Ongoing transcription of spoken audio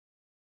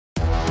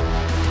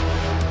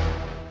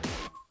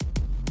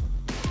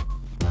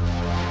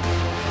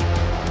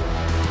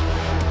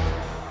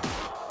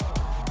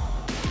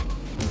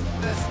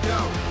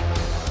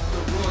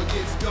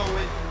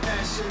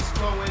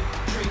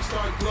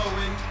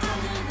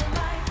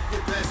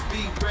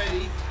be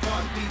ready,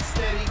 heartbeat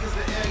steady, cause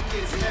the air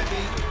gets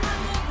heavy.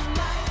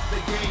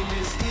 The game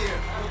is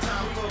here, no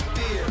time for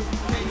fear.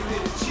 Can you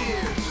hear the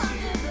cheers?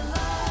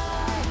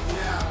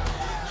 Yeah.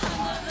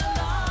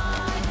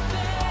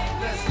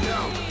 Let's go.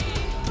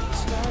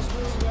 Stars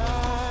will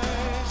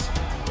rise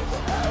with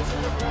the eyes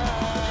of the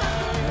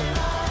bride.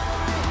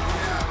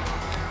 Yeah.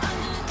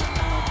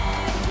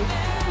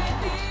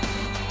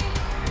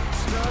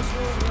 Stars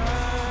will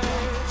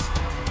rise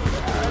with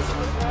the eyes of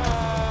the bride.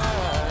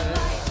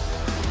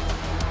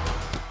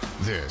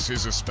 This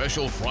is a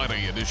special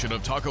Friday edition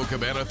of Taco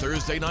Cabana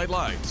Thursday Night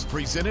Lights,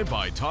 presented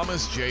by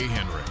Thomas J.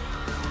 Henry.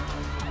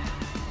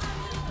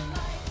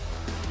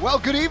 Well,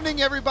 good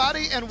evening,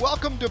 everybody, and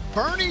welcome to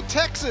Boerne,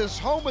 Texas,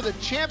 home of the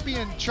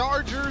champion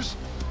Chargers.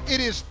 It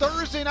is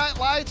Thursday Night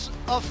Lights,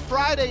 a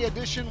Friday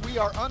edition. We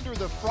are under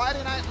the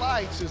Friday Night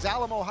Lights as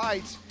Alamo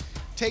Heights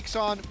takes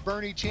on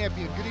Boerne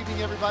Champion. Good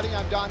evening, everybody.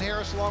 I'm Don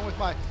Harris, along with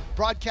my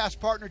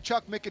broadcast partner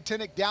Chuck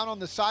Mikatinik down on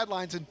the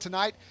sidelines. And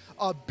tonight,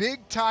 a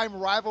big-time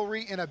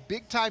rivalry and a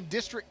big-time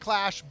district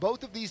clash.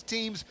 Both of these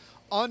teams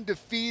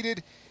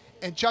undefeated.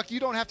 And Chuck, you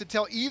don't have to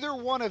tell either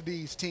one of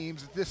these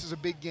teams that this is a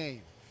big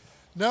game.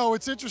 No,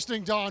 it's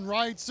interesting, Don,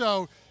 right?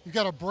 So you've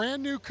got a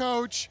brand new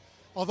coach,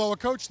 although a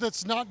coach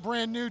that's not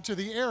brand new to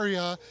the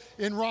area,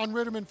 in Ron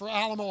Ritterman for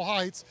Alamo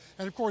Heights.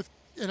 And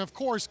of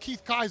course,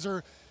 Keith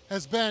Kaiser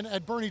has been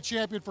at Boerne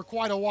Champion for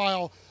quite a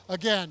while.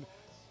 Again,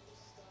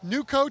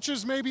 new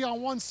coaches maybe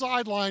on one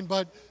sideline,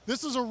 but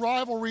this is a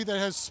rivalry that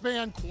has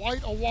spanned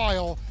quite a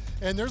while,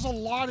 and there's a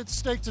lot at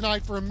stake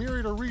tonight for a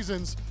myriad of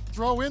reasons.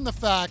 Throw in the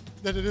fact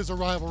that it is a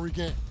rivalry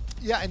game.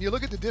 Yeah, and you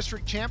look at the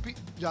district champion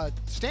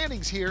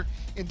standings here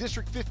in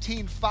District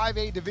 15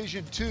 5A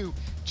Division II.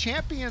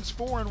 Champions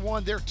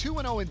 4-1. They're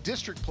 2-0 in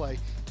district play.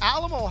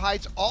 Alamo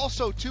Heights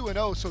also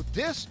 2-0. So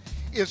this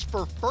is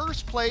for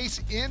first place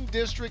in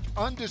district,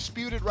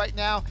 undisputed right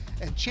now,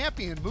 and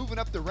Champion moving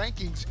up the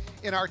rankings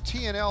in our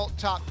TNL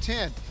top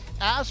 10.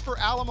 As for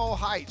Alamo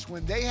Heights,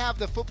 when they have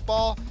the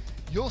football,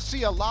 you'll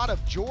see a lot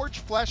of George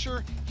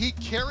Flesher. He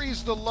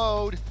carries the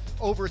load.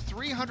 Over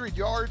 300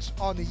 yards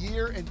on the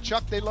year, and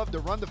Chuck, they love to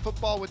run the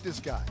football with this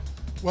guy.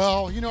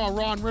 Well, you know a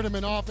Ron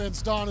Ritterman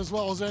offense, Don, as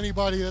well as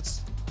anybody,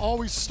 that's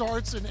always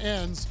starts and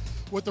ends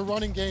with the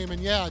running game.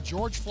 And yeah,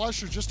 George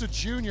Flesher, just a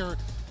junior.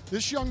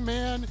 This young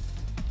man,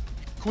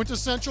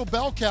 quintessential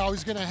bell cow.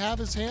 He's going to have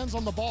his hands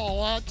on the ball a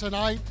lot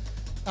tonight.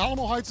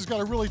 Alamo Heights has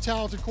got a really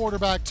talented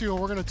quarterback too,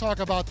 and we're going to talk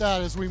about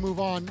that as we move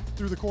on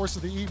through the course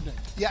of the evening.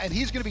 Yeah, and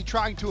he's going to be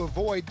trying to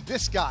avoid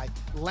this guy.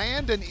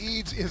 Landon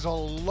Eads is a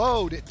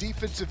load at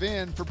defensive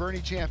end for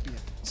Boerne Champion.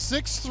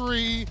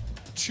 6'3",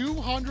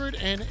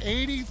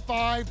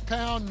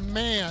 285-pound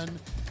man,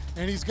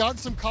 and he's got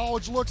some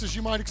college looks, as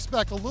you might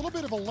expect. A little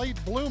bit of a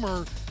late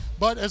bloomer,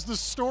 but as the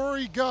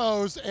story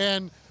goes,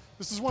 and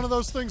this is one of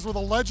those things where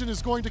the legend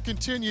is going to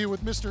continue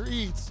with Mr.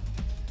 Eads,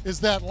 is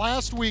that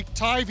last week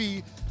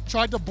Tivy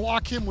tried to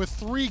block him with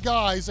 3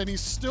 guys, and he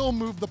still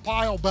moved the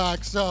pile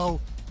back. So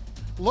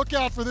look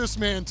out for this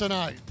man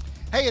tonight.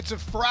 Hey, it's a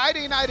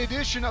Friday night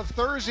edition of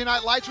Thursday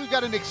Night Lights. We've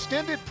got an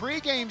extended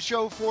pregame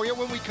show for you.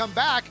 When we come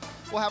back,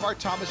 we'll have our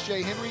Thomas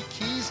J. Henry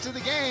keys to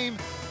the game.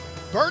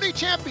 Boerne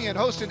Champion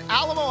hosting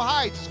Alamo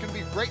Heights. It's going to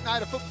be a great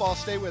night of football.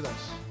 Stay with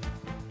us.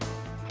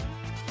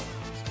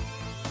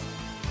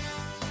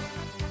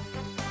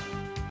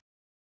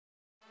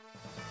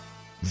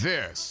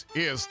 This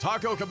is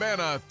Taco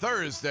Cabana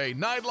Thursday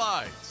Night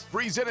Lights,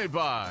 presented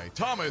by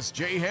Thomas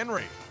J.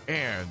 Henry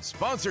and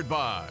sponsored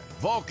by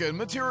Vulcan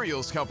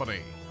Materials Company,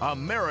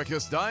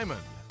 America's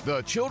Diamond,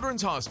 the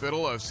Children's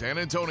Hospital of San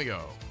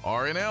Antonio,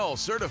 R&L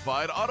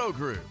Certified Auto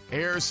Group,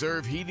 Air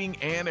Serv Heating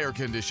and Air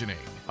Conditioning,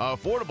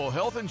 Affordable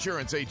Health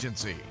Insurance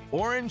Agency,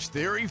 Orange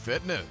Theory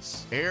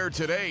Fitness, Air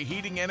Today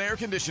Heating and Air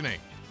Conditioning,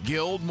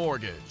 Guild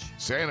Mortgage,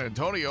 San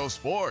Antonio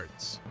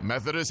Sports,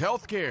 Methodist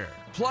Healthcare,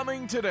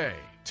 Plumbing Today,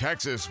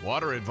 Texas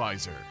Water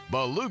Advisor,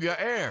 Beluga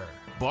Air,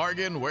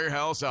 Bargain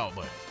Warehouse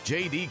Outlet,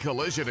 JD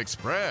Collision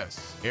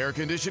Express, Air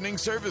Conditioning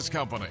Service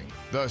Company,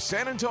 the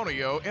San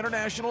Antonio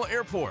International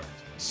Airport,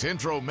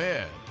 Centro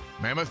Med,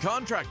 Mammoth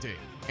Contracting,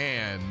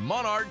 and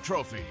Monarch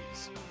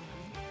Trophies.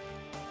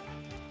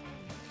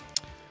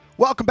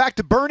 Welcome back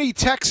to Boerne,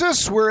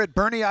 Texas. We're at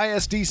Boerne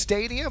ISD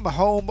Stadium,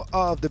 home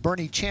of the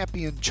Boerne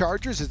Champion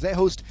Chargers, as they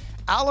host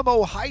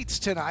Alamo Heights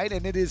tonight,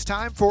 and it is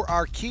time for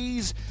our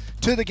keys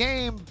to the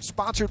game,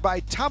 sponsored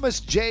by Thomas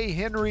J.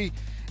 Henry.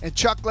 And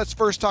Chuck, let's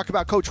first talk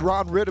about Coach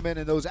Ron Ritterman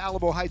and those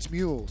Alamo Heights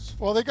Mules.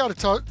 Well, they got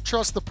to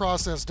trust the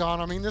process, Don.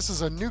 I mean, this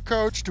is a new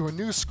coach to a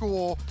new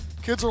school.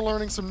 Kids are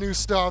learning some new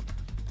stuff.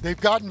 They've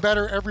gotten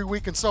better every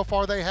week, and so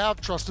far they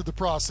have trusted the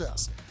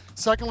process.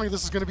 Secondly,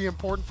 this is going to be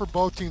important for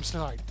both teams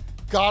tonight.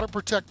 Got to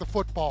protect the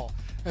football.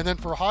 And then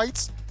for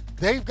Heights,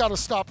 they've got to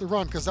stop the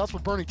run, because that's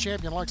what Boerne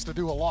Champion likes to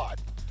do a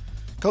lot.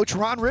 Coach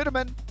Ron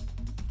Ritterman.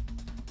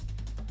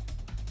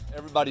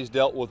 Everybody's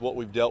dealt with what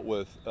we've dealt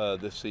with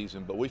this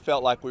season, but we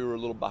felt like we were a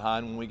little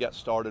behind when we got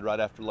started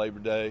right after Labor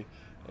Day.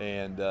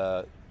 And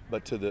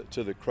but to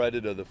the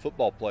credit of the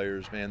football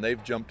players, man,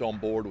 they've jumped on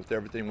board with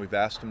everything we've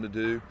asked them to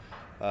do.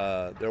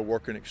 They're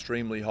working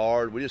extremely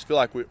hard. We just feel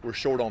like we're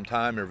short on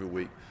time every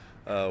week.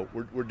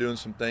 We're doing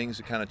some things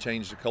to kind of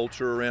change the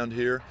culture around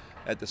here.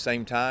 At the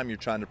same time, you're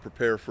trying to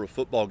prepare for a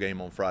football game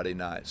on Friday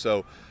night.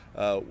 So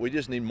we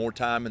just need more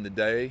time in the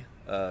day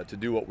to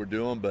do what we're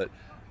doing, but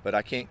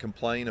I can't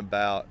complain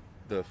about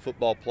the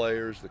football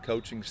players, the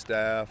coaching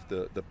staff,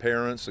 the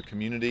parents, the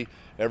community.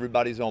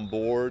 Everybody's on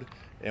board,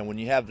 and when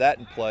you have that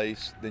in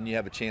place, then you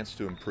have a chance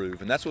to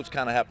improve. And that's what's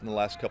kind of happened the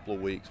last couple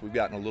of weeks. We've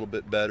gotten a little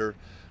bit better,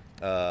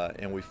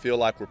 and we feel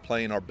like we're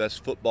playing our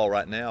best football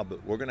right now,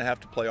 but we're going to have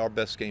to play our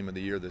best game of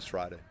the year this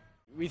Friday.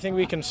 We think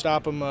we can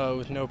stop them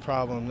with no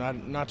problem,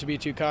 not to be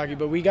too cocky,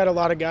 but we got a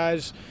lot of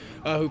guys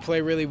who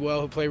play really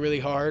well, who play really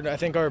hard. I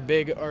think our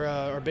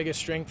biggest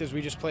strength is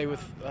we just play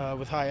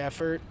with high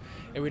effort,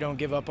 and we don't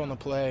give up on the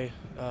play.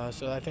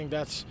 So I think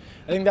that's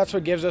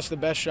what gives us the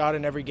best shot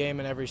in every game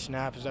and every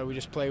snap, is that we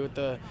just play with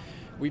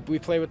we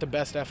play with the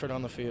best effort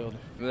on the field.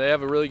 They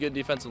have a really good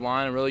defensive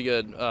line and really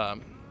good,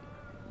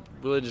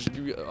 really just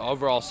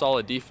overall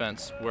solid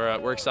defense.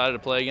 We're excited to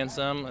play against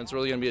them. It's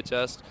really going to be a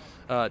test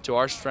to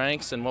our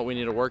strengths and what we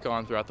need to work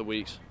on throughout the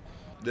weeks.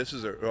 This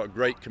is a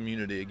great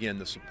community. Again,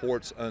 the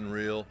support's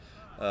unreal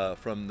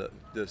from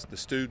the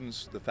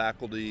students, the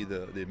faculty,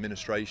 the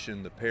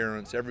administration, the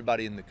parents,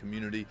 everybody in the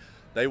community.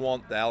 They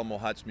want the Alamo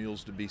Heights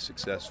Mules to be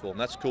successful, and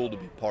that's cool to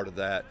be part of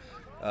that.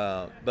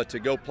 But to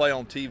go play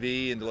on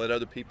TV and to let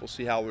other people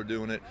see how we're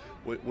doing it,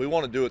 we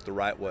want to do it the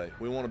right way.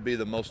 We want to be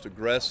the most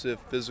aggressive,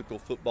 physical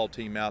football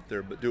team out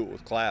there, but do it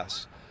with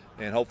class.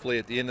 And hopefully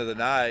at the end of the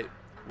night,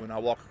 when I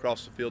walk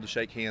across the field to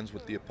shake hands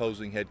with the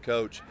opposing head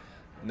coach,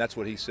 and that's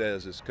what he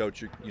says is,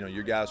 Coach,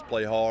 your guys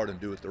play hard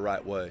and do it the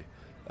right way.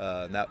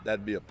 And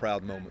that'd be a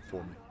proud moment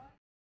for me.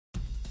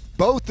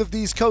 Both of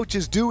these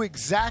coaches do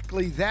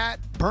exactly that.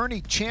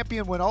 Boerne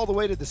Champion went all the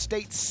way to the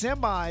state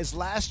semis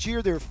last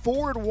year. They're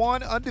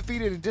 4-1,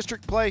 undefeated in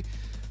district play.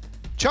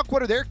 Chuck,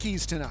 what are their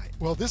keys tonight?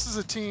 Well, this is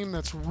a team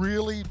that's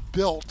really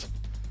built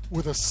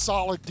with a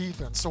solid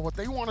defense. So what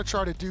they want to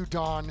try to do,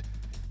 Don,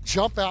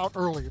 jump out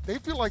early. If they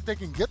feel like they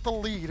can get the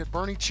lead at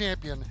Boerne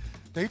Champion,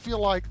 they feel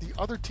like the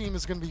other team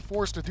is going to be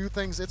forced to do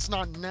things it's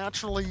not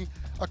naturally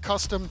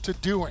accustomed to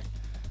doing.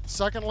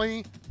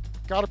 Secondly,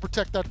 got to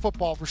protect that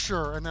football for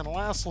sure. And then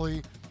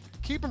lastly,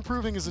 keep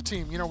improving as a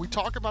team. We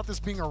talk about this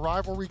being a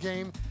rivalry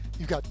game.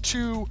 You've got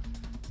two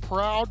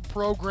proud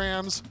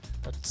programs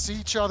that see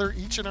each other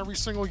each and every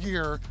single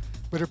year.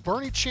 But at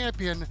Boerne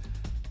Champion,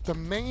 the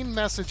main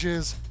message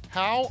is,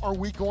 how are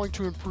we going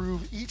to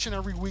improve each and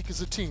every week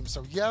as a team?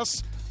 So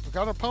yes, we've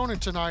got an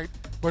opponent tonight,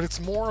 but it's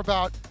more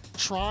about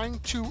trying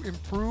to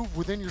improve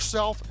within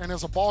yourself and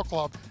as a ball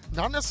club,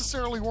 not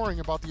necessarily worrying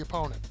about the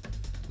opponent.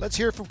 Let's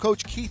hear from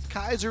Coach Keith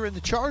Kaiser and the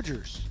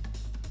Chargers.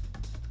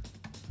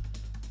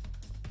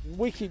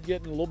 We keep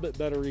getting a little bit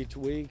better each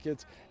week.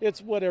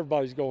 It's what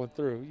everybody's going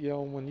through.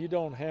 When you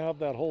don't have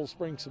that whole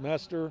spring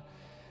semester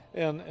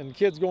and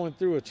kids going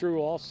through a true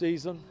off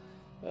season,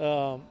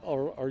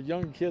 or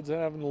young kids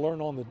having to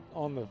learn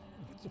on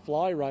the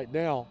fly right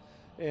now.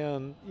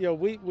 And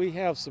we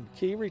have some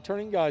key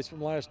returning guys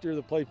from last year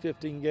that played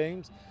 15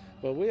 games,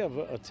 but we have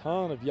a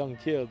ton of young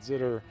kids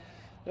that are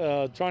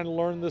trying to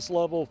learn this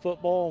level of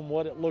football and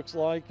what it looks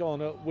like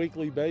on a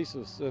weekly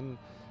basis, and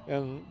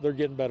they're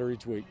getting better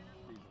each week.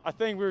 I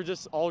think we were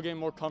just all getting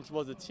more comfortable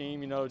as a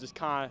team, just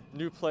kind of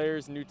new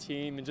players, new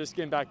team, and just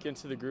getting back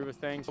into the groove of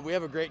things. We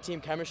have a great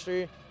team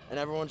chemistry, and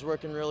everyone's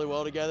working really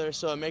well together,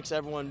 so it makes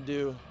everyone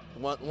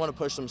want to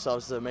push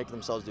themselves to make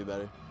themselves do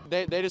better.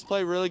 They just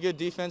play really good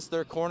defense.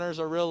 Their corners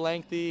are real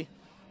lengthy.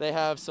 They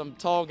have some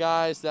tall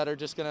guys that are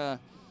just gonna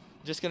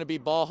be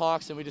ball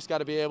hawks, and we just got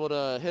to be able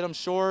to hit them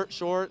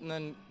short, and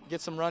then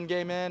get some run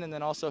game in, and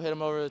then also hit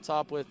them over the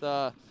top with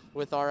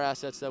our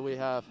assets that we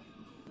have.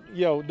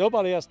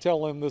 Nobody has to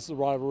tell him this is a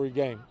rivalry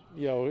game.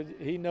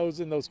 He knows,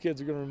 and those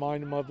kids are going to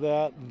remind him of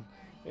that,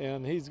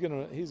 and he's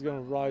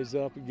gonna rise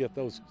up and get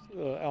those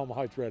Alamo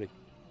Heights ready.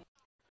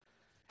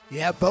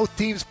 Yeah, both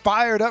teams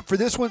fired up for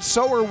this one.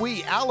 So are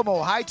we.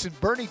 Alamo Heights and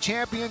Boerne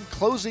Champion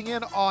closing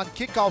in on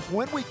kickoff.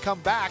 When we come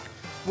back,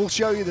 we'll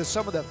show you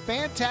some of the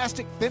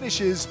fantastic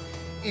finishes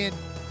in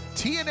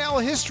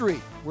TNL history.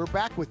 We're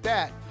back with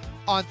that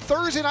on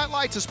Thursday Night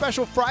Lights, a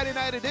special Friday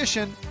night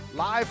edition,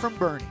 live from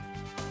Boerne.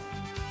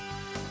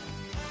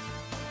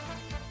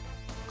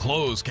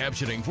 Closed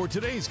captioning for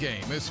today's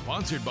game is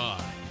sponsored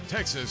by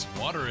Texas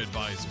Water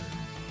Advisor.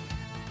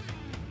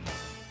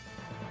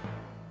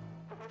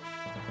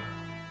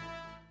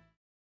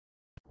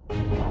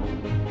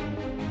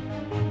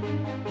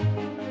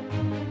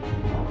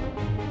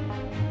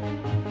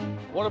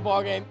 What a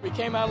ball game. We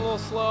came out a little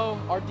slow.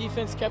 Our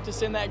defense kept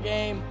us in that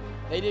game.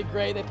 They did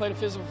great. They played a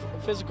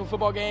physical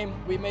football game.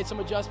 We made some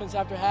adjustments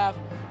after half,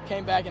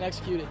 came back and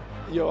executed.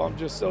 I'm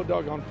just so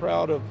doggone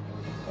proud of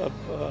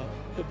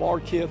our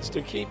kids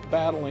to keep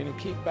battling,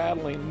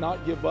 and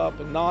not give up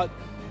and not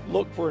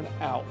look for an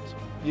out.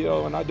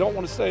 And I don't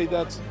want to say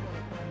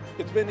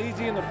it's been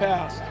easy in the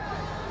past.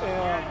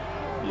 And,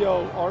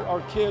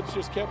 our kids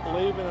just kept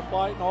believing and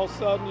fighting. All of a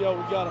sudden, we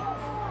got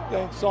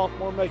a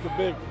sophomore make a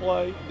big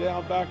play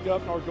back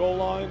up in our goal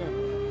line,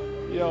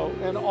 and You know,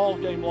 and all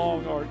game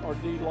long, our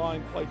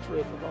D-line played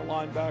terrific, our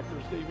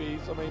linebackers,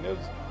 DBs. I mean, it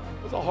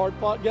was a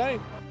hard-fought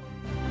game.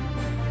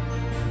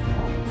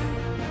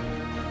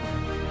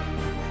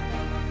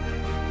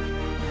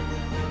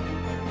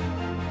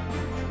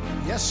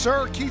 Yes,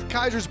 sir. Keith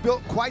Kaiser's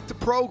built quite the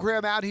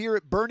program out here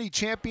at Boerne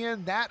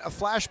Champion. That a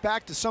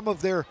flashback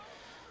to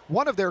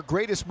one of their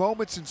greatest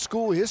moments in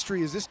school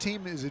history as this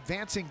team is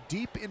advancing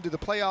deep into the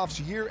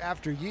playoffs year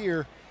after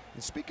year.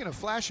 And speaking of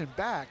flashing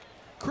back,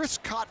 Chris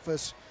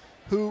Kotfus,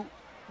 who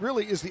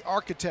really is the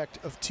architect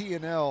of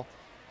TNL,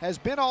 has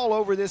been all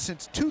over this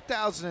since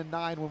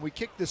 2009 when we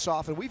kicked this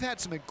off, and we've had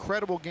some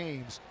incredible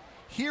games.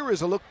 Here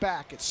is a look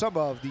back at some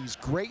of these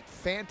great,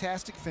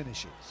 fantastic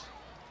finishes.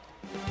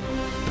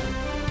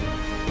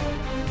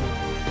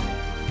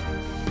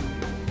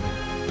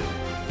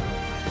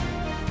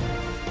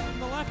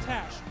 Left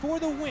hash for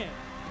the win.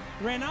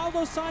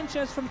 Reynaldo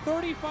Sanchez from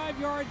 35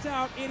 yards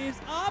out. It is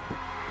up.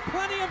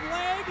 Plenty of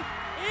leg.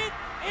 It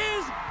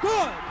is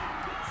good.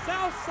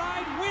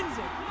 Southside wins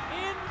it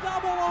in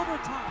double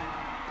overtime.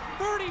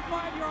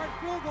 35-yard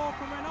field goal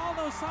from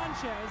Reynaldo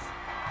Sanchez.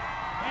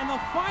 And the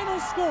final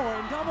score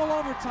in double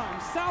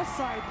overtime.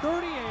 Southside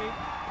 38.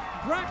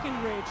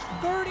 Breckenridge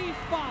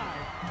 35.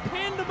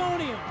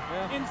 Pandemonium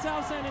in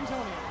South San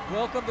Antonio.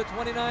 Welcome to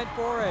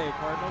 29-4A,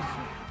 Cardinals.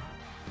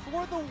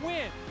 For the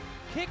win.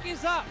 Kick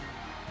is up.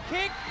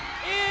 Kick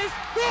is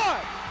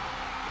good.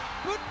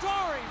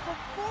 Budari from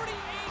 48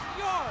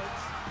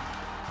 yards.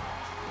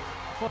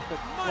 What a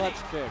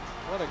clutch kick.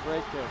 What a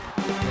great kick.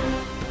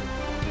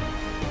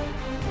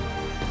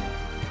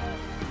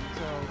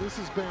 So this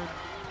has been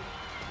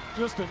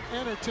just an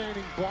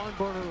entertaining barn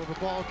burner of a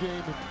ball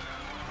game, and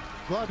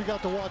glad we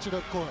got to watch it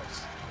up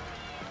close.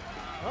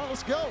 All right,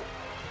 let's go.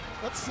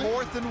 Let's see.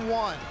 4th and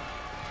 1.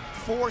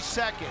 4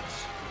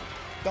 seconds.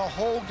 The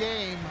whole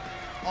game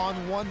on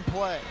one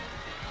play.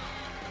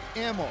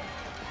 Immel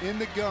in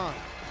the gun.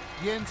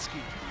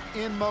 Yansky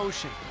in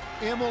motion.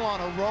 Immel on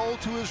a roll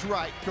to his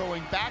right,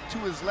 throwing back to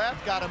his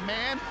left, got a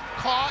man,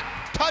 caught,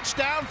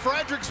 touchdown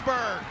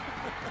Fredericksburg.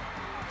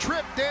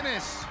 Trip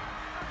Dennis.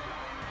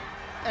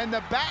 And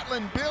the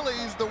Battling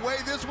Billies, the way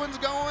this one's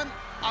going,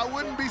 I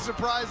wouldn't be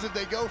surprised if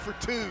they go for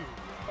 2.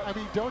 I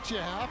mean, don't you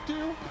have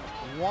to?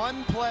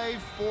 One play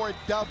for a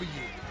W.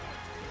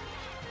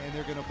 And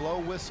they're gonna blow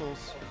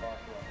whistles.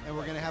 And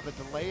we're going to have a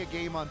delay a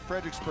game on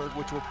Fredericksburg,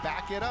 which will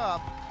back it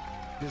up.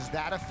 Does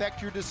that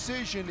affect your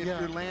decision if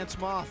you're Lance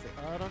Moffett?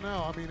 I don't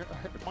know. I mean,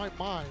 it might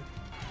mind.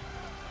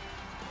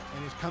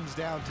 And it comes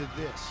down to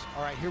this.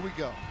 All right, here we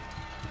go.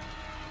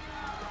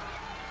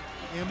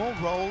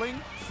 Immel rolling,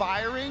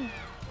 firing.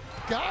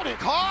 Got it.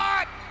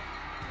 Caught!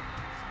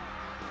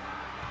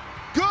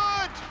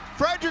 Good!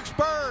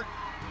 Fredericksburg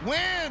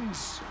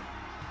wins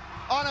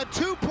on a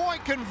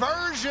 2-point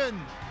conversion.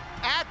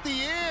 At the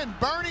end,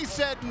 Boerne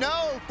said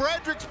no,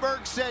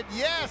 Fredericksburg said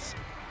yes,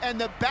 and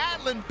the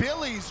Battling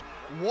Billies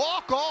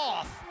walk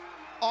off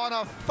on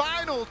a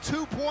final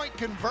 2-point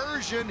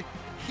conversion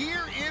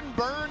here in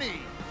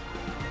Boerne.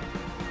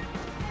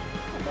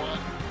 What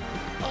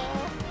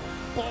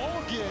a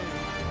ball game.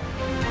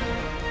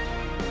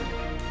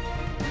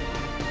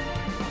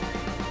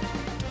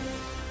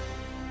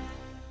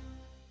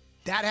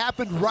 That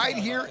happened right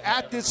here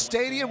at this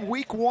stadium,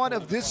 week 1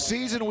 of this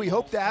season. We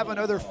hope to have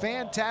another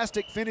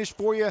fantastic finish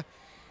for you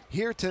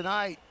here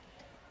tonight.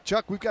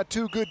 Chuck, we've got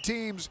 2 good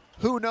teams.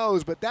 Who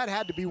knows, but that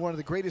had to be one of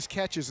the greatest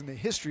catches in the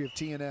history of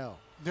TNL.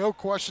 No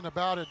question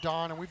about it,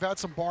 Don, and we've had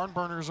some barn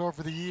burners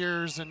over the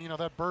years, and, you know,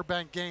 that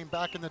Burbank game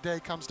back in the day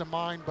comes to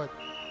mind, but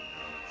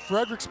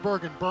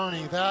Fredericksburg and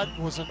Boerne, that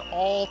was an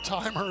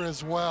all-timer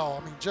as well.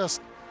 I mean, just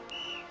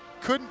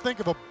couldn't think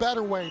of a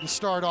better way to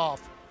start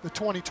off the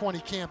 2020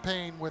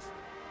 campaign with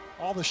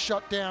all the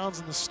shutdowns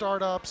and the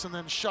startups and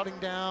then shutting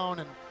down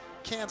and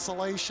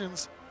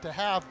cancellations. To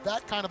have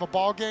that kind of a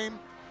ball game,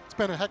 it's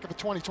been a heck of a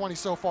 2020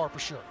 so far for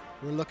sure.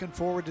 We're looking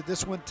forward to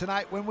this one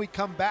tonight. When we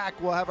come back,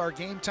 we'll have our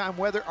game time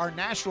weather, our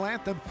national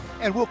anthem,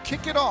 and we'll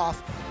kick it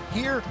off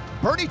here,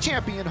 Boerne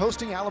Champion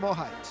hosting Alamo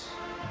Heights.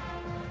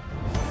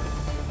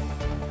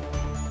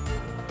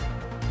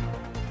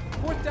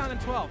 4th down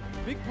and 12.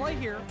 Big play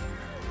here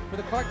for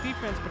the Clark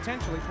defense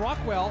potentially.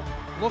 Brockwell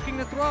looking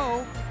to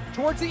throw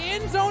towards the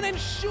end zone, and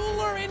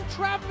Schuler in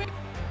traffic.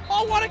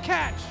 Oh, what a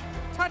catch!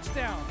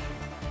 Touchdown.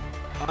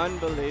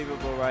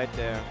 Unbelievable right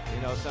there.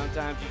 You know,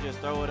 sometimes you just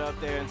throw it up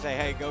there and say,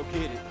 hey, go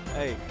get it.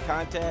 Hey,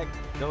 contact,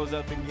 goes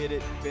up and get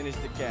it, finish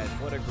the catch.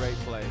 What a great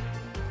play.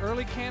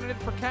 Early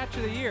candidate for catch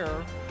of the year.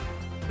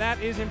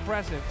 That is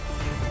impressive.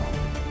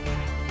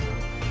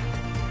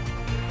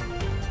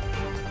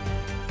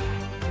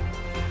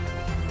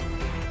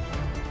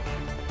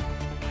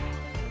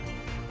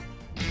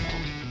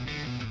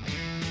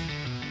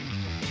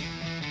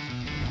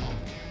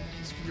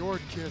 This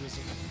Fjord kid is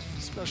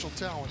a special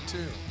talent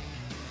too.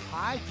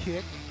 High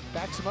kick,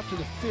 backs him up to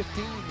the 15,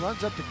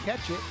 runs up to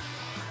catch it,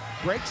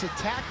 breaks a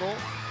tackle,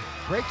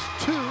 breaks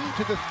 2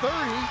 to the 30,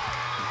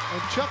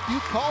 and Chuck, you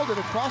called it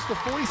across the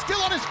 40, still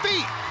on his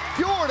feet.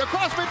 Fjord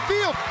across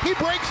midfield, he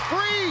breaks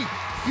free.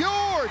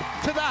 Fjord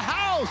to the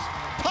house,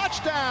 touchdown.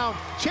 touchdown,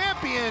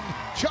 Champion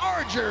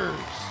Chargers.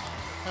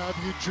 Have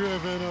you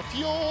driven a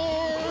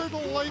fjord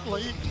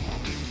lately?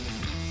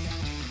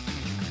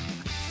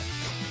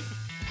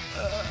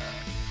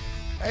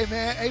 Hey,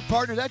 man. Hey,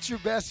 partner, that's your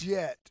best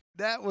yet.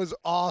 That was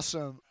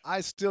awesome.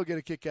 I still get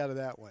a kick out of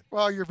that one.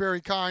 Well, you're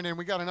very kind, and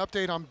we got an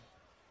update on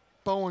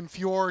Boerne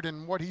Fjord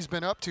and what he's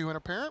been up to, and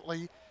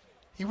apparently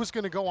he was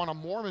going to go on a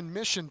Mormon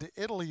mission to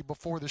Italy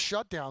before the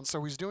shutdown,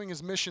 so he's doing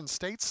his mission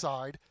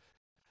stateside.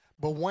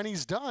 But when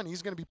he's done,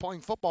 he's going to be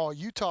playing football at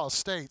Utah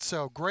State.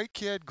 So great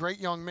kid, great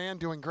young man,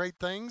 doing great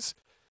things.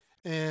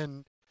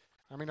 And,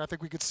 I mean, I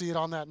think we could see it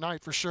on that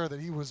night for sure that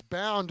he was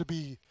bound to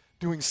be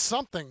doing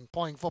something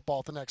playing football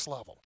at the next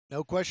level.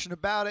 No question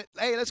about it.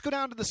 Hey, let's go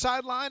down to the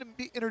sideline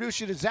and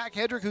introduce you to Zach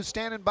Hedrick, who's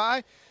standing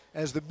by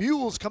as the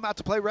Mules come out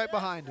to play right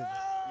behind him.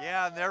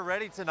 Yeah, and they're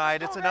ready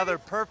tonight. It's another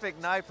perfect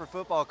night for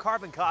football, a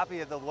carbon copy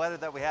of the weather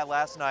that we had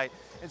last night.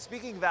 And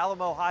speaking of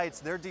Alamo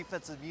Heights, their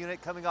defensive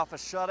unit coming off a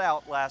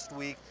shutout last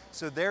week,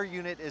 so their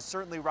unit is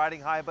certainly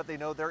riding high, but they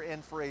know they're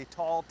in for a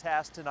tall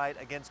task tonight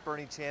against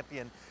Boerne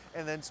Champion.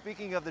 And then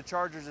speaking of the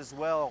Chargers as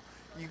well,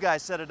 you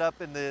guys set it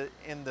up in the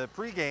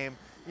pregame.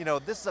 You know,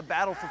 this is a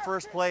battle for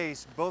first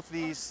place. Both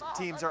these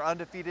teams are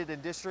undefeated in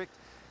district,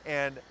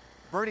 and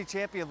Boerne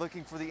Champion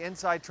looking for the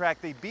inside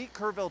track. They beat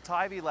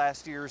Kerrville-Tivy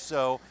last year,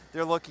 so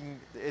they're looking,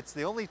 it's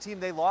the only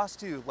team they lost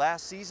to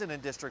last season in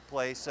district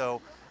play.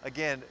 So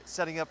again,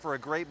 setting up for a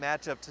great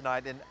matchup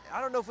tonight. And I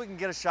don't know if we can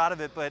get a shot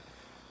of it, but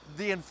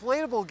the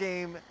inflatable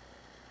game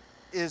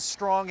is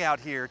strong out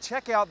here.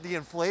 Check out the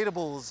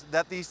inflatables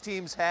that these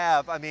teams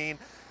have. I mean,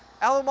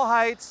 Alamo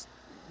Heights,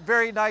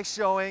 very nice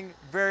showing,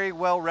 very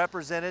well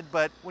represented,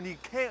 but when you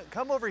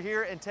come over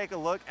here and take a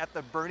look at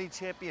the Boerne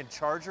Champion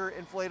Charger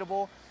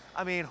inflatable,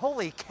 I mean,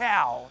 holy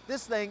cow,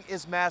 this thing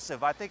is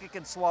massive. I think it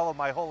can swallow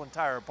my whole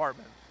entire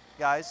apartment,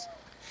 guys.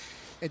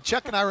 And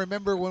Chuck and I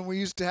remember when we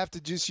used to have to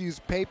just use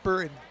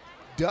paper and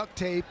duct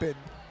tape and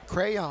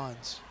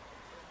crayons.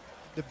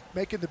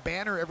 Making the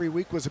banner every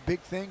week was a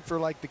big thing for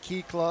like the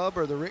Key Club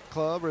or the Rick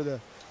Club or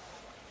the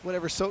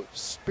whatever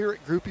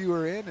spirit group you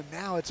were in, and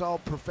now it's all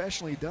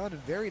professionally done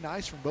and very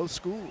nice from both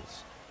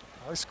schools.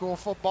 High school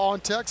football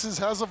in Texas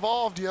has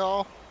evolved,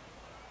 y'all.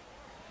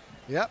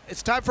 Yep,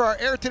 it's time for our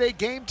Air Today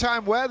Game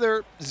Time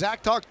weather.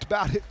 Zach talked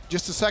about it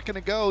just a second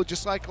ago.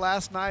 Just like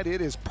last night,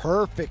 it is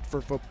perfect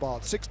for football.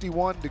 It's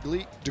 61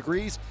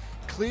 degrees,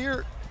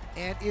 clear,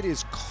 and it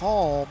is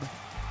calm,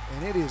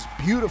 and it is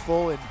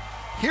beautiful. And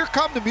here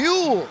come the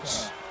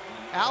Mules.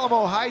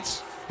 Alamo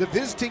Heights, the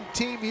visiting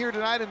team here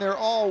tonight, and they're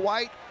all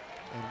white.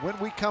 And when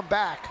we come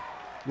back,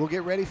 we'll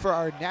get ready for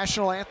our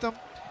national anthem,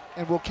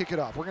 and we'll kick it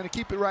off. We're going to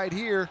keep it right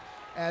here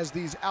as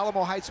these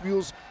Alamo Heights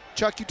Mules.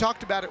 Chuck, you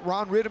talked about it,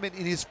 Ron Ritterman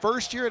in his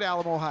first year at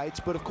Alamo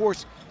Heights, but of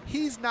course,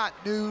 he's not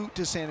new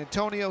to San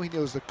Antonio. He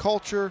knows the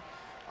culture.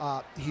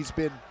 He's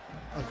been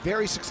a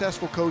very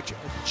successful coach at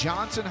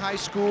Johnson High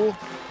School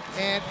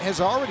and has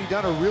already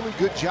done a really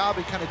good job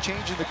in kind of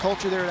changing the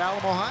culture there at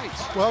Alamo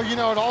Heights. Well, you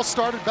know, it all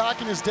started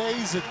back in his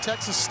days at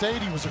Texas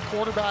State. He was a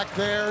quarterback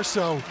there,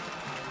 so,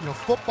 you know,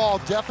 football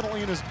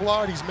definitely in his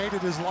blood. He's made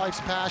it his life's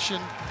passion,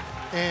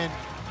 and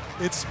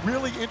it's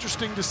really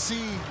interesting to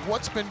see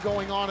what's been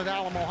going on at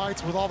Alamo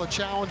Heights with all the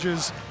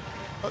challenges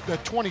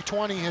that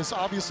 2020 has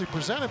obviously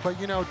presented. But,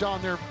 you know,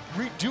 Don, they're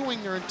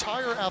redoing their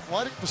entire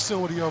athletic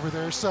facility over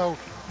there. So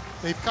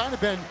they've kind of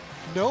been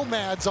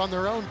nomads on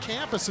their own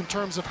campus in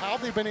terms of how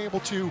they've been able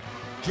to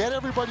get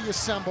everybody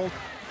assembled,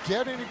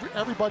 get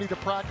everybody to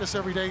practice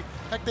every day.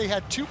 Heck, they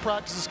had 2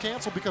 practices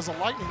canceled because of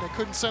lightning. They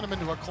couldn't send them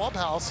into a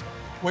clubhouse,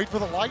 wait for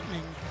the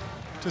lightning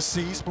to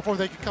cease before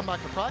they could come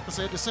back to practice.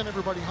 They had to send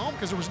everybody home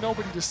because there was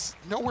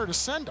nowhere to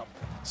send them.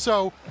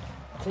 So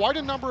quite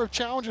a number of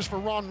challenges for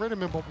Ron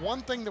Ritterman, but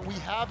one thing that we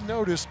have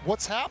noticed,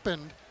 what's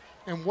happened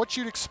and what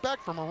you'd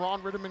expect from a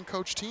Ron Ritterman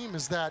coach team,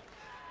 is that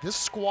this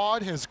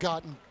squad has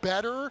gotten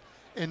better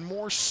and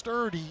more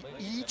sturdy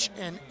each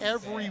and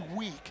every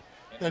week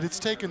that it's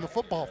taken the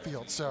football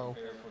field. So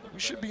we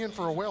should be in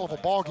for a whale of a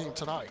ball game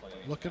tonight.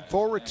 Looking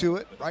forward to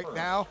it. Right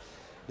now,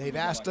 they've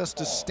asked us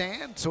to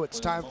stand, so it's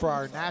time for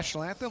our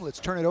national anthem. Let's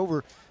turn it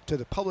over to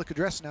the public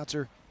address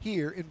announcer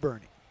here in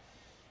Boerne.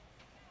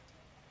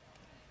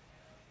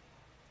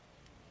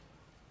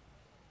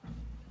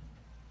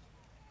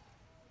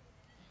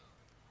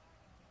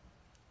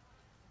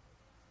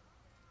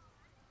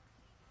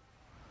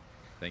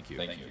 Thank you.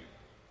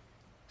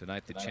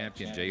 Tonight, the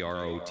champion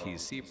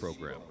JROTC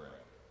program.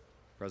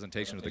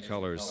 Presentation of the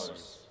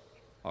colors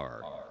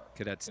are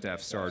Cadet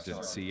Staff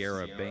Sergeant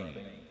Sierra Bain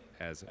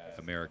as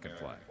American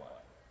flag,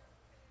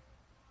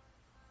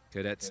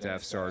 Cadet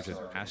Staff Sergeant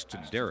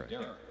Ashton Derrick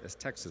as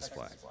Texas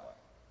flag,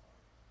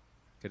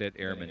 Cadet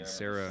Airman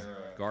Sarah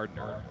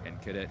Gardner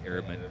and Cadet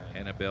Airman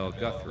Annabelle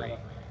Guthrie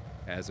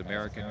as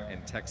American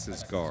and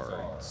Texas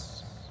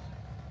Guards.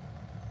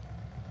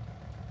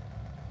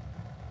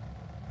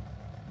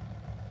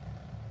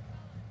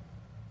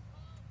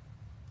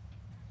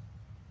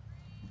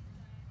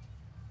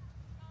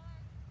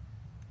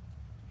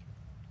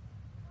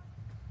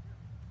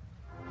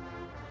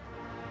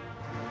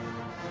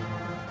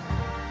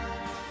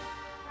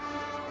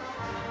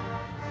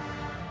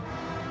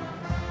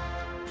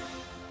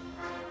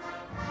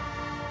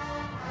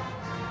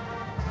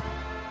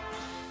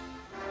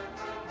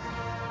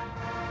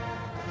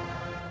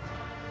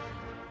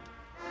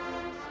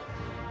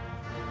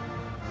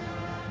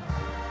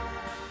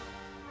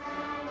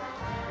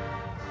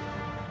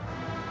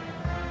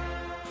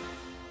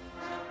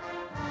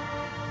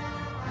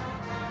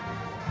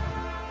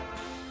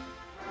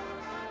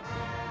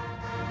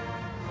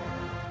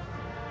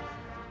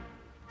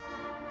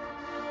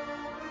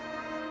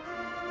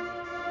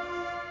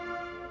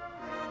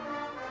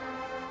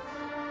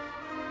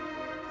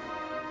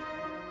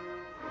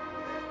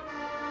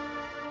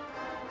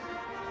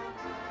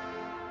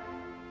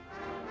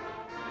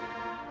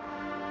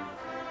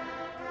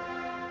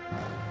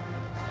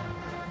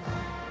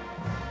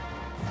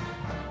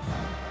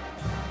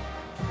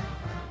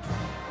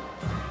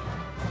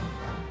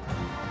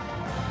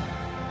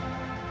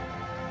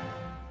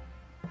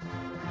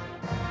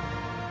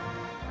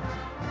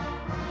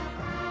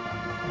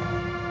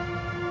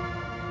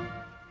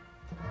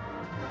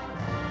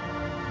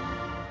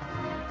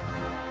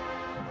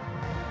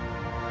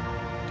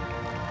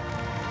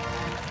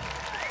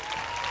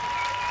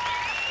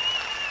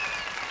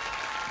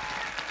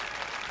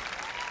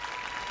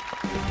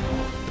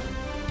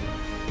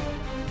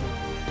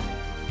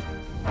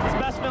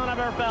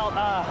 ever felt.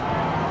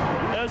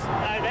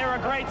 They were a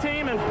great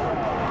team, and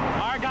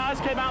our guys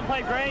came out and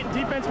played great.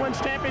 Defense wins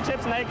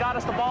championships, and they got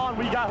us the ball, and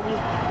we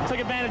took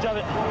advantage of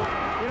it.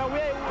 You know,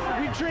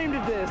 we dreamed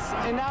of this,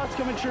 and now it's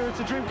coming true. It's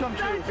a dream come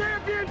true.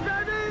 Champions,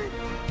 baby!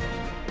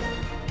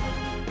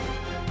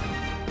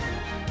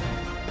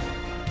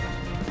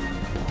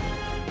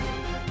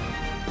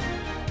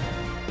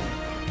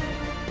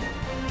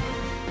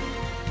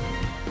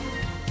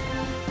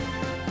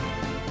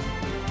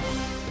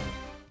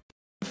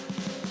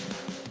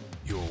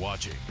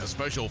 Watching a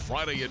special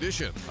Friday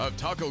edition of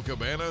Taco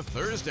Cabana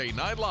Thursday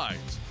Night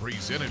Lights,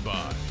 presented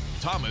by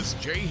Thomas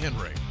J.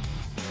 Henry.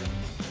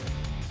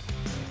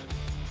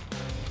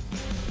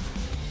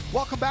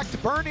 Welcome back to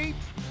Boerne.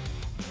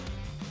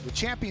 The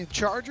champion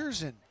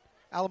Chargers and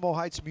Alamo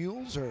Heights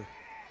Mules are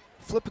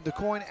flipping the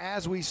coin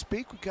as we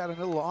speak. We've got a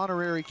little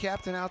honorary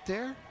captain out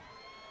there.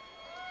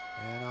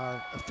 And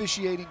our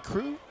officiating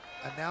crew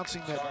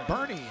announcing that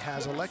Boerne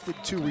has elected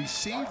to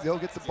receive. They'll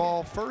get the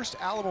ball first.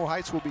 Alamo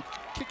Heights will be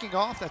kicking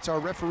off. That's our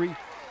referee,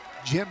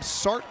 Jim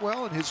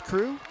Sartwell, and his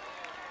crew.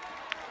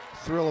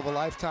 Thrill of a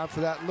lifetime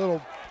for that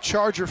little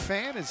Charger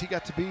fan as he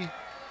got to be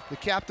the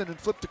captain and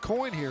flip the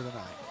coin here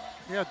tonight.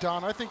 Yeah,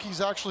 Don, I think he's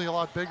actually a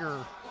lot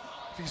bigger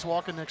if he's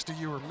walking next to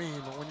you or me,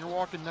 but when you're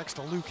walking next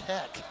to Luke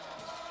Heck,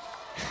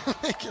 I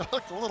think you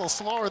look a little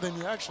smaller than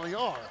you actually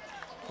are.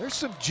 There's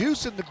some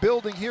juice in the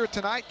building here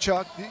tonight,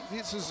 Chuck.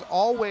 This is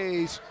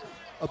always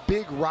a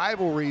big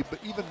rivalry, but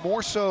even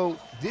more so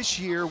this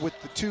year with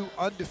the two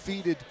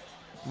undefeated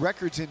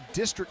records in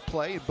district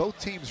play, and both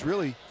teams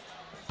really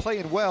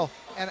playing well.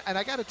 And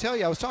I got to tell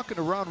you, I was talking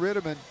to Ron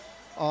Ritterman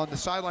on the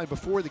sideline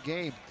before the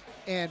game,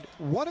 and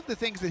one of the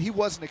things that he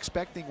wasn't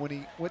expecting when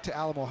he went to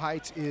Alamo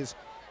Heights is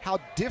how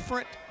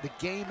different the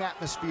game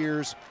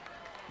atmospheres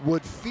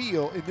would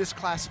feel in this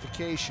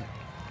classification.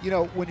 You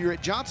know, when you're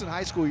at Johnson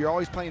High School, you're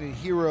always playing in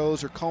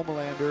Heroes or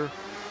Comalander.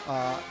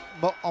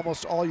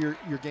 Almost all your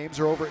games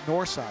are over at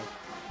Northside.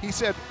 He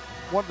said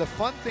one of the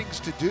fun things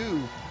to do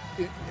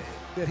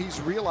that he's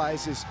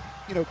realized is,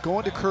 you know,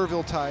 going to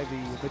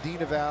Kerrville-Tivy,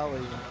 Medina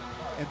Valley,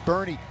 and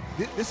Boerne.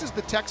 This is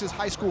the Texas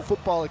high school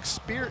football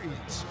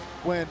experience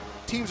when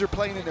teams are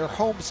playing in their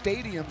home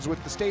stadiums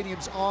with the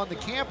stadiums on the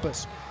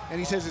campus. And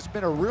he says it's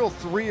been a real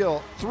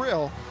thrill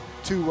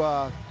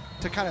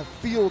to kind of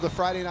feel the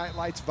Friday Night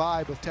Lights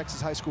vibe of Texas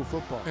high school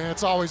football. And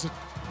it's always a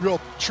real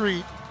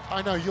treat.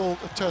 I know you'll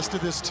attest to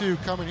this too,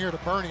 coming here to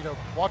Boerne to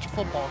watch a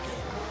football game.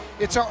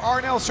 It's our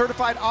Arnell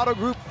Certified Auto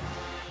Group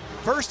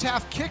first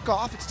half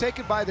kickoff. It's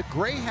taken by the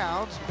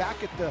Greyhounds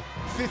back at the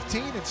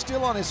 15 and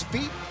still on his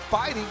feet,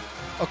 fighting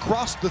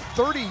across the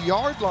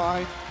 30-yard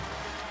line.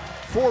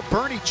 For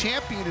Boerne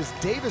Champion is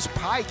Davis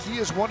Pike. He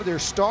is one of their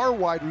star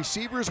wide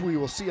receivers. We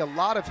will see a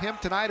lot of him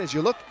tonight as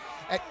you look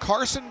at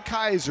Carson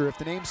Kaiser. If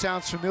the name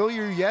sounds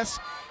familiar, yes,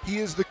 he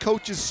is the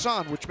coach's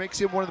son, which makes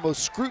him one of the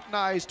most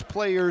scrutinized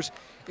players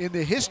in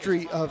the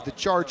history of the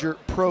Charger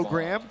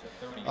program.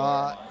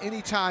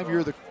 Anytime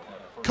you're the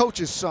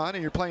coach's son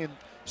and you're playing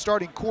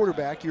starting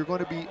quarterback, you're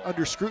going to be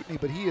under scrutiny,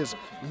 but he has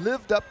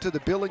lived up to the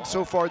billing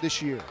so far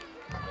this year.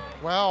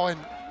 Well, and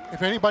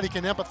if anybody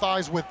can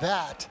empathize with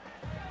that,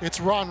 it's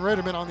Ron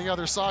Ritterman on the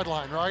other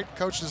sideline, right?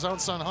 Coached his own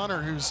son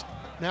Hunter, who's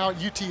now at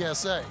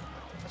UTSA.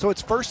 So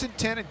it's 1st and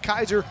 10, and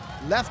Kaiser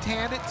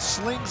left-handed,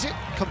 slings it,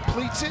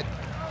 completes it,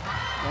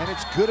 and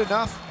it's good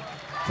enough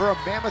for a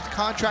Mammoth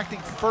Contracting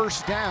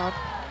first down.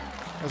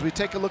 As we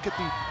take a look at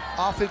the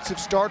offensive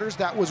starters,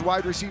 that was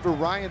wide receiver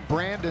Ryan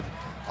Brandon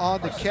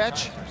on the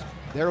catch.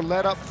 They're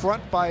led up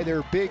front by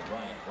their big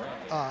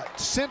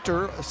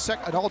center,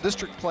 an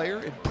all-district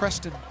player in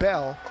Preston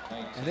Bell.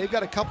 And they've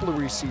got a couple of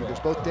receivers,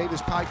 both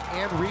Davis Pike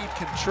and Reed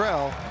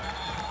Cantrell,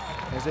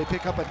 as they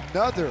pick up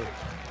another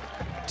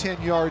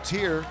 10 yards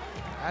here.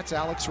 That's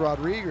Alex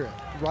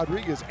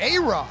Rodriguez,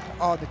 A-Rod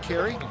on the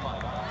carry.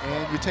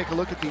 And you take a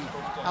look at the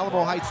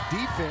Alamo Heights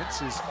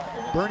defense as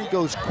Boerne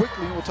goes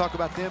quickly. We'll talk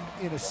about them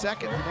in a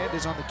second.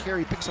 Hernandez on the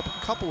carry, picks up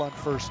a couple on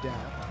first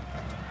down.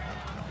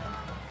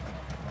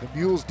 The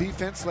Mules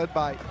defense led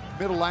by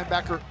middle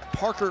linebacker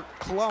Parker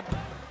Klump.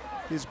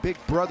 His big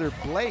brother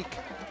Blake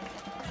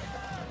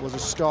was a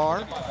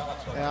star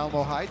at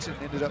Alamo Heights and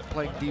ended up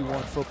playing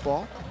D1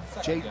 football.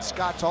 Jaden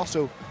Scott's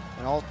also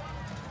an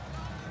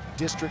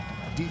all-district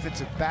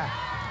defensive back.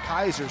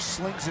 Kaiser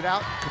slings it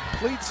out and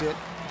completes it.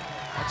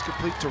 That's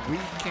complete to Reed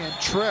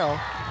Cantrell,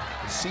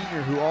 the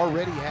senior who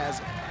already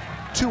has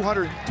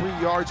 203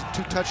 yards and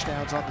 2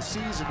 touchdowns on the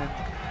season. And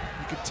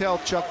you can tell,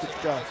 Chuck,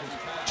 that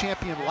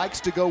Champion likes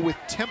to go with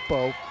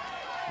tempo.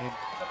 And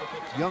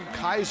young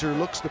Kaiser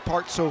looks the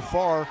part so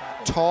far.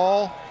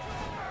 Tall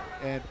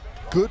and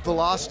good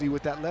velocity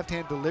with that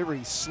left-hand delivery.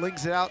 He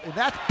slings it out, and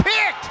that's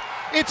picked!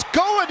 It's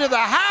going to the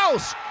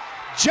house!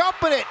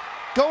 Jumping it,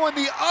 going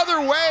the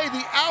other way,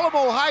 the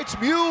Alamo Heights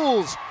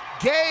Mules.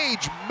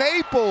 Gage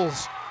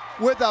Maples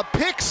with a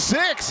pick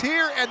 6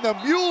 here, and the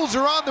Mules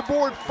are on the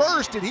board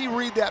first. Did he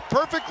read that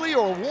perfectly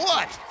or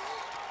what?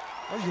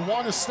 Well, you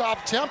want to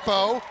stop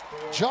tempo,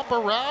 jump a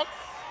route,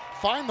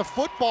 find the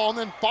football, and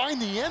then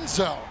find the end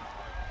zone.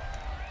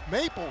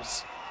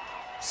 Maples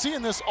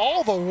seeing this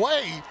all the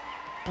way,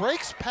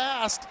 breaks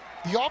past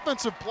the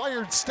offensive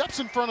player, steps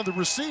in front of the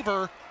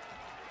receiver,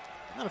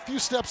 and then a few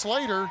steps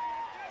later,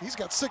 he's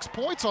got 6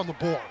 points on the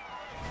board.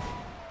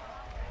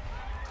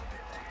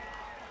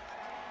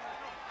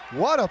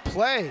 What a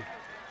play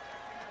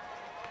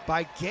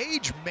by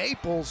Gage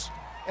Maples,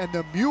 and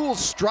the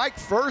Mules strike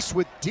first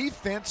with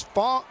defense.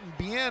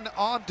 Bien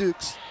on to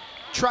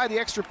try the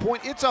extra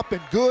point. It's up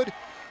and good,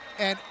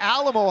 and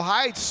Alamo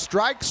Heights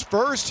strikes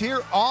first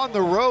here on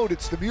the road.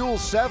 It's the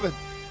Mules 7,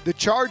 the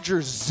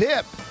Chargers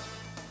zip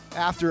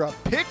after a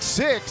pick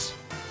 6.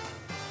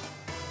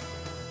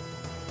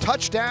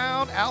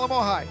 Touchdown, Alamo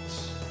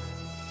Heights.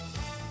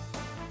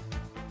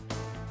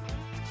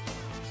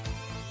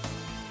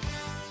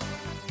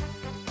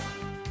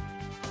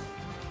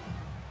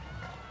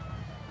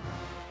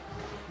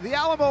 The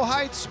Alamo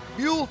Heights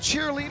Mule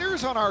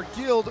cheerleaders on our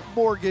Guild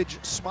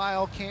Mortgage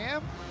Smile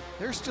Cam.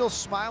 They're still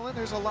smiling.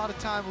 There's a lot of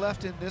time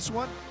left in this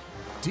one.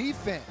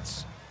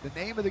 Defense, the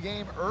name of the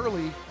game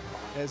early,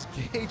 as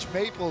Gage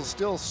Maples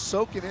still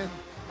soaking in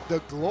the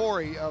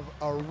glory of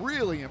a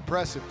really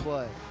impressive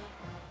play.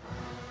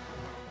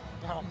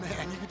 Oh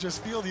man, you could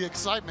just feel the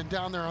excitement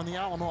down there on the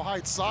Alamo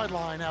Heights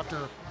sideline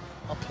after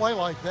a play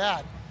like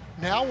that.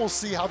 Now we'll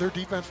see how their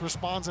defense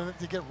responds and if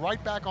they get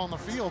right back on the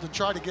field and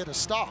try to get a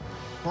stop.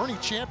 Boerne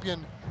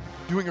Champion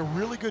doing a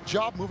really good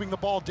job moving the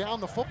ball down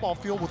the football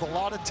field with a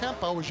lot of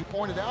tempo, as you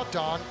pointed out,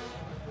 Don.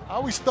 I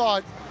always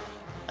thought,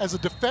 as a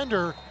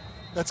defender,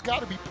 that's got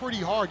to be pretty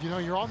hard. You know,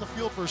 you're on the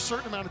field for a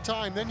certain amount of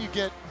time, then you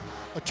get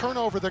a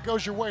turnover that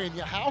goes your way and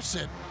you house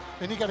it,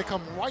 then you got to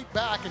come right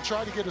back and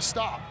try to get a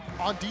stop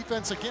on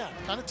defense again.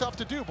 Kind of tough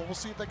to do, but we'll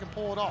see if they can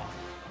pull it off.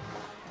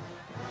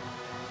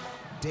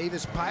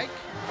 Davis Pike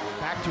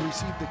back to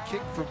receive the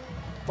kick from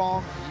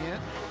Fong Yin.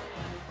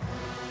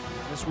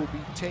 This will be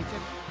taken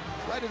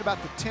right at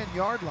about the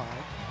 10-yard line.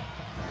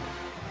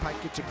 Pike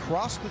gets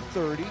across the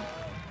 30,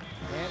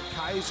 and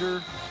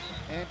Kaiser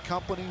and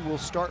company will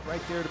start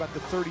right there at about the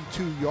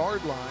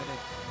 32-yard line. And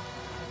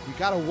you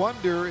got to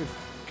wonder if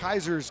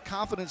Kaiser's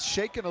confidence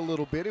shaken a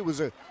little bit. It was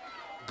a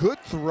good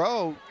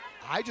throw.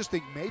 I just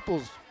think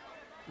Maples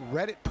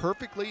read it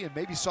perfectly and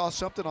maybe saw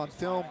something on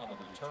film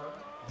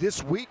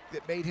this week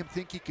that made him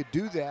think he could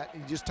do that,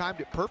 and he just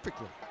timed it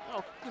perfectly.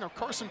 Oh, you know,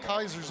 Carson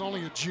Kaiser's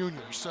only a junior,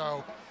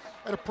 so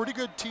had a pretty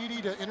good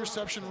TD to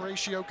interception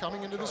ratio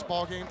coming into this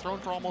ball game, thrown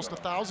for almost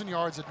 1,000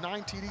 yards at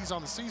 9 TDs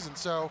on the season.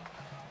 So,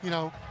 you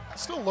know,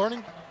 still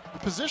learning the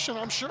position,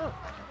 I'm sure.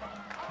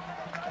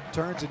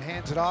 Turns and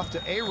hands it off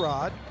to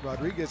A-Rod.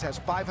 Rodriguez has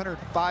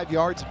 505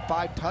 yards and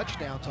 5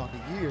 touchdowns on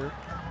the year.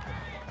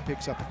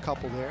 Picks up a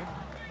couple there.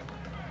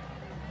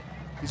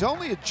 He's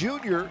only a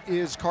junior,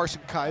 is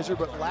Carson Kaiser,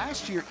 but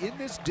last year in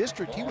this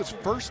district, he was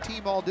first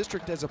team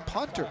all-district as a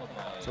punter.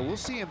 So we'll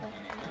see him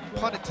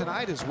punt it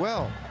tonight as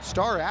well.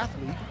 Star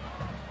athlete,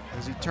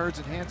 as he turns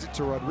and hands it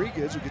to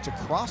Rodriguez, who gets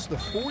across the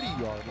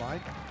 40-yard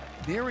line,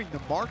 nearing the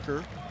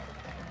marker.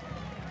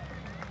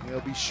 He'll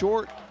be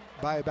short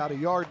by about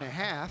 1.5 yards.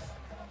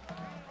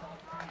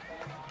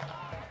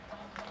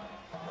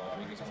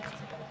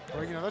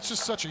 Well, you know, that's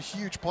just such a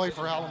huge play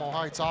for Alamo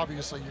Heights,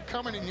 obviously. You're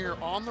coming in here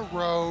on the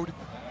road,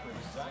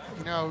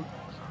 you know,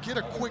 get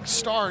a quick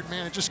start,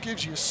 man. It just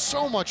gives you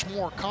so much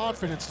more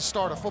confidence to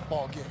start a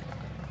football game.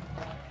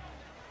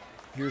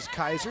 Here's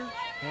Kaiser,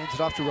 hands it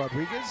off to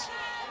Rodriguez.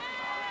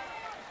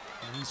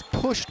 And he's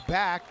pushed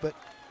back, but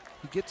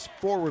he gets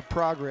forward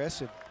progress,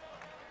 and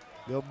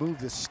they'll move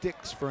the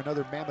sticks for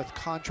another Mammoth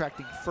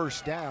Contracting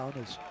first down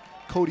as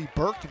Cody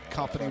Burke and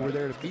company were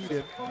there to meet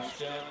him.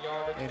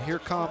 And here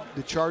come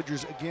the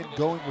Chargers again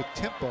going with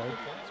tempo.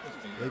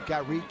 They've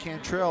got Reed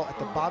Cantrell at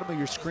the bottom of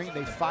your screen.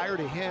 They fire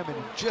to him, and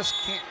he just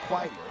can't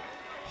quite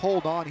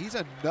hold on. He's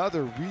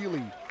another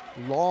really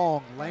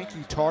long,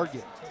 lanky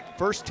target.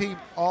 First team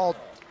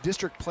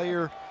all-district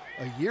player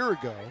a year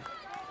ago.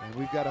 And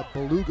we've got a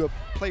Beluga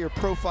player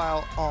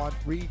profile on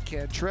Reed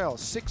Cantrell.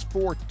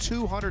 6'4",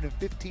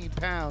 215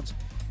 pounds.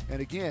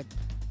 And again,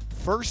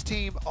 first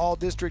team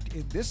all-district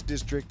in this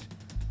district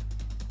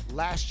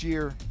last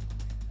year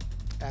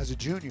as a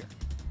junior.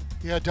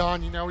 Yeah,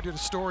 Don, you know, we did a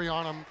story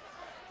on him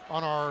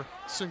on our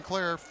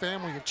Sinclair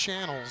family of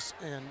channels,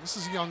 and this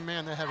is a young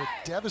man that had a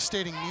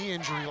devastating knee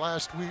injury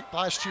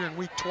last year in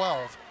week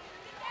 12,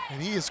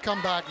 and he has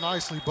come back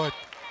nicely, but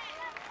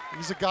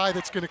he's a guy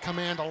that's going to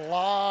command a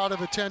lot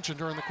of attention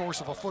during the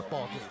course of a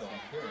football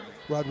game.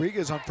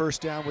 Rodriguez on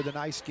first down with a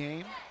nice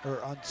game,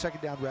 or on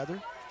second down rather.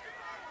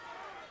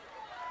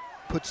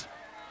 Puts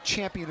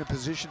Champion in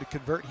position to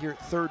convert here at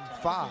 3rd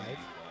and 5.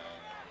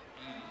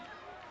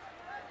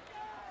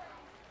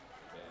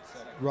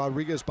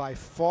 Rodriguez by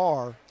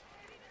far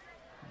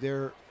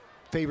their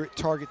favorite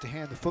target to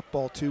hand the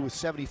football to, with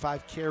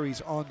 75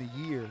 carries on the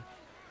year.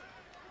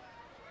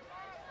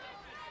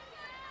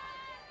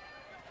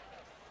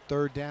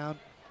 3rd down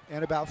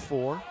and about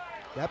 4.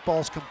 That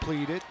ball's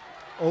completed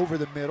over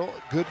the middle.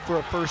 Good for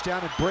a first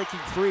down, and breaking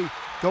free,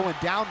 going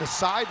down the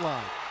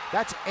sideline.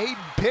 That's Aiden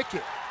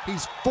Pickett.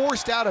 He's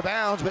forced out of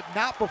bounds, but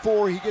not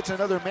before he gets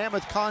another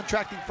mammoth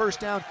contracting first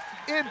down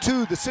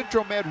into the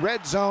Central Med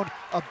red zone.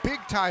 A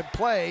big-time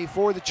play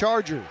for the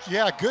Chargers.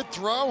 Yeah, good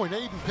throw, and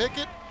Aiden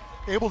Pickett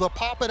able to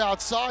pop it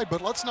outside,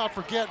 but let's not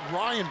forget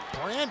Ryan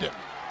Brandon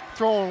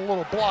throwing a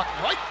little block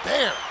right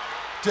there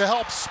to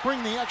help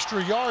spring the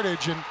extra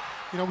yardage. And,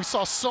 you know, we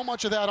saw so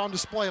much of that on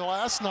display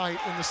last night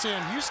in the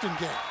Sam Houston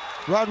game.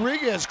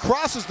 Rodriguez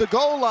crosses the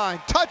goal line.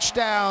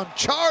 Touchdown,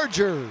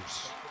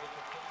 Chargers.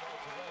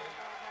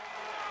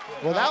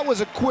 Well, that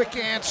was a quick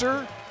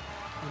answer.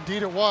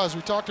 Indeed it was.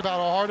 We talked about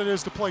how hard it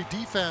is to play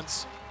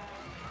defense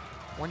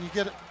when you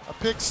get a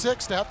pick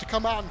six to have to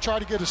come out and try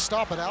to get a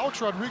stop. But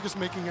Alex Rodriguez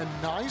making a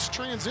nice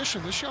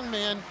transition. This young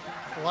man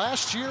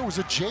last year was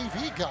a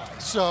JV guy,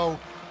 so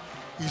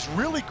he's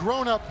really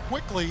grown up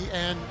quickly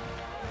and,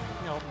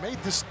 you know, made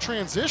this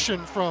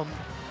transition from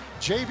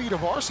JV to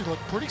varsity look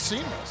pretty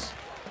seamless.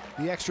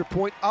 The extra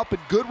point up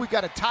and good. We've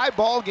got a tie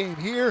ball game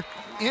here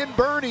in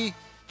Boerne.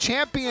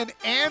 Champion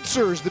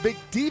answers the big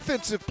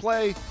defensive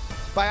play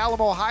by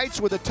Alamo Heights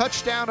with a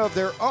touchdown of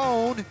their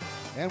own,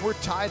 and we're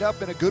tied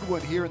up in a good one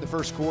here in the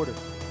first quarter.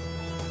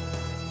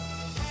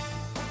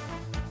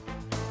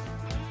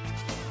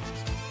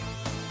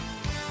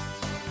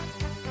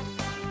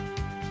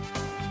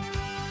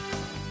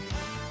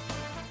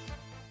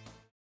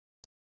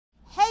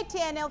 Hey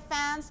TNL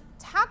fans,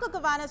 Taco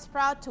Cabana is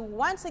proud to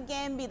once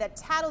again be the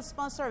title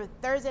sponsor of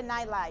Thursday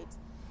Night Lights.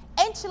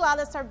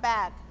 Enchiladas are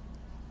back.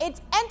 It's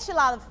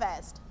Enchilada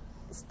Fest.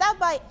 Stop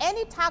by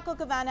any Taco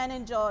Cabana and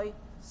enjoy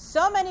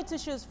so many to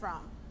choose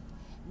from.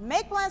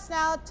 Make plans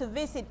now to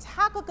visit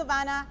Taco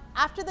Cabana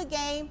after the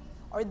game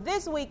or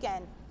this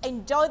weekend.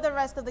 Enjoy the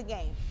rest of the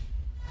game.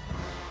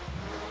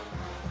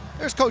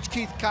 There's Coach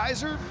Keith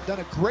Kaiser, done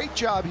a great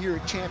job here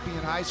at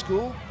Champion High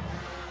School.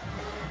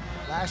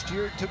 Last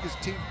year, took his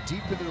team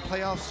deep into the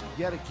playoffs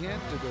yet again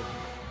to the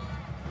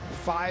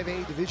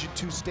 5A Division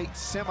II state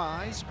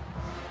semis.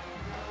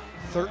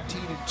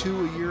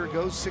 13-2 a year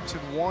ago,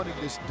 6-1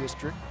 in this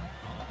district.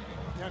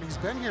 Yeah, and he's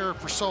been here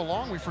for so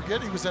long, we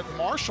forget he was at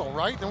Marshall,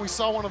 right? Then we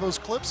saw one of those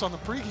clips on the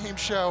pregame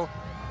show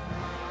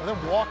of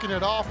them walking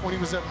it off when he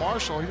was at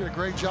Marshall. He did a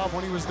great job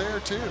when he was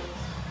there, too.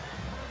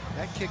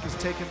 That kick is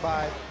taken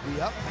by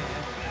the up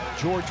man,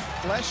 George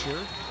Flesher.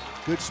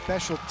 Good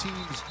special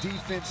teams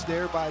defense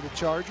there by the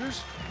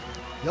Chargers.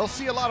 They'll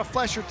see a lot of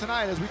Flesher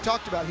tonight. As we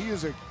talked about, he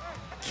is a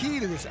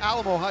key to this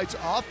Alamo Heights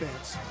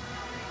offense.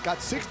 Got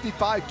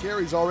 65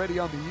 carries already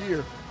on the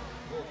year.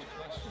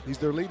 He's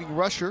their leading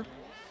rusher.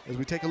 As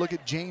we take a look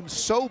at James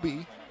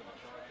Sobey.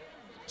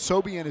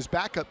 Sobey and his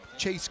backup,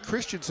 Chase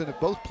Christensen, have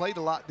both played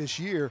a lot this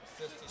year.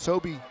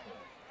 Sobey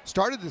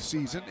started the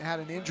season, had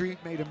an injury,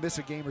 made him miss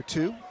a game or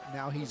two.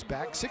 Now he's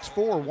back,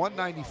 6'4",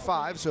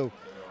 195, so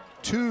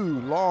two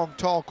long,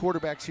 tall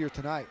quarterbacks here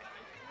tonight.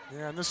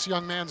 Yeah, and this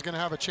young man's going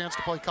to have a chance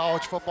to play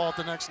college football at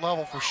the next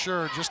level for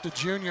sure. Just a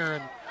junior,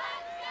 and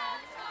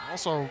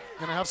also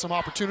going to have some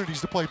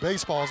opportunities to play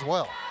baseball as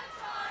well.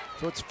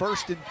 So it's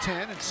 1st and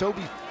 10, and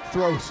Sobey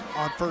throws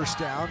on first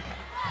down.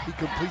 He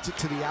completes it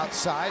to the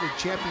outside, and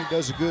Champion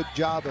does a good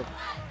job of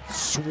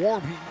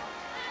swarming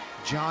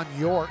John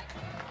York.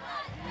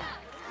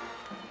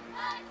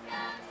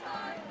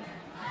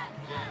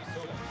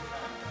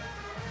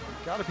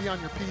 Got to be on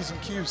your P's and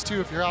Q's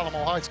too if you're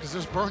Alamo Heights, because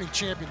this Boerne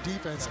Champion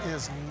defense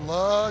is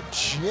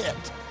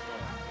legit.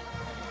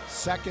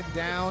 2nd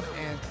down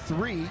and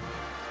 3.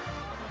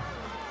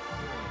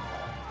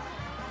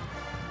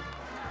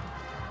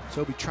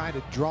 Sobey trying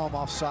to draw him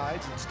off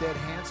sides, instead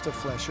hands to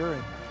Flesher,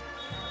 and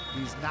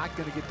he's not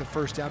going to get the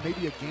first down,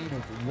 maybe a gain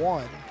of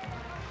 1.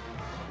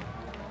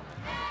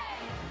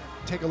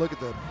 Take a look at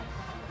the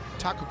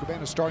Taco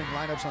Cabana starting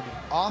lineups on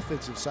the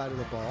offensive side of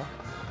the ball.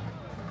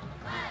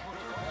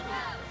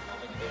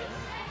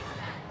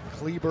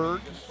 Kleberg,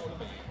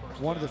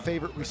 one of the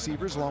favorite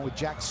receivers, along with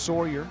Jack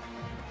Sawyer.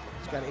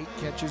 He's got 8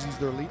 catches. He's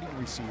their leading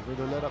receiver.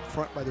 They're led up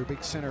front by their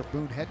big center,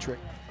 Boone Hetrick.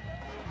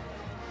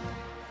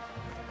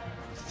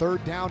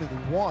 3rd down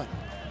and 1.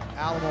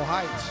 Alamo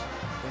Heights.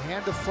 The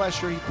hand of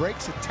Flesher. He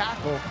breaks a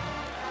tackle.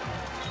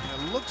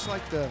 And it looks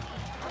like the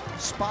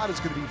spot is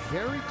going to be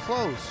very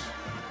close.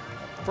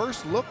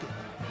 First look,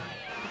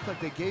 it looked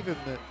like they gave him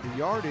the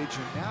yardage,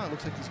 and now it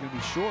looks like he's going to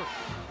be short.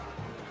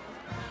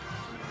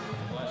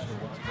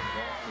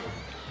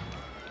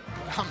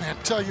 Oh, man,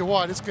 tell you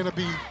what, it's going to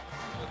be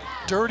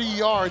dirty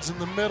yards in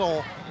the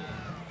middle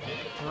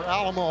for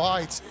Alamo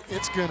Heights.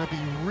 It's going to be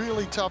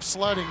really tough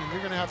sledding, and you're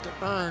going to have to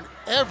earn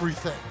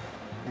everything.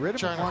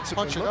 Rittiman wants to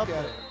punch it up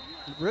at it.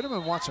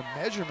 Rittiman wants a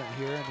measurement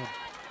here, and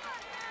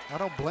I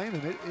don't blame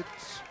him.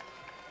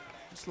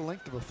 It's the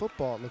length of a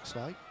football, it looks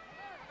like.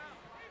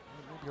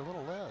 Maybe a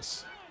little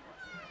less.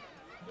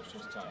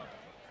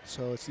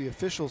 So it's the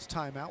officials'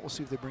 timeout. We'll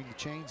see if they bring the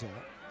chains out.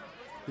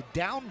 The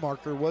down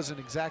marker wasn't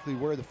exactly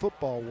where the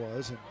football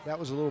was, and that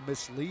was a little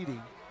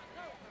misleading.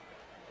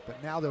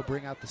 But now they'll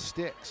bring out the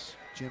sticks.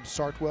 Jim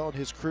Sartwell and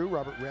his crew,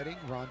 Robert Redding,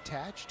 Ron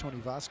Tatch, Tony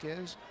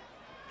Vasquez,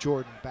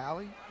 Jordan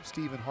Bally,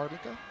 Stephen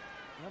Hardlicka.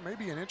 Yeah,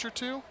 maybe an inch or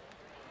two.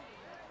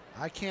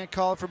 I can't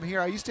call it from here.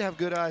 I used to have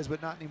good eyes,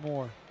 but not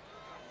anymore.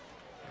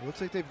 It looks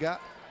like they've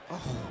got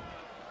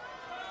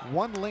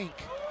one link.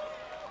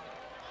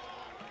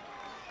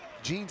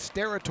 Gene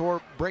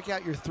Sterator, break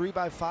out your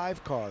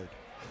 3x5 card.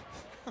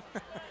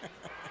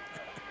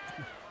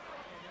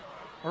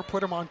 Or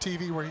put him on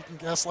TV where he can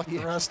guess like the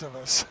rest of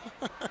us.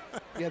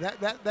 Yeah,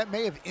 that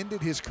may have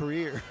ended his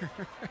career.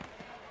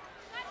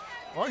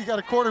 Well, you got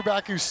a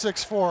quarterback who's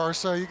 6'4",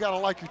 so you got to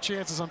like your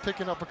chances on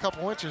picking up a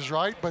couple inches,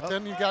 right? But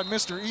then you got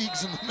Mr.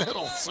 Eags in the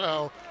middle,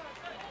 so.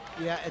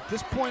 Yeah, at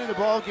this point in the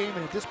ball game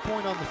and at this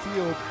point on the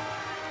field,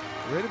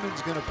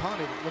 Rittiman's going to punt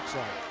it, it looks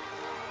like.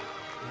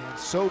 And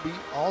Sobey,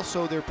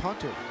 also their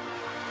punter.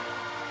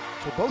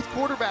 So both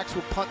quarterbacks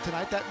will punt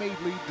tonight. That may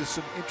lead to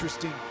some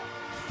interesting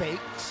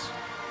fakes.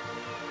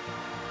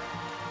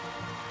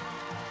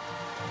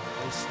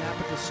 They snap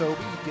it to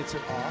Sobey, he gets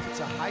it off. It's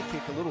a high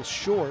kick, a little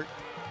short.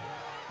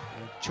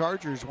 And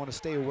Chargers want to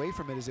stay away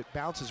from it as it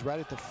bounces right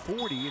at the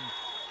 40 and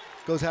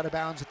goes out of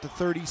bounds at the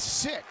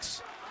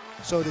 36.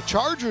 So the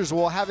Chargers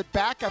will have it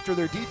back after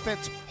their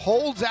defense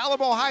holds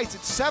Alamo Heights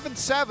at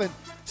 7-7,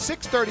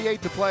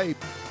 6:38 to play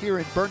here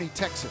in Boerne,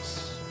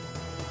 Texas.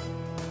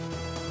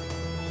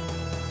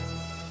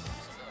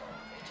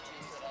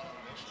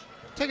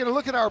 Taking a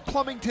look at our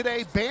Plumbing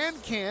Today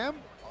band cam.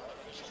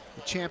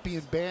 The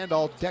Champion band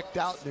all decked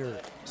out in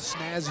their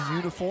snazzy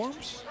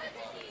uniforms.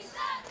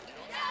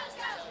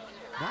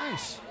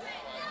 Nice.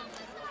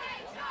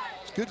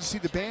 It's good to see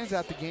the bands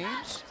at the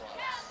games.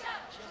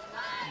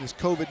 In this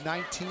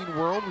COVID-19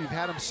 world, we've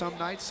had them some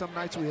nights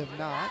we have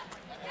not.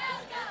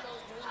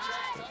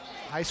 But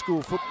high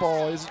school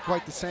football isn't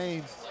quite the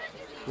same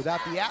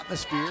without the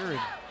atmosphere, and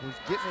we're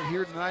getting it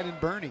here tonight in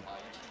Boerne.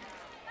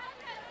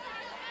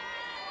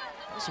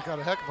 Also got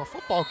a heck of a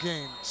football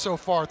game so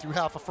far through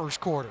half of first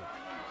quarter.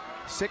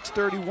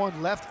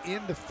 6:31 left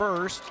in the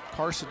first.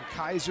 Carson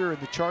Kaiser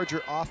and the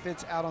Charger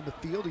offense out on the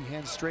field. He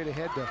hands straight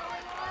ahead to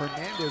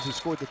Hernandez, who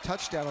scored the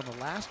touchdown on the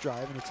last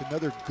drive, and it's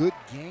another good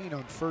gain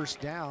on first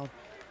down,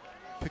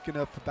 picking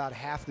up about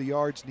half the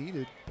yards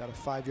needed, about a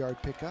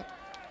 5-yard pickup.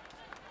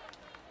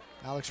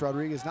 Alex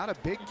Rodriguez, not a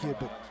big kid,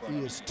 but he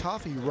is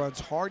tough. He runs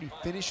hard. He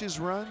finishes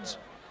runs.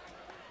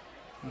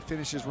 He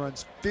finishes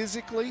runs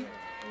physically.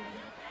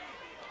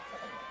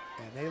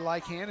 And they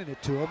like handing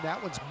it to him.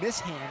 That one's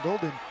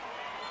mishandled, and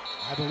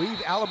I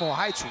believe Alamo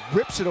Heights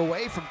rips it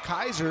away from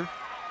Kaiser.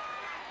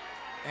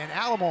 And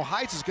Alamo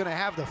Heights is going to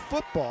have the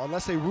football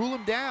unless they rule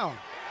him down.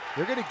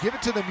 They're going to give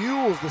it to the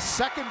Mules. The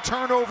second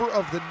turnover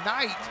of the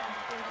night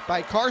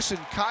by Carson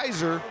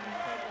Kaiser.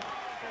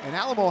 And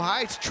Alamo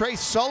Heights, Trey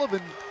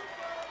Sullivan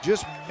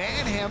just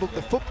manhandled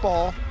the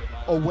football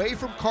away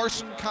from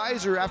Carson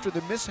Kaiser after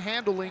the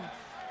mishandling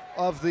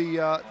of the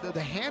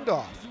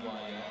handoff.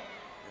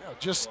 Yeah,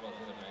 just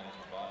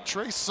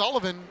Trey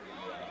Sullivan,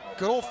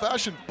 good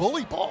old-fashioned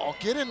bully ball.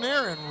 Get in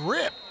there and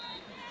rip.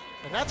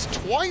 And that's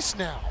twice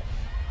now.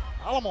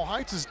 Alamo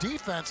Heights'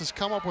 defense has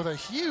come up with a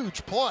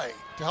huge play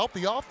to help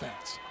the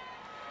offense.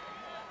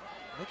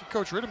 Making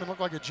Coach Rittiman look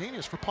like a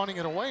genius for punting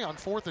it away on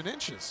 4th and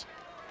inches.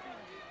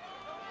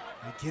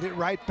 They get it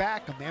right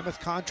back. A Mammoth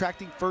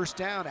Contracting first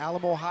down.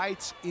 Alamo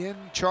Heights in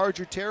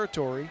Charger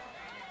territory.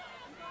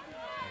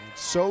 And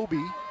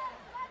Sobey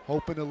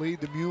hoping to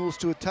lead the Mules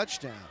to a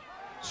touchdown.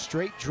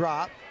 Straight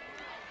drop.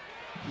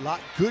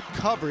 Good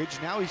coverage.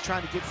 Now he's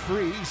trying to get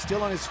free. He's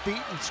still on his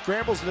feet and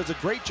scrambles and does a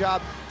great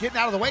job getting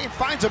out of the way and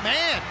finds a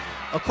man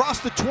across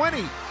the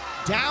 20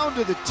 down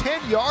to the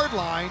 10-yard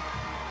line.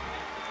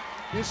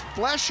 Is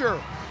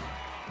Flesher.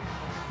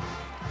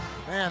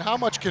 Man, how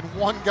much can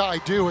one guy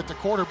do at the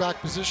quarterback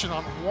position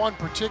on one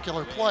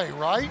particular play,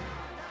 right?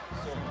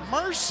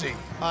 Mercy.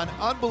 An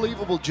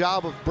unbelievable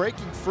job of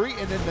breaking free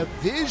and then the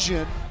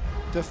vision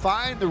to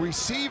find the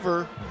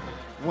receiver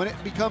when it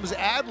becomes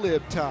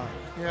ad-lib time.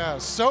 Yeah,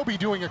 Sobey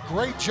doing a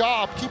great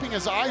job keeping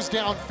his eyes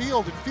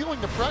downfield and feeling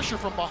the pressure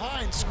from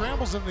behind,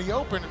 scrambles in the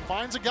open and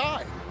finds a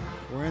guy.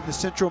 We're in the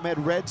Central Med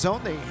red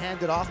zone. They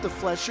hand it off to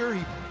Flesher.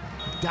 He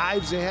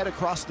dives ahead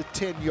across the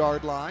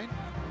 10-yard line.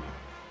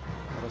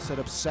 That'll set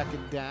up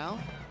second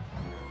down.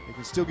 They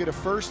can still get a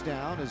first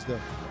down as about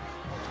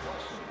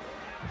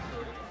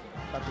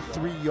the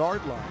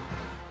 3-yard line.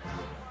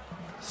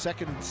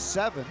 2nd and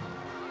 7.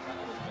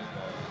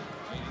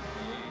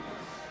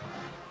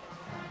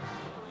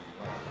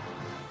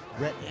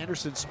 Rhett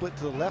Anderson split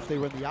to the left. They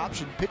run the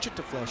option, pitch it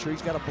to Flesher.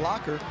 He's got a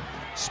blocker,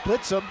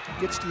 splits him,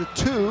 gets to the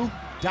 2,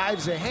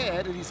 dives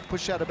ahead, and he's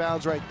pushed out of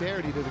bounds right there.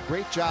 And he did a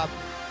great job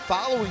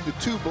following the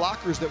 2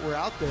 blockers that were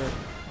out there.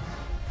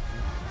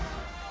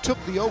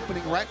 Took the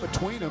opening right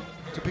between them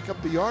to pick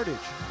up the yardage.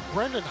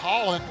 Brendan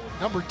Holland,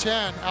 number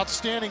 10,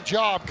 outstanding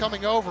job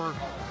coming over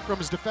from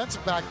his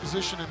defensive back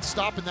position and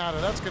stopping that,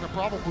 and that's going to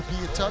probably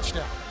be a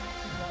touchdown.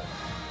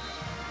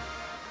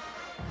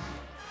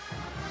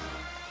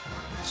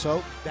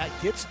 So that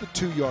gets the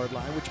 2-yard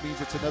line, which means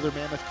it's another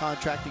Mammoth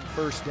Contracting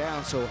first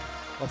down. So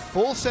a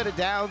full set of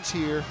downs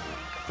here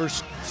for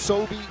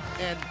Sobey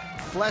and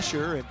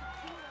Flesher, and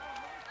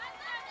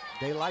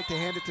they like to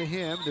hand it to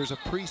him. There's a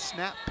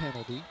pre-snap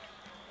penalty.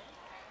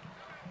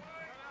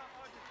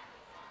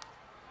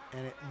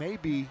 And it may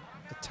be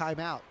a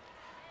timeout.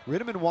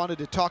 Rittiman wanted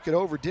to talk it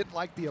over, didn't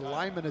like the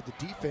alignment of the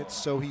defense,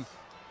 so he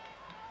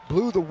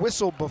blew the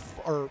whistle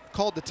or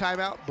called the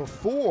timeout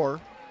before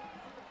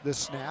the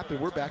snap, and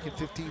we're back in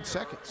 15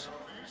 seconds.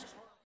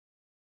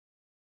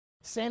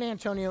 San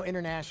Antonio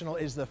International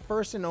is the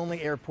first and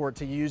only airport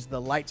to use the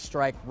Light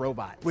Strike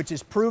robot, which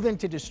is proven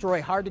to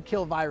destroy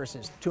hard-to-kill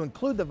viruses, to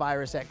include the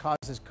virus that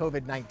causes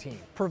COVID-19,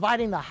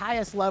 providing the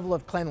highest level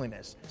of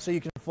cleanliness so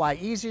you can fly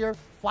easier,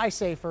 fly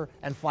safer,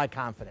 and fly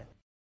confident.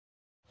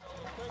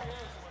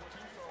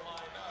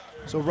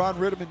 So Ron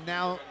Rittiman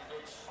now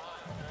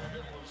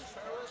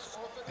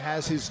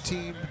has his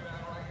team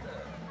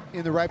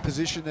in the right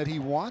position that he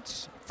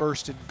wants.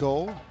 First and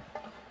goal.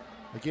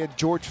 Again,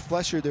 George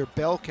Flesher, their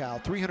bell cow,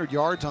 300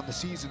 yards on the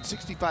season,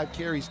 65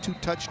 carries, 2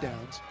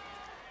 touchdowns.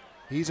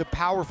 He's a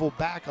powerful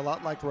back, a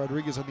lot like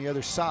Rodriguez on the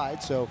other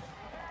side. So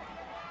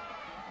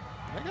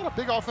they got a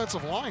big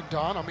offensive line,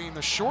 Don. I mean,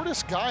 the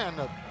shortest guy on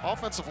the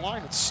offensive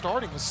line that's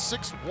starting is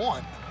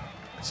 6'1".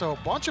 So a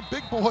bunch of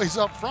big boys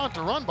up front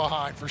to run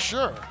behind for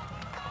sure.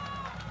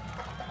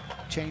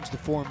 Change the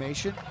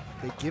formation.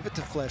 They give it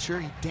to Flesher.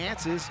 He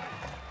dances.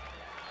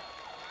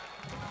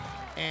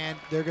 And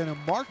they're going to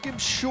mark him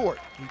short.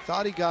 He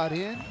thought he got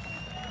in.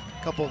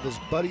 A couple of his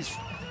buddies,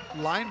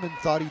 linemen,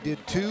 thought he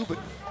did too, but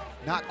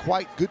not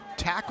quite. Good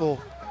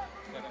tackle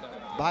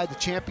by the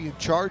champion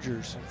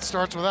Chargers. It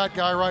starts with that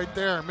guy right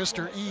there,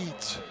 Mr.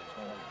 Eads,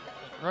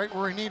 right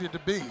where he needed to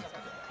be.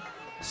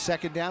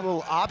 Second down,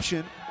 little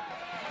option.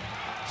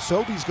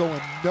 Sobey's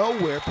going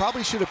nowhere.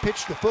 Probably should have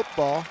pitched the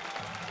football.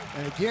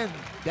 And again,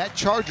 that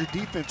Charger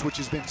defense, which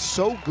has been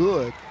so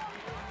good,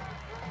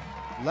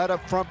 led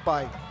up front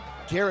by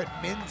Garrett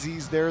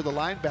Menzies there, the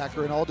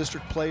linebacker, an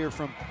all-district player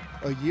from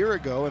a year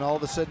ago, and all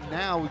of a sudden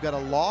now we've got a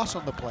loss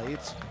on the play.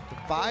 It's the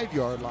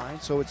 5-yard line,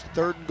 so it's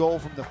 3rd and goal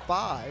from the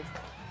 5.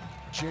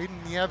 Jaden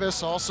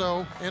Nieves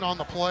also in on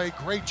the play.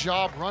 Great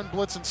job, run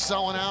blitz and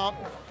selling out.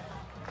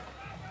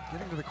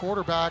 Getting to the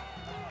quarterback.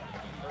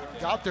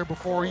 Got there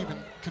before he even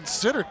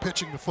considered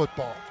pitching the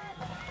football.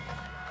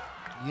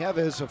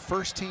 Nieves, a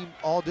first-team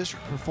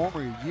all-district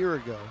performer a year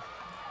ago.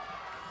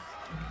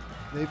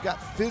 They've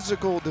got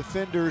physical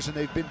defenders, and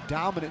they've been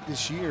dominant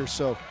this year,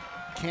 so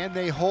can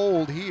they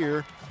hold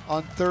here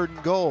on 3rd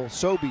and goal?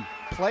 Sobey,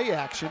 play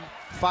action,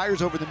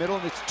 fires over the middle,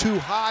 and it's too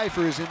high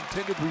for his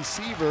intended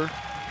receiver.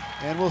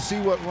 And we'll see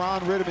what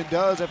Ron Rittiman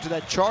does after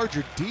that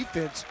Charger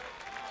defense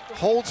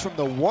holds from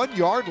the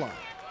 1-yard line.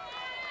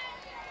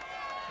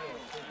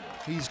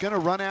 He's going to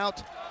run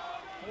out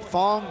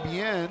Fong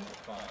Bien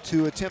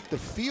to attempt the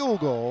field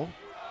goal.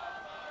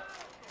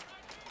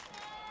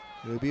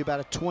 It'll be about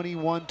a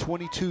 21,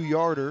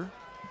 22-yarder.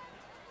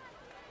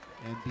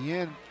 And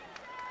Bien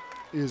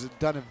has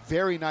done a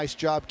very nice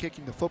job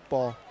kicking the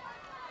football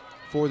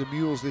for the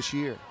Mules this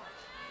year.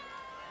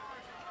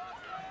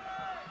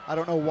 I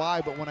don't know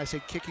why, but when I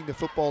say kicking the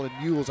football in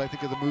Mules, I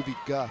think of the movie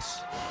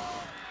Gus.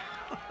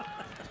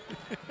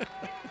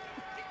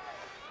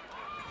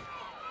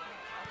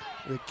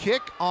 The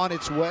kick on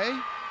its way,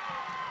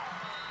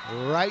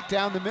 right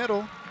down the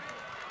middle.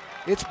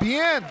 It's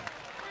Bien.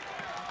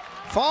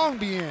 Fong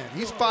Bien,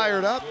 he's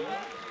fired up,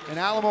 and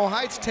Alamo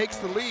Heights takes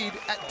the lead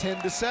at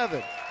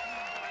 10-7.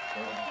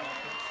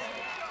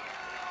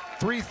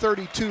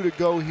 3:32 to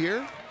go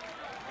here.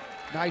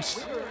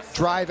 Nice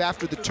drive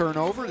after the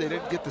turnover. They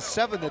didn't get the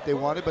 7 that they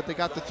wanted, but they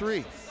got the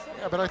 3.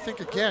 Yeah, but I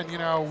think, again, you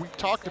know, we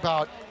talked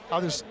about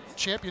how this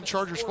champion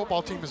Chargers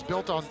football team is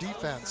built on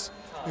defense.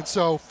 And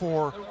so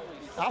for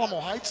Alamo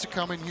Heights to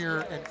come in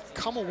here and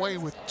come away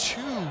with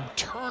 2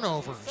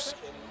 turnovers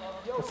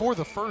before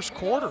the first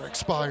quarter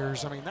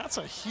expires, I mean, that's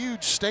a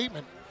huge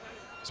statement,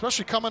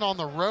 especially coming on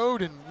the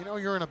road and, you know,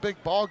 you're in a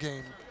big ball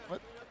game.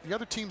 Let the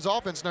other team's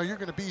offense know you're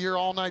going to be here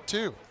all night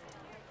too.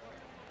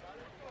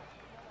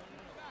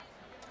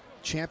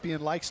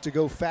 Champion likes to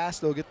go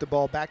fast. They'll get the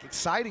ball back.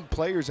 Exciting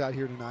players out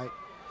here tonight.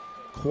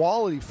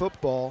 Quality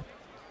football.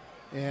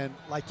 And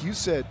like you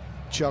said,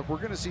 Chuck, we're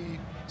going to see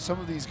some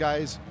of these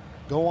guys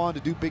go on to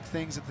do big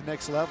things at the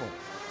next level.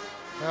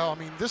 Well, I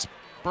mean, this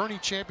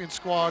Boerne Champion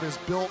squad is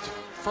built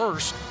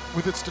first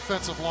with its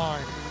defensive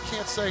line. I mean, we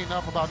can't say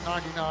enough about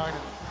 99.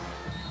 And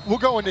we'll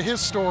go into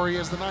his story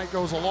as the night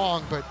goes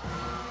along, but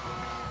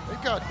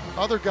they've got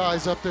other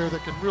guys up there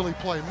that can really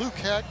play. Luke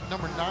Heck,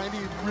 number 90,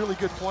 really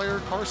good player.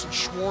 Carson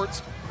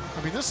Schwartz.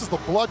 I mean, this is the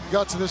blood and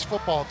guts of this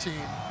football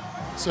team.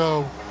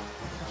 So,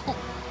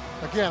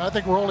 again, I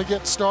think we're only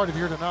getting started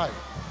here tonight.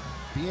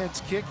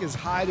 Bien's kick is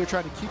high. They're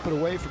trying to keep it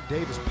away from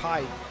Davis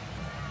Pike.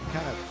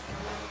 Kind of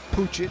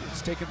pooch it.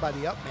 It's taken by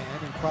the up man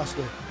and across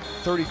the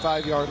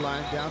 35-yard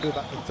line down to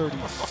about the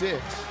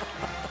 36.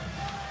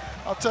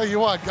 I'll tell you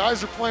what,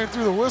 guys are playing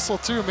through the whistle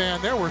too,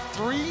 man. There were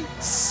 3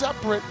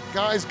 separate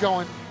guys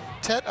going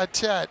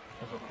tete-a-tete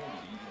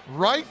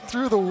right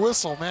through the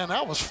whistle, man.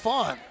 That was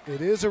fun.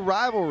 It is a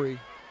rivalry.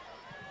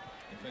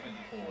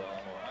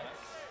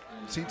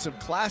 Seen some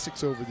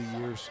classics over the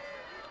years.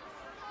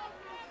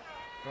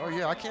 Oh,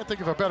 yeah, I can't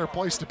think of a better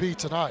place to be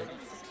tonight.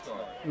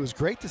 It was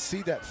great to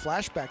see that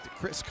flashback that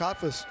Chris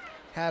Kotfus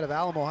had of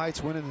Alamo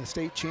Heights winning the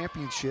state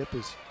championship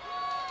as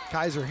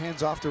Kaiser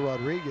hands off to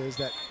Rodriguez.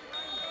 That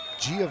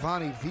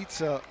Giovanni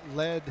Vizza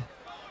led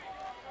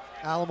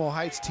Alamo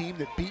Heights team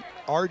that beat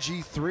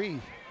RG3,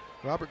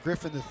 Robert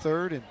Griffin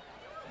III, and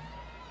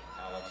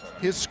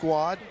his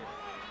squad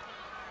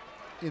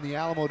in the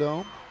Alamo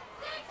Dome.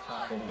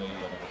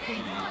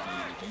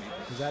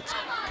 That's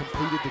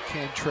completed to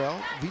Cantrell.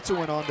 Vizza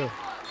went on to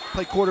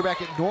play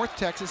quarterback at North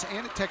Texas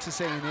and at Texas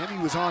A&M.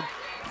 He was on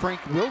Frank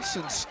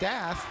Wilson's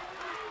staff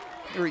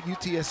here at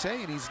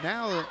UTSA, and he's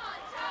now the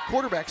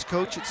quarterback's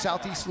coach at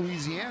Southeast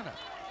Louisiana.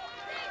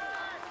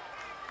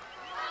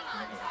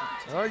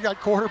 Well, you got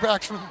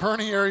quarterbacks from the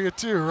Boerne area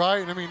too,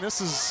 right? I mean, this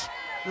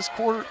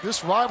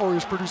rivalry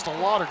has produced a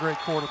lot of great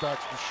quarterbacks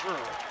for sure.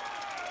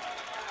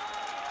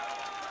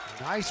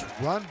 Nice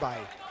run by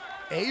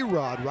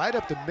A-Rod right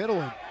up the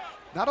middle, and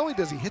not only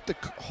does he hit the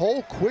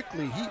hole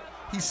quickly,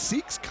 he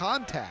seeks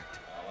contact.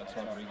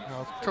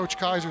 Coach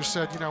Kaiser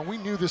said, we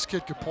knew this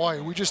kid could play.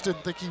 We just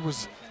didn't think he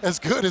was as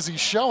good as he's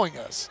showing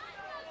us.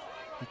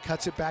 He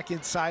cuts it back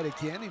inside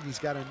again, and he's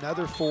got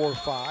another 4 or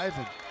 5.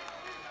 And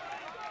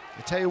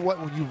I tell you what,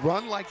 when you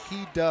run like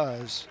he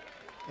does,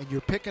 and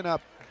you're picking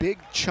up big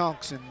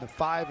chunks in the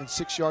 5 and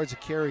 6 yards of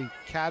carry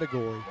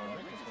category,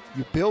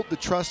 you build the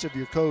trust of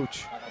your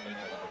coach,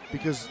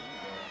 because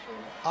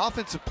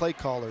offensive play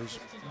callers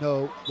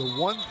know the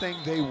one thing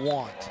they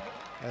want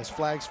as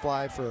flags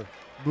fly for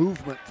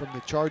movement from the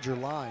Charger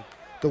line.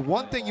 The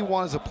one thing you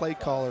want as a play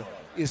caller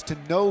is to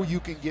know you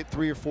can get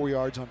 3 or 4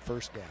 yards on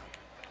first down.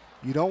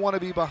 You don't want to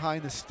be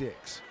behind the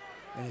sticks.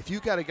 And if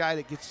you've got a guy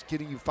that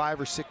getting you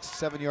 5 or 6,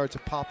 7 yards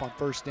of pop on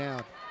first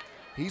down,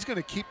 he's going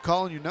to keep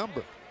calling your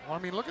number. Well, I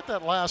mean, look at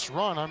that last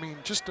run. I mean,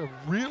 just a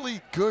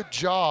really good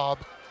job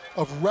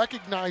of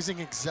recognizing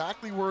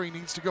exactly where he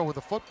needs to go with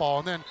the football,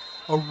 and then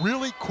a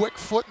really quick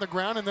foot in the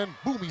ground, and then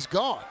boom, he's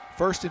gone.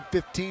 1st and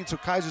 15, so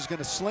Kaiser's going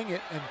to sling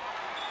it, and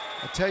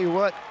I tell you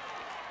what,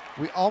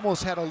 we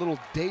almost had a little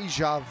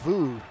deja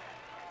vu.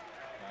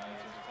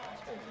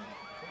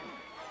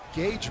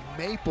 Gage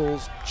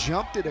Maples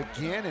jumped it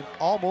again and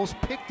almost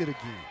picked it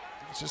again.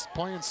 He's just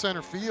playing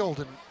center field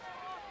and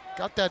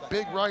got that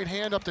big right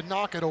hand up to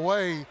knock it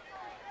away.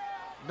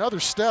 Another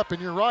step,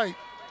 and you're right.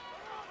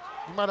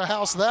 You might have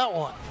housed that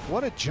one.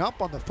 What a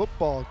jump on the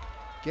football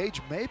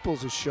Gage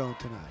Maples has shown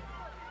tonight.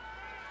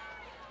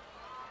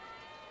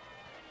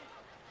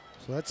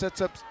 So that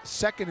sets up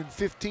 2nd and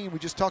 15. We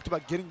just talked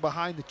about getting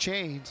behind the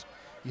chains.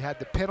 You had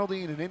the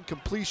penalty and an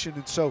incompletion,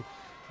 and so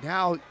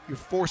now you're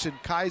forcing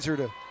Kaiser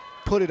to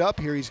put it up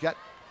here. He's got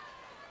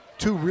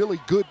 2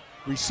 really good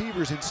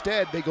receivers.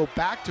 Instead, they go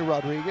back to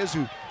Rodriguez,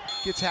 who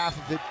gets half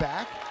of it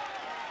back.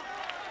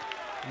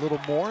 A little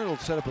more. It'll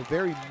set up a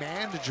very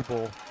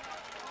manageable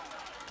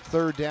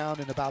 3rd down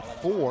and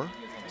about 4.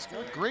 He's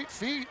got great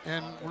feet,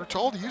 and we're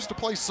told he used to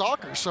play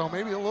soccer, so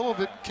maybe a little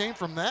bit came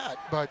from that,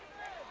 but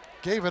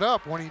gave it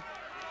up when he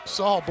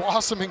saw a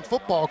blossoming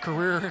football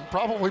career and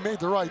probably made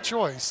the right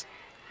choice.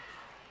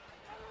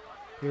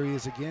 Here he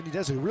is again. He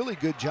does a really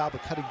good job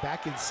of cutting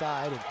back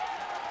inside and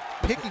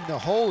picking the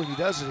hole, and he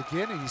does it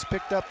again, and he's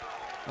picked up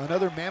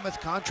another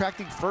Mammoth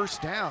Contracting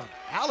 1st down.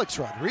 Alex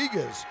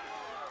Rodriguez,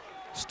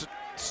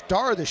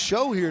 star of the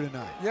show here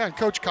tonight. Yeah, and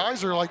Coach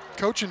Kaiser like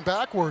coaching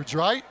backwards,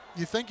 right?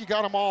 You think you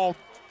got them all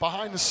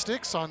behind the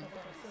sticks on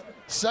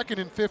 2nd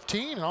and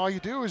 15, and all you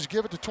do is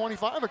give it to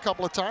 25 a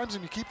couple of times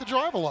and you keep the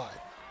drive alive.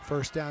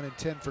 1st down and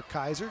 10 for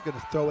Kaiser. Going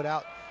to throw it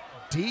out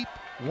deep,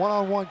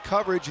 one-on-one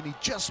coverage, and he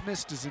just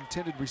missed his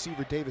intended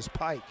receiver, Davis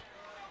Pike.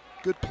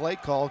 Good play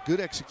call, good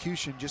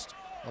execution, just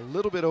a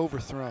little bit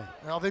overthrown.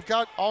 Now, they've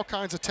got all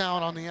kinds of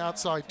talent on the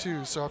outside,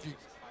 too, so if you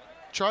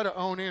try to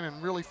own in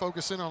and really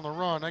focus in on the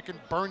run, they can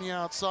burn you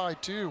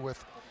outside, too,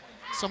 with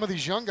some of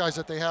these young guys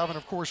that they have, and,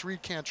 of course,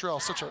 Reed Cantrell,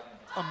 such an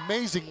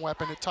amazing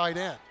weapon at tight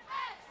end.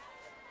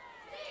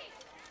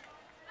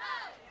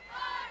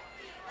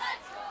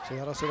 So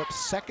that'll set up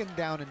 2nd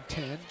down and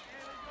 10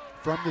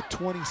 from the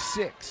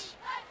 26.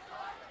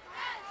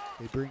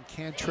 They bring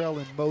Cantrell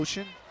in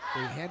motion.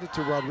 They hand it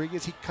to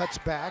Rodriguez. He cuts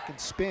back and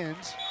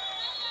spins.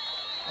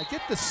 I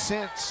get the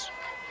sense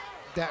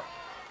that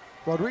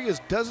Rodriguez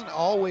doesn't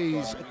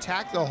always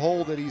attack the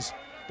hole that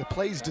the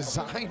play's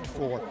designed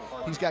for.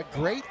 He's got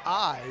great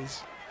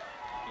eyes,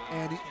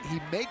 and he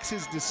makes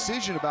his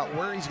decision about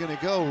where he's going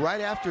to go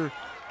right after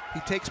he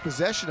takes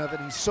possession of it.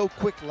 He's so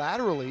quick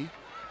laterally.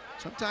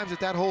 Sometimes if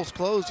that hole's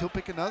closed, he'll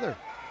pick another.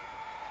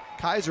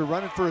 Kaiser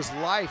running for his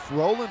life,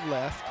 rolling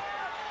left.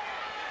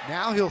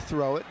 Now he'll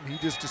throw it, and he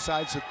just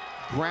decides to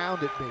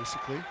ground it,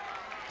 basically.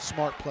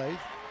 Smart play.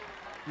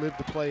 Live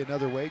to play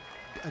another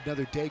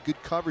day.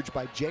 Good coverage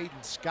by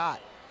Jaden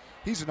Scott.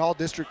 He's an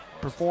all-district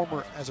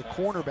performer as a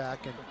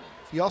cornerback, and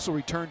he also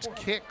returns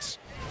kicks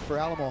for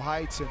Alamo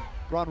Heights, and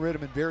Ron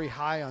Ritteman very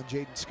high on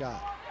Jaden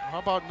Scott. How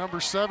about number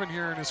 7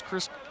 here, and as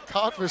Chris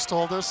Kotvis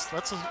told us,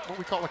 that's what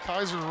we call a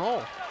Kaiser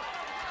roll.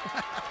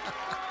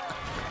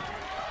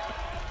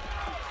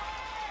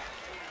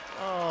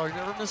 Oh, he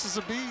never misses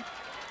a beat.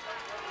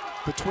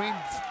 Between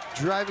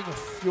driving a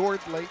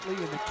Fjord lately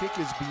and the kick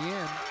is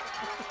bien.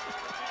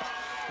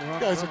 You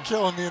guys are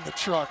killing me in the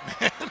truck,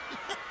 man.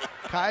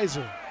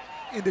 Kaiser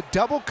into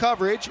double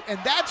coverage, and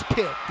that's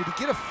picked. Did he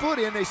get a foot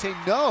in? They say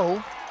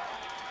no.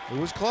 It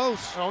was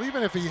close. Well,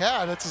 even if he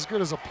had, that's as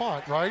good as a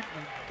punt, right?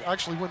 And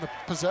actually win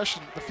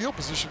the field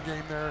position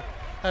game there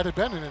had it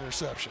been an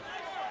interception.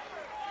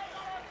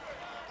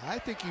 I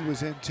think he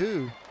was in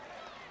too.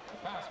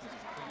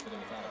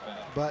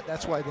 But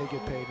that's why they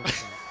get paid.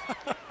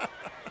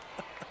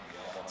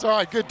 It's all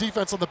right. Good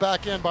defense on the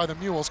back end by the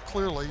Mules,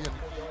 clearly, and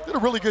did a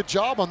really good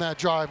job on that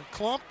drive.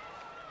 Klump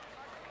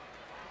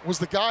was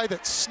the guy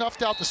that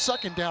snuffed out the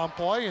second down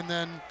play, and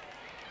then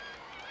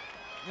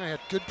he had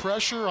good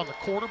pressure on the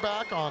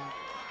quarterback on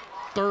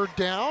third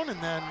down,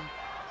 and then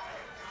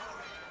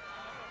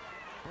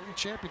Boerne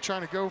Champion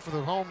trying to go for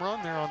the home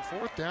run there on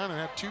fourth down and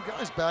had two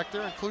guys back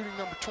there, including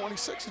number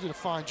 26, who did a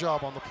fine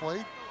job on the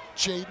play,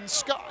 Jaden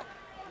Scott.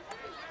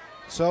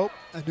 So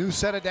a new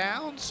set of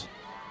downs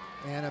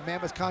and a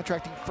Mammoth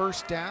Contracting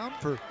first down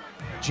for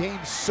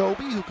James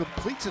Sobey, who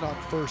completes it on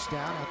first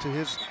down out to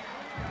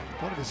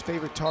one of his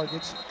favorite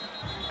targets,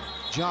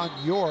 John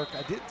York.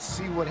 I didn't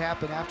see what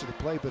happened after the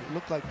play, but it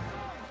looked like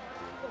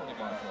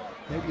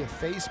maybe a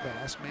face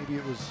mask. Maybe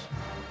it was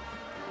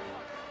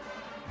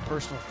a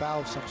personal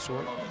foul of some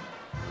sort.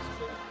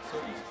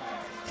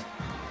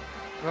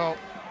 Well,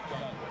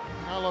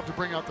 I love to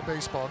bring out the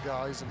baseball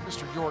guys, and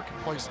Mr. York can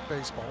play some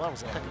baseball. That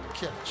was a heck of a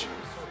catch.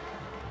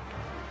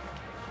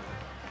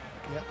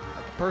 Yep,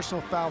 a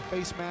personal foul,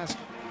 face mask.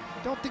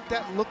 Don't think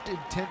that looked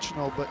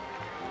intentional, but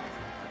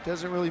it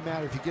doesn't really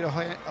matter. If you get a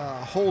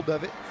hold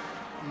of it,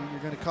 you're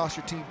going to cost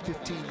your team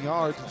 15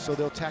 yards, and so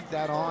they'll tack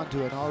that on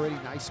to an already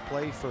nice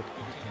play for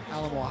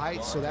Alamo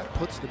Heights. So that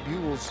puts the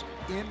Mules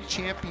in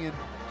champion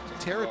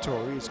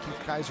territory as Keith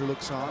Kaiser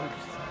looks on and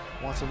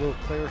wants a little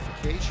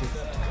clarification.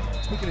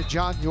 Speaking of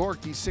John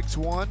York, he's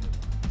 6'1".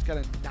 He's got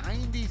a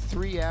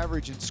 93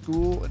 average in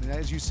school, and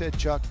as you said,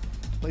 Chuck,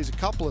 plays a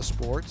couple of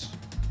sports.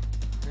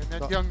 And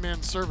that Young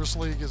Men's Service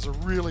League is a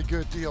really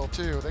good deal,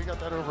 too. They got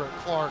that over at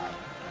Clark.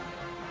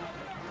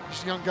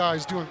 These young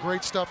guys doing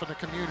great stuff in the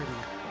community.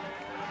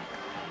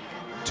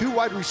 Two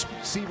wide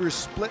receivers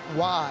split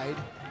wide.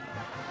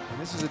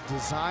 And this is a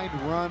designed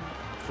run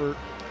for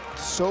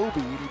Sobey.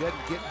 He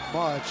doesn't get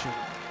much.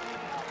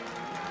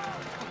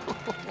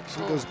 And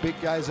see those big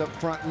guys up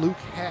front, Luke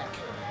Heck,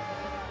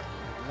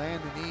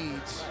 Landon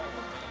Eads.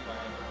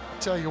 I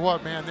tell you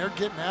what, man, they're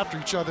getting after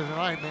each other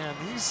tonight, man.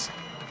 These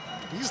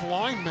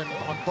linemen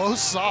on both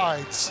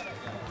sides,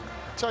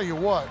 I tell you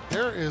what,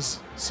 there is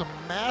some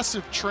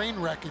massive train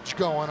wreckage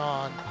going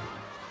on.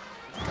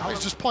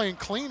 Guys just playing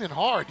clean and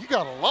hard. You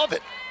gotta love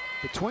it.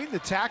 Between the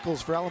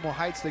tackles for Alamo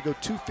Heights, they go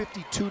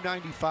 250,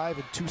 295,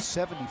 and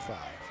 275.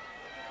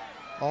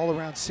 All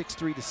around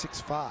 6'3" to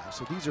 6'5".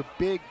 So these are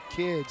big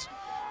kids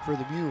for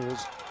the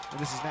Mules. And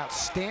this is an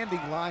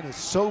outstanding line as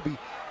Sobey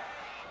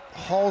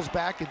hauls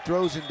back and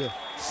throws into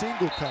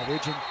single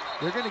coverage. And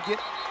they're gonna get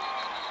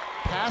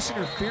pass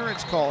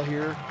interference call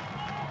here.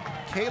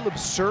 Caleb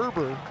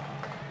Serber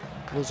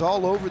was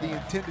all over the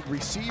intended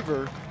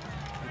receiver.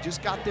 He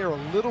just got there a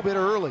little bit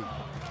early.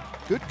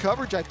 Good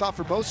coverage, I thought,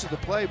 for most of the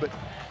play, but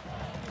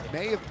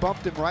may have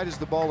bumped him right as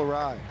the ball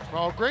arrived.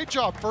 Well, great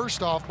job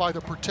first off by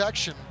the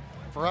protection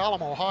for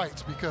Alamo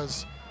Heights,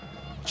 because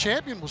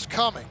Champion was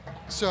coming.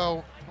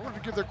 So in order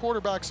to give their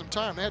quarterback some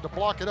time, they had to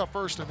block it up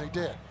first, and they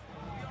did.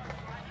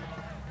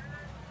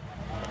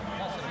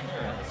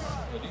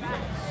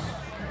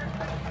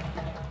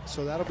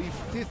 So that'll be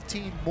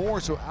 15 more.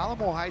 So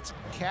Alamo Heights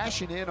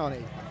cashing in on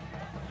a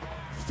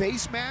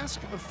face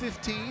mask of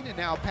 15 and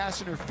now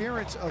pass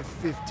interference of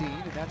 15,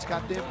 and that's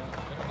got them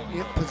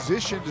in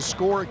position to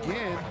score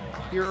again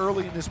here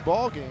early in this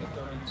ball game.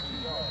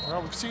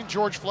 Well, we've seen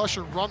George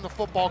Flesher run the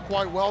football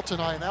quite well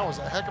tonight, and that was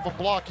a heck of a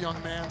block, young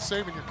man,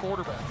 saving your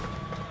quarterback.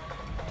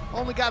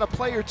 Only got a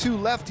play or two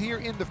left here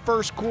in the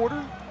first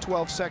quarter,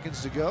 12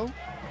 seconds to go.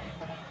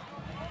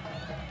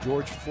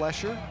 George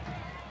Flesher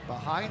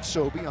behind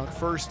Sobey on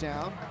first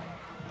down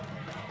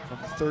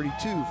from the 32.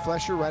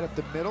 Flesher right up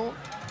the middle,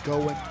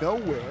 going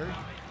nowhere.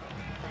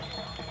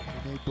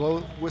 And they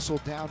blow whistle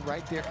down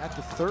right there at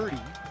the 30.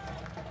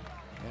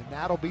 And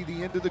that'll be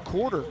the end of the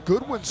quarter.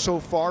 Good one so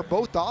far.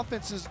 Both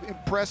offenses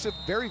impressive,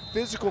 very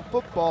physical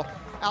football.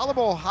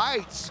 Alamo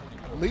Heights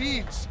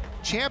leads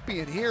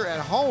Champion here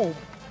at home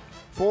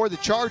for the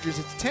Chargers.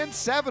 It's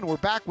 10-7. We're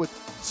back with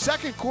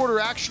second quarter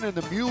action and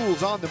the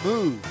Mules on the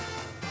move.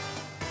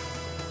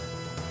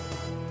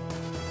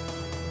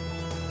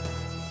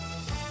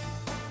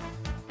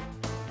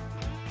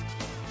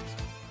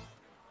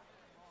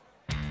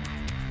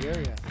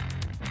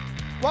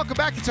 Welcome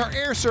back. It's our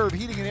Air Serv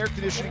Heating and Air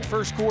Conditioning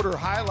first quarter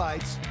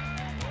highlights.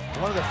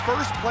 One of the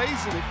first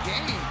plays of the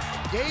game.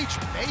 Gage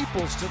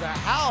Maples to the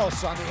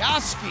house on the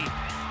Oski.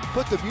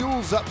 Put the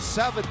Mules up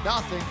 7-0.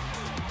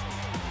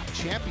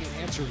 Champion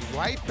answered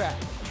right back.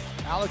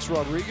 Alex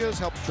Rodriguez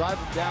helped drive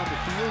him down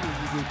the field,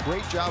 and he did a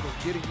great job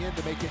of getting in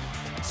to make it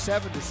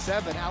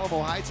 7-7.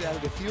 Alamo Heights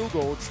added a field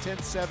goal. It's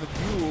 10-7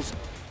 Mules.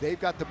 They've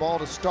got the ball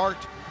to start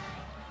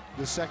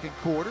the second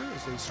quarter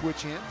as they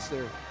switch ends.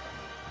 They're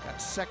got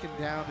second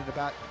down and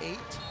about 8.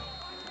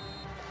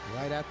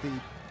 Right at the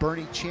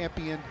Boerne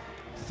Champion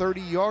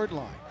 30-yard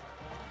line.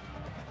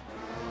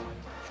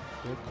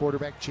 Their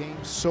quarterback,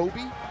 James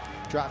Sobey,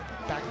 dropped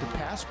back to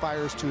pass,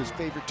 fires to his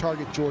favorite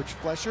target, George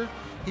Flesher.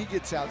 He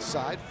gets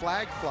outside,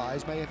 flag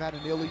flies, may have had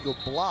an illegal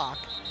block.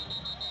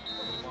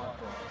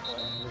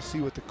 And we'll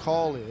see what the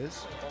call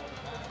is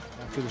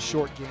after the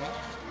short game.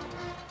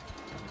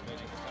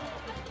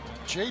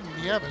 Jaden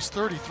Nieves,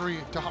 33,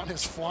 Don,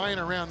 is flying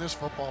around this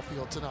football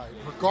field tonight,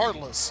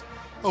 regardless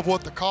of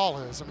what the call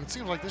is. I mean, it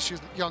seems like this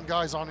young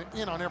guy's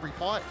in on every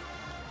play.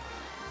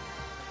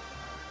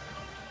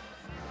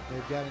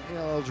 They've got an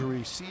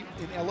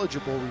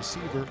ineligible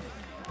receiver.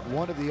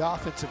 One of the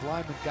offensive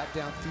linemen got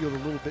downfield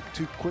a little bit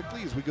too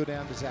quickly as we go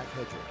down to Zach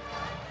Hedrick.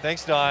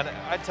 Thanks, Don.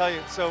 I tell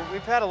you, so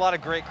we've had a lot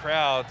of great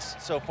crowds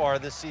so far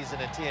this season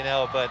at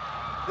TNL, but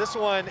this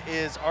one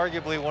is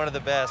arguably one of the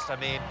best. I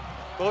mean,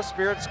 both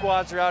Spirit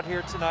squads are out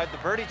here tonight. The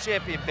Boerne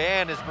Champion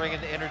band is bringing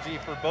the energy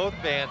for both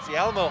bands. The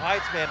Alamo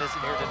Heights band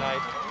isn't here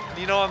tonight. And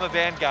you know I'm a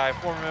band guy,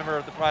 former member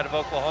of the Pride of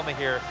Oklahoma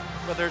here.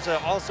 But there's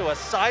also a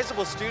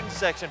sizable student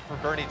section for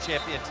Boerne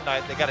Champion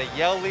tonight. They got a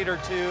yell leader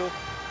too.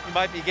 You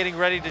might be getting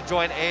ready to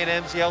join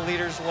A&M's yell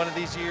leaders one of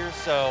these years.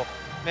 So,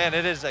 man,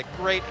 it is a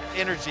great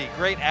energy,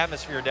 great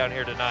atmosphere down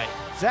here tonight.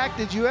 Zach,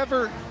 did you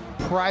ever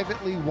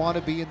privately want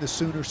to be in the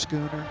Sooner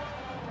Schooner?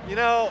 You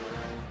know,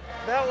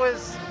 that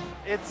was,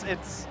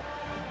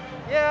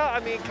 yeah, I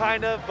mean,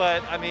 kind of,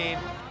 but I mean,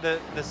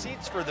 the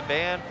seats for the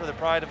band for the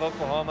Pride of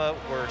Oklahoma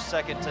were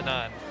second to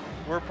none.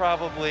 We're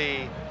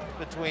probably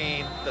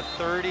between the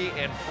 30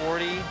 and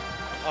 40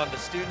 on the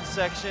student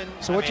section.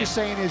 So what you're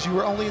saying is you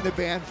were only in the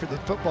band for the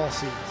football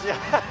seats.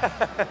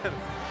 Yeah.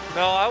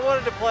 No, I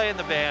wanted to play in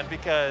the band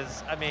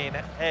because, I mean,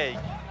 hey,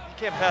 you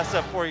can't pass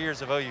up 4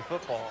 years of OU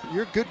football.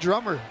 You're a good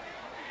drummer.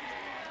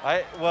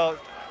 I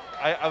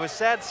was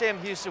sad Sam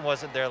Houston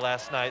wasn't there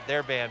last night,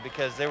 their band,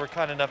 because they were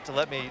kind enough to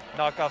let me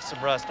knock off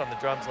some rust on the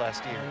drums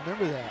last year. I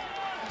remember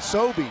that.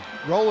 Sobey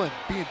rolling,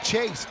 being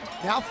chased.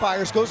 Now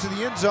fires, goes to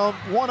the end zone,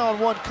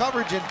 one-on-one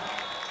coverage, and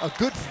a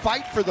good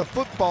fight for the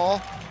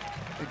football.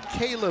 And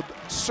Caleb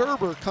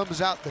Serber comes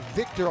out the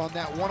victor on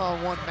that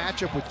one-on-one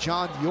matchup with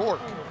John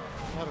York.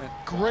 Had a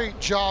great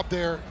job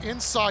there.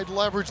 Inside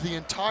leverage the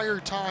entire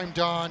time,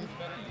 Don.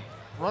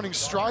 Running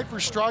stride for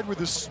stride with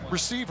this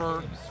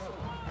receiver.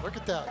 Look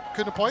at that.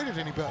 Couldn't have played it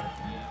any better.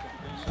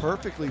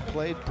 Perfectly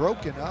played,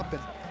 broken up,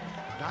 and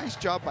nice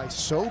job by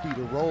Sobey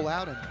to roll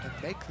out and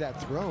make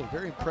that throw.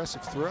 Very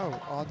impressive throw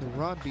on the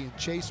run, being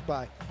chased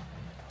by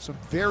some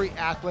very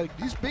athletic.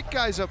 These big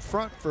guys up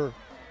front for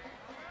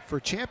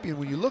Champion,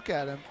 when you look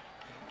at them,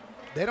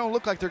 they don't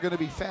look like they're going to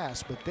be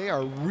fast, but they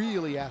are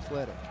really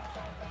athletic.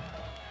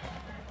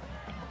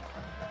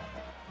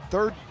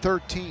 3rd and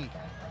 13.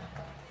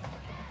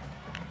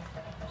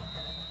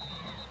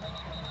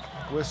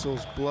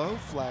 Whistles blow,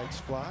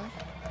 flags fly.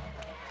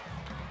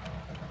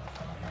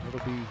 It'll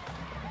be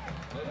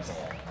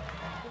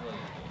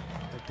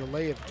a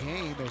delay of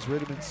game as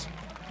Rittiman's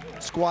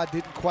squad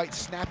didn't quite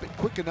snap it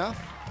quick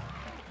enough.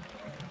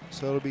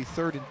 So it'll be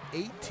 3rd and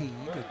 18.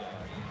 And,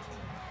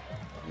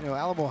 you know,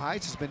 Alamo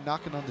Heights has been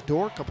knocking on the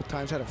door a couple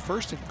times, had a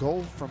 1st and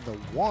goal from the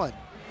 1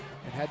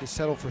 and had to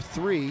settle for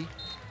 3.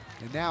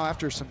 And now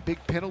after some big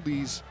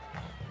penalties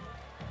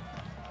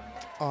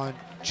on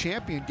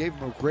Champion, gave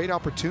them a great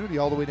opportunity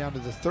all the way down to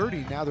the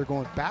 30. Now they're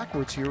going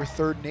backwards here with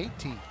 3rd and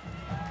 18.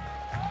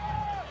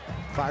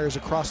 Fires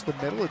across the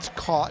middle, it's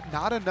caught,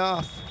 not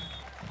enough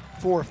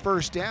for a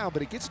 1st down,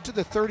 but it gets it to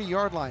the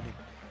 30-yard line. And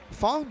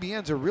Fong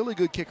Bien's a really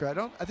good kicker.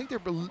 I think they're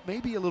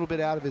maybe a little bit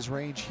out of his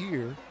range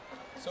here.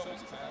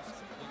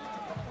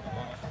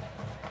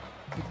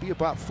 It'd be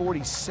about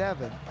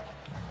 47.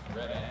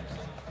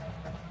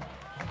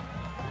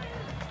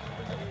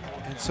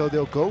 And so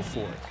they'll go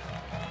for it.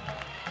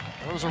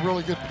 That was a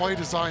really good play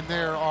design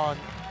there on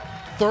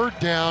 3rd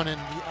down,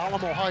 and the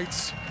Alamo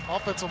Heights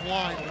offensive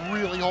line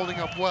really holding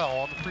up well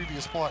on the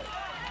previous play.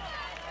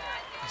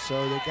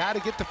 So they got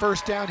to get the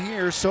 1st down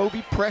here.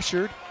 Sobey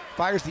pressured,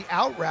 fires the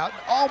out route,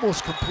 and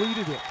almost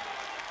completed it.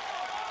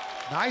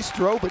 Nice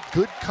throw, but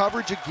good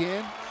coverage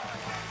again.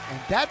 And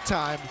that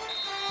time,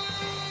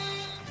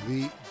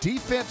 the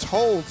defense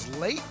holds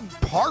Leighton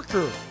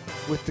Parker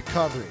with the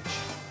coverage.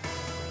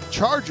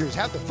 Chargers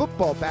have the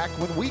football back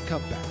when we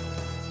come back.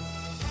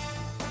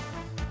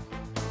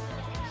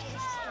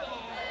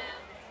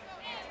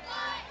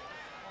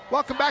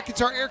 Welcome back.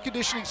 It's our air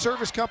conditioning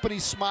service company,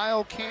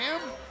 Smile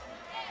Cam.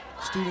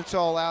 Students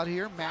all out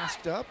here,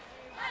 masked up.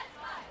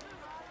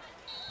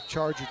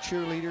 Charger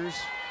cheerleaders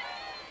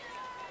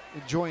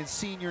enjoying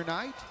senior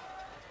night.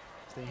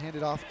 They hand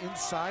it off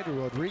inside to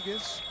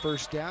Rodriguez.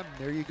 1st down,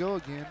 and there you go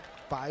again.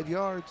 5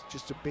 yards,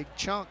 just a big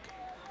chunk.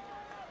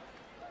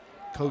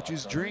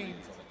 Coach's dream.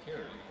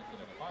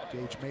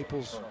 Gage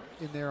Maples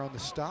in there on the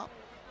stop.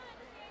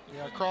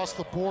 Yeah, across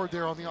the board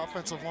there on the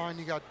offensive line,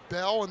 you got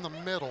Bell in the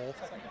middle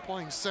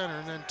playing center,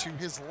 and then to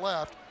his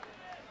left,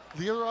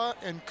 Lira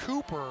and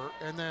Cooper,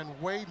 and then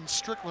Wade and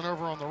Strickland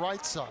over on the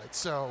right side.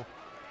 So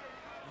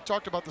we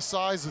talked about the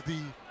size of the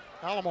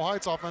Alamo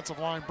Heights offensive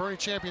line. Boerne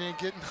Champion ain't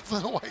getting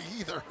nothing away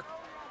either.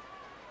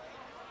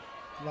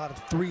 A lot of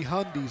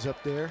 300s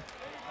up there.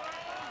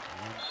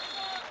 And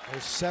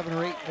there's 7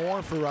 or 8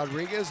 more for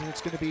Rodriguez, and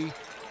it's going to be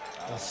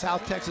a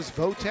South Texas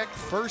Votech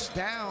first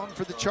down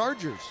for the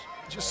Chargers.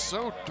 Just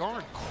so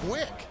darn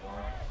quick.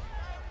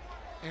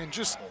 And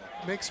just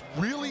makes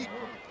really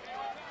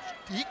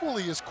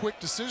equally as quick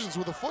decisions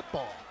with a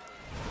football.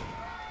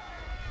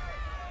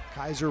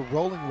 Kaiser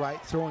rolling right,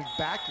 throwing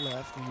back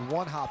left, and he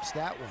one-hops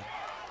that one.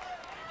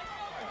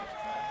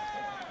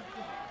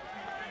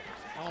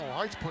 Alamo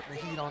Heights putting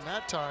the heat on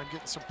that time,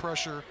 getting some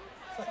pressure.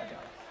 They've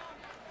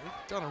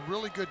done a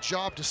really good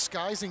job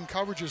disguising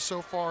coverages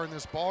so far in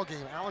this ball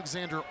game.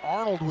 Alexander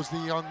Arnold was the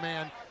young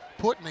man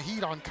putting the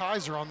heat on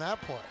Kaiser on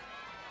that play.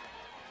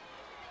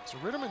 So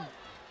Ritterman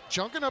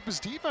junking up his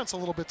defense a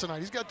little bit tonight.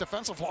 He's got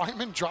defensive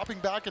linemen dropping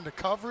back into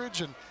coverage,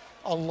 and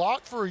a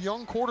lot for a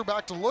young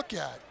quarterback to look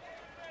at.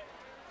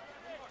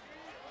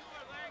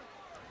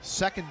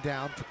 Second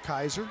down for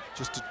Kaiser,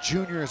 just a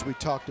junior as we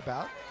talked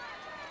about.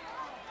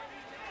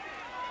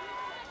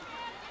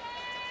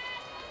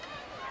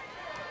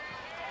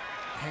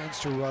 Hands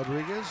to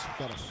Rodriguez,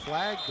 got a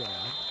flag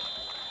down.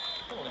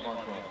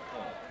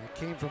 It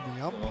came from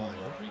the umpire.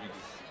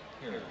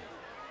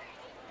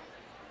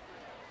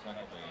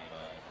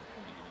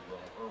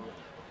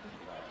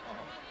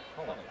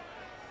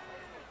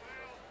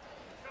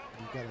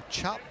 We've got a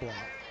chop block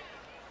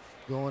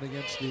going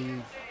against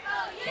the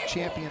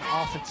champion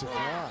offensive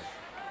line.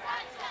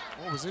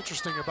 What was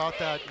interesting about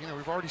that, you know,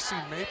 we've already seen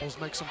Maples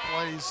make some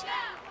plays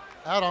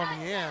out on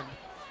the end.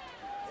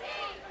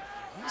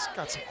 He's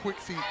got some quick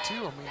feet too.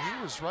 I mean,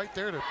 he was right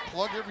there to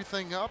plug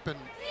everything up, and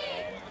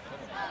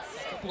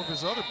a couple of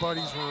his other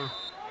buddies were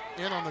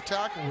in on the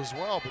tackle as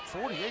well, but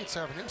 48's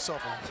having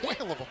himself a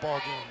whale of a ball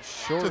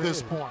game to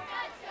this point.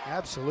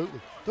 Absolutely.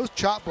 Those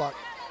chop block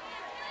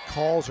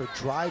calls are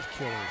drive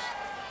killers.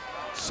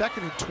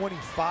 2nd and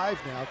 25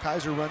 now.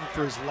 Kaiser running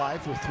for his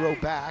life. Will throw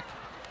back.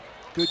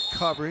 Good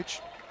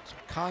coverage. Some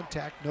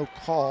contact, no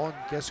call. And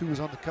guess who was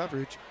on the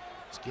coverage?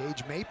 It's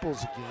Gage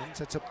Maples again.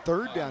 Sets up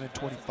 3rd down and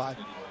 25.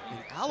 And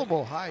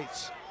Alamo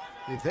Heights,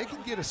 if they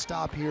can get a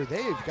stop here,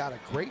 they've got a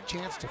great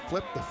chance to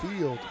flip the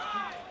field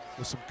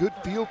with some good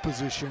field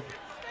position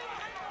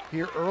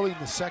here early in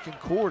the 2nd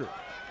quarter.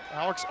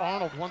 Alex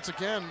Arnold, once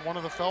again, one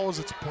of the fellows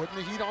that's putting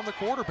the heat on the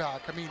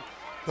quarterback. I mean,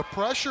 the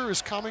pressure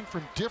is coming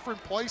from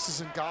different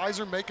places, and guys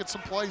are making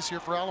some plays here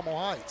for Alamo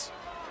Heights.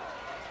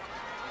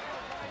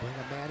 Bring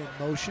a man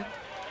in motion.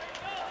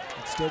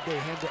 Instead, they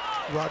hand to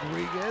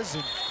Rodriguez,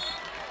 and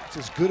it's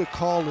as good a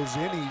call as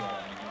any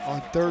on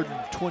 3rd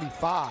and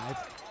 25.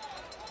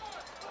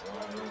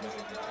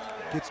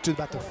 Gets to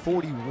about the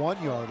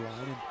 41-yard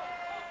line, and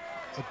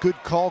a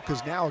good call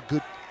because now a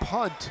good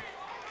punt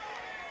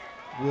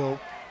will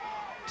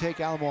take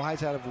Alamo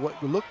Heights out of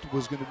what looked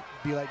was going to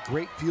be like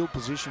great field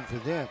position for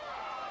them.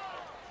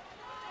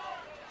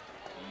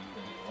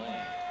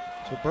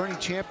 So Boerne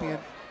Champion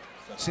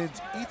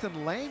sends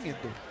Ethan Lang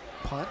into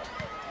punt.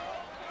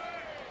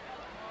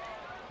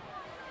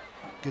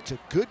 Gets a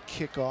good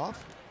kickoff.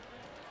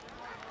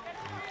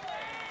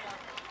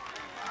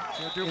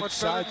 Can't do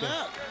much better than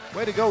that.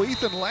 Way to go,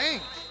 Ethan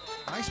Lang.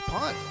 Nice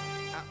punt.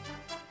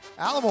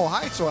 Alamo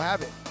Heights will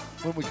have it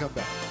when we come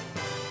back.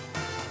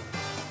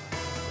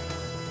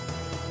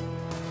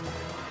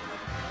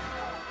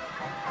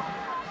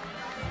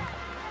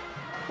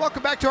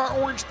 Welcome back to our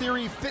Orange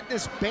Theory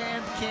Fitness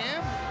Band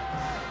Cam.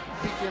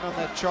 Peek in on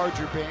that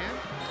Charger band.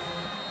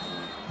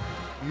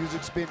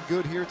 Music's been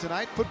good here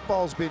tonight.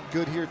 Football's been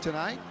good here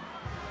tonight.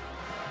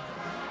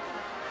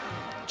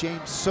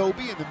 James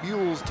Sobey and the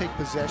Mules take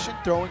possession,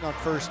 throwing on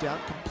 1st down,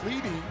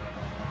 completing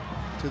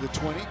to the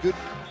 20. Good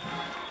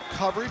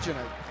coverage and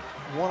a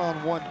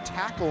one-on-one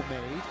tackle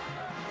made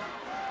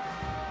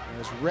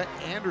as Rhett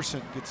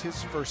Anderson gets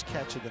his first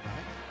catch of the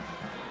night.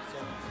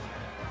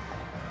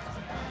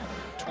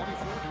 24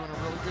 doing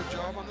a really good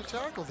job on the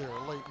tackle there.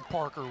 Leighton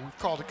Parker, we've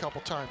called a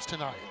couple times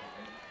tonight.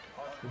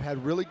 We've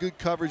had really good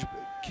coverage.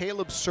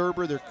 Caleb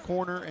Serber, their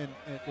corner, and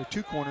their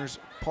 2 corners,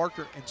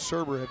 Parker and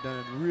Serber, have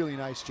done a really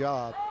nice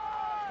job.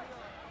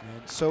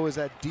 And so is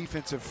that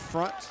defensive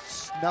front,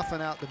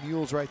 snuffing out the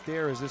Mules right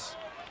there as this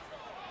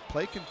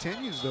play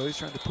continues, though. He's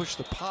trying to push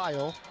the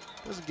pile.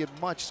 Doesn't get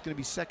much. It's going to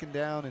be 2nd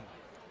down, and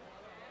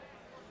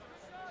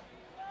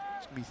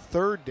it's going to be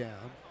 3rd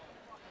down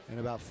and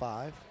about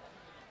 5.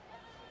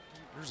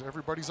 There's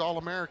everybody's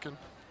All-American.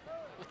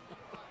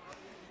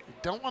 You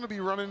don't want to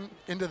be running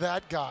into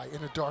that guy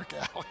in a dark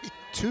alley.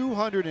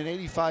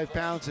 285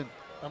 pounds. And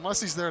unless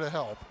he's there to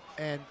help.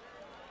 And,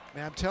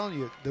 man, I'm telling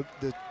you,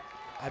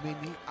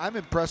 I'm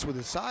impressed with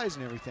his size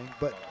and everything,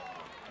 but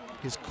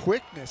his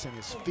quickness and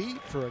his feet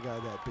for a guy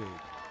that big.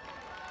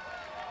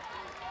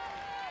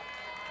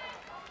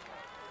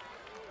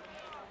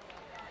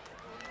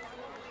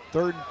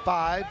 Third and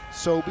 5,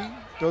 Sobey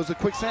throws a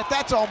quick snap.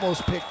 That's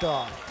almost picked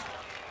off.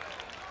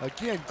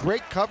 Again,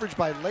 great coverage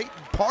by Leighton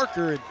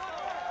Parker, and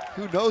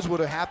who knows what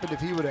would have happened if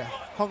he would have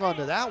hung on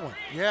to that one.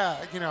 Yeah,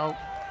 you know,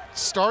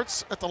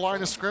 starts at the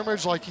line of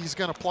scrimmage like he's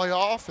going to play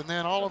off, and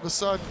then all of a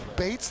sudden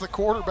baits the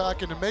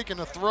quarterback into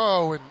making a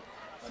throw and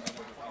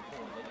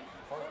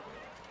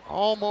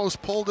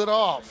almost pulled it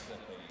off.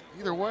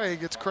 either way, he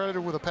gets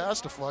credited with a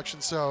pass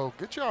deflection. So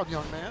good job,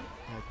 young man.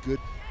 Good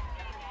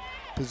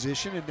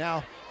position, and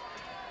now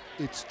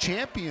it's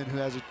Champion who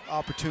has an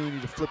opportunity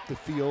to flip the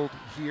field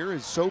here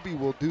as Sobey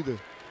will do the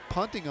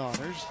punting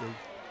honors. They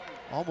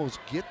almost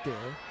get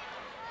there.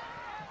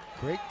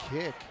 Great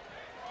kick.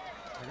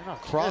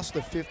 Across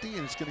the 50,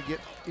 and it's going to get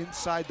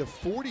inside the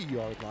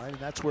 40-yard line, and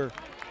that's where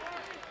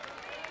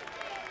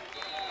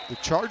the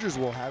Chargers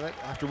will have it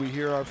after we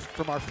hear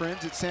from our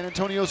friends at San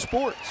Antonio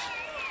Sports.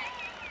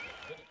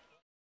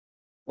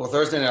 Well,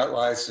 Thursday Night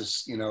Lights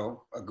is,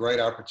 a great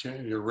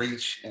opportunity to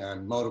reach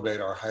and motivate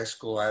our high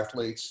school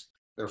athletes,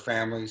 their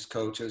families,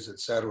 coaches,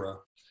 etc.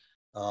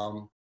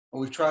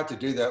 We've tried to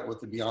do that with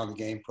the Beyond the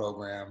Game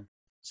program.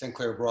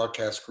 Sinclair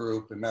Broadcast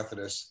Group and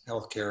Methodist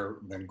Healthcare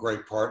have been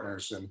great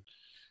partners, and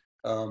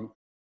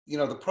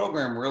the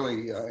program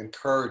really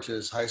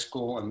encourages high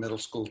school and middle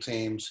school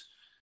teams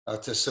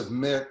to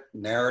submit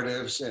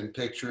narratives and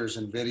pictures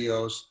and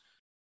videos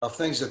of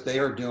things that they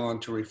are doing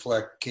to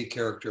reflect key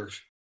character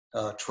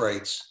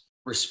traits,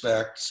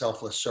 respect,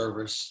 selfless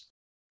service.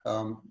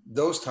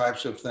 Those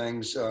types of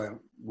things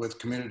with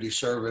community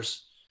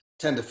service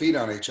tend to feed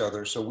on each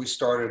other. So we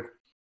started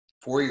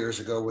 4 years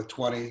ago with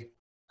 20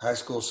 high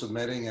schools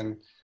submitting, and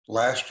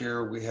last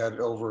year we had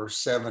over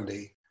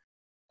 70.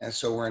 And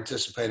so we're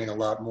anticipating a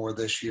lot more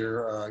this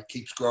year. It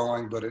keeps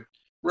growing, but it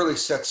really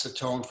sets the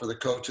tone for the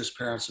coaches,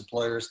 parents, and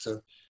players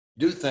to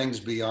do things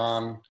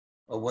beyond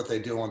what they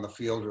do on the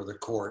field or the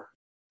court.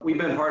 We've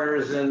been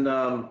partners in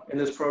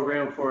this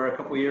program for a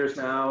couple of years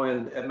now,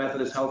 and at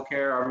Methodist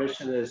Healthcare, our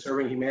mission is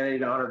serving humanity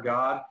to honor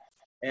God.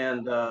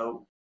 And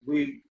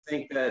we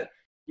think that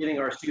getting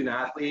our student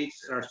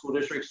athletes and our school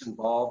districts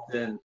involved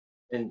in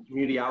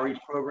community outreach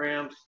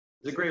programs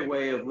is a great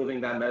way of living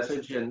that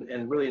message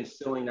and really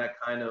instilling that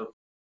kind of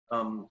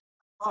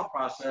thought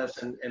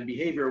process and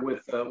behavior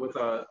within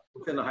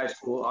the high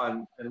school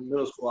and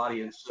middle school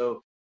audience.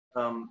 So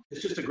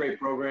it's just a great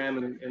program,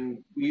 and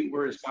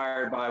we're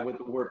inspired by what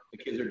the work the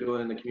kids are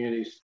doing in the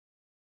communities.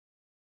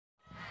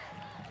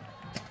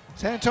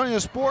 San Antonio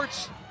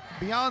Sports,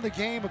 Beyond the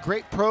Game, a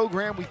great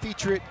program. We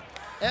feature it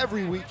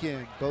every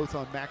weekend, both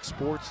on Max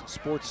Sports and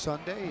Sports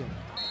Sunday, and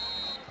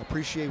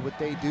appreciate what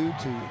they do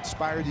to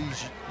inspire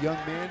these young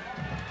men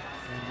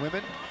and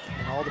women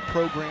and all the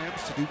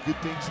programs to do good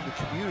things in the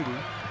community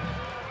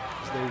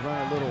as they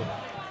run a little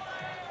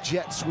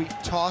jet sweep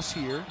toss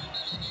here.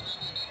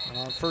 And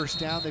on first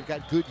down, they've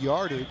got good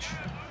yardage.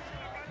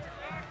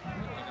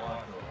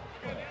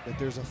 But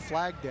there's a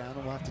flag down,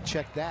 and we'll have to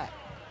check that.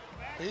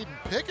 Aiden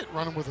Pickett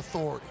running with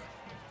authority.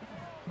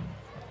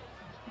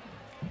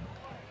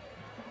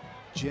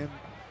 Jim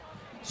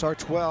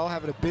Sartwell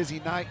having a busy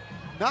night.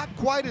 Not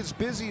quite as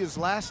busy as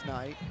last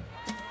night.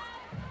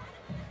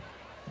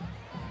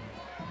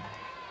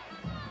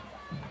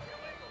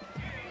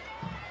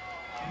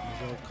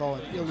 They'll call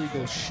an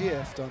illegal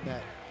shift on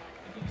that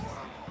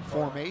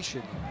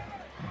formation.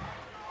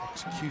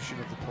 Execution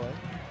of the play.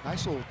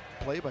 Nice little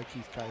play by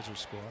Keith Kaiser's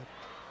squad.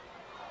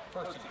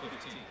 First and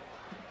 15.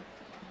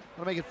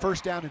 Gonna make it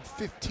first down and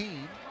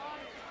 15.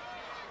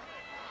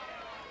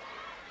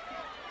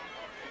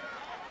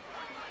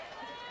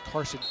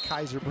 Carson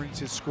Kaiser brings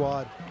his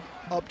squad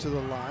up to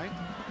the line.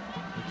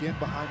 Again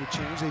behind the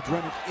change. They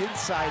run it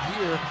inside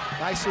here.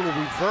 Nice little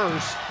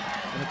reverse.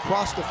 And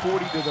across the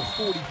 40 to the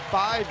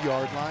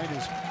 45-yard line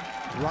is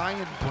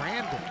Ryan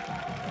Brandon.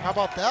 How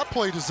about that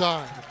play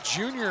design?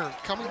 Junior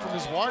coming from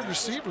his wide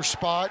receiver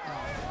spot.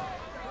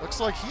 Looks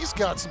like he's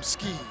got some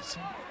skis.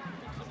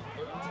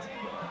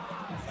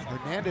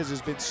 Hernandez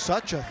has been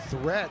such a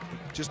threat.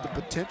 Just the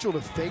potential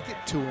to fake it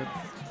to him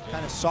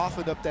kind of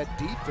softened up that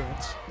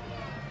defense.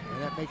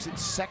 And that makes it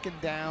second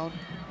down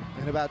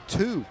and about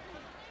 2.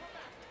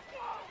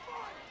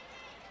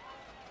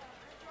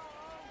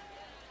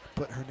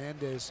 Put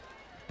Hernandez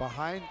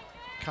behind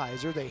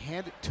Kaiser. They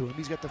hand it to him.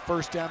 He's got the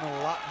first down and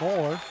a lot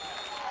more.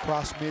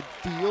 Across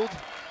midfield.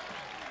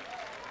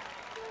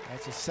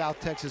 That's a South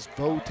Texas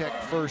Votech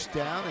first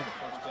down. And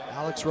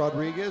Alex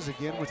Rodriguez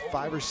again with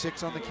 5 or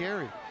 6 on the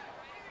carry.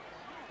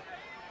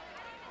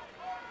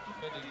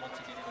 You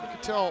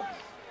can tell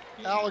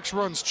Alex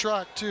runs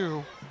track too.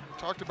 We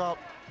talked about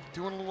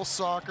doing a little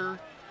soccer,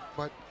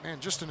 but man,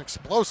 just an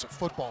explosive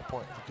football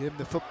player. Give him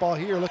the football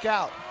here, look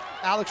out.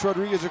 Alex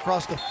Rodriguez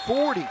across the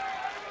 40.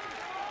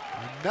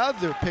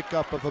 Another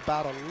pickup of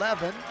about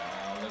 11.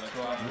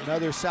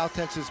 Another South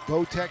Texas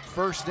Votech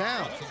first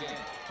down.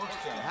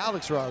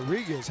 Alex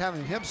Rodriguez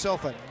having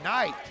himself a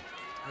night.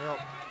 Well,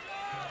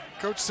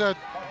 Coach said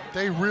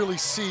they really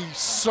see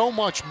so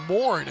much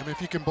more in him,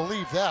 if you can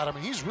believe that. I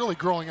mean, he's really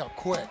growing up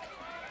quick.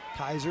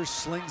 Kaiser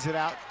slings it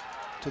out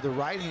to the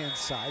right-hand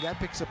side. That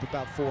picks up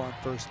about 4 on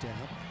first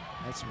down.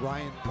 That's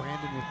Ryan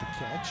Brandon with the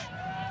catch.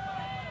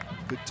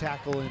 Good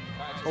tackle in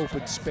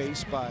open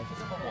space by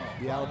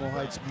the Alamo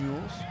Heights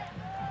Mules.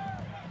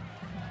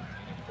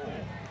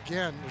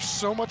 Again, there's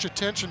so much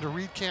attention to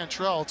Reed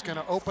Cantrell. It's going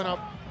to open up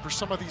for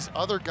some of these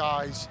other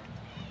guys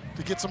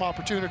to get some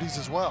opportunities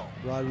as well.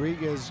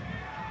 Rodriguez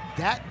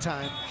that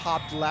time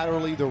hopped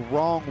laterally the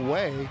wrong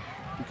way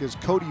because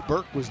Cody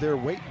Burke was there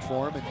waiting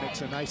for him and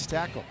makes a nice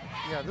tackle.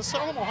 Yeah, this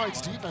Alamo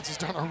Heights defense has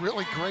done a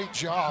really great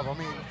job. I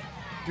mean,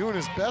 doing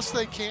as best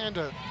they can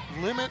to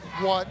limit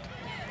what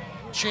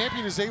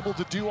Champion is able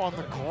to do on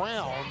the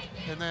ground,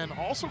 and then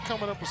also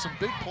coming up with some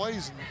big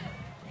plays and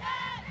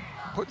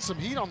putting some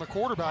heat on the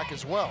quarterback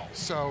as well.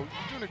 So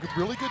doing a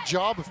really good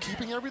job of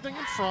keeping everything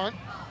in front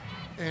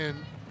and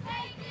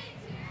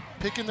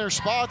picking their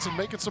spots and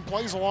making some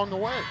plays along the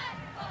way.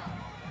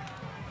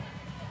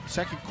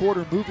 Second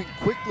quarter moving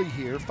quickly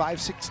here,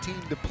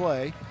 5:16 to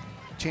play.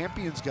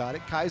 Champion's got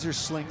it. Kaiser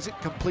slings it,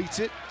 completes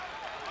it.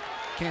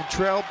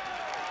 Cantrell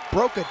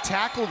broke a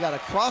tackle, got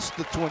across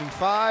the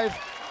 25.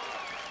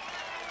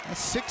 That's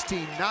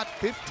 16, not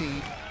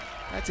 15.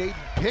 That's Aiden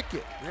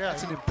Pickett. Yeah,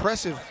 that's an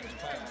impressive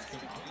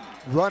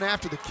run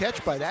after the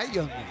catch by that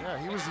young man. Yeah,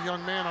 he was the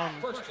young man on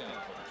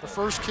the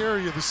first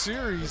carry of the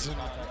series, and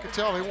you can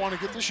tell they want to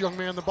get this young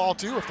man the ball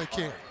too if they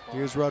can.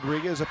 Here's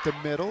Rodriguez up the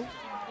middle,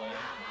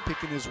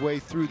 picking his way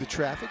through the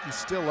traffic. He's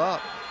still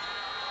up.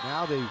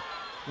 Now they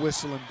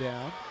whistle him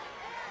down.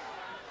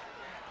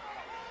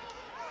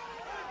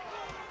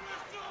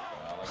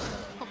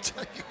 I'll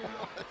tell you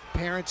what.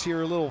 Parents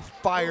here a little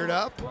fired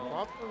up.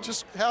 Well, I'm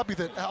just happy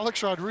that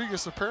Alex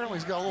Rodriguez apparently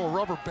has got a little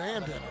rubber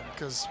band in him,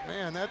 because,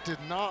 man, that did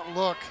not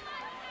look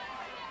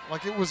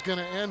like it was going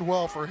to end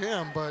well for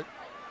him, but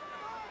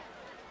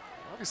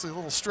obviously a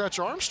little Stretch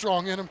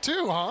Armstrong in him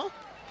too, huh?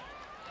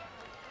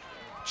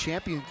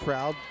 Champion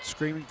crowd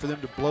screaming for them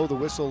to blow the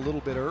whistle a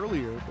little bit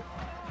earlier, but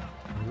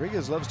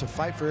Rodriguez loves to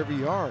fight for every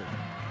yard.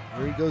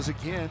 Here he goes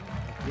again.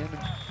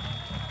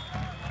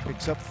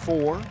 Picks up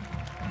 4.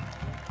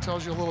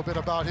 Tells you a little bit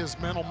about his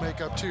mental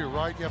makeup too,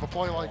 right? You have a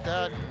play like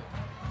that,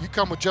 you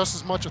come with just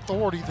as much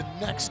authority the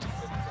next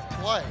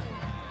play.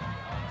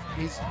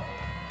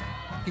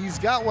 He's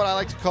got what I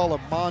like to call a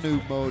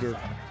Manu motor.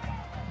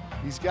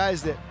 These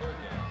guys that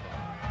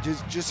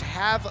just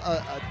have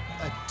a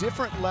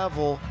different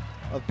level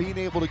of being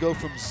able to go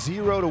from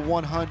 0 to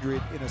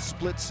 100 in a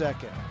split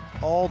second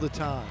all the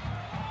time.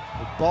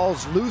 The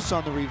ball's loose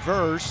on the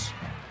reverse,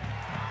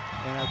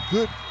 and a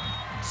good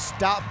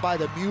stop by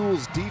the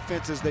Mules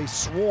defense as they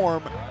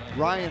swarm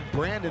Ryan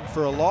Brandon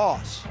for a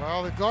loss.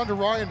 Well, they've gone to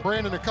Ryan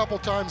Brandon a couple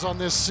times on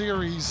this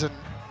series, and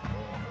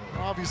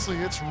obviously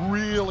it's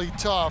really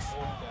tough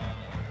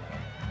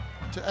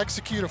to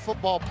execute a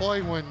football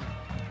play when,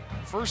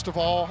 first of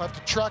all, have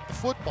to track the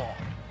football.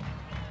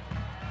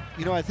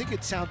 You know, I think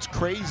it sounds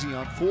crazy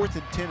on 4th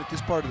and 10 at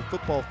this part of the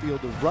football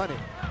field to run it.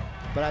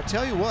 But I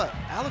tell you what,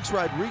 Alex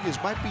Rodriguez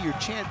might be your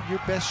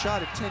best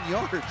shot at 10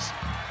 yards,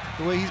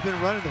 the way he's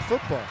been running the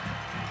football.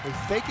 They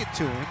fake it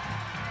to him.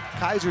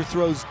 Kaiser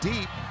throws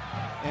deep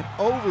and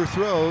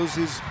overthrows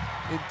his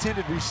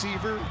intended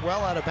receiver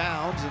well out of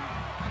bounds.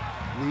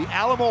 And the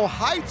Alamo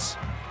Heights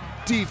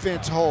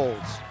defense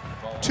holds.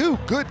 2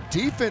 good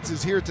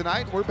defenses here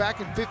tonight. We're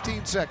back in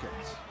 15 seconds.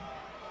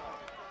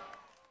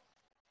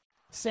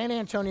 San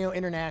Antonio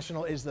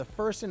International is the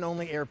first and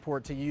only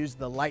airport to use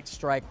the Light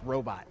Strike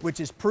robot, which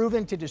is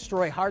proven to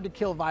destroy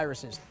hard-to-kill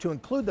viruses, to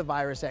include the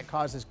virus that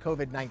causes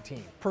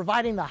COVID-19,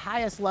 providing the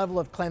highest level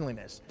of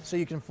cleanliness so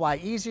you can fly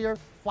easier,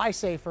 fly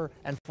safer,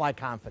 and fly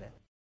confident.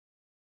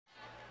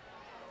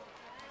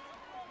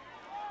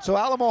 So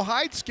Alamo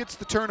Heights gets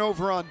the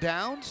turnover on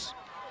downs.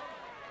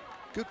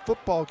 Good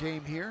football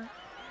game here.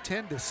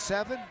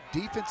 10-7.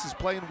 Defense is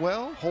playing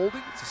well,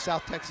 holding. It's a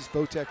South Texas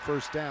Votech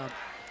first down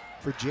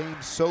for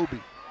James Sobey.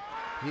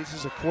 This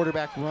is a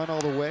quarterback run all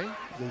the way.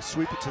 They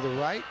sweep it to the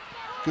right.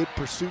 Good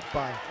pursuit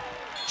by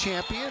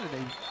Champion, and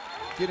they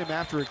get him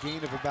after a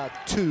gain of about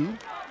 2. You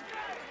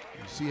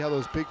see how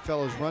those big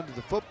fellows run to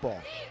the football.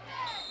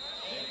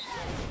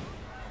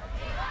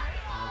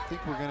 I think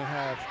we're going to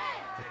have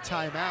a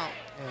timeout,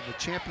 and the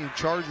Champion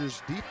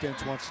Chargers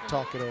defense wants to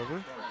talk it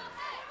over.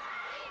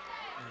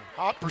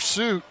 Hot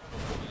pursuit.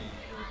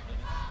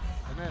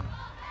 And then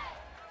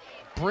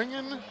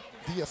bringing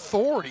the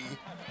authority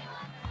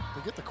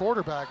to get the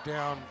quarterback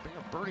down.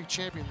 Boerne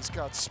Champion's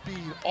got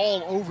speed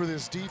all over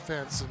this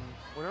defense, and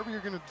whatever you're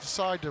going to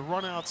decide to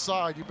run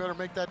outside, you better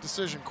make that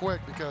decision quick,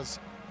 because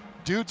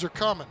dudes are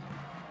coming,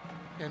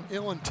 and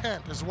ill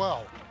intent as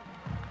well.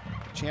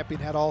 Champion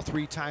had all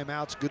 3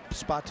 timeouts. Good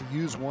spot to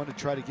use one to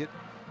try to get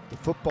the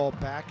football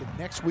back. And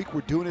next week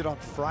we're doing it on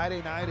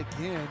Friday night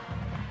again,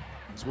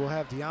 as we'll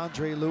have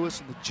DeAndre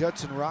Lewis and the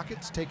Judson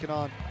Rockets taking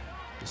on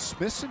the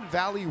Smithson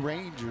Valley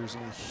Rangers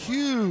in a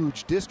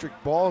huge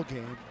district ball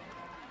game.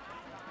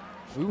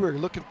 We were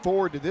looking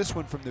forward to this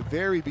one from the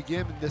very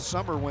beginning this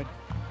summer, when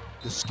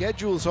the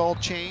schedules all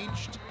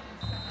changed.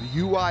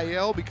 The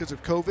UIL, because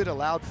of COVID,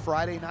 allowed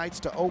Friday nights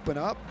to open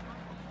up.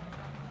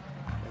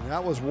 And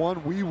that was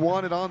one we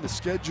wanted on the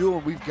schedule,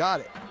 and we've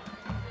got it.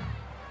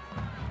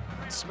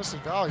 Smithson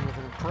Valley with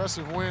an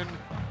impressive win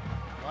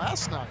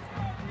last night.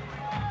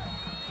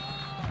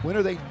 When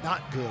are they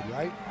not good,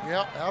 right?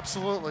 Yeah,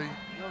 absolutely.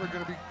 You know they're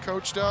going to be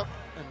coached up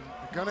and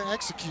they're going to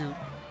execute.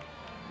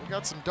 We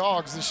got some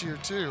dogs this year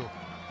too.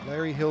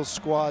 Larry Hill's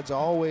squad's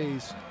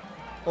always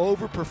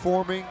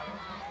overperforming,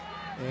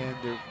 and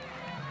they're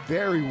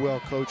very well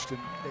coached, and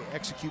they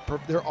execute.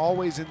 They're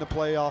always in the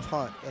playoff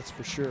hunt, that's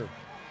for sure.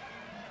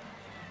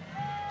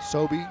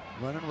 Sobey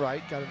running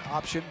right, got an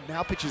option.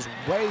 Now pitches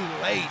way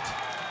late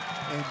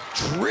and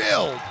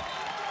drilled.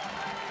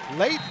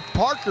 Leighton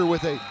Parker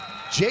with a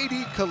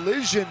JD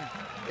Collision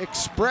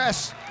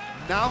Express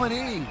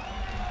nominee.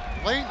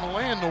 Leighton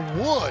laying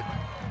the wood.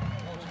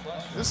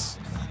 This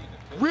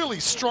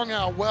really strung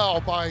out well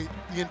by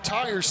the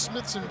entire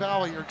Smithson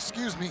Valley, or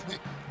excuse me, the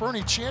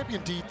Boerne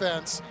Champion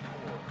defense.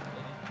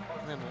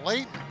 And then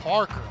Leighton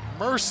Parker,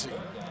 mercy.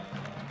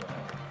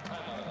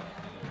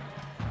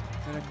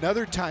 And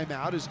another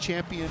timeout as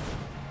Champion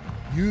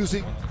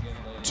using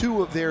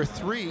 2 of their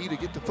 3 to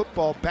get the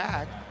football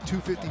back.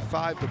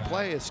 2:55 to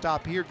play. A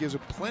stop here gives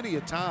them plenty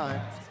of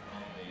time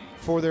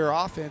for their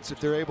offense if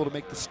they're able to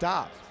make the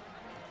stop.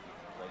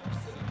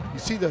 You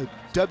see the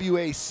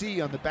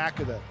WAC on the back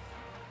of the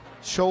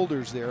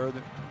shoulders there, or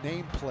the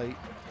nameplate.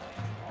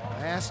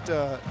 I asked,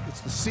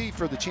 it's the C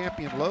for the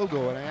Champion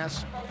logo, and I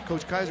asked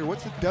Coach Kaiser,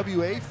 what's the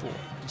WA for?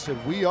 He said,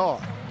 we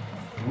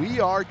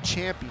are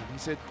Champion. He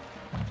said,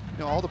 you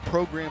know, all the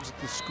programs at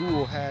the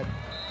school had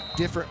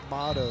different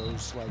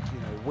mottos, like, you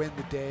know, win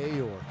the day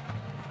or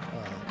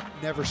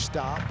never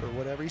stop or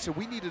whatever. He said,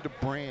 we needed a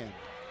brand,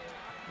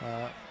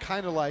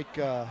 kind of like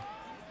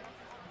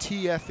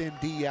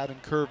TFND out in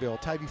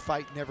Kerrville, Tybee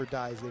Fight Never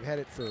Dies. They've had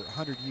it for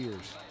 100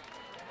 years.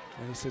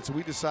 And he said, so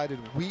we decided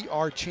we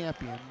are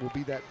Champion will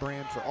be that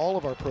brand for all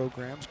of our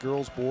programs,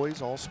 girls,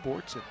 boys, all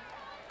sports. It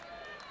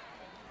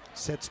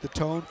sets the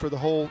tone for the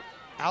whole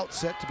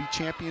outset to be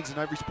champions in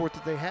every sport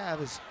that they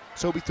have. As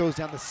Sobey throws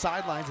down the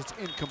sidelines, it's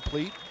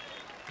incomplete.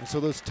 And so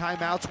those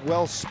timeouts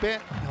well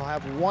spent. He'll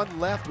have 1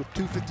 left with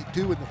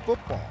 2:52 in the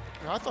football.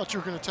 I thought you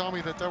were going to tell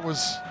me that that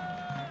was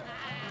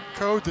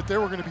code that they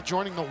were going to be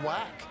joining the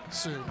WAC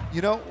soon.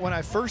 You know, when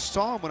I first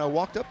saw him, when I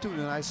walked up to him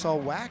and I saw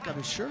WAC on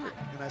his shirt,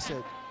 and I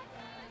said,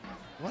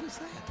 what is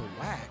that, the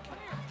WAC?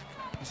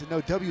 He said,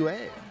 no, WA.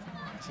 I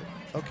said,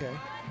 okay.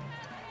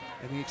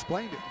 And he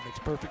explained it. It makes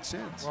perfect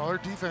sense. Well, their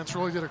defense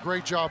really did a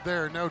great job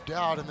there, no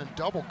doubt, and then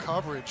double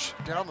coverage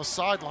down the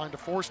sideline to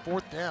force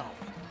 4th down.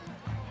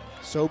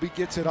 Sobey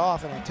gets it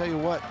off, and I tell you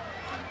what,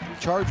 the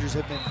Chargers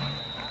have been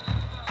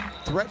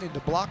threatening to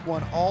block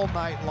one all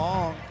night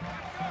long.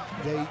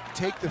 They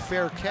take the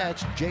fair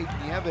catch,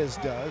 Jaden Nieves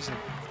does. And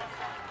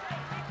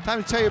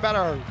time to tell you about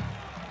our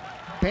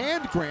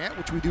band grant,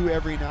 which we do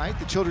every night.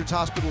 The Children's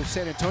Hospital of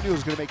San Antonio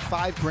is going to make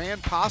 $5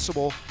 grand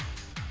possible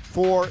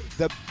for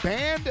the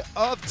band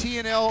of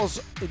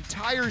TNL's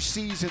entire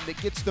season that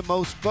gets the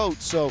most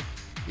votes. So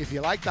if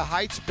you like the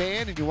Heights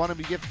band and you want them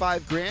to get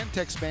 $5 grand,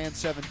 text band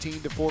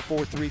 17 to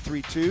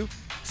 44332.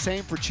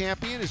 Same for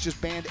Champion, it's just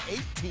band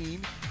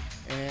 18.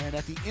 And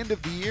at the end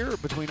of the year,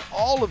 between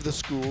all of the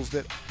schools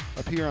that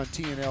appear on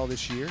TNL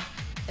this year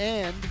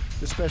and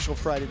the special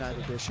Friday night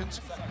editions,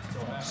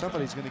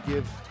 somebody's going to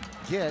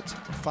get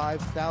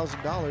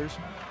 $5,000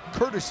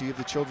 courtesy of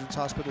the Children's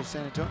Hospital of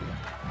San Antonio.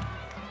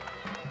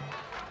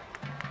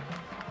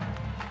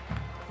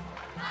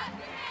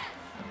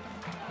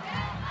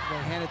 They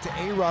hand it to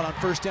A-Rod on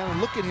 1st down,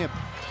 and look at him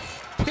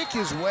pick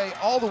his way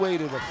all the way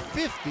to the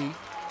 50.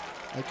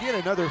 Again,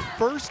 another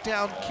 1st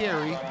down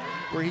carry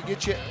where he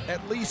gets you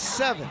at least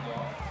 7.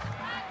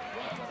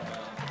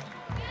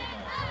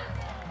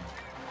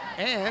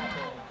 And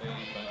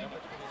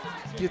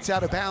gets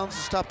out of bounds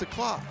to stop the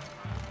clock.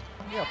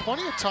 Yeah,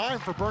 plenty of time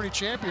for Boerne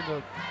Champion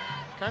to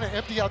kind of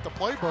empty out the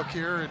playbook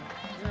here. And,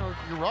 you know,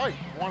 you're right.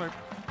 You want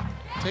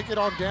to take it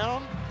on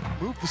down,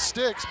 move the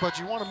sticks, but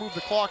you want to move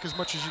the clock as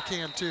much as you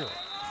can, too.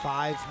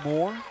 5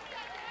 more.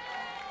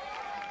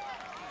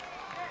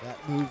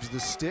 That moves the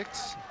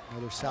sticks.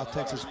 Another South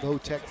Texas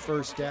Votech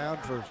 1st down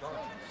for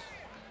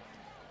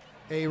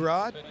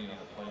A-Rod.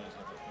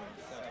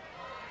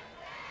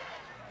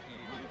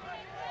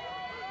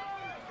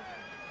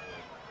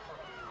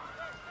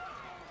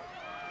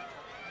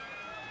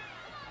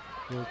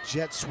 Little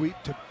jet sweep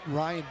to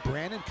Ryan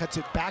Brandon, cuts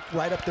it back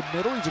right up the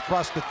middle. He's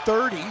across the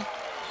 30,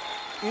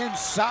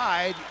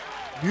 inside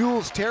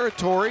Mules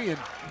territory, and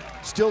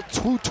still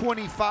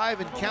 2:25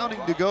 and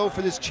counting to go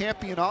for this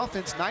Champion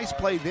offense. Nice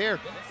play there.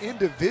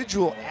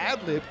 Individual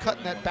ad-lib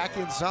cutting that back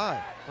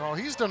inside. Well,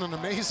 he's done an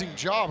amazing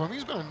job. I mean,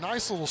 he's been a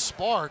nice little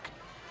spark,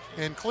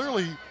 and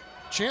clearly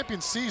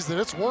Champion sees that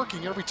it's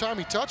working. Every time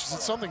he touches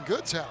it, something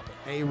good's happened.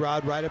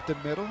 A-Rod right up the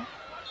middle.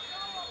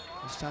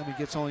 This time he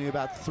gets only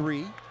about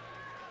 3.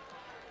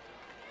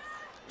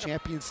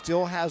 Champion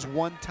still has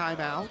 1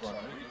 timeout.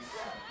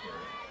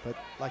 But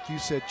like you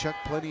said, Chuck,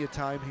 plenty of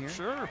time here.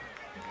 Sure.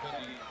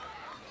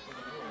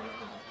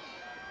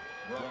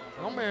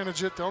 They'll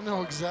manage it. They'll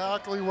know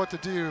exactly what to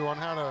do on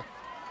how to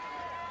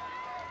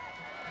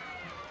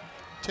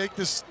take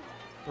this,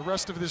 the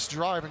rest of this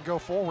drive, and go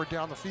forward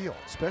down the field.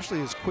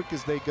 Especially as quick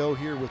as they go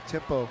here with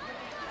tempo.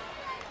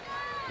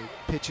 They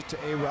pitch it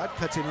to A-Rod,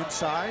 cuts it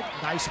inside.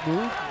 Nice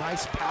move,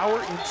 nice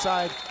power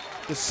inside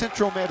the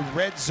Central Med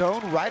red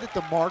zone, right at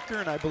the marker,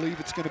 and I believe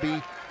it's going to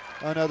be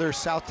another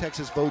South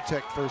Texas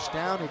Votech 1st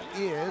down. It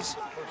is.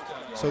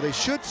 So they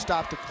should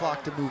stop the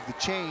clock to move the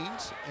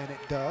chains, and it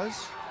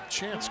does.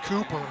 Chance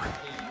Cooper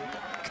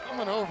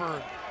coming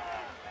over.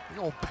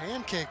 The old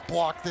pancake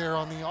block there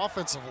on the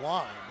offensive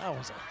line. That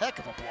was a heck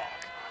of a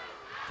block.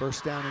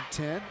 First down and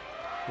 10.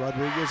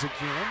 Rodriguez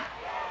again.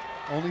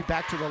 Only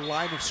back to the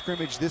line of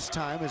scrimmage this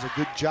time is a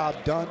good job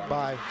done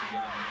by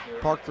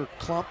Parker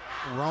Klump,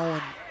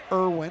 Rowan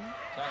Irwin,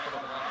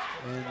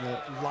 and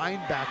the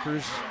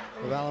linebackers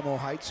of Alamo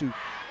Heights who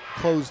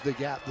closed the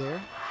gap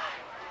there.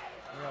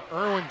 Yeah,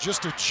 Irwin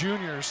just a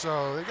junior,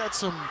 so they got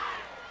some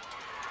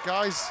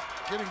guys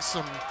getting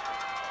some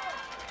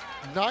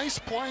nice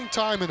playing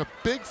time in a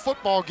big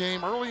football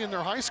game early in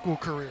their high school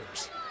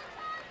careers.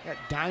 Got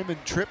diamond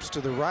trips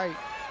to the right.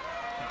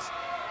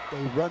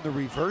 They run the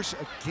reverse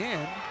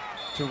again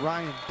to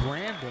Ryan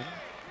Brandon.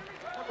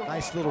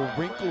 Nice little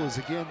wrinkle as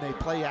again they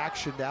play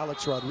action to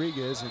Alex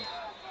Rodriguez, and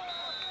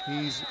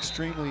he's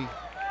extremely, you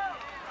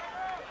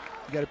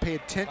got to pay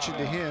attention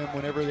to him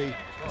whenever they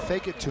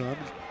fake it to him.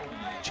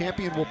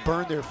 Champion will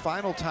burn their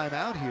final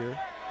timeout here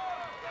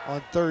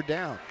on third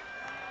down.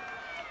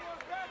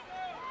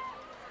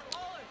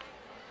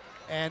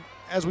 And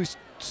as we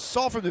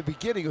saw from the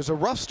beginning, it was a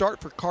rough start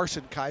for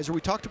Carson Kaiser.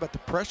 We talked about the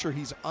pressure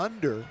he's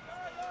under,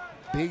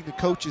 being the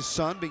coach's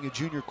son, being a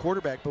junior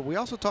quarterback, but we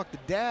also talked to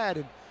Dad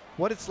and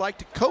what it's like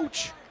to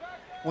coach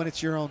when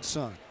it's your own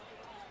son.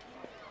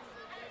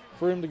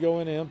 For him to go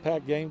in and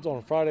impact games on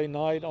a Friday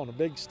night on a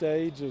big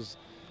stage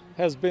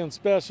has been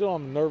special.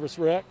 I'm a nervous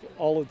wreck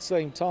all at the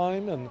same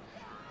time, and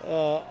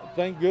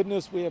thank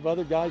goodness we have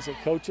other guys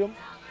that coach him,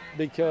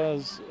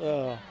 because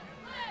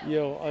you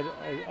know,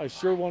 I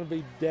sure want to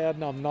be dad,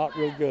 and I'm not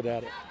real good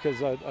at it,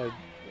 because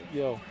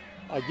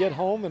I get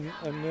home and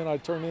then I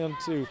turn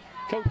into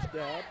coach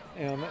dad,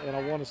 and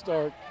I want to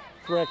start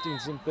correcting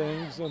some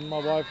things, and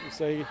my wife will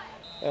say,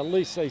 at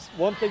least say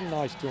one thing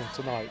nice to him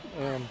tonight,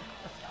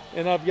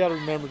 and I've got to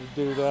remember to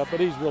do that. But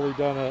he's really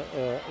done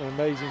an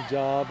amazing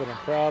job, and I'm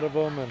proud of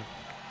him.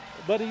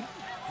 But he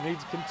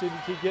needs to continue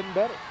to keep getting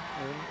better,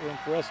 and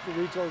for us to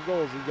reach our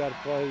goals, he's got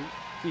to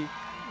keep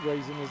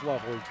raising his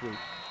level each week.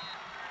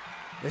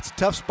 It's a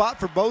tough spot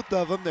for both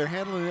of them. They're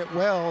handling it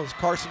well as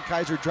Carson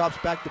Kaiser drops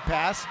back the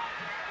pass.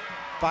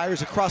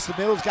 Fires across the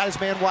middle. He's got his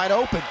man wide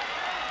open.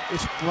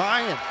 It's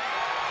Ryan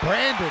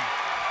Brandon.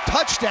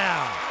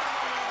 Touchdown.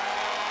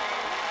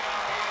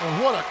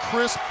 And what a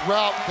crisp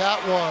route that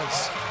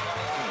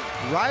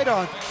was. Right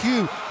on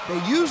cue.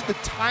 They used the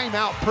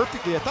timeout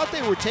perfectly. I thought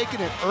they were taking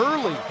it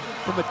early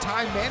from a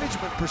time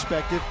management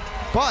perspective,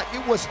 but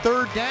it was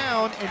third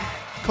down, and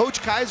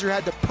Coach Kaiser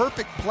had the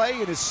perfect play,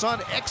 and his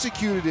son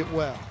executed it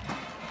well.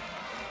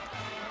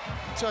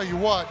 Tell you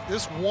what,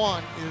 this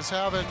one is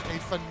having a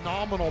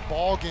phenomenal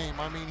ball game.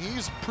 I mean,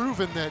 he's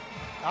proven that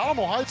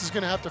Alamo Heights is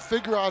going to have to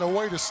figure out a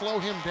way to slow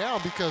him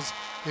down, because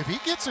if he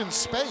gets in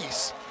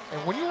space,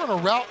 and when you run a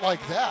route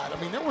like that,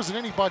 I mean, there wasn't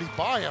anybody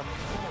by him.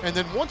 And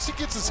then once he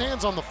gets his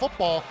hands on the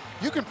football,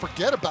 you can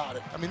forget about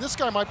it. I mean, this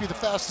guy might be the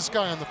fastest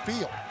guy on the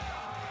field.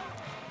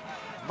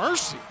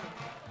 Mercy.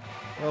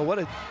 Well, what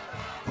a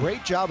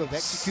great job of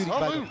executing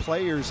by the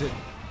players, and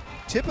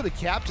tip of the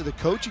cap to the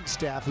coaching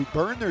staff, who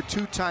burned their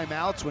 2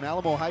 timeouts when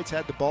Alamo Heights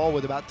had the ball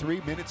with about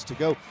 3 minutes to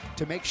go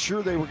to make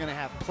sure they were going to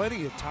have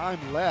plenty of time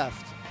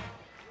left.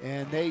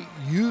 And they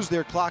used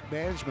their clock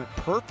management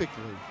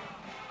perfectly.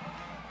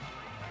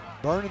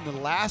 Burning the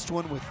last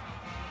one with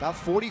about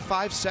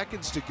 45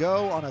 seconds to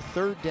go on a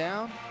third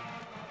down.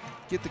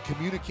 Get the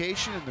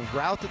communication and the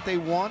route that they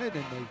wanted,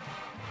 and they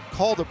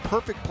called a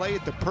perfect play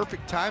at the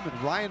perfect time,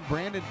 and Ryan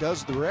Brandon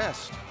does the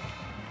rest.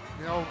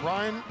 You know,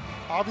 Ryan,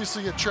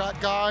 obviously a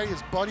track guy.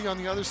 His buddy on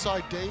the other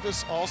side,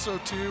 Davis, also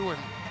too. And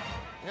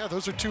yeah,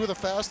 those are 2 of the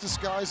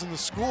fastest guys in the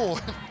school.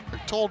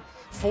 They're told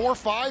 4 or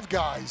 5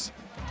 guys.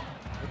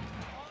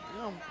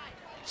 You know,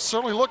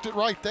 certainly looked it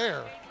right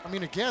there. I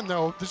mean, again,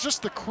 though, there's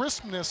just the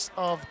crispness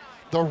of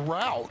the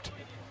route.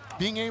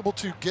 Being able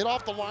to get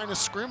off the line of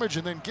scrimmage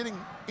and then getting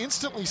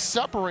instantly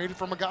separated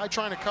from a guy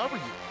trying to cover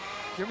you.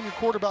 Giving your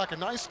quarterback a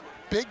nice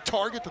big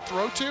target to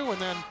throw to, and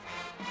then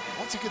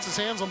once he gets his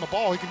hands on the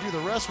ball, he can do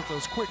the rest with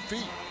those quick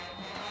feet.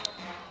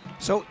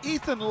 So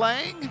Ethan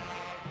Lang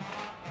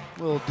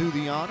will do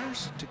the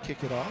honors to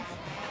kick it off.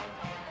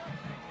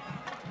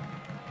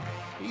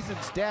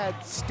 Ethan's dad,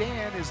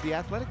 Stan, is the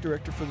athletic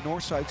director for the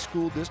Northside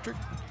School District.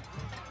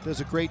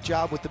 Does a great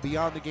job with the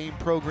Beyond the Game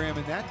program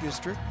in that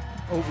district,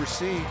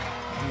 overseeing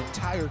the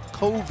entire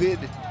COVID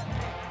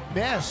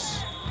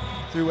mess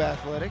through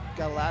athletic.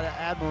 Got a lot of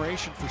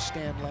admiration for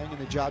Stan Lang and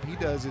the job he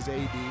does as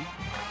AD.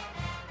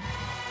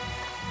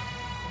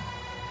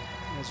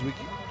 As we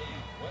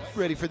get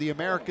ready for the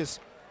America's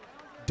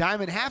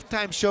Diamond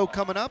halftime show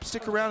coming up.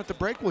 Stick around at the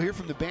break. We'll hear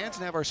from the bands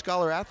and have our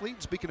scholar athlete.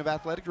 And speaking of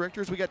athletic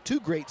directors, we got 2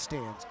 great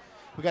stands.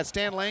 We got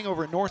Stan Lang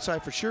over at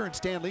Northside for sure, and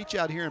Stan Leach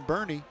out here in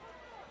Boerne.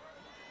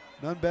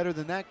 None better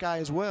than that guy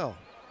as well.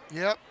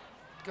 Yep,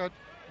 got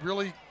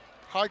really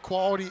high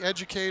quality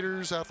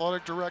educators,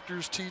 athletic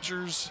directors,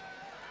 teachers,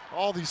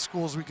 all these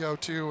schools we go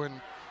to.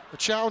 And the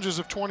challenges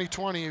of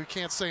 2020, we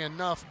can't say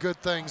enough good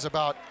things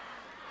about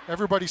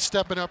everybody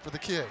stepping up for the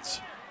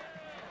kids.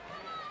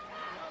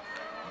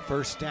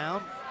 First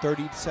down,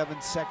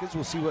 37 seconds.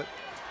 We'll see what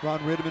Ron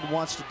Ritterman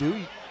wants to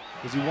do.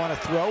 Does he want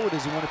to throw or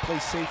does he want to play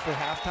safe for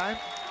halftime?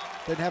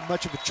 Doesn't have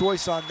much of a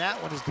choice on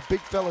that one as the big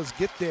fellas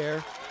get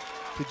there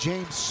to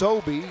James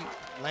Sobey,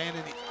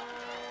 Landon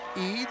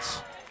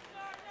Eads,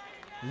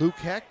 Luke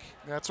Heck.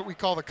 That's what we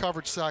call the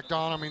coverage sack,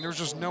 Don. I mean, there's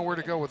just nowhere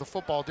to go with the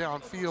football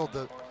downfield.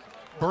 The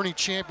Boerne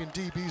Champion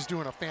DB is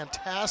doing a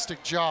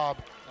fantastic job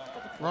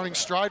running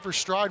stride for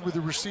stride with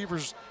the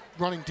receivers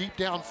running deep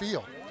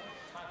downfield.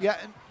 Yeah,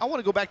 and I want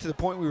to go back to the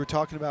point we were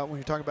talking about when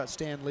you're talking about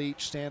Stan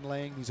Leach, Stan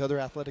Lang, these other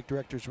athletic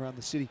directors around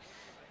the city.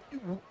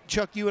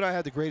 Chuck, you and I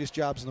have the greatest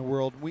jobs in the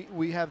world.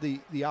 We have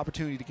the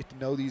opportunity to get to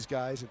know these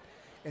guys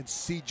and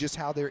see just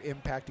how they're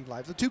impacting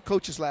lives. The two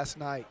coaches last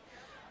night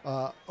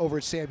over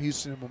at Sam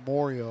Houston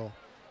Memorial,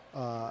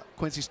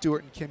 Quincy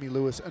Stewart and Kimmy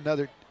Lewis,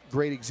 another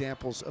great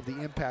examples of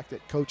the impact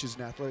that coaches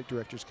and athletic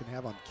directors can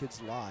have on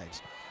kids'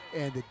 lives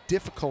and the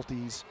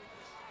difficulties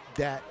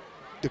that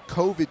the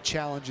COVID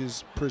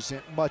challenges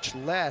present, much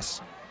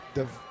less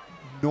the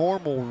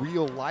normal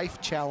real life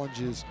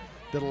challenges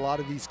that a lot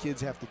of these kids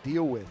have to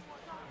deal with.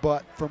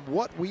 But from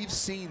what we've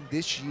seen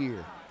this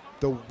year,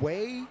 the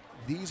way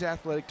these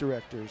athletic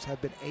directors have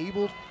been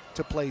able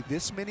to play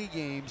this many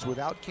games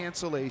without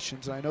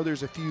cancellations, and I know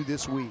there's a few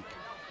this week,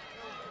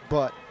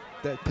 but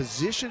the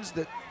positions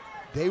that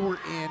they were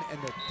in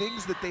and the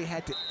things that they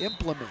had to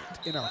implement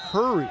in a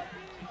hurry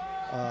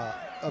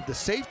of the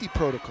safety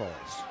protocols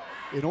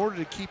in order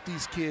to keep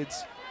these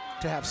kids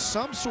to have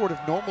some sort of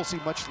normalcy,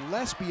 much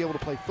less be able to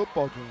play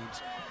football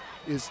games,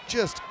 is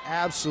just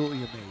absolutely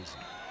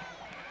amazing.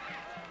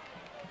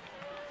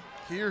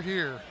 Here,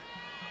 here.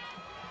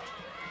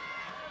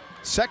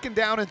 Second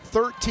down and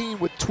 13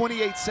 with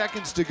 28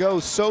 seconds to go.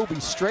 Sobey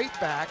straight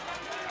back,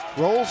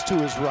 rolls to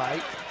his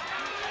right,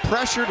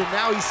 pressured, and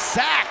now he's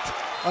sacked.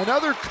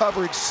 Another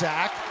coverage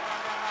sack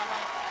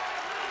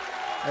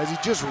as he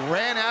just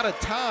ran out of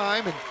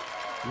time, and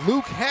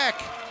Luke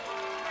Heck,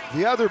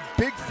 the other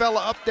big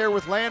fella up there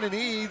with Landon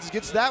Eads,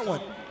 gets that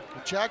one.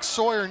 Jack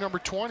Sawyer, number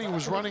 20,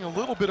 was running a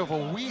little bit of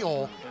a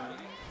wheel.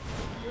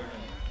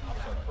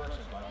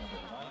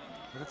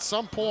 But at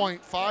some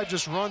point, 5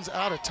 just runs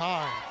out of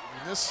time.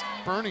 And this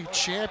Boerne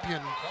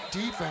Champion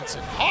defense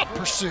in hot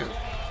pursuit.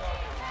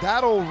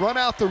 That'll run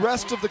out the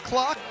rest of the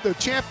clock. The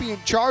Champion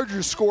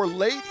Chargers score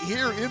late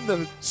here in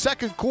the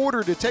second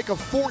quarter to take a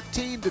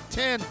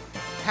 14-10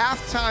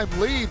 halftime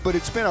lead, but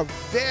it's been a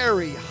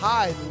very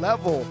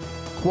high-level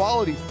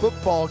quality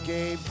football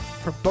game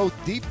from both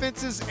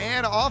defenses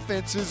and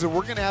offenses, and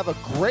we're going to have a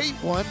great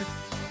one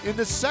in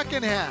the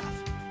second half.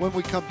 When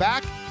we come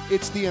back,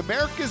 it's the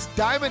America's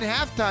Diamond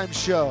Halftime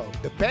Show.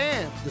 The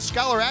band, the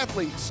Scholar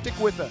Athletes, stick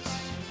with us.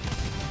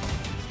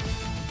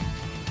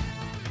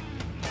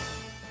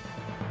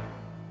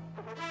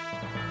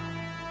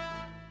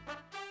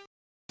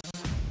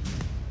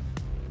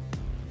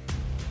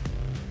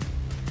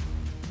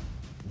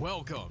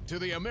 Welcome to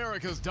the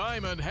America's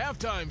Diamond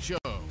Halftime Show.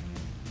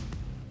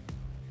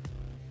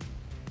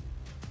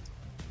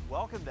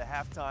 Welcome to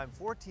halftime.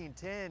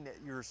 14-10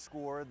 your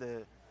score.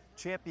 The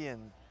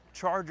Champion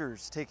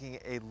Chargers taking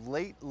a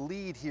late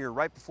lead here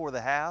right before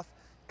the half.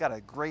 Got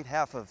a great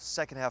half of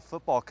second half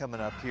football coming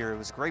up here. It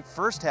was a great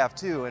first half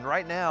too. And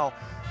right now,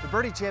 the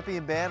Boerne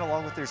Champion Band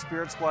along with their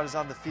Spirit Squad is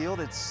on the field.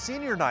 It's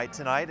senior night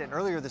tonight, and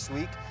earlier this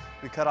week,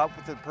 we caught up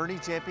with the Boerne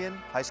Champion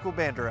High School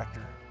Band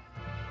Director.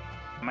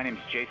 My name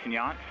is Jason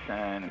Yantz,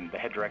 and I'm the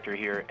head director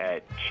here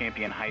at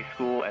Champion High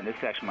School, and this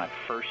is actually my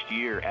first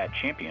year at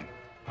Champion.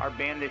 Our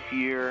band this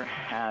year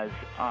has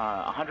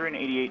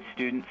 188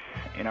 students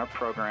in our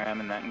program,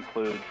 and that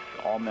includes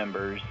all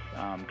members,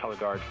 color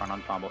guard, front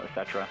ensemble,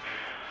 etc.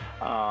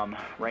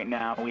 Right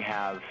now we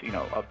have,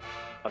 a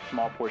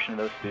small portion of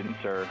those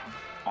students are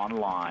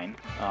online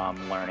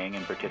learning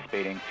and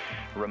participating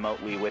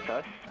remotely with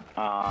us.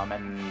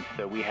 And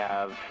so we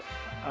have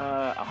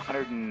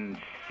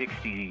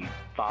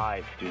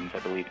 165 students, I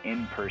believe,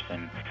 in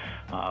person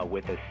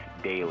with us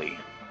daily.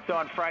 So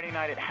on Friday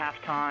night at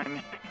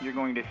halftime, you're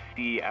going to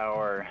see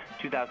our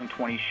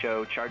 2020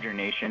 show, Charger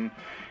Nation.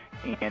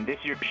 And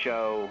this year's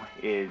show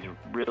is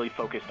really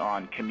focused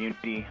on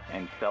community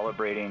and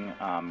celebrating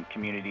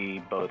community,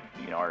 both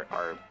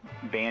our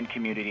band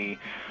community,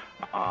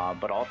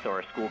 but also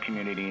our school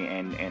community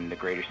and the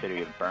greater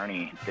city of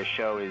Boerne. The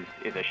show is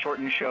a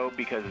shortened show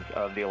because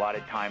of the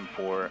allotted time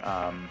for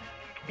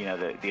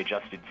the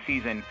adjusted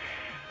season,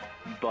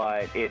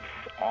 but it's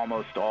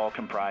almost all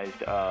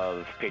comprised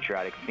of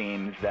patriotic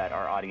themes that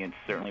our audience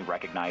certainly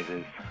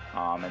recognizes.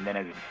 And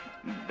then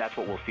that's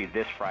what we'll see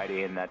this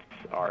Friday, and that's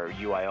our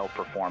UIL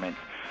performance.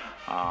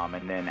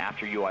 And then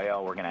after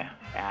UIL, we're going to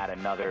add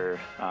another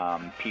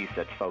piece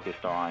that's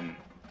focused on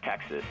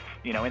Texas.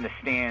 In the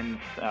stands,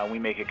 we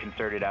make a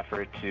concerted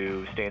effort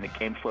to stay in the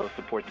game flow,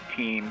 support the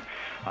team.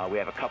 We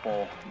have a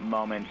couple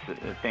moments,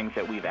 things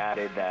that we've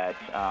added that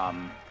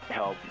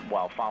help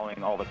while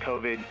following all the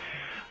COVID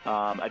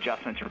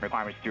adjustments and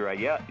requirements through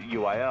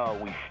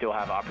UIL, we still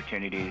have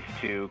opportunities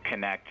to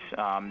connect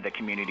the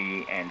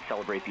community and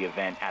celebrate the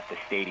event at the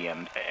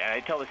stadium.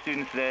 I tell the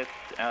students this,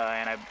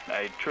 and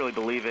I truly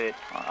believe it,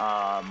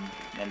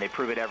 and they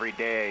prove it every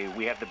day.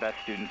 We have the best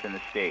students in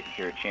the state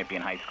here at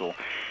Champion High School.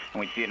 And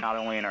we see it not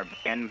only in our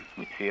band,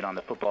 we see it on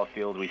the football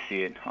field, we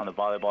see it on the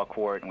volleyball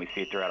court, and we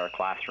see it throughout our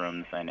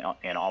classrooms and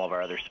in all of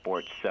our other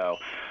sports. So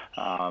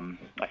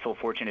I feel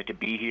fortunate to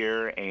be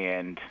here,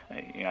 and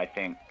I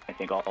think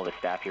all the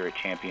staff here at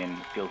Champion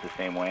feels the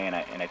same way, and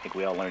I think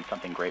we all learn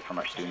something great from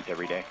our students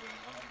every day.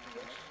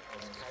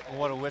 I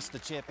want to wish the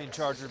Champion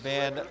Charger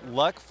Band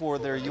luck for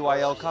their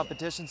UIL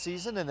competition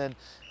season, and then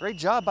great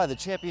job by the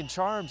Champion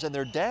Charms and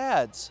their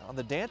dads on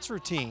the dance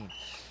routine.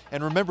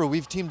 And remember,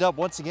 we've teamed up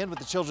once again with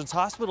the Children's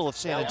Hospital of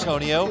San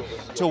Antonio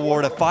to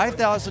award a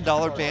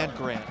 $5,000 band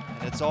grant.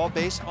 And it's all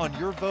based on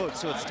your vote,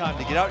 so it's time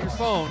to get out your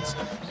phones.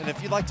 And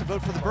if you'd like to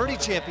vote for the Boerne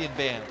Champion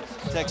Band,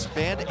 text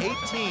Band 18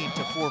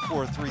 to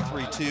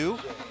 44332.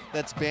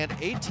 That's Band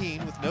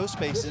 18 with no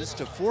spaces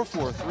to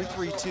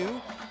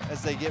 44332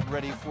 as they get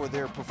ready for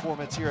their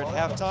performance here at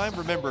halftime.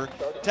 Remember,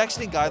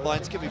 texting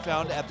guidelines can be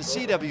found at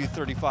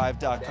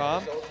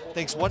thecw35.com.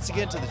 Thanks once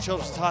again to the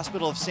Children's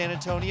Hospital of San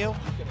Antonio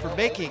for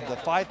making the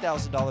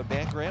 $5,000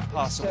 band grant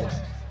possible.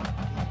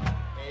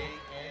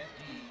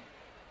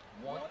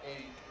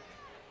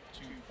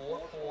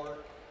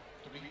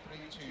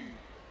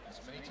 as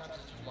many times as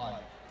you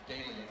like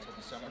daily until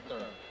December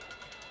 3rd.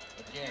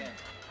 Again,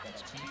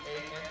 that's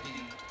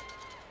BAND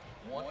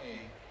 1A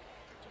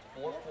to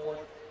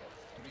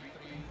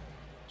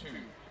 44332.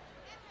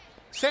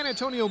 San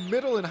Antonio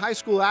middle and high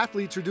school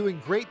athletes are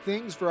doing great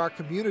things for our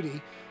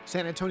community.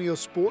 San Antonio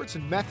Sports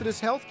and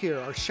Methodist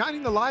Healthcare are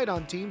shining the light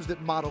on teams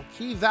that model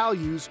key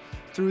values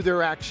through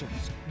their actions.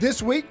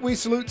 This week, we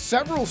salute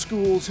several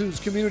schools whose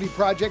community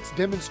projects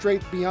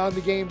demonstrate beyond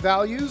the game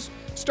values.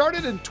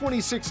 Started in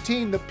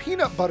 2016, the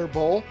Peanut Butter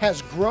Bowl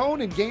has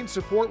grown and gained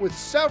support with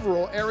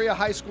several area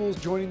high schools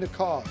joining the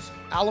cause.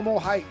 Alamo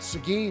Heights,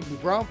 Seguin, New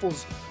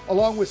Braunfels,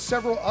 along with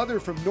several other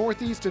from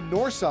Northeast and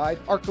Northside,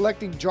 are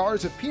collecting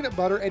jars of peanut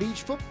butter at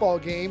each football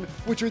game,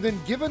 which are then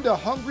given to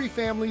hungry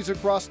families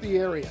across the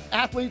area.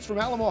 Athletes from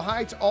Alamo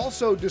Heights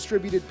also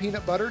distributed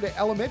peanut butter to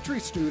elementary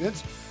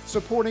students,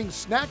 supporting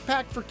Snack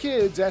Pack for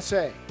Kids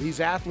SA.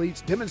 These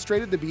athletes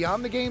demonstrated the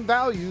beyond the game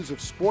values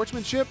of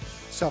sportsmanship,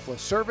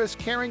 selfless service,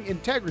 caring,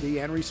 integrity,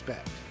 and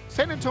respect.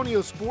 San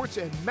Antonio Sports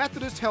and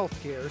Methodist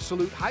Healthcare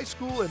salute high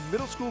school and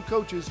middle school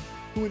coaches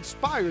who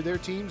inspire their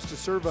teams to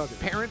serve others.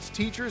 Parents,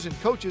 teachers, and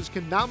coaches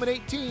can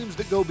nominate teams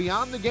that go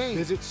beyond the game.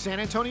 Visit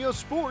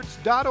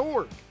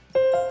sanantoniosports.org.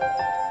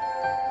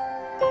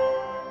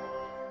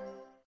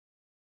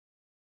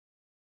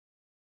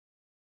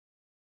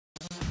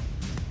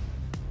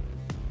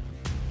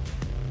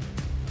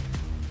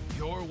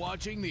 You're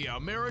watching the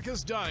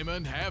America's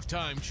Diamond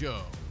Halftime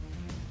Show.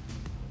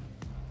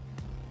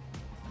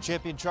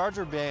 Champion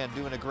Charger Band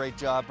doing a great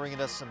job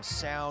bringing us some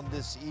sound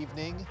this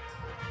evening,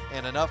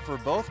 and enough for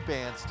both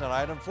bands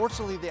tonight.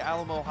 Unfortunately, the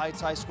Alamo Heights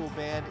High School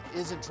Band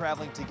isn't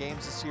traveling to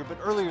games this year, but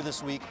earlier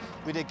this week,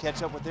 we did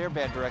catch up with their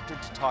band director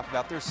to talk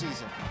about their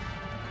season.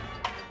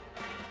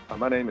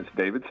 My name is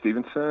David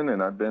Stevenson,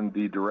 and I've been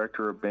the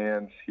director of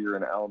bands here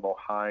in Alamo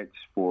Heights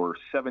for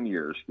 7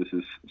 years. This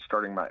is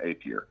starting my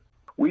 8th year.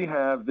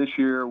 This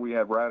year, we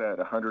have right at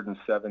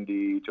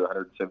 170 to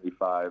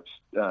 175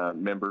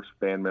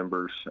 band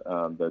members,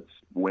 that's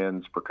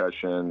winds,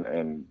 percussion,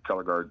 and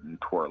color guard and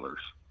twirlers.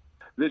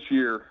 This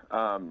year,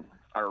 our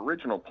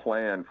original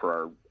plan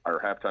for our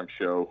halftime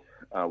show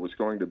was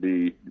going to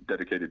be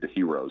dedicated to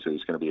heroes. It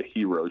was going to be a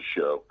heroes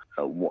show.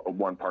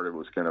 One part of it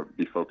was going to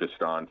be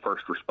focused on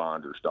first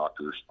responders,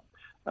 doctors,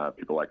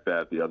 people like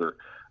that. The other,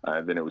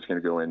 then it was going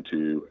to go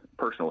into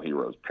personal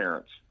heroes,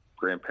 parents,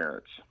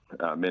 grandparents,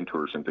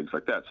 mentors, and things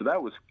like that. So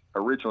that was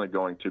originally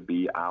going to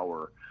be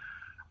our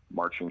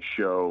marching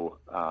show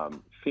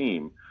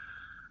theme.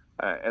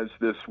 As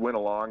this went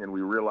along and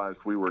we realized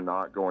we were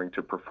not going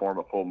to perform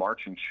a full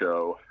marching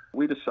show,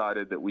 we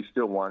decided that we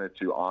still wanted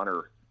to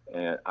honor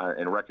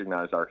and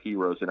recognize our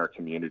heroes in our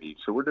community.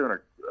 So we're doing a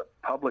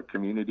public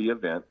community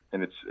event,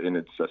 and it's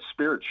a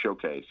spirit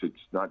showcase.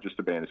 It's not just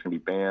a band. It's going to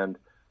be band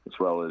as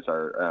well as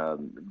our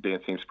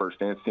dance team's first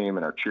dance team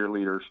and our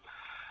cheerleaders.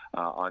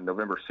 On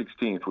November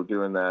 16th, we're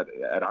doing that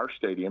at our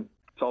stadium.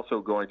 It's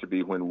also going to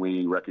be when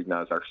we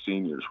recognize our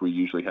seniors. We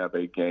usually have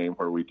a game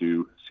where we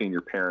do senior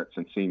parents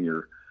and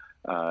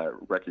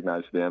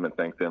recognize them and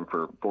thank them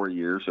for 4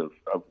 years of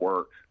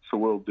work. So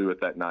we'll do it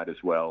that night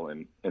as well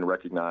and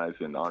recognize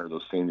and honor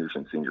those seniors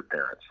and senior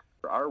parents.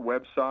 Our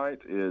website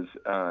is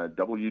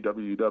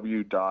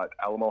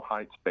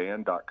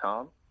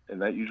www.alamoheightsband.com,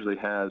 and that usually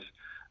has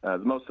the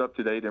most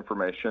up-to-date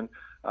information.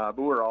 But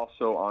we're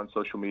also on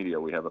social media.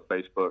 We have a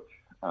Facebook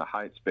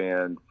Heights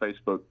Band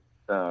Facebook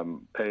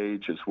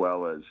page, as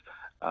well as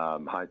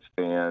Heights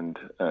Band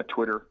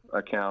Twitter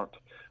account.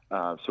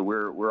 So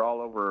we're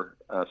all over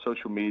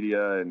social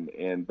media,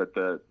 but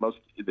the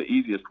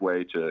easiest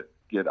way to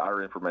get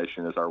our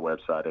information is our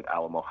website at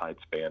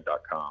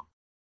alamoheightsband.com.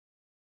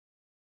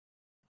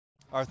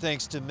 Our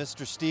thanks to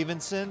Mr.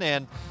 Stevenson.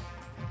 And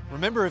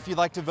remember, if you'd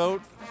like to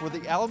vote for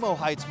the Alamo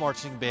Heights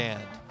Marching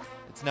Band,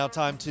 it's now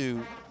time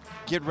to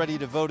get ready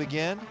to vote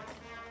again.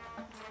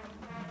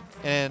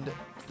 And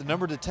the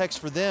number to text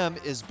for them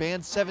is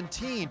Band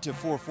 17 to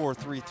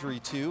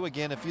 44332.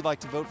 Again, if you'd like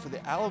to vote for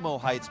the Alamo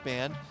Heights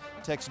Band,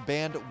 text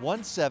Band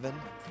 17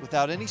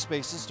 without any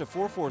spaces to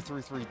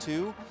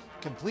 44332.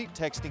 Complete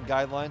texting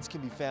guidelines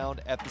can be found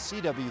at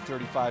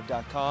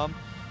thecw35.com.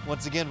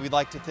 Once again, we'd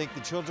like to thank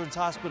the Children's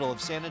Hospital of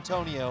San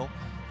Antonio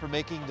for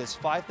making this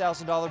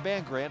 $5,000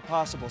 band grant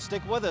possible.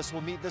 Stick with us.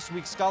 We'll meet this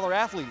week's Scholar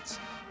Athletes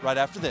right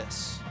after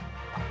this.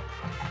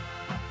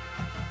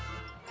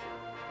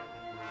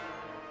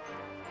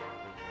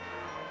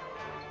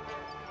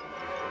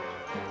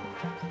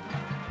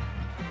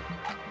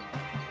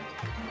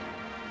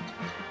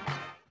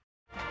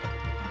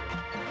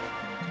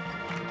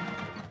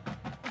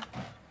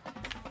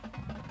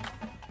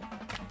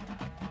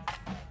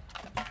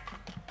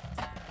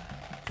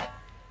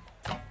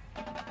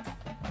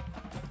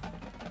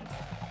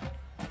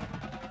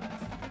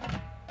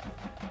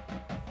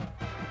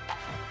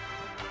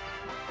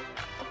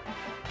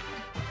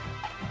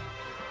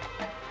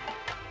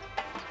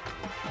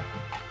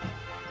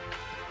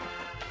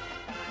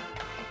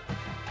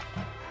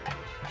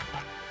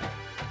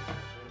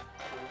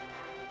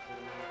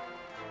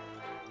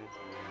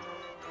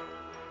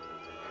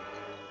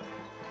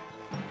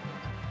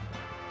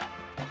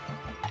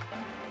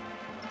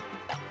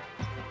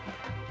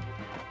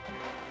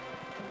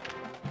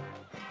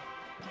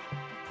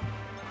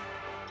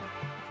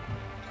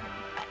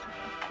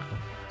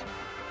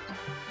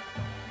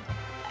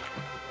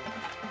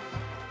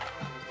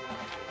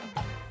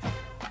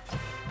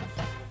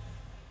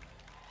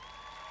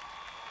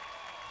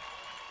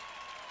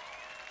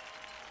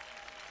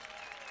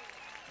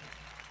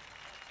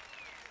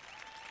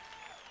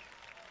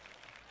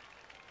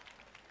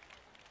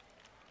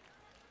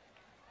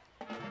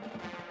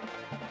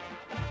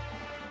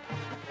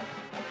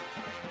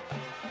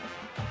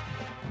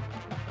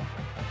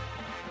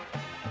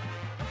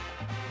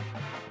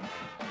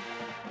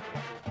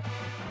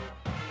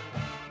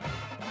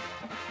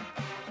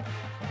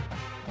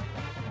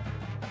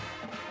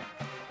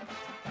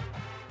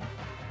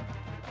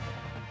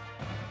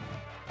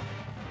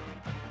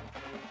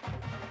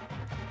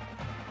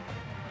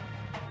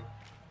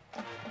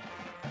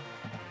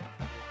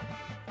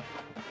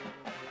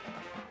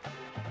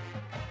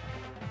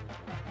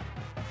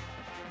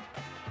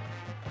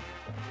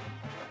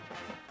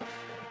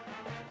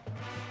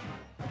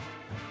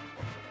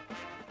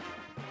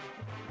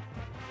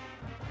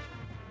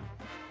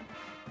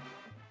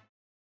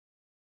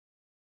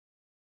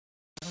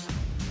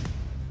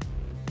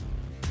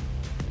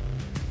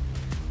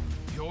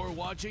 You're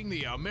watching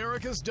the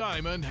America's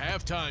Diamond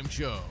Halftime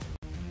Show.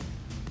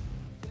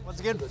 Once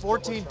again,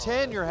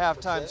 14-10 your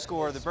halftime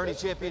score. The Boerne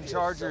Champion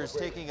Chargers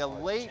taking a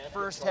late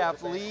first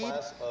half lead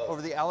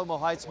over the Alamo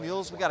Heights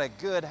Mules. We got a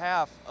good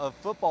half of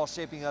football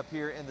shaping up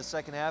here in the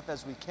second half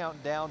as we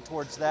count down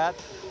towards that.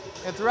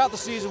 And throughout the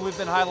season, we've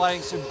been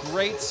highlighting some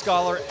great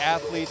Scholar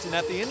athletes. And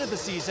at the end of the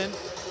season,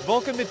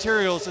 Vulcan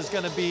Materials is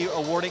going to be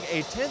awarding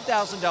a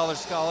 $10,000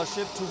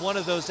 scholarship to one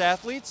of those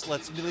athletes.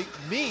 Let's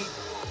meet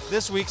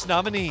this week's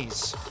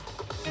nominees.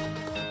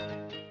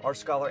 Our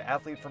Scholar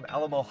athlete from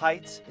Alamo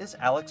Heights is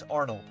Alex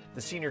Arnold.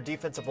 The senior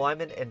defensive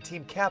lineman and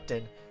team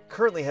captain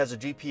currently has a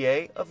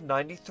GPA of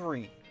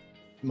 93.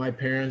 My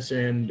parents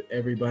and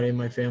everybody in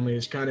my family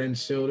has kind of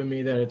instilled in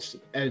me that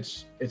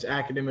it's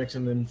academics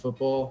and then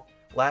football.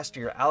 Last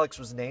year, Alex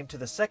was named to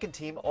the second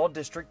team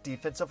All-District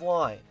defensive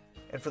line.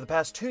 And for the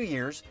past 2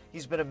 years,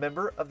 he's been a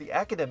member of the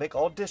academic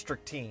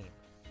All-District team.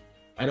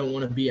 I don't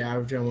want to be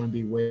average, I want to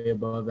be way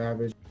above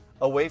average.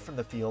 Away from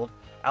the field,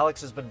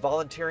 Alex has been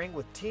volunteering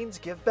with Teens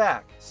Give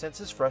Back since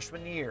his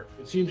freshman year.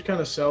 It seems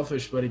kind of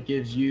selfish, but it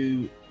gives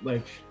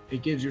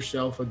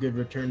yourself a good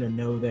return to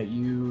know that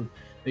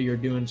you're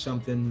doing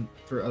something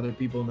for other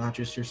people, not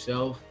just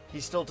yourself.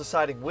 He's still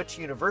deciding which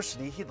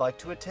university he'd like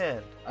to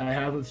attend. I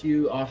have a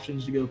few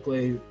options to go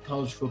play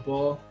college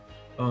football,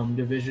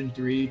 Division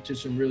III, to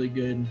some really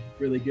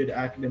good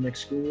academic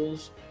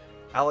schools.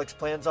 Alex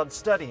plans on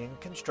studying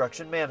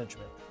construction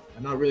management.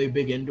 I'm not really a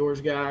big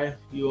indoors guy.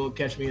 You won't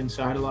catch me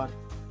inside a lot.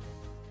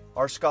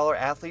 Our Scholar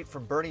athlete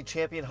from Boerne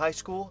Champion High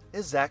School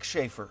is Zach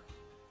Schaefer.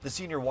 The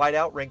senior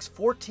wideout ranks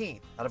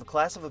 14th out of a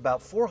class of about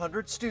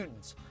 400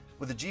 students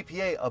with a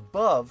GPA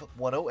above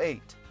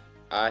 108.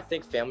 I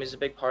think family's a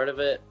big part of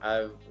it.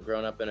 I've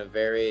grown up in a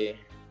very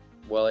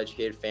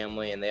well-educated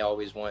family, and they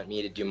always want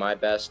me to do my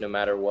best no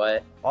matter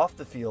what. Off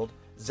the field,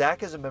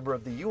 Zach is a member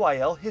of the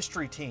UIL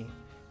history team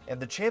and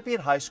the Champion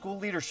High School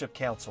Leadership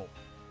Council.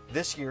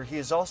 This year, he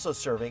is also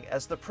serving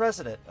as the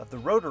president of the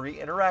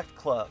Rotary Interact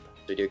Club.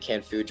 We do a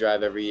canned food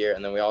drive every year,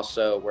 and then we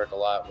also work a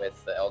lot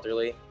with the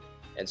elderly.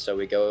 And so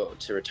we go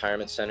to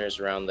retirement centers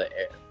around the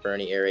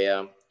Boerne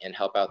area and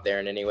help out there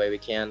in any way we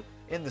can.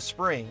 In the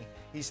spring,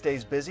 he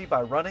stays busy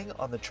by running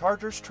on the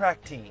Chargers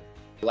track team.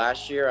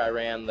 Last year, I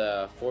ran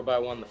the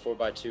 4x1, the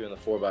 4x2, and the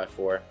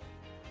 4x4.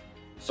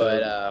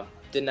 But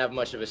didn't have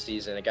much of a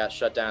season. It got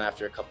shut down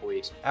after a couple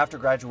weeks. After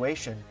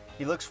graduation,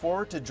 he looks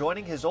forward to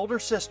joining his older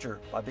sister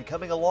by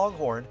becoming a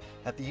Longhorn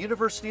at the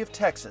University of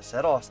Texas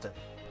at Austin.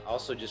 I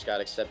also just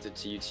got accepted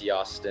to UT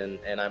Austin,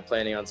 and I'm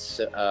planning on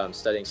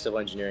studying civil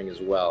engineering as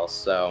well.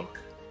 So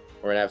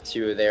we're going to have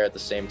two there at the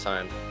same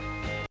time.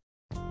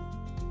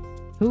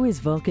 Who is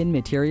Vulcan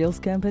Materials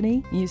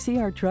Company? You see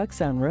our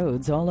trucks on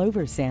roads all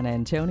over San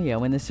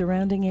Antonio and the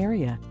surrounding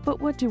area.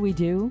 But what do we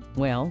do?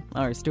 Well,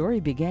 our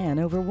story began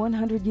over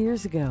 100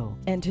 years ago,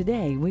 and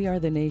today we are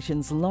the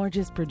nation's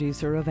largest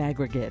producer of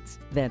aggregates.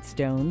 That's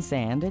stone,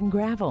 sand, and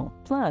gravel.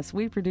 Plus,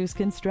 we produce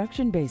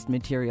construction-based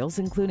materials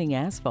including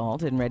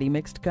asphalt and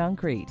ready-mixed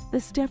concrete, the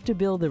stuff to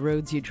build the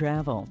roads you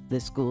travel, the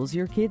schools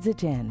your kids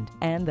attend,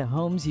 and the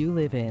homes you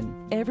live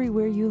in.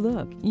 Everywhere you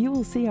look, you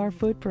will see our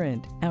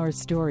footprint. Our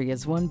story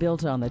is one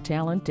built on the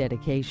talent,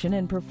 dedication,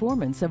 and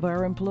performance of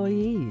our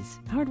employees.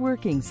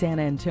 Hardworking San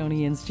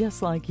Antonians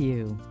just like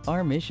you.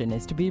 Our mission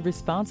is to be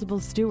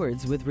responsible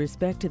stewards with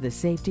respect to the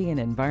safety and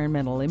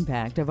environmental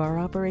impact of our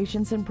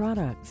operations and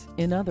products.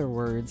 In other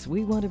words,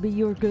 we want to be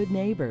your good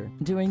neighbor,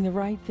 doing the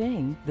right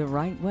thing, the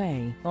right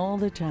way, all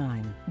the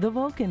time. The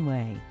Vulcan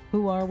way.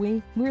 Who are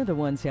we? We're the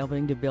ones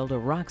helping to build a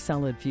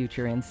rock-solid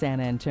future in San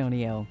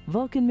Antonio.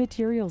 Vulcan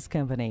Materials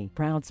Company,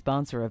 proud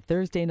sponsor of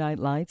Thursday Night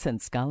Lights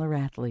and Scholar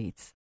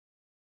Athletes.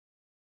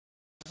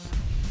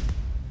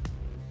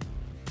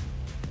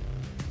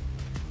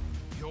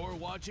 You're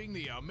watching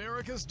the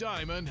America's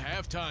Diamond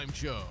Halftime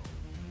Show.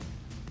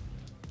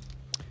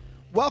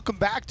 Welcome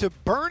back to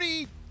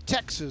Boerne,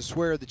 Texas,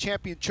 where the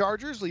champion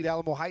Chargers lead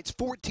Alamo Heights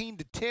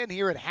 14-10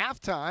 here at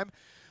halftime.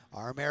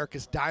 Our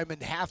America's Diamond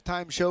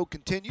Halftime Show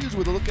continues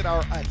with a look at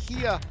our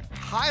AHIA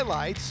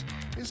highlights.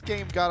 This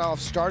game got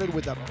off started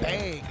with a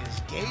bang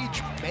as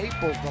Gage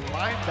Maples, the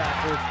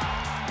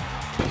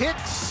linebacker,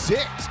 picked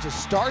six to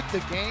start the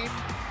game,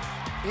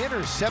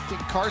 intercepting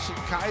Carson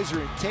Kaiser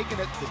and taking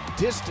it the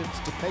distance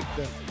to make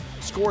the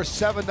score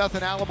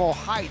 7-0 Alamo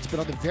Heights. But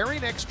on the very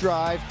next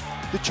drive,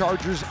 the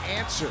Chargers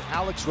answer.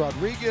 Alex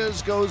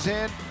Rodriguez goes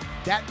in.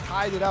 That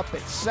tied it up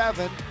at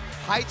 7.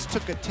 Heights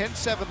took a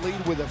 10-7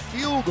 lead with a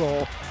field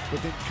goal,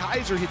 but then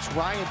Kaiser hits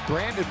Ryan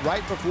Brandon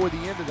right before the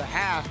end of the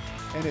half,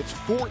 and it's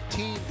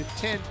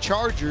 14-10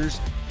 Chargers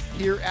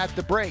here at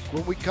the break.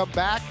 When we come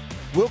back,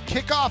 we'll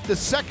kick off the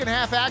second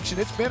half action.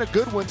 It's been a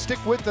good one.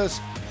 Stick with us.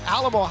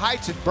 Alamo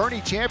Heights and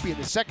Boerne Champion.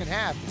 The second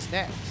half is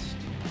next.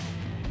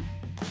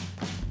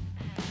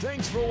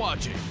 Thanks for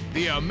watching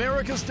the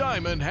America's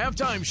Diamond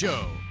Halftime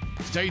Show.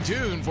 Stay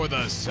tuned for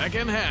the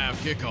second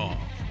half kickoff.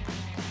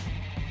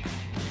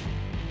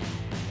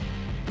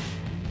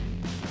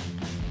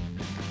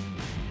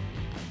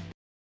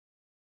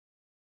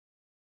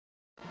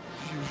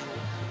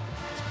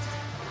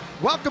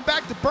 Welcome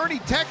back to Boerne,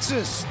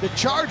 Texas. The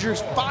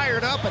Chargers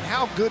fired up, and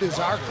how good is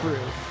our crew?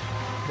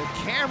 The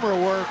camera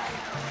work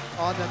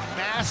on the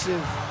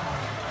massive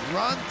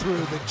run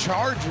through. The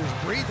Chargers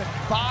breathing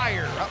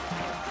fire up,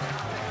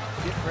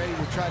 getting ready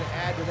to try to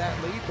add to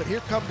that lead, but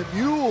here come the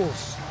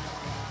Mules.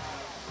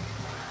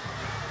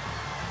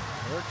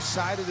 They're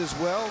excited as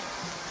well.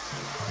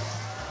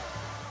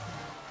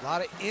 A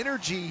lot of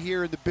energy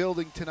here in the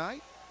building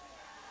tonight,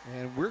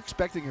 and we're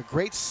expecting a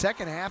great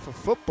second half of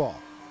football.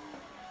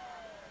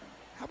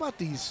 How about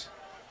these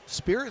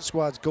Spirit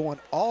squads going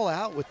all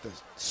out with the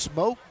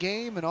smoke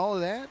game and all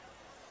of that?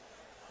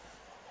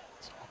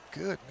 It's all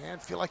good, man.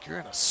 Feel like you're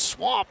in a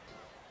swamp.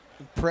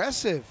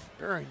 Impressive.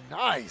 Very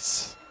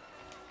nice.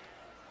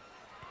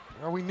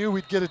 Well, we knew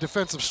we'd get a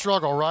defensive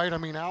struggle, right? I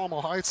mean,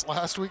 Alamo Heights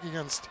last week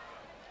against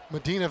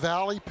Medina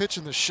Valley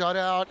pitching the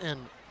shutout,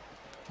 and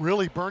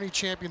really Boerne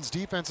Champion's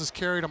defense has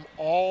carried them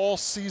all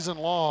season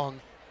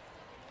long.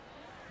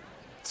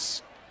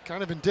 It's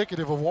kind of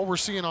indicative of what we're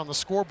seeing on the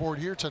scoreboard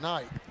here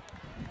tonight.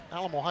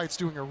 Alamo Heights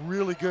doing a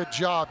really good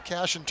job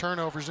cashing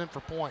turnovers in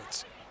for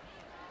points.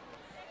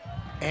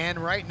 And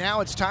right now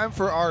it's time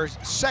for our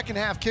second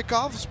half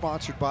kickoff,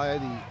 sponsored by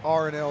the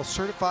R&L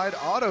Certified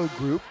Auto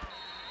Group.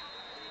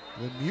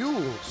 The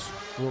Mules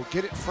will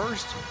get it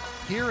first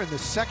here in the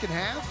second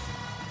half.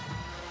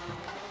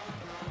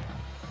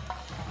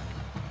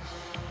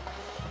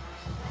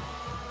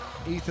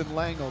 Ethan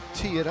Lang will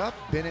tee it up.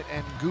 Bennett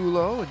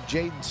Angulo and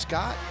Jaden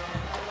Scott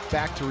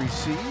back to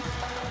receive.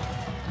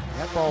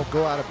 That ball will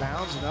go out of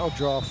bounds, and that'll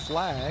draw a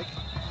flag.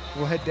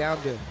 We'll head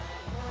down to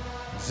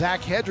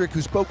Zach Hedrick,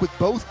 who spoke with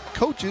both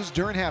coaches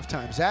during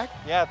halftime. Zach?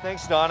 Yeah,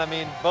 thanks, Don. I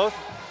mean, both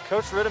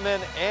Coach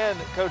Ritteman and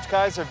Coach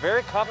Kaiser are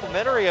very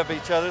complimentary of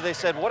each other. They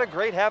said, what a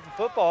great half of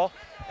football.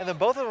 And then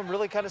both of them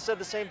really kind of said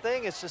the same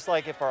thing. It's just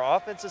like if our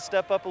offenses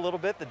step up a little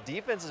bit, the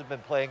defense has been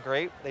playing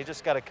great. They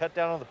just got to cut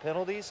down on the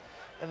penalties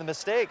and the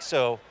mistakes.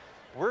 So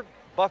we're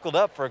buckled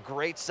up for a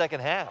great second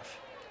half.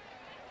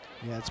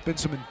 Yeah, it's been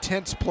some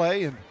intense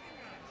play, and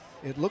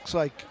it looks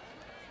like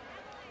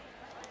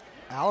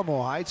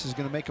Alamo Heights is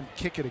going to make them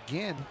kick it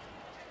again.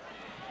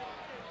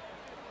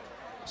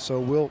 So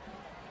we'll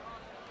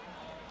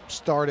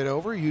start it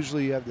over.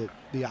 Usually you have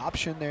the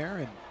option there,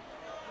 and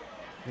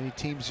many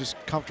teams just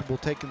comfortable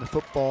taking the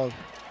football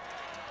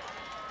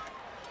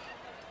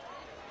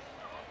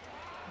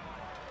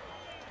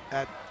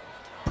at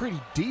pretty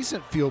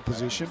decent field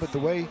position, but the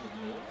way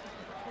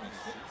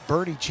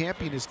Boerne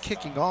Champion is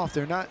kicking off,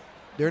 they're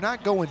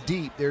not going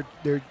deep. They're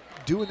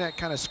doing that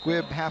kind of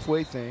squib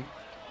halfway thing,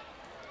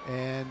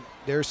 and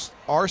there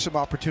are some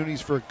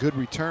opportunities for a good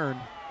return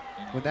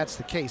when that's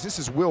the case. This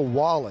is Will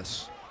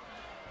Wallace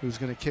who's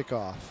going to kick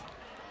off.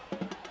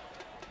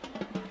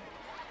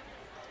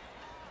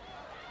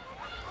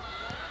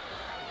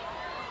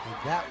 And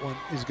that one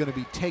is going to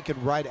be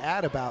taken right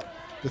at about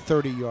the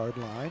 30-yard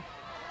line.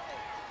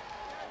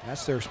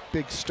 That's their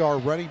big star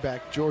running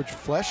back, George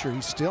Flesher.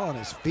 He's still on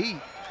his feet.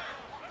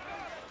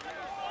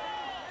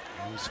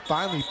 And he's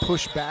finally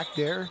pushed back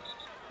there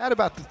at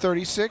about the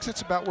 36.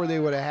 That's about where they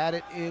would have had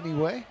it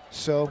anyway.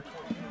 So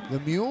the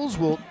Mules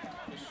will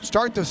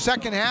start the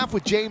second half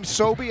with James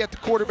Sobey at the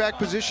quarterback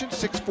position,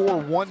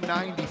 6'4",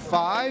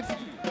 195.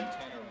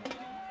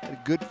 Had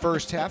a good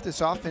first half. This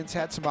offense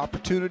had some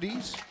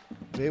opportunities.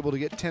 Was able to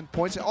get 10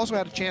 points. They also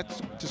had a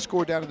chance to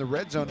score down in the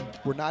red zone.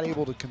 Were not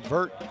able to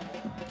convert.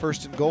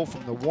 First and goal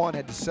from the 1.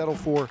 Had to settle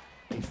for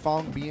a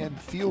Fong Bien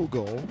field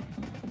goal.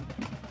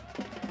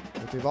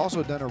 But they've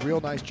also done a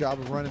real nice job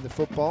of running the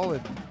football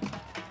and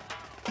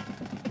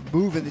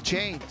moving the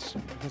chains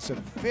against a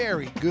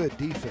very good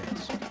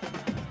defense.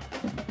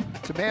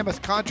 It's a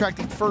Mammoth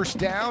contracting first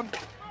down.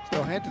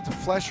 They'll hand it to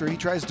Flesher. He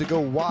tries to go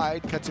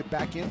wide, cuts it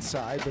back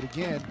inside, but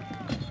again,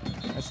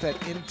 that's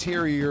that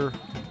interior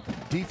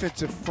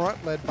defensive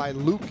front led by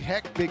Luke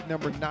Heck, big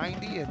number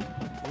 90, and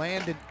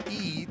Landon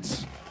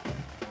Eads,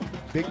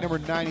 big number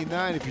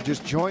 99. If you're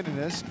just joining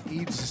us,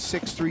 Eads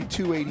is 6'3",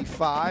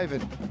 285,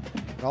 and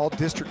an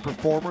all-district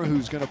performer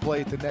who's going to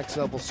play at the next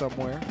level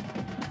somewhere.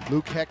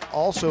 Luke Heck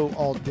also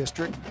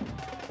all-district.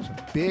 Some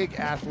big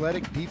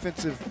athletic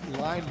defensive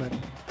lineman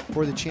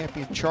for the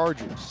Champion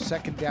Chargers.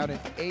 Second down and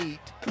 8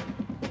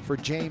 for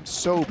James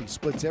Sobey.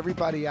 Splits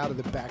everybody out of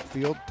the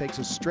backfield, takes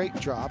a straight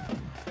drop.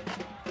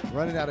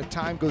 Running out of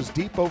time, goes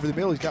deep over the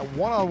middle. He's got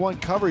one-on-one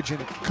coverage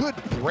and a good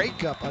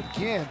breakup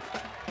again.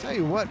 Tell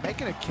you what,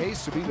 making a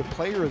case to be the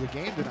player of the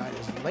game tonight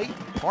is Leighton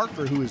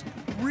Parker, who is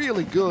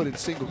really good in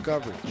single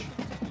coverage.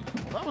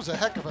 Well, that was a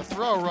heck of a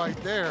throw right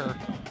there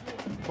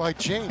by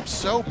James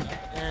Sobey,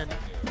 and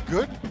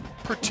good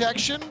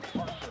protection.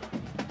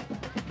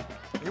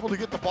 Able to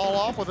get the ball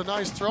off with a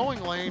nice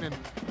throwing lane, and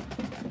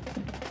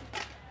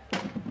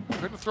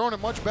couldn't have thrown it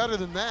much better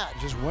than that.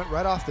 Just went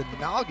right off the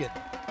noggin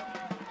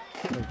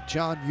of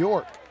John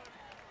York.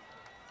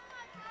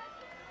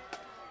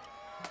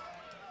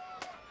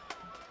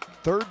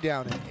 Third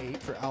down and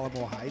 8 for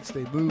Alamo Heights.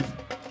 They move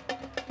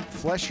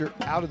Flesher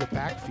out of the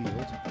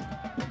backfield.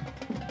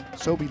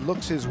 Sobey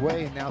looks his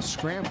way and now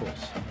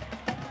scrambles.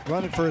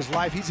 Running for his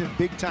life. He's in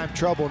big time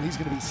trouble and he's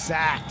going to be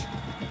sacked.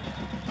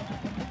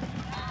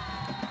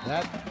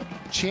 That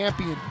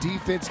Champion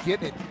defense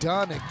getting it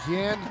done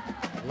again.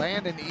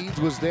 Landon Eads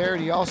was there,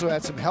 and he also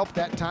had some help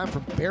that time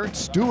from Barrett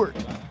Stewart.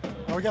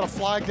 Now we got a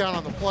flag down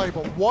on the play,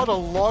 but what a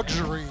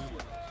luxury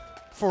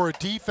for a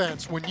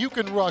defense when you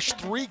can rush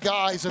 3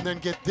 guys and then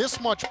get this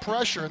much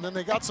pressure, and then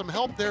they got some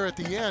help there at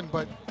the end,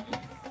 but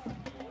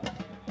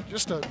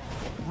just a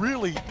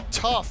really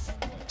tough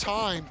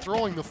time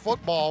throwing the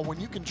football when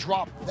you can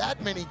drop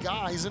that many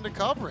guys into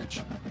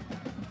coverage.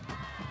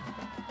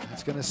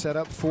 That's going to set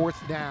up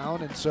 4th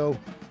down, and so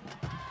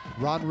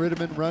Ron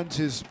Ritterman runs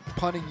his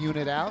punting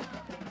unit out.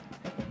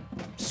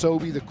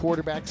 Sobey, the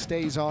quarterback,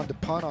 stays on to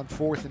punt on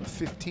 4th and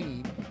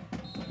 15.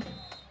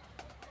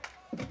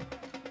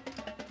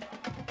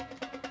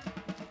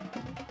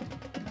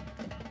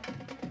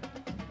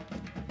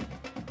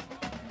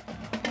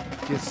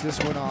 Gets this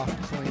one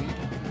off clean.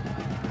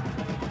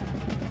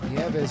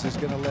 Nieves is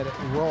going to let it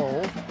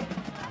roll.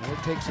 And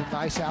it takes a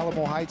nice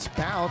Alamo Heights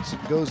bounce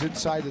and goes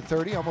inside the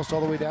 30, almost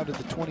all the way down to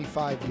the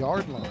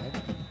 25-yard line.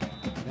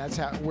 And that's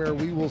where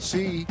we will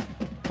see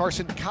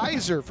Carson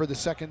Kaiser for the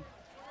second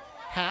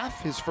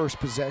half, his first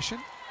possession.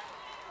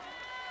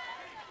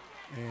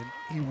 And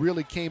he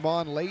really came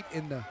on late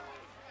in the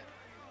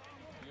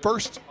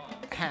first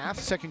half,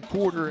 second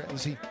quarter,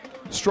 as he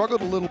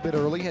struggled a little bit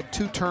early, had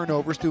 2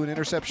 turnovers, threw an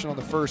interception on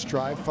the first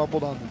drive,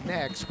 fumbled on the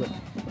next, but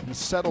he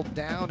settled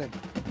down and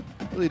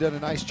really done a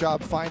nice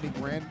job finding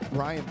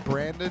Ryan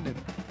Brandon and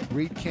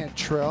Reed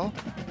Cantrell.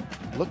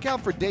 Look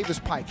out for Davis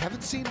Pike.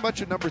 Haven't seen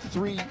much of number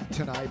 3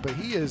 tonight, but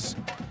he is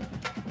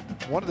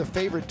one of the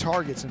favorite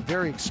targets and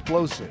very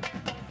explosive.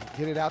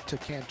 Get it out to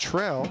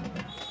Cantrell.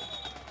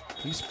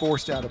 He's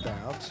forced out of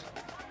bounds.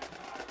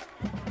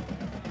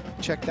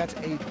 Check, that's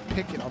Aiden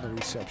Pickett on the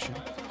reception.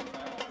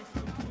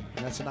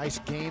 And that's a nice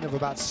gain of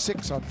about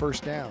 6 on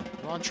first down.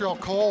 Rontrell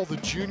Cole, the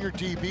junior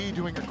DB,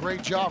 doing a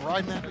great job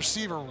riding that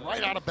receiver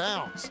right out of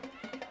bounds.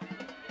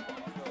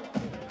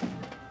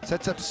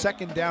 Sets up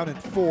 2nd down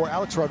and 4.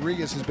 Alex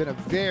Rodriguez has been a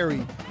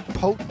very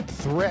potent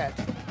threat.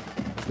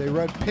 They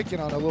run Pickett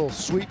on a little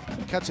sweep,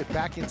 cuts it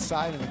back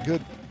inside, and a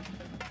good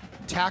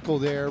tackle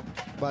there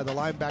by the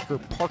linebacker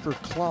Parker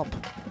Klump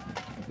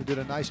They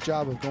did a nice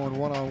job of going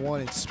one-on-one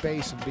in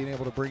space and being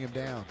able to bring him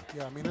down.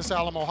 Yeah, I mean, this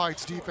Alamo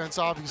Heights defense,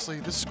 obviously,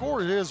 the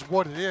score is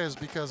what it is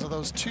because of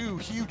those 2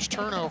 huge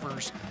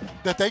turnovers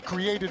that they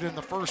created in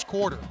the first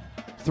quarter.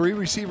 3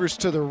 receivers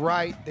to the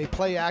right. They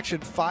play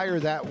action,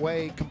 fire that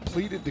way,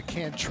 completed to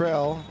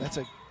Cantrell. That's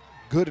a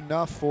good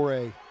enough for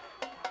a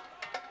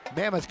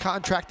Mammoth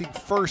contracting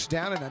first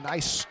down, and a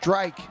nice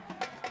strike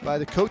by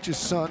the coach's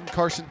son,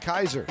 Carson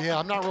Kaiser. Yeah,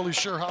 I'm not really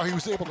sure how he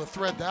was able to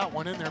thread that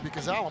one in there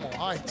because Alamo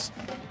Heights,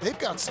 they've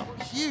got some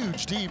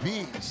huge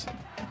DBs.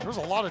 There's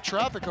a lot of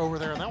traffic over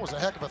there, and that was a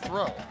heck of a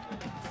throw.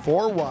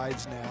 4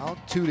 wides now,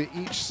 2 to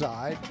each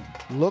side.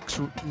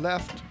 Looks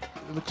left,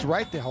 looks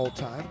right the whole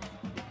time.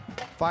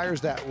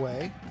 Fires that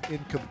way,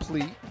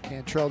 incomplete.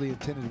 Cantrell, the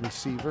intended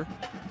receiver.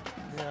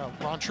 Yeah,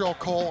 Rontrell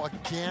Cole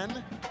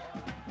again.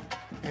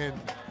 And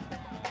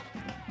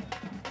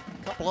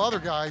a couple other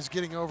guys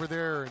getting over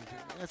there, and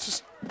it's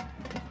just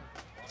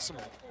some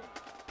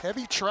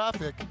heavy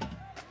traffic.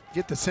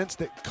 Get the sense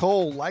that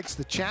Cole likes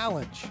the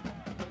challenge.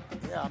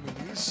 Yeah, I mean,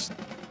 he's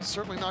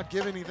certainly not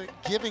giving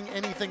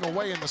anything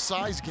away in the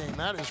size game,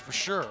 that is for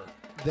sure.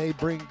 They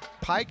bring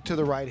Pike to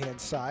the right-hand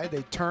side.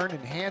 They turn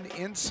and hand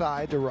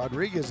inside to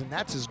Rodriguez, and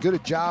that's as good a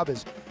job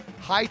as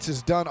Heights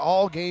has done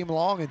all game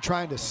long in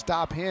trying to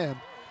stop him.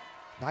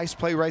 Nice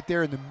play right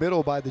there in the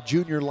middle by the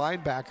junior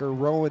linebacker,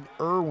 Rowan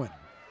Irwin.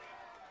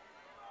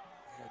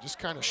 Yeah, just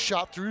kind of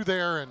shot through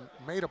there and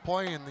made a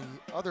play in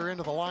the other end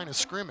of the line of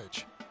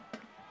scrimmage.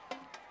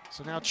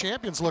 So now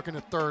Champion's looking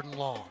at 3rd and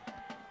long.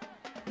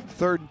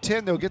 3rd and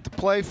 10, they'll get the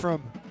play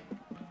from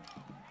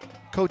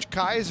Coach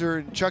Kaiser.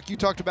 And Chuck, you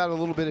talked about it a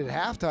little bit at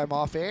halftime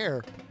off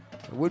air.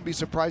 I wouldn't be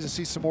surprised to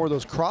see some more of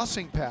those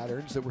crossing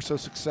patterns that were so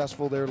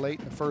successful there late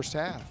in the first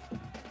half.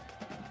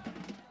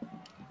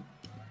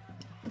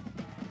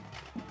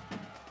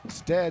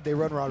 Instead, they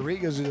run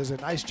Rodriguez, who does a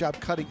nice job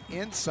cutting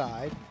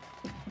inside.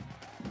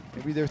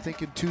 Maybe they're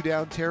thinking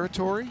 2-down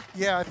territory?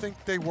 Yeah, I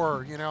think they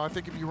were. You know, I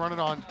think if you run it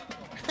on,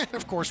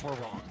 of course we're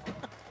wrong.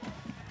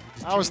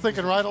 I was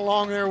thinking right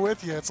along there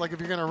with you. It's like if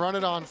you're going to run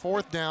it on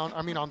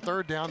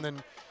 3rd down,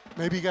 then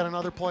maybe you got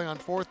another play on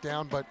 4th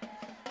down. But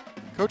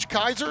Coach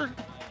Kaiser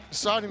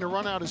deciding to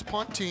run out his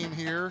punt team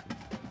here,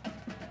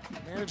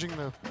 managing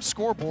the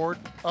scoreboard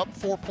up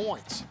 4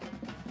 points.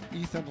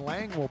 Ethan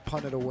Lang will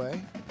punt it away.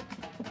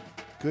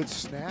 Good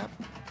snap.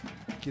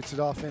 Gets it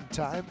off in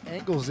time,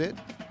 angles it.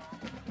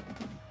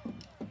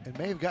 And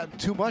may have gotten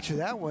too much of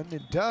that one.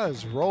 It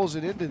does. Rolls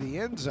it into the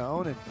end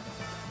zone, and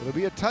it'll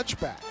be a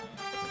touchback.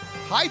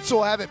 Heights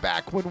will have it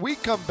back when we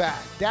come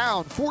back.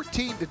 Down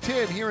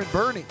 14-10 here in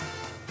Boerne.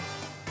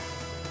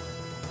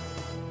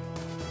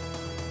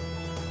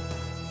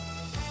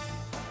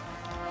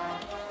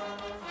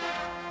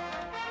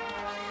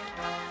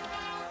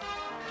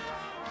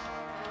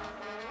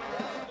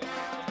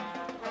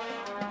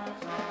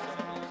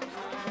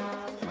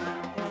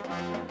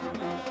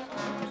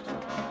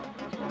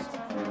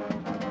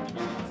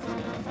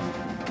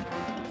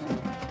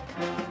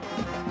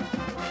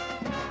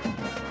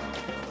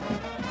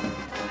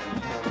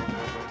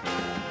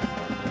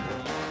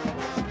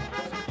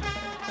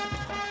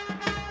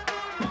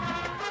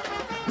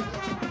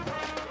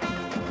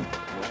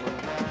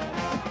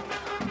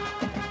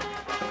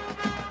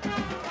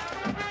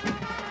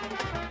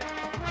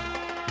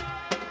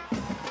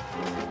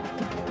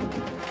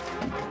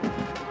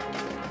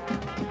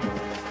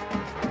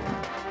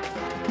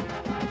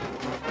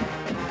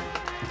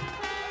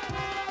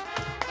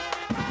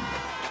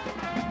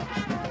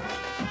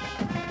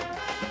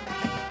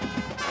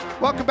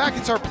 Welcome back.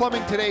 It's our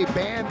Plumbing Today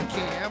band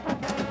cam.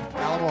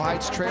 Alamo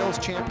Heights Trails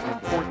champion,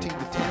 14-10,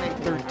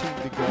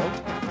 8:13 to go.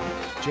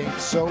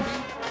 James Sobey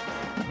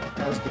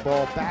has the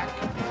ball back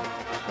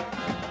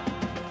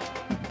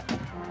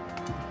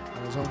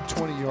on his own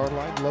 20-yard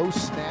line. Low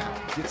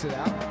snap, gets it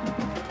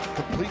out,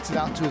 completes it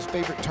out to his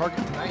favorite target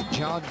tonight,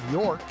 John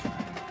York.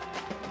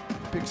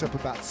 Picks up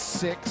about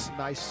 6.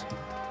 Nice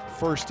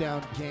first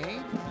down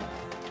gain.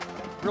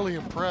 Really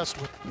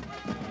impressed with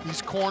these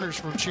corners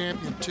from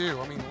Champion too.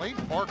 I mean,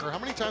 Leighton Parker, how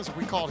many times have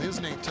we called his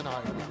name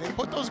tonight? I mean, they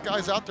put those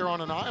guys out there on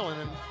an island,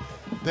 and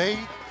they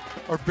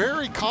are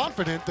very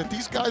confident that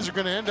these guys are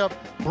going to end up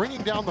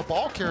bringing down the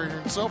ball carrier,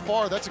 and so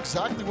far, that's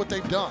exactly what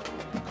they've done.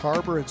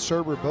 Parker and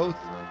Serber both,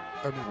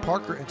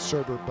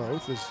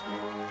 as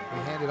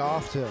they hand it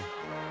off to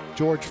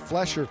George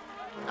Flesher.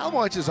 Alamo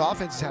Heights'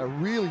 offense has had a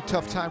really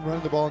tough time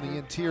running the ball in the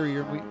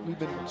interior. We've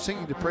been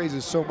singing the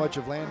praises so much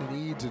of Landon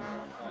Eads and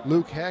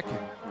Luke Heck, and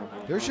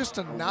there's just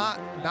not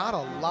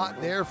a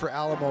lot there for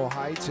Alamo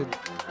Heights, and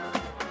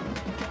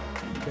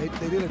they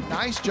did a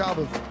nice job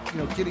of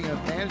getting a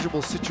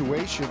manageable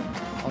situation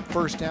on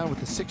first down with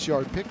the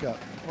 6-yard pickup.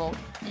 Well,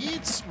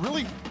 Eads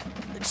really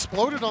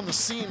exploded on the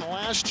scene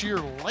last year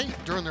late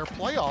during their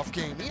playoff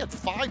game. He had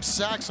 5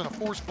 sacks and a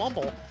forced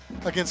fumble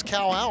against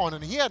Cal Allen,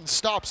 and he hadn't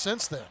stopped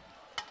since then.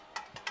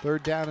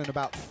 3rd down and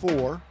about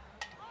 4.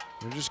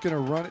 They're just going to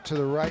run it to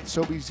the right.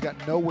 Sobey's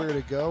got nowhere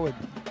to go, and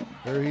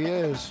there he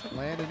is,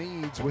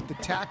 Landon Eads with the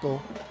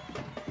tackle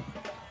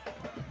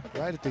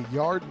right at the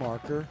yard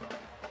marker.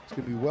 It's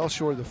going to be well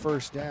short of the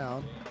first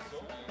down.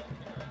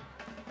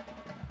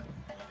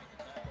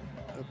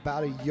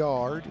 About a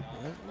yard,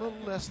 a little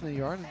less than a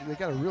yard. They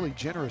got a really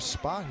generous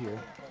spot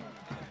here.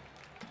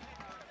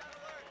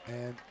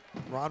 And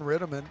Ron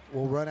Ritterman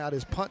will run out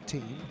his punt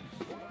team.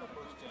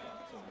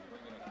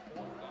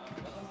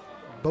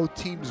 Both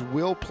teams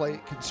will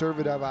play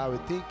conservative, I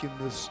would think, in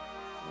this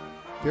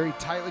very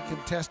tightly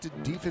contested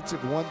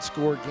defensive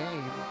one-score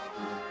game.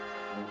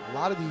 A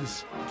lot of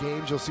these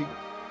games you'll see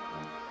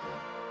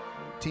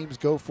teams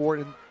go for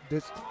it in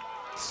this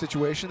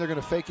situation. They're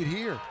going to fake it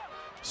here.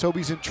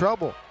 Sobey's in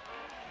trouble.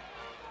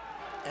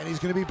 And he's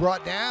going to be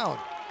brought down.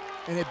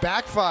 And it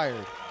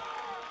backfired.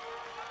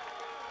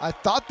 I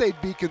thought they'd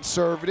be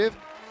conservative,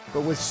 but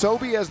with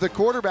Sobey as the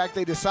quarterback,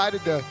 they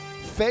decided to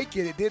fake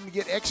it. It didn't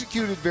get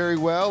executed very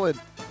well, and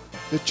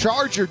the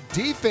Charger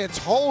defense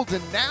holds,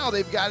 and now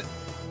they've got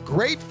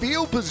great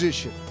field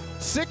position.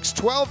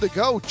 6:12 to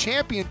go.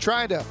 Champion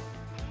trying to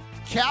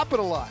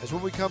capitalize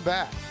when we come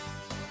back.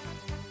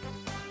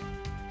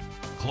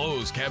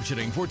 Closed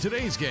captioning for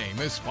today's game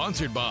is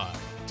sponsored by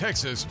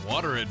Texas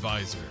Water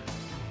Advisor.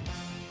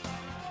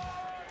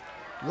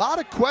 A lot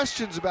of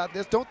questions about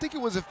this. Don't think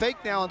it was a fake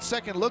now on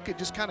second look. It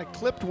just kind of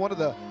clipped one of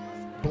the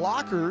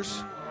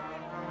blockers,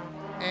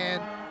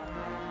 and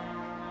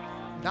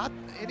not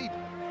any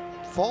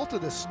fault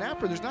of the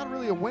snapper. There's not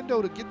really a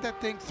window to get that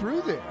thing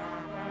through there.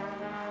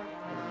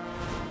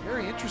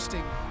 Very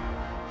interesting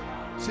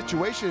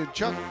situation. And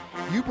Chuck,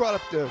 you brought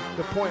up the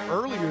point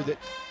earlier that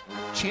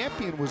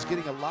Champion was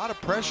getting a lot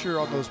of pressure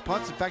on those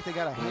punts. In fact, they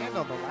got a hand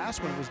on the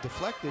last one. It was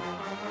deflected.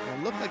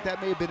 And it looked like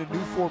that may have been a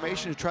new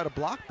formation to try to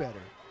block better.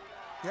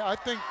 Yeah, I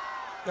think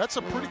that's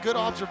a pretty good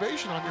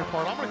observation on your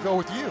part. I'm going to go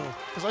with you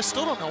because I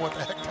still don't know what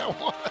the heck that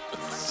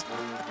was.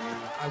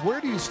 Where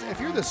do you, if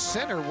you're the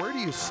center, where do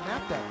you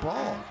snap that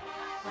ball?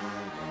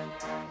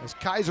 As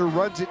Kaiser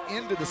runs it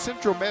into the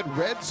Central Med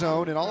red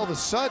zone, and all of a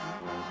sudden,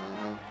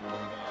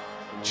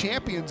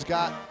 Champion's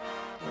got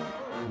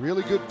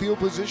really good field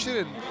position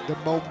and the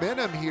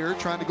momentum here,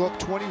 trying to go up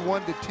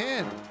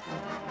 21-10.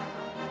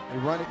 They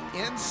run it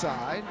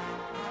inside.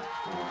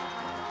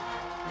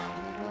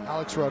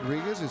 Alex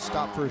Rodriguez is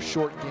stopped for a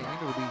short gain.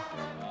 It'll be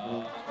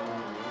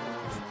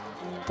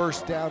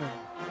first down and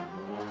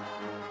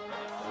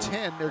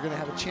 10. They're going to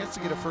have a chance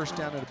to get a first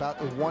down at about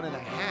the 1.5.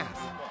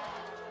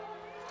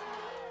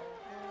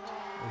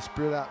 They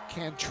spread out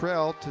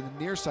Cantrell to the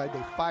near side.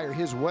 They fire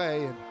his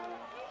way, and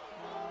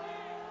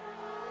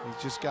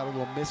he's just got a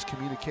little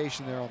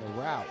miscommunication there on the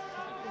route.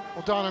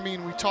 Well, Don, I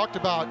mean, we talked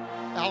about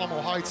Alamo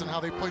Heights and how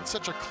they played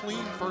such a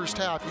clean first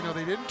half. You know,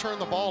 they didn't turn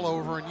the ball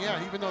over, and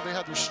yeah, even though they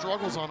had their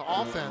struggles on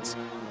offense,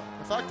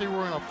 in fact, they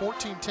were in a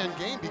 14-10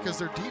 game because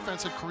their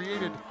defense had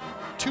created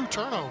 2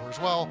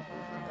 turnovers. Well,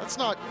 that's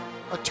not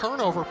a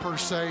turnover per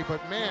se,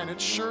 but man, it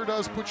sure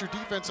does put your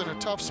defense in a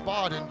tough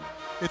spot, and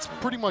it's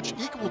pretty much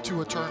equal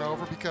to a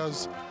turnover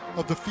because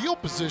of the field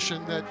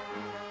position that,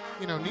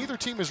 you know, neither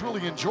team has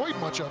really enjoyed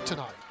much of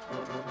tonight.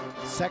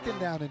 Second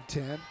down and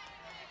 10.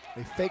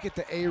 They fake it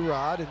to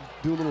A-Rod and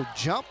do a little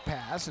jump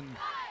pass, and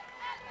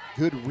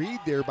good read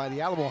there by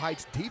the Alamo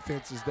Heights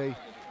defense as they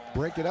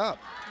break it up.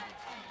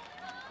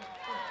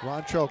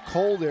 Rontrell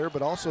Cole there,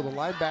 but also the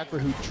linebacker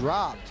who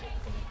dropped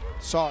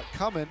saw it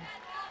coming.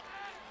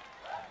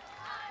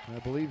 And I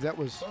believe that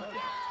was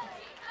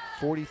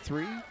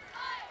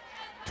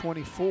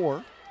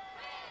 43-24,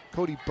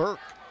 Cody Burke.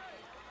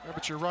 Yeah,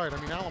 but you're right.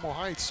 I mean, Alamo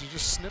Heights, you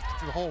just sniffed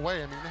it the whole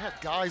way. I mean, they had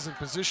guys in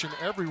position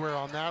everywhere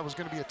on that. It was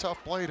going to be a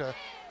tough play to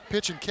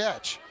pitch and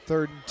catch.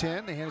 3rd and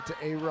 10. They hand it to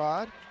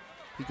A-Rod.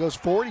 He goes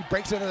forward. He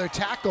breaks another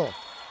tackle.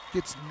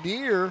 Gets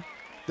near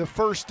the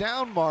first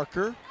down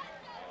marker.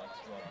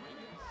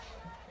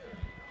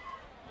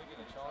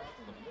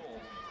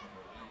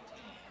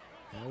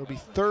 And it'll be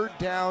 3rd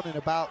down and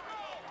about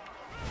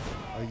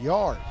a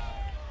yard.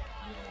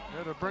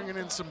 Yeah, they're bringing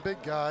in some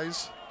big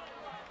guys,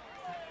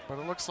 but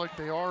it looks like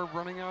they are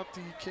running out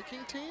the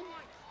kicking team.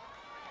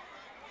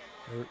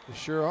 They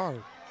sure are.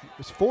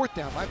 It's 4th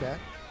down, my bad.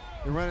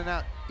 They're running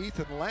out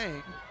Ethan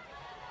Lang.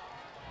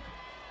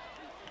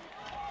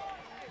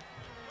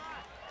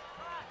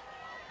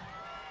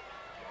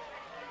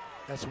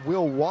 That's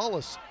Will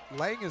Wallace.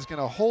 Lang is going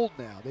to hold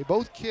now. They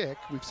both kick.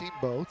 We've seen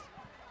both.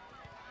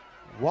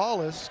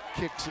 Wallace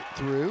kicks it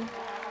through.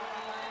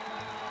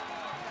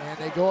 And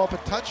they go up a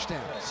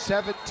touchdown.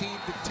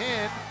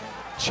 17-10.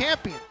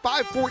 Champion.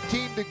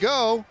 5:14 to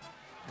go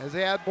as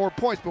they add more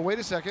points. But wait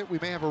a second. We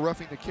may have a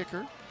roughing the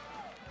kicker.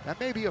 That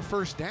may be a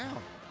first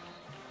down.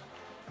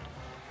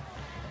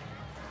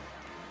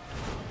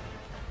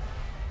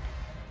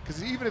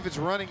 Because even if it's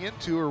running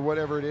into or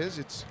whatever it is,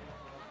 it's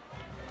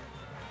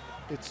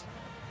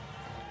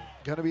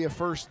going to be a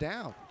first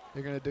down.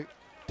 They're going to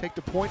take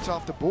the points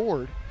off the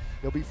board.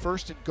 They'll be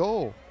 1st and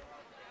goal.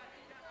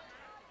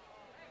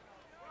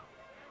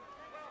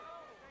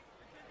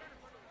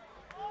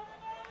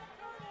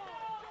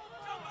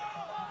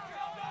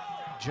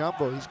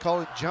 Jumbo, he's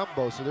calling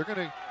jumbo, so they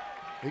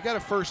got a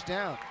first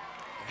down.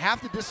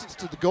 Half the distance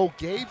to the goal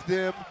gave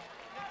them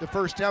the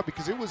first down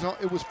because it was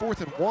 4th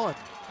and 1.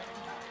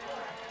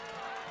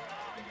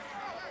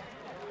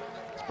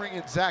 Let's bring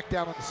in Zach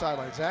down on the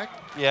sideline. Zach?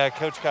 Yeah,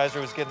 Coach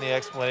Kaiser was getting the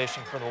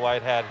explanation from the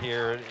white hat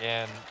here,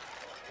 and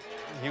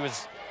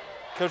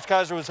Coach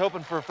Kaiser was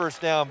hoping for a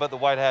first down, but the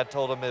white hat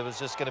told him it was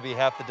just going to be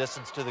half the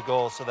distance to the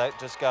goal, so that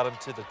just got him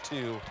to the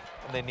 2,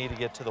 and they need to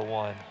get to the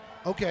 1.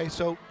 Okay,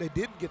 so they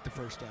didn't get the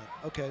first down.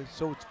 Okay,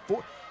 so it's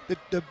 4.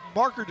 The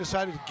marker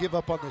decided to give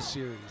up on this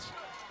series.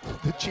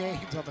 The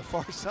chains on the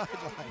far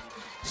sideline.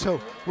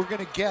 So we're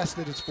going to guess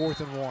that it's 4th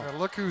and 1. Yeah,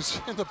 look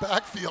who's in the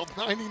backfield,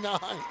 99.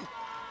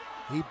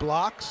 He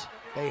blocks,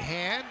 they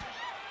hand,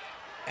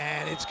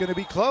 and it's going to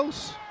be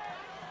close.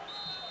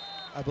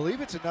 I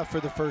believe it's enough for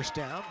the first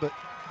down, but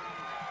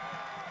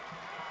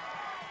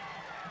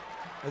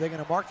are they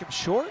going to mark him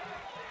short?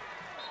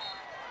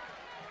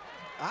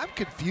 I'm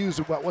confused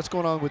about what's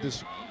going on with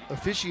this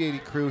officiating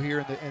crew here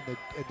in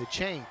the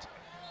chains.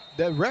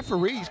 The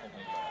referee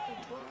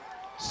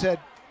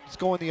said it's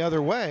going the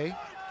other way,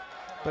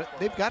 but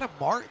they've got to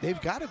mark.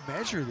 They've got to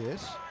measure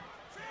this.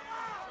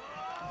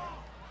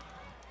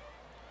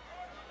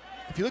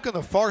 If you look on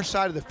the far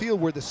side of the field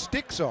where the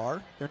sticks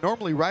are, they're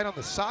normally right on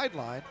the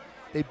sideline.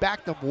 They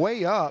back them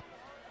way up,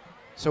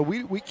 so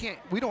we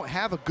don't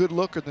have a good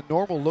look or the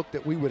normal look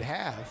that we would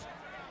have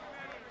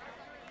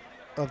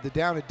of the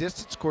down and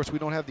distance. Of course, we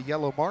don't have the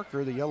yellow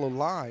marker, the yellow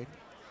line.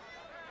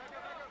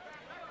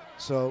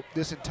 So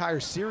this entire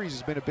series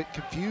has been a bit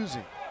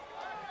confusing.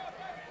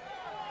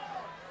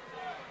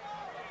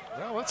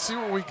 Well, let's see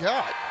what we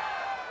got.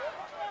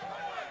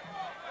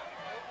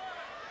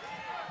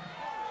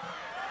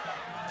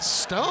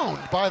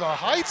 Stoned by the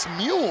Heights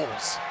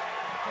Mules.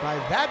 By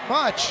that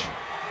much.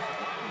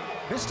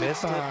 Missed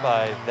it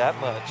by that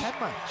much.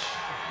 That much.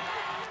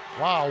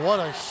 Wow, what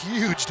a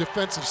huge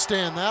defensive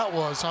stand that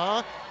was,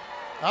 huh?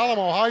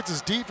 Alamo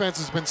Heights' defense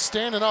has been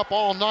standing up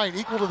all night,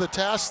 equal to the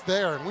task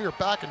there, and we are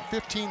back in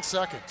 15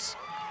 seconds.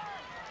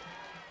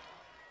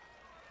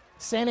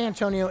 San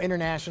Antonio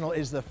International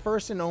is the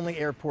first and only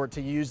airport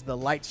to use the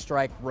Light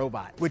Strike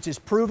robot, which is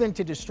proven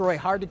to destroy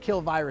hard-to-kill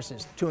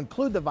viruses, to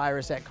include the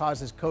virus that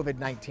causes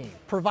COVID-19,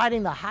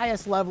 providing the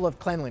highest level of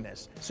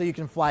cleanliness so you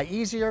can fly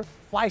easier,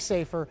 fly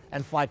safer,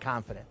 and fly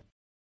confident.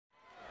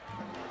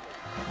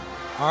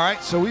 All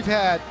right, so we've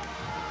had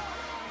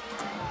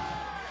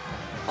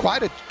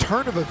quite a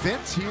turn of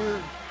events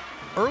here.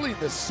 Early in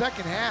the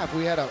second half,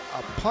 we had a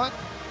punt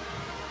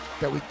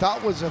that we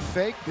thought was a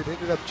fake that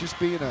ended up just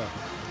being a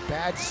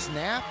bad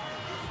snap.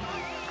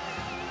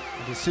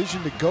 A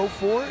decision to go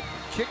for it.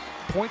 Kick,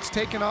 points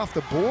taken off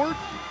the board.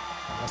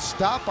 A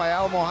stop by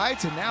Alamo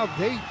Heights, and now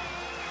they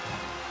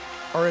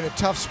are in a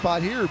tough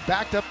spot here,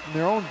 backed up in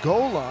their own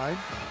goal line.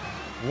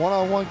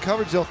 One-on-one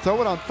coverage, they'll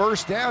throw it on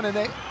first down, and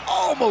they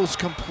almost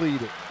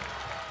complete it.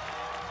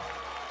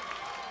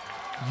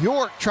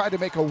 York tried to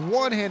make a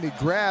one-handed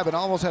grab and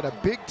almost had a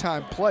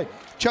big-time play.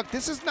 Chuck,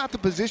 this is not the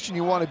position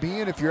you want to be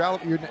in if you're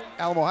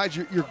Alamo Heights.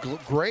 You're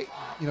great,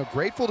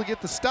 grateful to get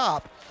the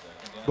stop,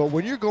 but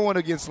when you're going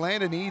against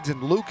Landon Eads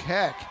and Luke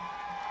Heck,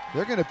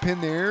 they're going to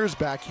pin their ears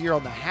back here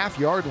on the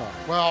half-yard line.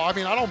 Well, I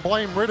mean, I don't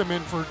blame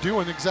Rittiman for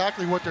doing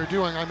exactly what they're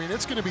doing. I mean,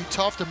 it's going to be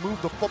tough to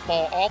move the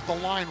football off the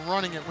line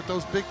running it with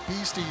those big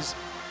beasties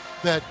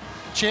that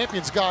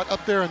Champion's got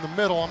up there in the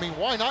middle. I mean,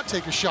 why not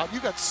take a shot? You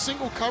got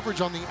single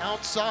coverage on the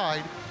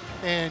outside,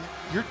 and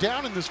you're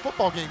down in this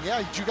football game.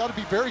 Yeah, you got to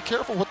be very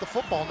careful with the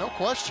football, no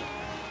question.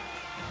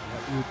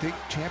 Yeah, you would think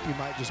Champion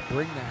might just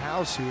bring the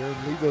house here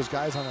and leave those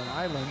guys on an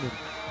island and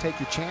take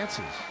your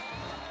chances.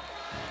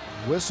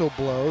 Whistle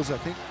blows. I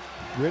think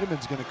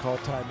Rittiman's going to call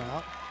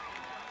timeout.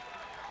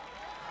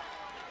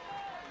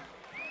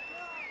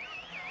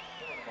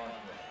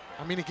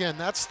 I mean, again,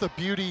 that's the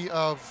beauty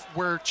of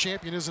where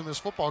Champion is in this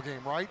football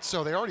game, right?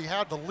 So they already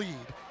had the lead.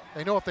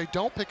 They know if they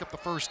don't pick up the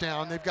first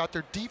down, they've got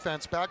their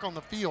defense back on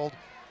the field,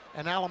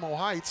 and Alamo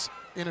Heights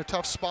in a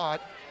tough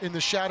spot in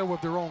the shadow of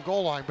their own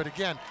goal line. But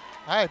again,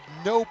 I had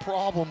no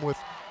problem with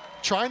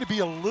trying to be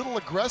a little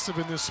aggressive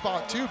in this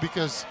spot too,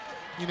 because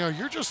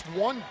you're just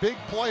one big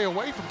play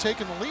away from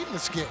taking the lead in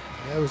this game.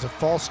 Yeah, it was a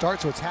false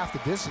start, so it's half the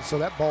distance, so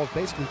that ball is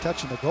basically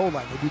touching the goal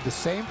line. They do the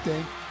same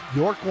thing.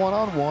 York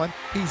one-on-one.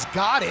 He's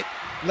got it.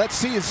 Let's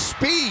see his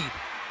speed.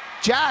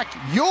 Jack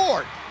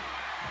York,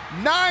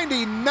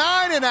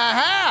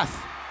 99.5.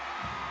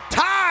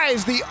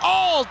 Ties the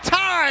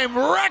all-time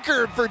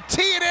record for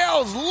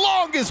T&L's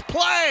longest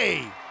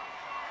play.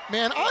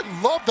 Man, I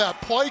love that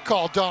play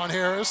call, Don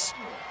Harris.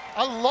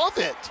 I love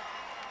it.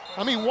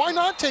 I mean, why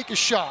not take a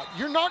shot?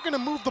 You're not going to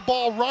move the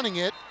ball running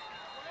it.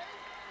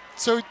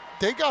 So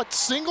they got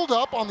singled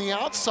up on the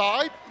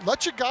outside.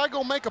 Let your guy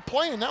go make a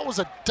play, and that was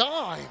a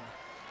dime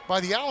by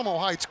the Alamo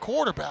Heights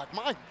quarterback.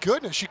 My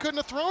goodness, you couldn't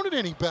have thrown it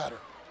any better.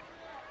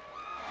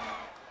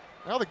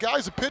 Now the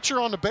guy's a pitcher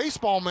on the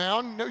baseball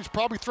mound. He's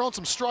probably thrown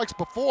some strikes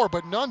before,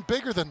 but none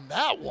bigger than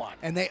that one.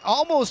 And they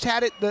almost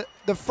had it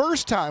the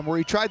first time where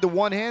he tried the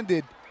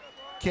one-handed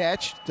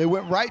catch. They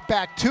went right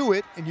back to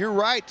it, and you're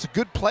right, it's a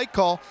good play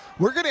call.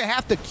 We're going to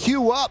have to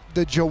cue up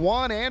the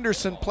Jawan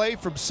Anderson play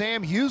from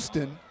Sam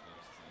Houston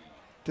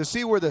to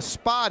see where the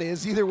spot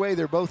is. Either way,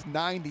 they're both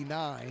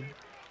 99.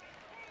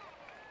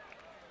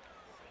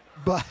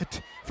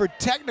 But for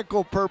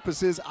technical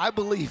purposes, I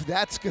believe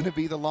that's going to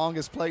be the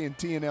longest play in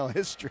TNL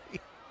history.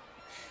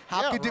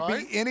 How could it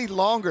be any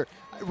longer?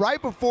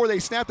 Right before they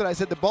snapped it, I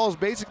said the ball's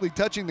basically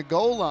touching the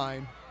goal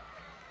line.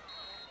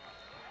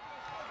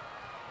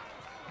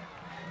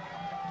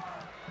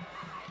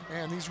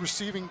 And these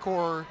receiving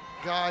corps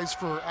guys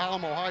for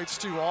Alamo Heights,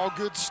 too, all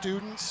good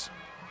students.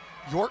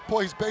 York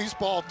plays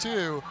baseball,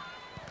 too.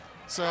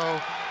 So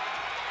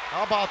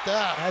how about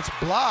that? That's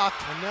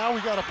blocked. And now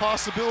we got a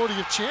possibility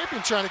of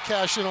Champion trying to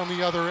cash in on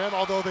the other end,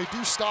 although they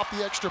do stop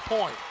the extra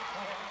point.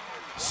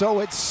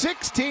 So it's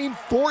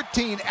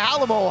 16-14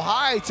 Alamo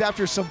Heights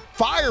after some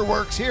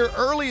fireworks here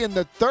early in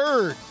the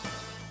third.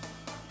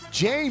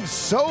 James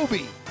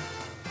Sobey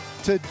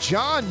to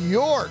John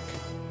York.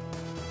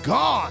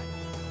 Gone.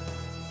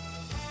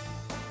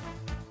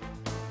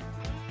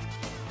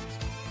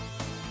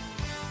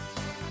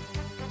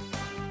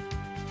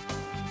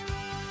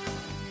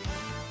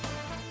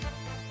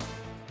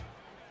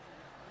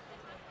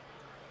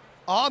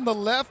 On the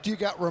left, you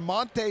got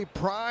Ramonte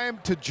Prime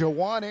to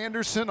Jawan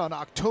Anderson on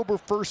October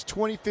 1st,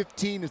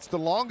 2015. It's the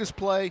longest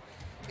play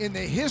in the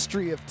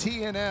history of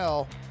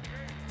TNL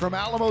from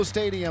Alamo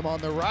Stadium. On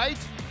the right,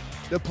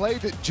 the play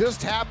that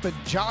just happened,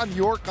 John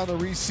York on the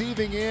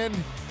receiving end.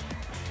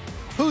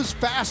 Who's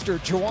faster,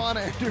 Jawan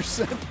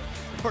Anderson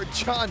or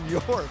John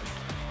York?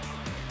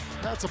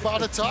 That's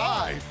about a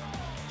tie.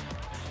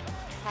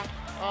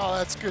 Oh,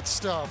 that's good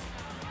stuff.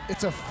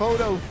 It's a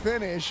photo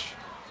finish.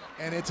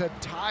 And it's a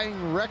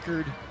tying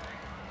record,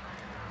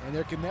 and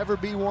there can never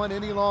be one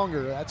any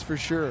longer, that's for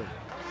sure.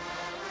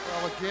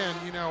 Well, again,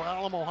 you know,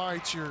 Alamo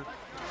Heights, your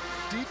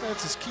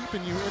defense is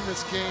keeping you in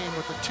this game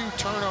with the 2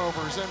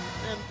 turnovers, and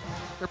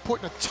they're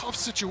put in a tough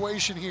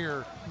situation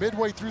here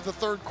midway through the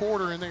third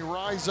quarter, and they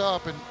rise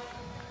up, and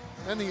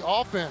then the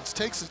offense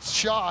takes its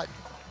shot,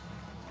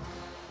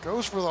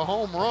 goes for the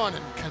home run,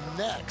 and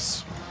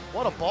connects.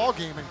 What a ball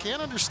game, and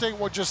can't understate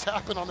what just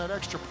happened on that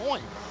extra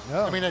point.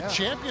 No, I mean, a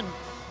Champion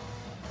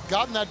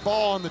gotten that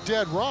ball on the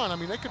dead run, I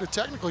mean, they could have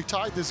technically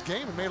tied this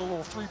game and made a little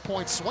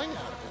 3-point swing out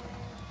of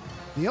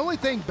it. The only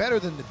thing better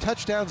than the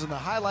touchdowns and the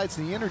highlights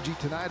and the energy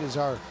tonight is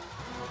our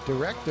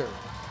director,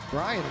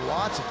 Brian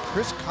Watts, and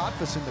Chris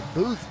Kotfus in the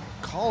booth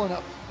calling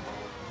up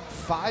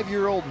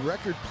 5-year-old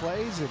record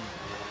plays in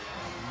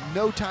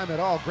no time at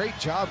all. Great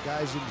job,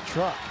 guys, in the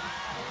truck.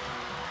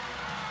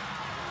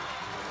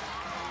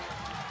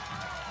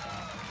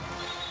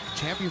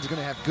 Champion's going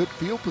to have good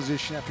field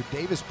position after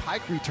Davis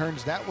Pike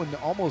returns that one to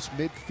almost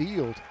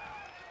midfield.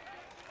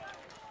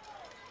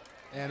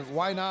 And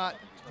why not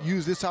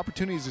use this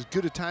opportunity as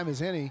good a time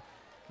as any?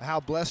 How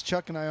blessed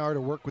Chuck and I are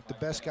to work with the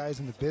best guys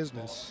in the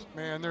business.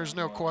 Man, there's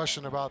no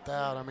question about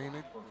that. I mean,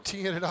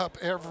 teeing it up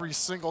every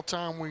single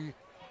time we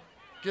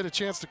get a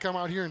chance to come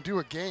out here and do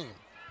a game.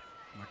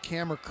 My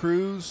camera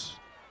crews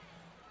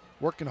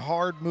working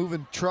hard,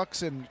 moving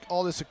trucks and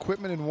all this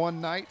equipment in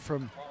one night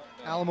from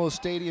Alamo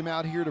Stadium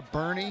out here to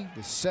Boerne,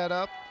 the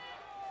setup.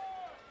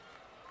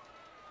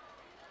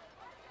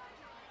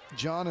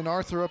 John and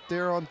Arthur up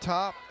there on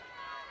top.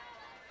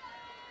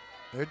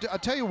 I'll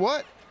tell you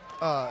what,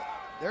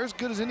 they're as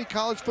good as any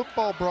college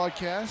football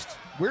broadcast.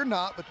 We're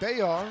not, but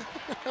they are.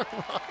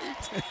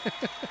 Right.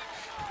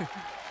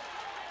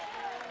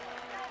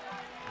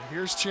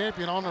 Here's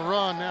Champion on the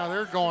run. Now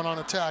they're going on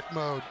attack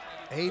mode.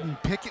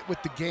 Aiden Pickett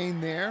with the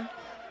gain there.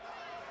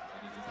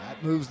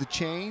 That moves the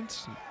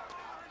chains.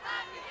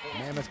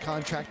 Mammoth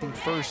contracting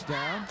first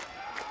down.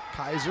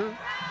 Kaiser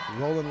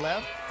rolling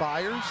left,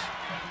 fires.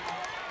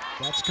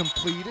 That's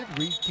completed.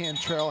 Reed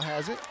Cantrell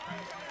has it.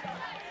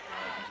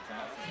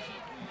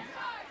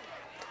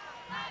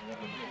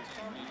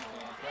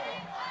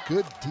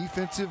 Good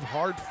defensive,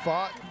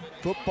 hard-fought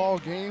football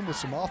game with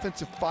some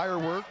offensive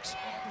fireworks.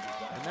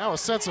 And now a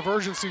sense of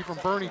urgency from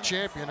Boerne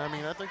Champion. I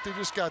mean, I think they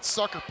just got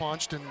sucker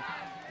punched, and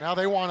now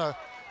they want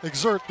to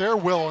exert their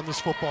will in this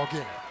football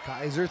game.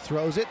 Kaiser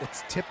throws it.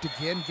 It's tipped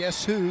again.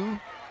 Guess who?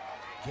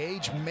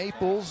 Gage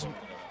Maples.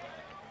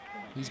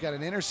 He's got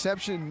an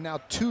interception, now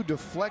 2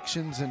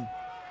 deflections, and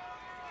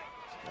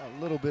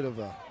a little bit of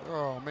a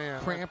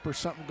cramp or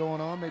something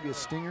going on, maybe a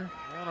stinger.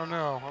 I don't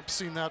know. I've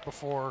seen that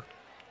before.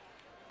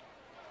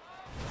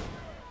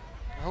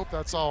 I hope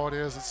that's all it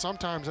is.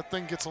 Sometimes that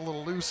thing gets a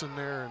little loose in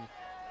there. And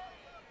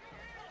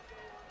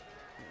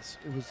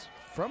it was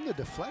from the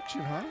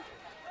deflection, huh?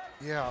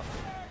 Yeah.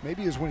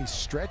 Maybe it was when he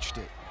stretched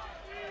it.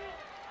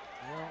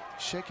 Well,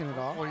 shaking it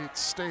off. Well, it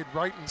stayed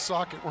right in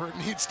socket where it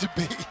needs to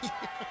be.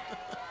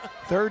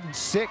 3rd and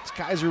 6,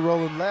 Kaiser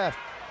rolling left.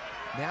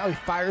 Now he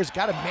fires,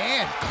 got a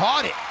man,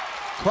 caught it.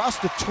 Across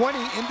the 20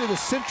 into the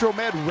Central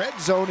Med red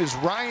zone is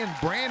Ryan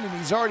Brandon.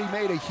 He's already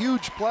made a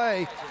huge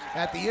play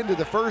at the end of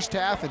the first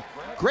half, and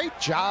great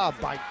job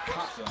by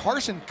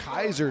Carson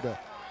Kaiser to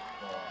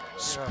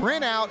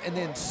sprint out and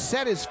then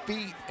set his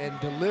feet and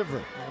deliver.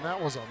 And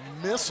that was a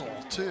missile,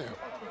 too.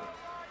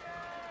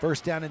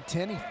 1st down and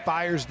 10, he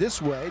fires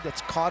this way.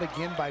 That's caught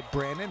again by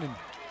Brandon, and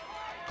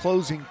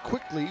closing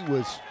quickly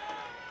was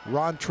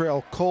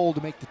Rontrell Cole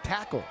to make the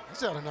tackle.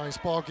 He's had a nice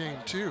ball game,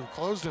 too.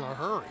 Closed in a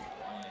hurry.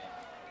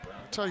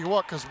 I'll tell you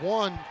what, because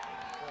one,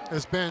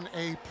 has been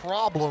a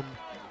problem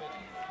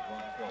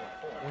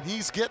when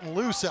he's getting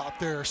loose out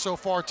there so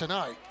far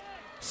tonight.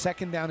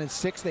 2nd down and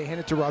 6. They hand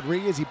it to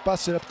Rodriguez. He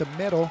busted up the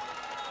middle.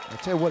 I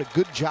tell you what, a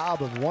good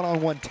job of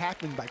one-on-one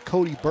tackling by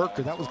Cody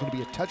Burker. That was going to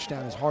be a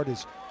touchdown as hard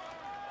as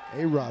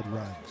A-Rod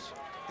runs.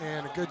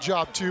 And a good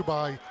job, too,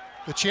 by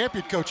the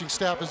Champion coaching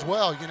staff as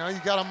well. You know, you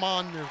got them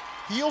on their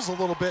heels a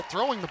little bit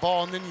throwing the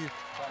ball, and then you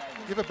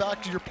give it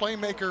back to your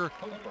playmaker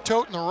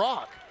toting the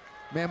rock.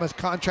 Mammoth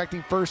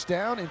contracting 1st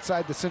down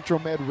inside the Central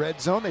Med red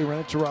zone. They run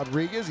it to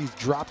Rodriguez. He's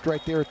dropped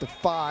right there at the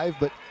 5,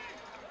 but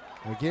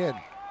again,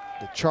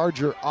 the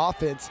Charger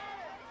offense,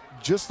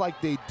 just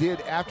like they did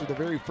after the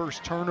very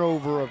first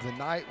turnover of the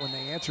night when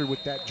they answered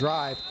with that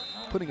drive,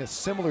 putting a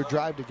similar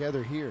drive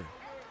together here.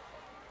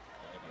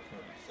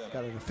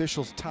 Got an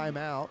official's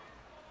timeout.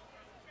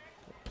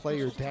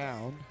 Player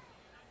down.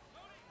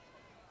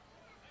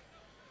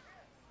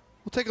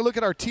 We'll take a look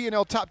at our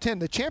TNL top 10.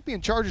 The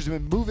Champion Chargers have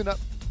been moving up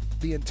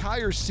the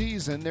entire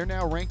season. They're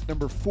now ranked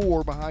number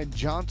 4 behind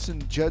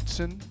Johnson,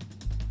 Judson,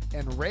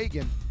 and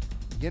Reagan.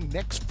 Again,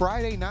 next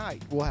Friday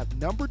night, we'll have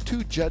number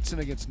 2 Judson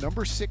against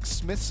number 6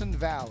 Smithson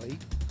Valley,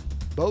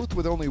 both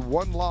with only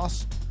 1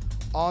 loss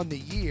on the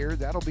year.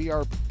 That'll be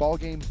our ball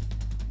game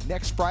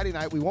next Friday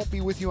night. We won't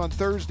be with you on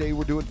Thursday.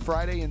 We're doing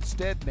Friday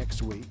instead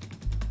next week.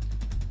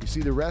 You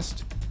see the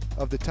rest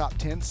of the top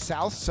 10.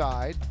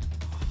 Southside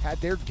had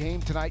their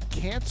game tonight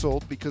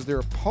canceled because their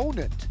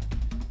opponent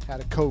had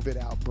a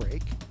COVID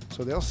outbreak,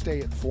 so they'll stay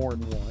at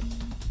 4-1.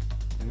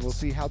 And we'll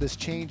see how this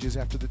changes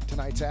after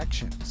tonight's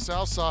action.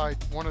 Southside,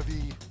 one of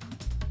the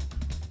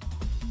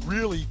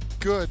really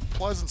good,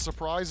 pleasant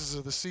surprises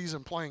of the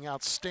season, playing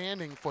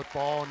outstanding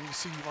football. And you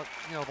see,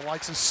 you know, the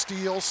likes of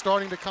Steele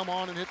starting to come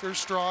on and hit their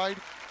stride.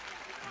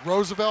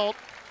 Roosevelt,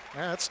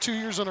 that's 2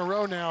 years in a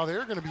row now.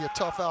 They're going to be a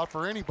tough out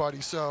for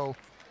anybody. So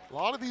a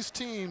lot of these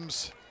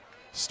teams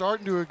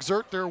starting to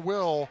exert their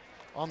will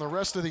on the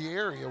rest of the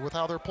area with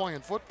how they're playing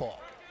football.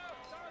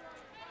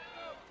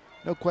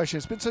 No question.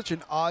 It's been such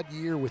an odd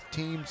year with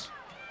teams.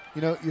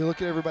 You know, you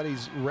look at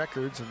everybody's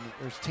records, and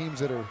there's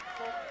teams that are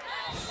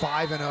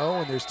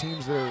 5-0, and there's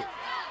teams that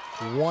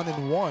are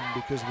 1-1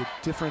 because of the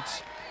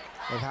difference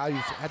of how you've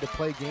had to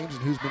play games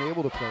and who's been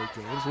able to play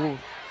games. A little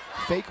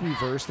fake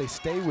reverse. They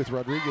stay with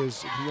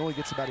Rodriguez, and he only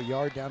gets about a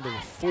yard down to the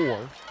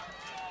 4.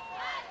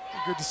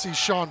 Good to see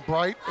Sean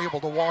Bright able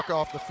to walk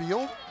off the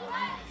field.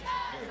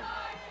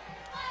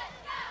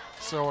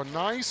 So a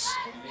nice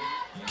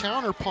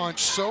counterpunch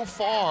so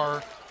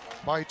far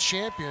by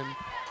Champion.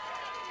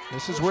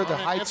 This is where the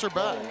Heights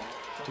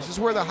This is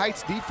where the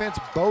Heights defense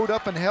bowed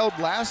up and held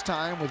last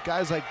time with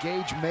guys like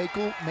Gage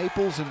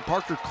Maples and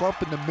Parker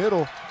Klump in the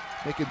middle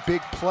making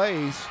big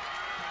plays,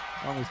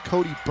 along with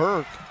Cody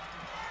Burke.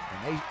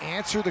 And they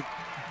answer the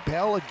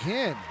bell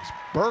again. It's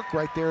Burke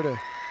right there to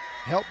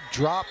help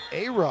drop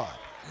A-Rod.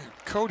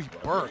 Cody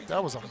Burke,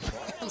 that was a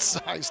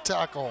man-sized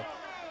tackle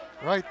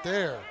right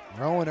there.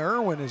 Rowan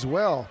Irwin as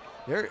well.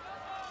 They're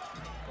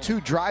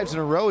 2 drives in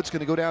a row. It's going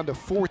to go down to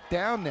 4th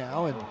down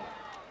now, and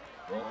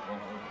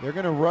they're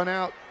going to run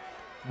out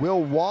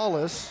Will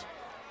Wallace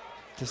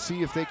to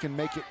see if they can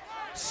make it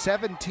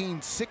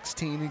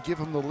 17-16 and give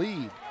him the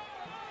lead.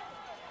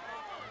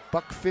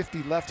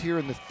 $1:50 left here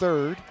in the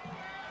 3rd.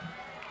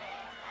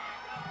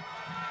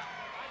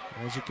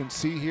 As you can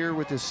see here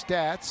with his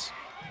stats,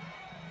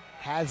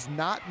 has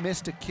not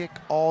missed a kick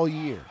all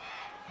year,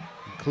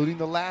 including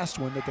the last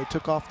one that they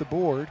took off the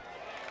board.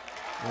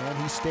 And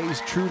he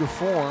stays true to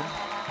form.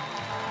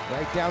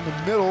 Right down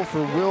the middle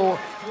for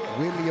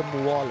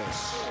William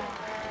Wallace.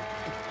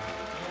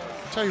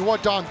 Tell you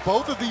what, Don,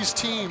 both of these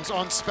teams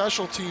on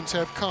special teams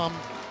have come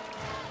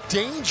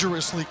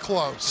dangerously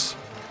close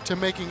to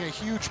making a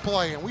huge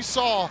play. And we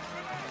saw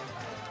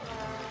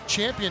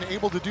Champion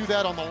able to do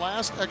that on the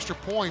last extra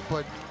point,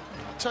 but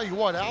I'll tell you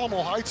what,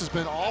 Alamo Heights has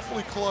been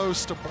awfully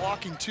close to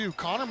blocking too.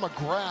 Connor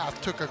McGrath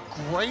took a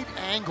great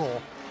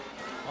angle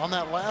on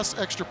that last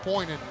extra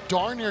point and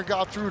darn near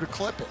got through to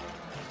clip it.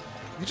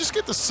 You just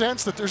get the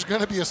sense that there's going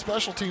to be a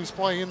special teams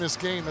play in this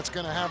game that's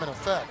going to have an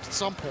effect at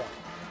some point.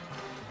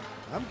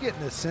 I'm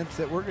getting the sense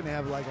that we're going to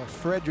have like a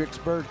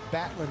Fredericksburg,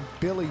 Batlin,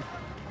 Billy,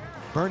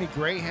 Bernie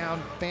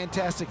Greyhound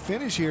fantastic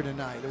finish here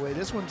tonight, the way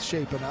this one's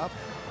shaping up.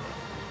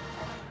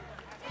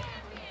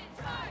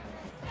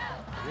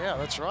 Yeah,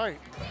 that's right.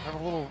 Have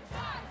a little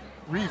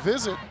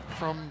revisit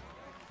from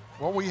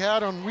what we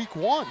had on week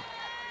 1.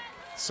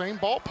 Same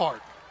ballpark.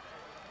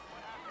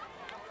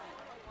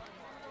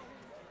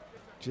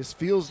 Just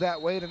feels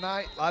that way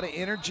tonight. A lot of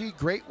energy,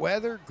 great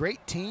weather,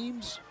 great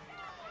teams.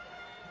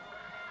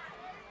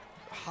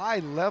 High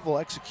level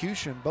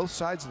execution, both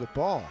sides of the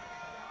ball.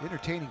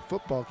 Entertaining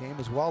football game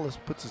as Wallace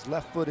puts his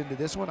left foot into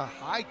this one. A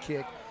high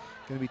kick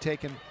going to be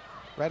taken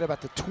right about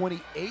the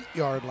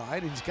 28-yard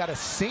line. And he's got a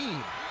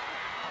seam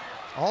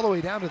all the way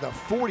down to the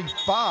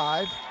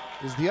 45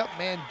 is the up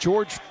man,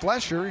 George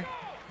Flesher.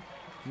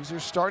 He's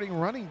their starting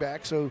running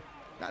back, so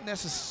not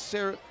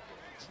necessarily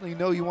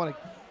know you want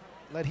to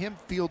let him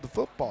field the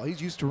football. He's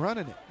used to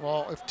running it.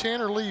 Well, if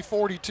Tanner Lee,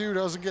 42,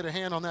 doesn't get a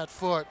hand on that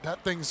foot,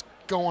 that thing's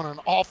going an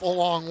awful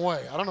long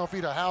way. I don't know if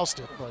he'd have housed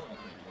it, but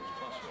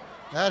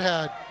that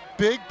had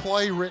big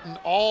play written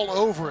all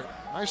over it.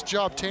 Nice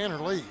job, Tanner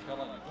Lee.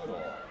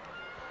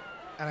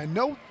 And I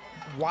know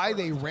why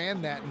they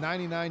ran that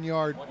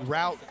 99-yard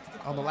route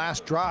on the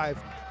last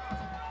drive,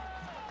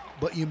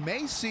 but you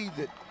may see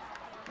that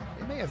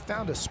they may have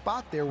found a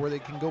spot there where they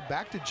can go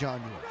back to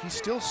John York. He's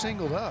still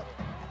singled up.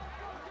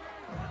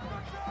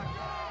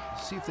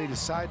 See if they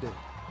decide to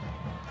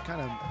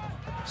kind of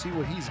see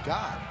what he's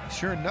got.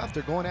 Sure enough,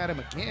 they're going at him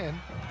again.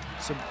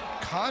 Some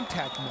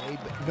contact made,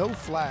 but no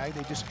flag.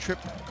 They just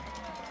tripped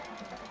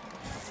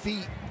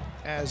feet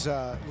as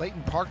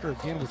Leighton Parker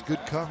again with good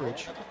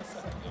coverage.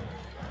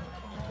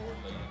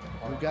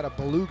 We've got a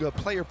Beluga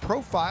player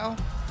profile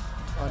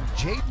on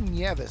Jaden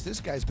Nieves.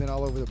 This guy's been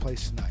all over the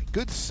place tonight.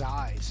 Good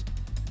size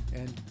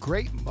and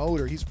great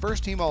motor. He's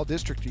first team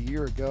All-District a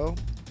year ago.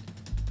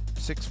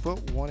 6 foot,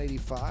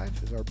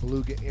 185 is our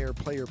Beluga Air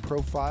player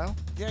profile.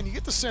 Yeah, and you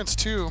get the sense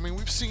too, I mean,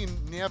 we've seen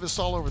Nieves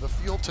all over the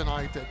field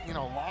tonight that, you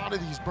know, a lot of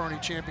these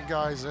Boerne Champion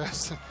guys,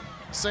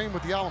 same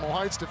with the Alamo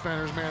Heights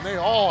defenders, man, they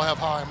all have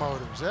high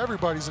motors.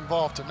 Everybody's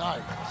involved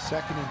tonight.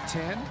 2nd and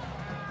 10.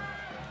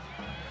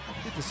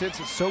 Get the sense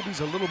that Sobey's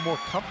a little more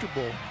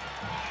comfortable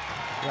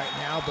right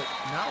now, but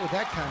not with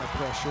that kind of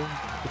pressure.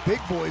 The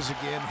big boys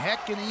again,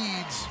 Heck and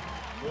Eads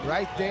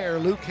right there.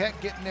 Luke Heck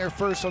getting there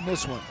first on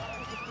this one.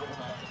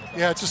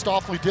 Yeah, it's just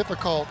awfully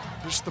difficult.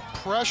 Just the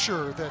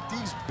pressure that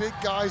these big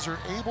guys are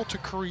able to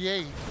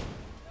create.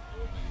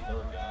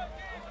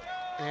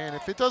 And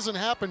if it doesn't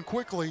happen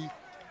quickly,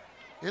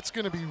 it's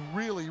going to be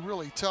really,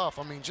 really tough.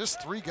 I mean,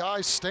 just 3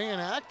 guys staying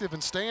active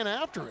and staying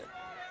after it.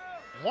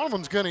 One of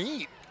them's going to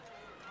eat.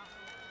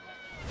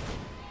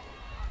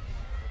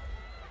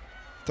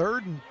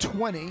 3rd and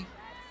 20.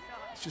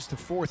 It's just the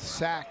 4th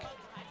sack,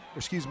 or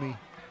excuse me,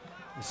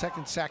 the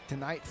 2nd sack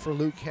tonight for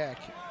Luke Heck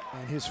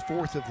and his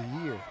 4th of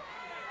the year.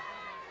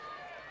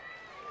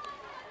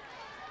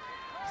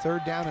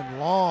 3rd down and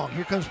long.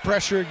 Here comes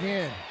pressure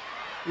again.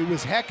 It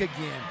was Heck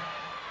again.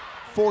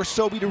 Forced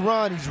Sobey to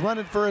run. He's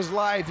running for his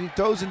life. He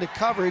throws into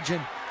coverage,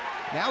 and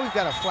now we've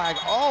got a flag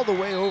all the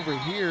way over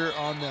here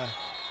on the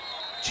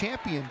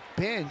Champion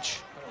bench.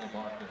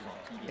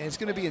 And it's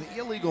going to be an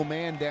illegal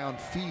man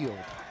downfield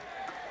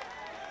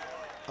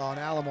on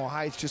Alamo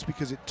Heights just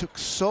because it took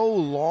so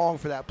long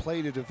for that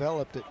play to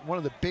develop that one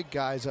of the big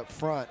guys up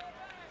front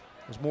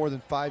was more than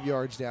 5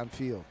 yards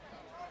downfield.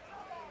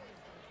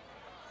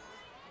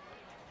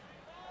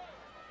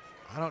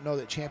 I don't know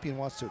that Champion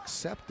wants to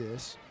accept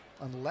this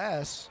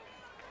unless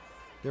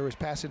there was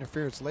pass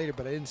interference later,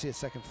 but I didn't see a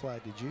second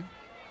flag, did you?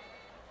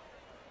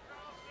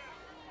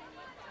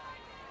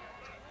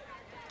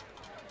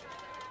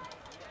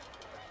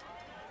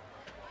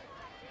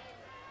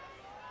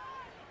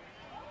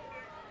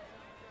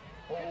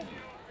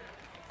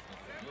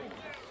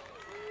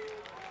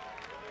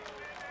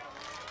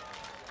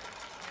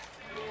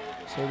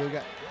 So they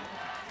got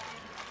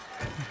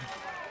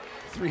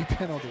 3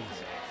 penalties.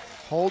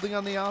 Holding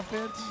on the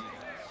offense.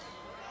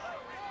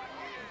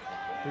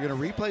 We're going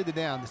to replay the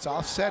down. It's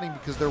offsetting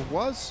because there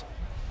was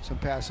some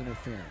pass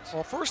interference.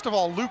 Well, first of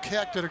all, Luke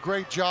Heck did a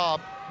great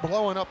job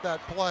blowing up that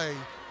play.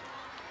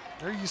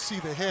 There you see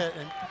the hit.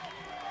 And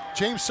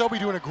James Sobey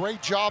doing a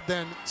great job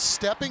then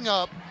stepping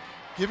up,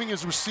 giving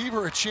his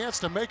receiver a chance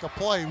to make a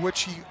play,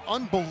 which he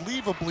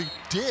unbelievably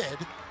did.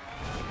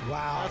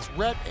 Wow. That's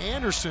Rhett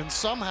Anderson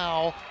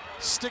somehow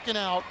sticking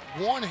out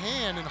one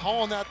hand and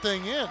hauling that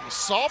thing in. The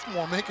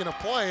sophomore making a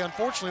play,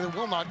 unfortunately, that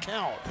will not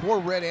count. Poor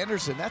Rhett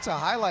Anderson. That's a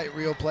highlight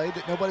reel play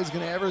that nobody's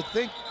going to ever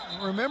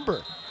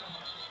remember.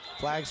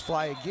 Flags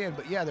fly again,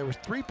 but yeah, there were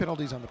 3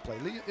 penalties on the play.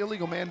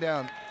 Illegal man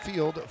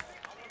downfield,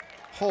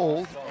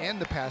 hold, and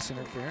the pass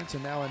interference,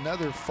 and now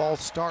another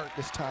false start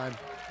this time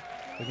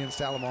against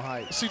Alamo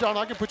Heights. See, Don,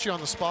 I can put you on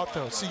the spot,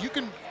 though. See, you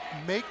can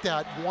make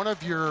that one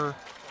of your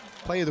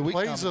plays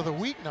of the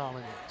week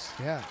nominees.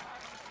 Yeah.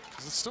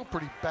 It's still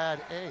pretty bad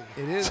A.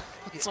 It is.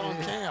 It's on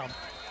cam.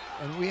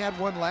 And we had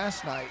one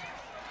last night.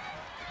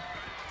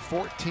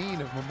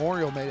 14 of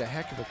Memorial made a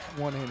heck of a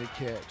one-handed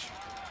catch.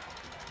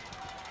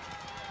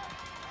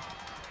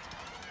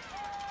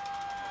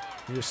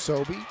 Here's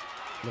Sobey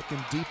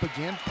looking deep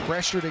again,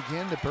 pressured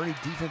again. The Boerne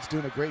defense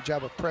doing a great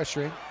job of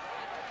pressuring.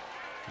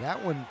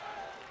 That one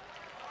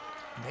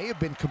may have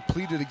been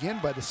completed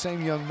again by the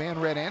same young man,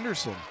 Rhett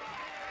Anderson.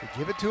 They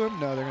give it to him?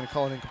 No, they're going to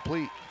call it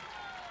incomplete.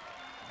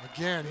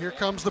 Again, here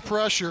comes the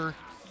pressure,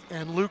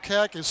 and Luke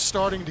Heck is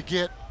starting to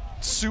get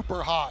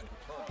super hot.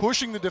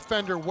 Pushing the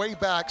defender way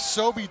back.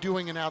 Sobey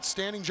doing an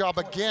outstanding job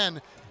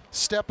again,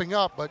 stepping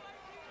up, but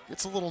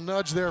gets a little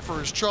nudge there for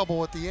his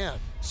trouble at the end.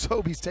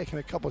 Sobey's taking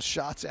a couple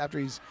shots after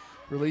he's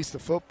released the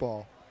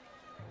football.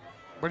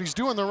 But he's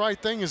doing the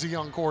right thing as a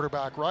young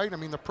quarterback, right? I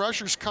mean, the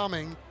pressure's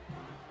coming,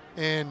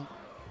 and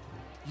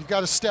you've got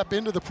to step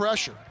into the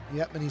pressure.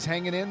 Yep, and he's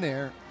hanging in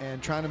there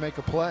and trying to make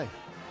a play.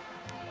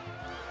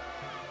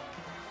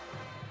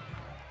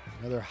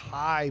 Another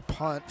high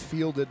punt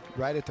fielded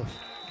right at the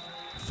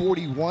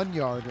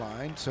 41-yard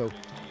line. So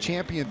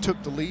Champion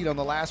took the lead on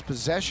the last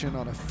possession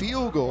on a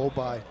field goal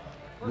by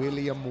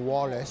William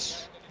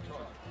Wallace.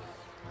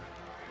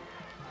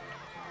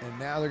 And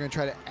now they're going to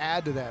try to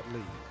add to that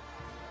lead.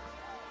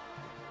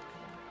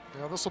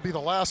 Now this will be the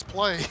last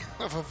play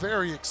of a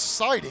very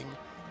exciting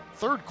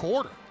third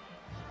quarter.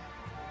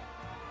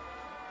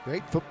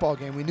 Great football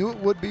game. We knew it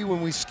would be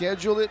when we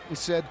scheduled it. We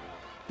said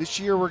this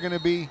year we're going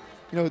to be,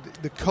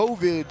 the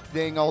COVID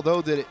thing,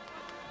 although that it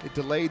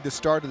delayed the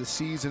start of the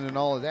season and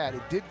all of that,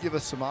 it did give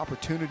us some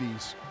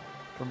opportunities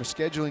from a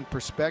scheduling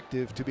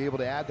perspective to be able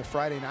to add the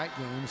Friday night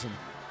games. And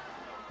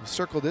we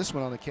circled this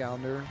one on the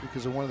calendar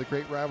because of one of the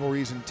great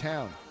rivalries in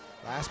town.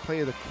 Last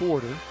play of the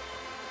quarter.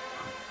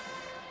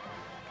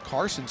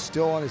 Carson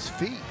still on his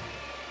feet.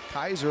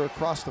 Kaiser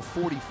across the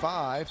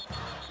 45.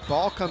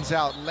 Ball comes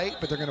out late,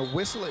 but they're going to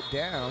whistle it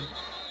down.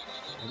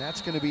 And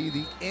that's going to be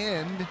the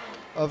end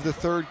of the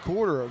third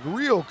quarter. A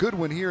real good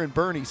one here in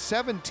Boerne,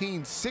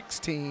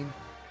 17-16.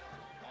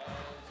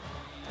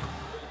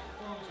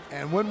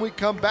 And when we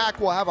come back,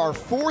 we'll have our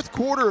fourth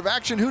quarter of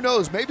action. Who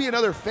knows, maybe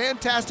another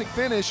fantastic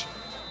finish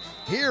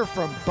here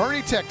from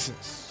Boerne,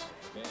 Texas.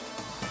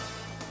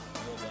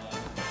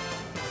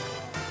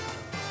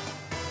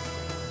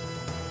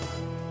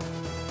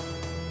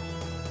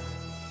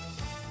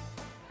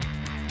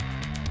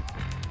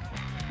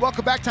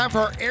 Welcome back. Time for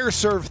our Air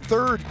Serve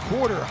third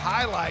quarter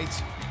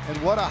highlights.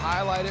 And what a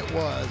highlight it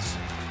was.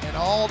 An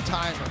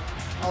all-timer.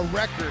 A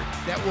record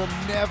that will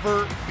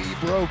never be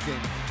broken.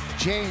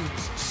 James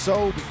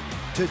Sobey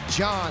to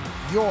John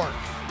York.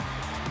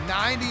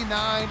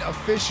 99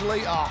 officially,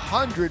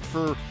 100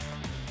 for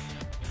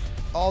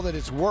all that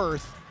it's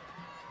worth.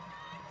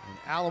 And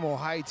Alamo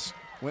Heights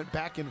went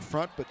back in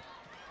front, but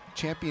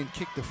Champion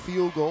kicked the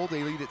field goal.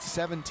 They lead at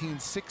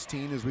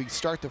 17-16 as we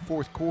start the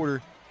fourth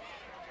quarter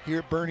here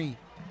at Boerne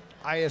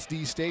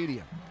ISD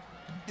Stadium.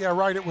 Yeah,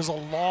 right. It was a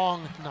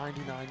long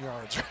 99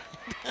 yards.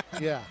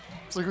 Yeah.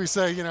 It's like we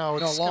say,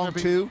 it's long gonna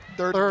be two,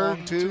 third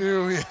long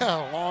two. Yeah,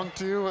 long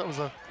two. It was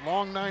a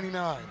long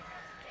 99.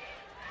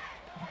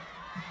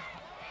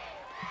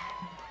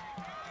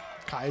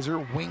 Kaiser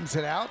wings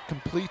it out,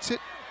 completes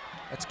it.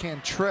 That's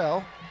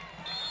Cantrell.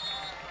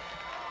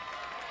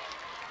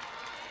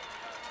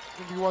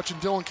 You'll be watching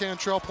Dylan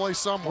Cantrell play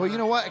somewhere. Well, you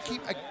know what? I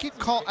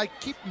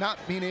keep not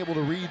being able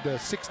to read the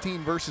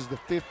 16 versus the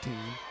 15.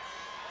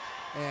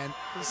 And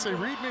let's say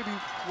Reed maybe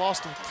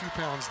lost a few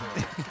pounds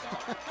there.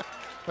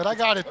 But I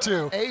got it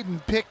too.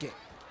 Aiden Pickett.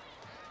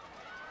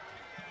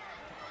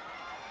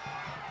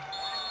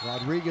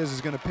 Rodriguez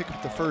is going to pick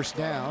up the first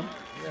down.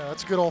 Yeah,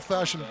 that's a good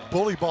old-fashioned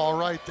bully ball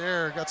right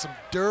there. Got some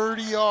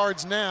dirty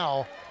yards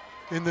now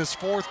in this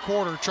fourth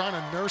quarter, trying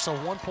to nurse a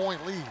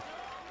 1-point lead.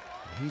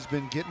 He's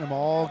been getting them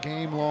all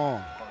game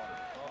long.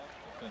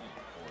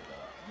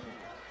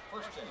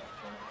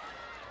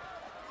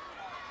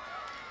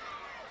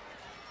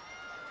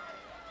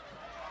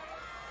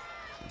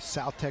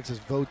 South Texas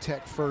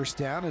Votech first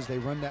down as they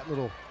run that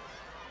little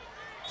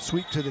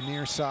sweep to the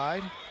near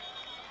side.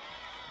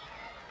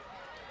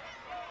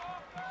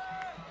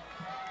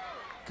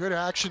 Good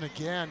action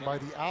again by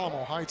the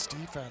Alamo Heights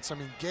defense. I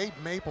mean, Gabe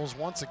Maples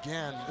once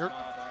again,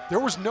 there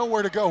was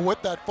nowhere to go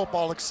with that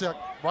football except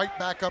right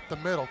back up the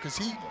middle because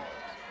he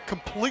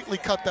completely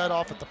cut that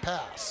off at the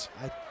pass.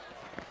 I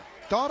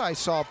thought I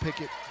saw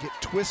Pickett get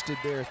twisted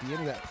there at the end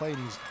of that play,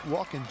 and he's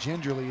walking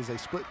gingerly as they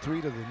split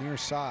three to the near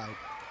side.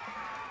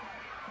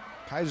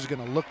 Kaiser's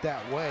going to look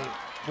that way.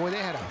 Boy, they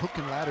had a hook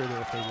and ladder there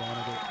if they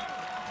wanted it.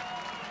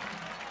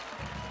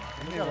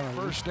 They got a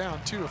first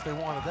down, too, if they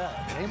wanted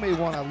that. They may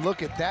want to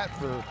look at that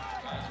for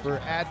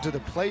add to the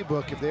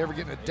playbook if they ever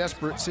get in a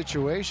desperate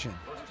situation.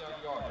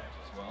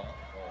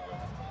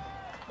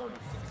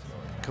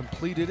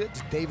 Completed it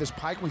to Davis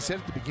Pike. We said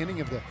at the beginning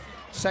of the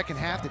second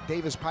half that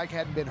Davis Pike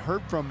hadn't been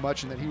heard from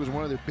much and that he was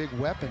one of their big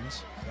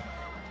weapons.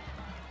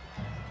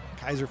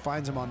 Kaiser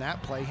finds him on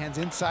that play, hands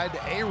inside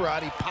to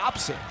A-Rod, he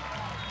pops it.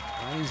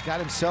 And he's got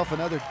himself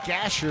another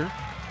gasher.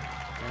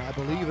 And I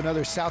believe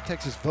another South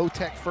Texas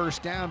Votech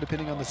first down,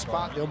 depending on the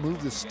spot. They'll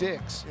move the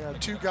sticks. Yeah,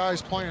 two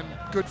guys playing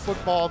good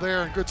football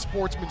there and good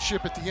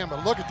sportsmanship at the end.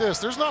 But look at this.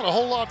 There's not a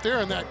whole lot there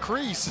in that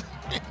crease.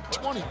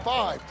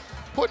 25,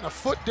 putting a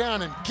foot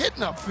down and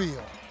getting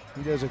upfield.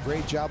 He does a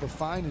great job of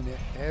finding it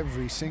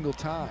every single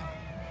time.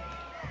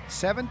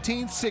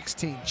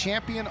 17-16,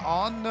 Champion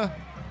on the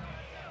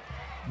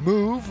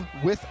move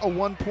with a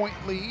 1-point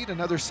lead.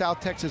 Another South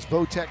Texas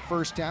Votech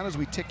first down as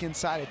we tick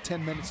inside at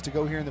 10 minutes to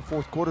go here in the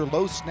fourth quarter.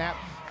 Low snap,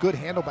 good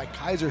handle by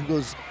Kaiser, who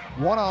goes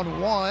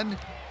one-on-one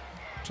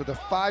to the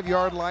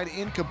 5-yard line,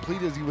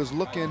 incomplete as he was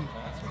looking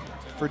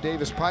for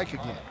Davis Pike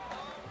again.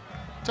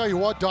 Tell you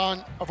what,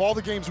 Don, of all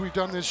the games we've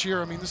done this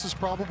year, I mean, this is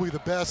probably the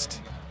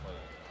best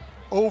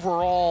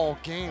overall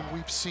game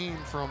we've seen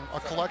from a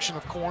collection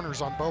of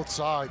corners on both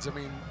sides. I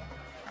mean,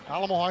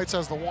 Alamo Heights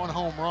has the one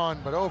home run,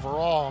 but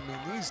overall, I mean,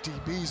 these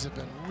DBs have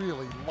been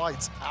really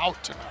lights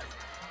out tonight.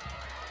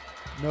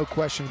 No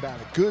question about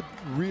it. Good,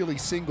 really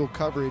single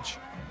coverage,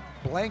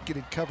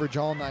 blanketed coverage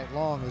all night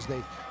long as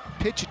they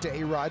pitch it to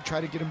A-Rod,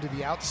 try to get him to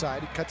the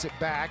outside. He cuts it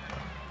back,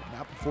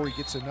 not before he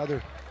gets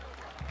another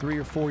 3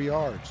 or 4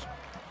 yards.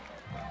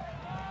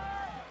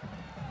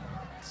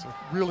 It's a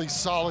really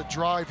solid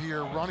drive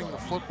here, running the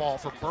football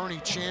for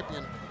Boerne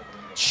Champion.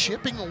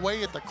 chipping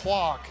away at the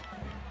clock,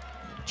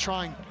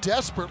 trying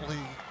desperately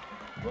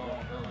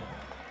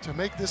to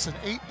make this an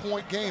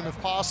 8-point game if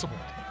possible.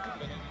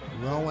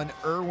 Rowan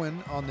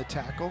Irwin on the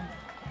tackle.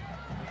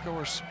 Of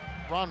course,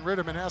 Ron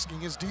Ritterman asking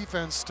his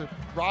defense to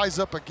rise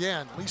up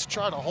again, at least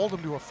try to hold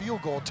him to a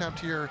field goal attempt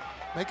here,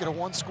 make it a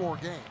one-score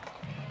game.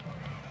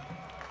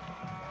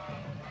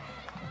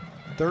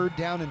 3rd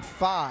down and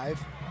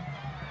 5.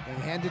 They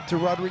hand it to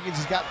Rodriguez.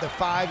 He's got the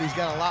 5. He's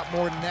got a lot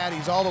more than that.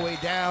 He's all the way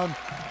down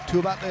to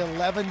about the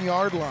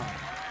 11-yard line.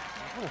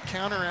 A little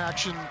counter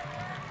action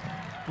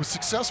was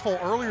successful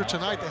earlier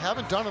tonight. They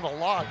haven't done it a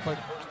lot, but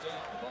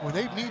when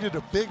they've needed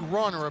a big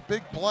run or a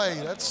big play,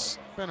 that's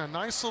been a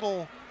nice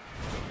little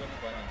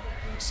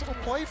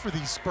play for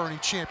these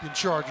Boerne Champion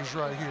Chargers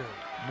right here.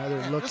 Another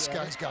Man, look. This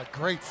guy's got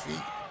great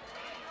feet.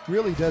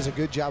 Really does a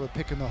good job of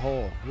picking the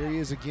hole. Here he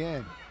is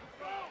again.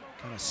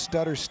 Kind of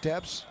stutter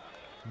steps.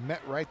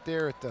 Met right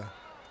there at the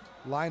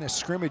line of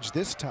scrimmage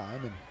this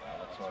time. And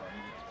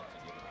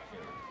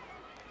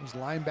these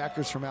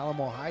linebackers from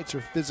Alamo Heights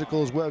are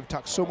physical as well. We've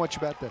talked so much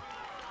about the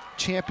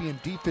Champion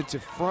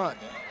defensive front.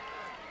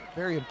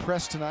 Very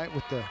impressed tonight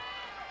with the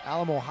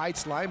Alamo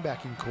Heights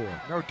linebacking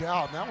core. No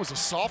doubt, and that was a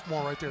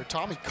sophomore right there,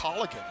 Tommy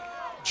Colligan,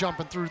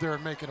 jumping through there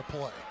and making a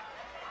play.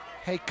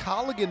 Hey,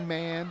 Colligan,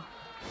 man.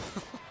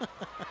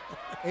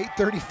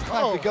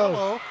 8:35 to go.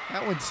 Hello.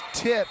 That one's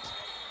tipped.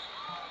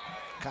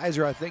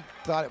 Kaiser, I think,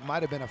 thought it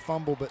might have been a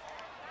fumble, but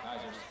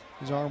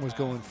his arm was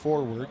going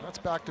forward. That's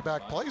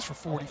back-to-back plays for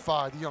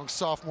 45, the young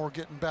sophomore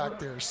getting back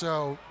there.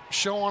 So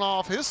showing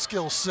off his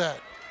skill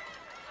set.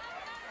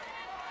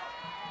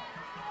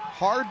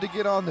 Hard to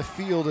get on the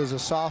field as a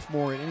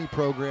sophomore in any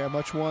program,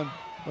 much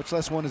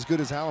less one as good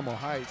as Alamo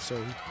Heights. So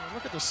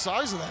look at the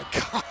size of that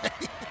guy.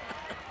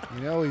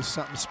 You know he's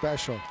something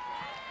special.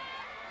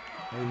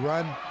 They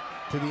run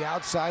to the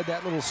outside,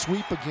 that little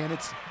sweep again.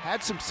 It's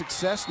had some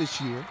success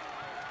this year.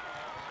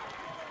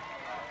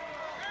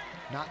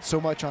 Not so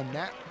much on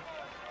that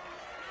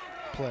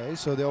play,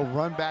 so they'll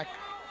run back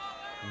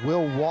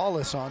Will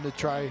Wallace on to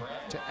try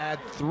to add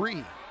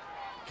 3.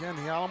 Again,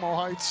 the Alamo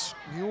Heights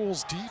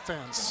Mules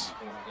defense,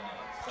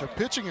 after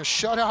pitching a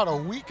shutout a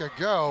week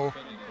ago,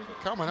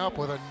 coming up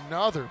with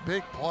another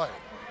big play.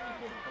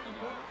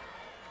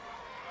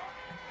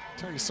 I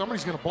tell you,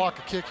 somebody's going to block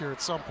a kick here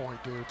at some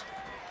point, dude.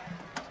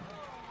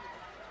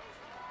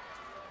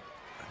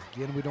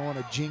 Again, we don't want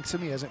to jinx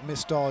him. He hasn't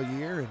missed all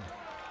year, and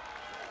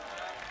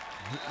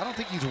I don't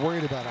think he's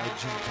worried about our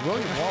jinx.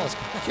 William Wallace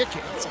can kick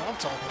it. That's what I'm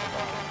talking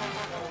about.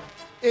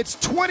 It's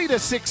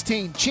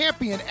 20-16.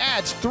 Champion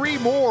adds 3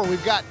 more.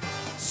 We've got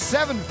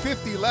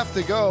 7:50 left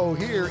to go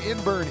here in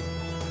Boerne.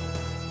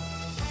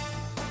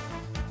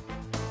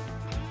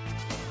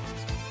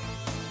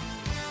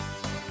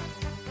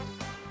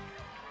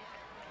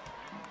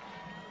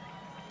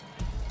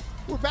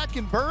 We're back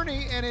in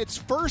Boerne, and it's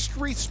first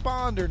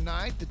responder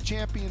night. The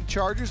Champion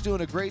Chargers doing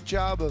a great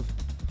job of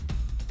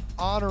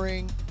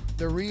honoring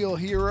the real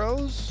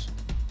heroes: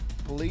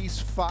 police,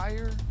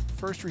 fire,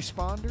 first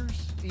responders,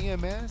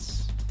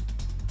 EMS.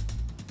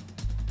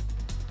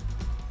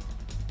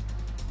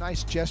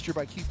 Nice gesture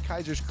by Keith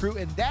Kaiser's crew,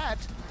 and that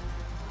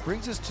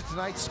brings us to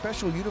tonight's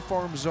special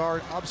Uniform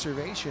Czar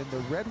observation. The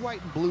red,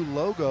 white, and blue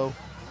logo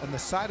on the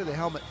side of the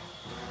helmet,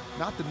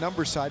 not the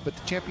number side, but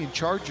the Champion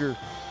Charger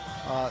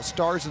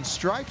stars and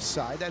stripes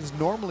side. That is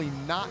normally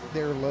not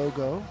their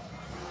logo.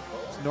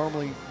 It's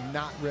normally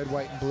not red,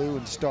 white, and blue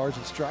and stars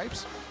and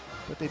stripes.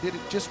 But they did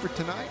it just for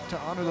tonight to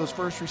honor those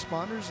first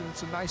responders, and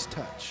it's a nice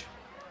touch.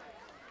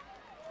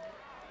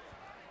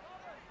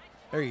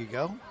 There you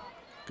go.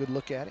 Good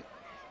look at it.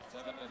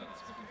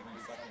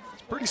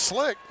 It's pretty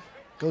slick.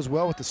 Goes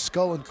well with the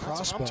skull and That's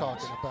crossbones. what I'm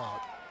talking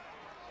about.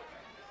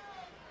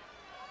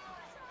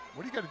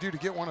 What do you got to do to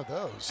get one of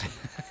those?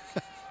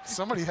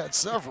 Somebody had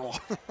several.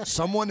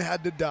 Someone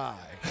had to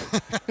die.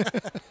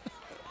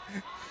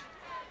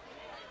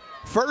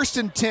 1st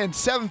and 10,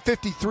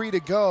 7:53 to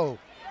go.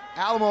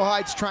 Alamo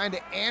Heights trying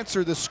to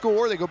answer the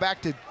score. They go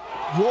back to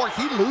York.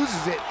 He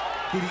loses it.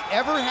 Did he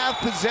ever have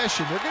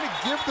possession? They're going to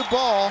give the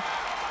ball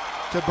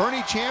to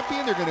Boerne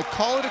Champion. They're going to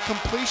call it a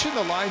completion.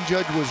 The line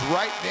judge was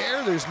right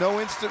there. There's no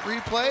instant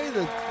replay.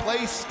 The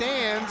play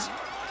stands.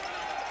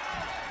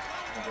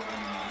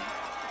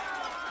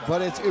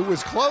 But it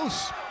was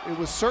close. It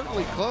was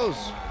certainly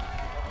close.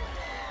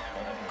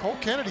 Cole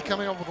Kennedy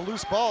coming up with a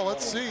loose ball.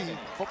 Let's see.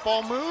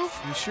 Football move?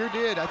 He sure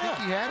did. I think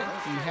he had it.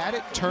 He had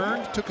it,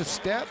 turned, took a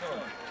step.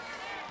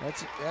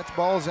 That's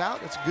ball's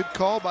out. That's a good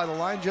call by the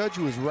line judge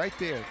who was right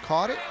there.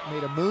 Caught it,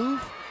 made a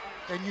move.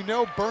 And you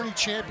know Boerne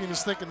Champion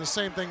is thinking the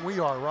same thing we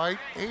are, right?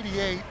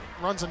 88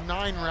 runs a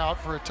 9 route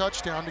for a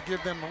touchdown to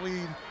give them the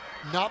lead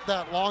not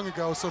that long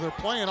ago. So they're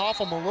playing off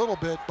him a little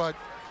bit, but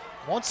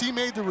once he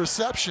made the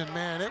reception,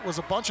 man, it was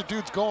a bunch of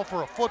dudes going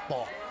for a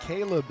football.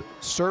 Caleb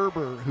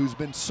Serber, who's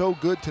been so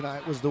good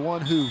tonight, was the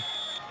one who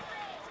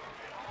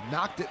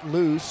knocked it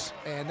loose,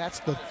 and that's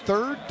the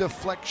 3rd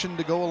deflection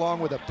to go along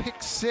with a pick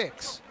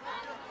 6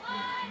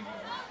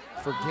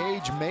 for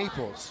Gage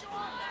Maples.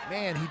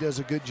 Man, he does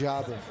a good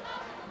job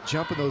of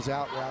jumping those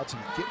out routes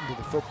and getting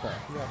to the football.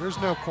 Yeah, there's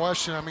no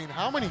question. I mean,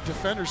 how many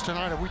defenders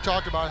tonight have we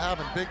talked about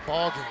having big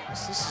ball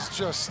games? This is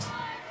just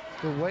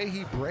the way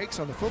he breaks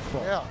on the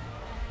football. Yeah.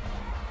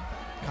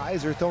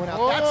 Kaiser throwing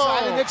out that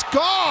side, and it's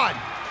gone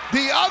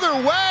the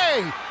other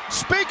way.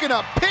 Speaking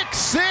of pick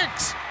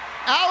six,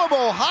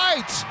 Alamo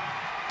Heights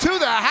to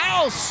the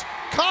house.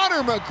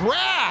 Connor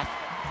McGrath.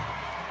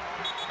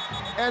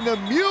 And the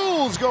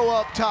Mules go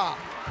up top.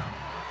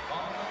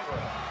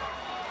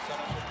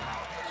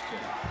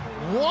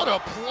 What a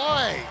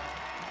play.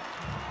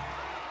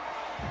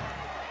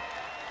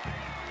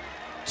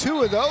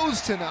 Two of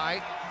those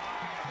tonight.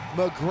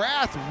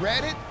 McGrath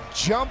read it,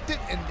 jumped it,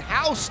 and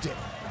housed it.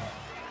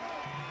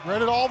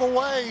 Read it all the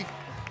way.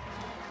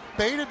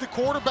 Baited the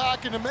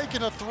quarterback into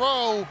making a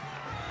throw.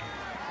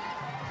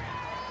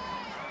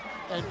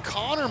 And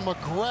Connor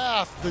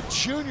McGrath, the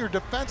junior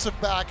defensive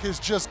back, has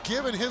just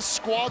given his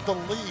squad the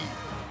lead.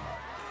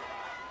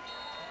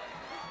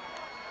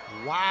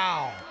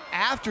 Wow.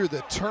 After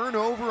the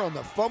turnover on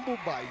the fumble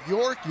by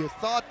York, you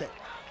thought that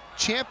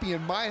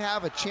Champion might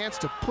have a chance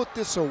to put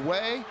this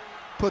away,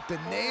 put the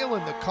nail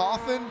in the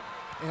coffin,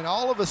 and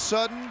all of a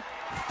sudden,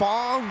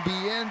 Fong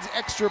Bien's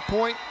extra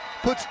point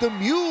puts the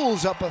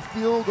Mules up a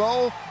field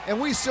goal, and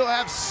we still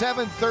have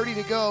 7:30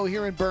 to go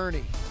here in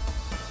Boerne.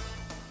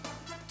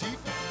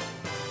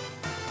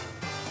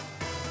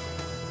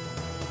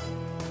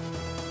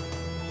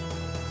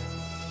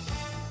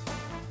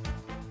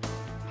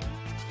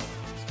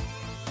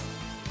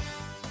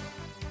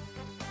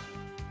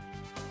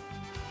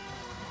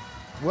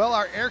 Well,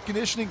 our air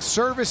conditioning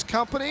service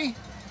company,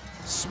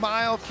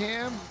 Smile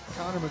Cam,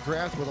 Connor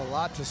McGrath with a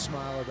lot to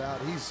smile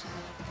about.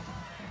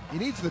 He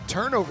needs the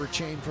turnover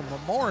chain from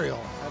Memorial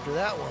after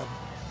that one.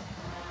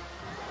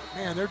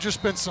 Man, there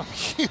just been some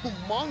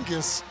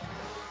humongous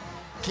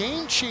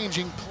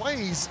game-changing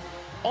plays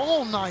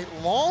all night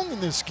long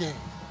in this game.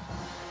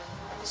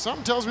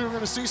 Something tells me we're going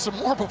to see some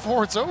more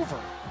before it's over.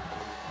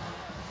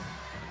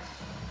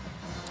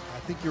 I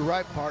think you're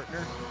right,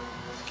 partner.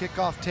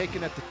 Kickoff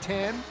taken at the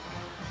 10.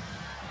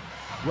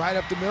 Right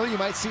up the middle, you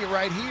might see it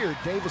right here.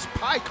 Davis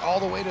Pike all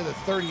the way to the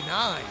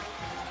 39.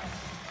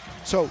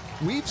 So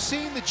we've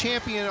seen the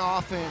Champion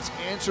offense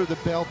answer the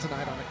bell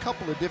tonight on a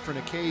couple of different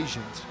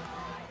occasions.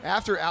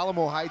 After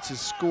Alamo Heights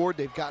has scored,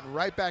 they've gotten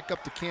right back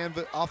up the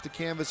canvas, off the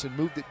canvas and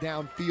moved it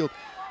downfield,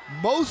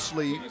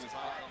 mostly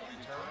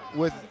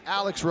with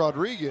Alex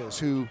Rodriguez,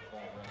 who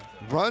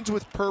runs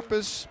with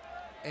purpose,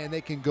 and they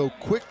can go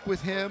quick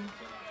with him.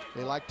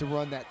 They like to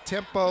run that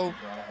tempo.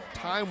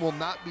 Time will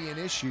not be an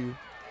issue.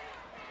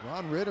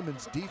 Ron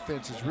Ritterman's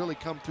defense has really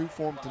come through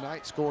for him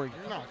tonight, scoring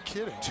You're not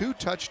kidding. 2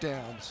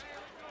 touchdowns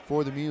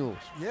for the Mules.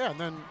 Yeah, and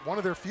then one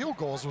of their field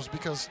goals was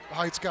because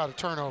Heights got a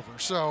turnover.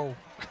 So,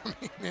 I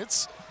mean,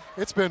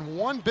 it's been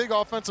one big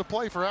offensive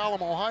play for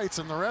Alamo Heights,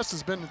 and the rest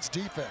has been its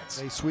defense.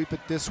 They sweep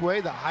it this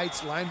way. The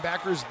Heights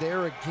linebackers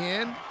there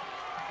again.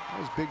 That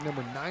was big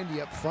number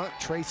 90 up front,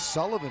 Trace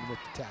Sullivan with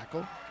the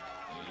tackle.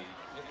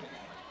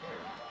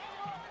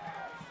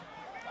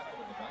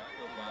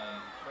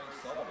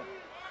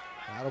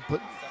 That'll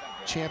put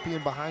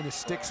Champion behind the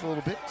sticks a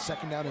little bit.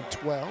 2nd down and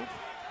 12.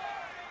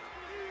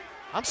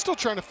 I'm still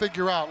trying to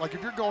figure out, like,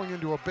 if you're going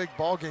into a big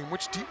ball game,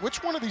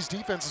 which one of these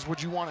defenses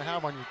would you want to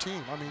have on your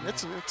team? I mean,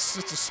 it's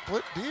a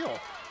split deal.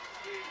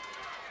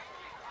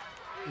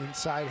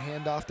 Inside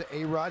handoff to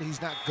A-Rod.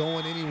 He's not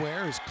going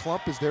anywhere. His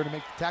clump is there to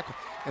make the tackle.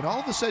 And all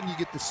of a sudden you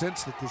get the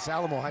sense that this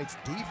Alamo Heights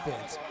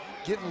defense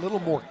getting a little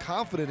more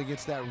confident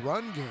against that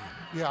run game.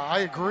 Yeah, I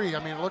agree.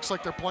 I mean, it looks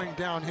like they're playing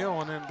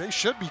downhill, and then they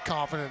should be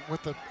confident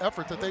with the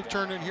effort that they've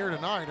turned in here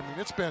tonight. I mean,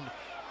 it's been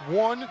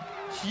one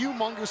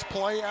humongous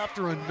play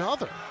after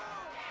another.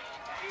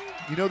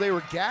 You know, they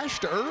were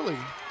gashed early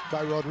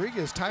by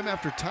Rodriguez time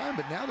after time,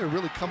 but now they're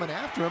really coming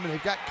after him, and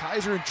they've got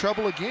Kaiser in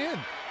trouble again,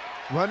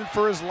 running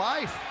for his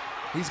life.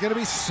 He's going to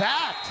be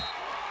sacked.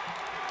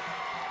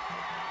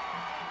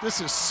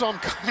 This is some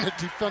kind of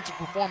defensive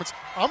performance.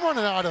 I'm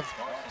running out of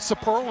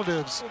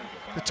superlatives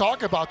to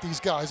talk about these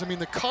guys. I mean,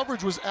 the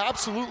coverage was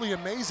absolutely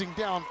amazing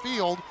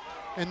downfield,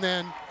 and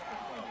then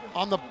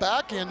on the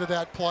back end of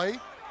that play,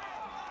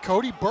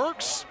 Cody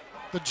Burks,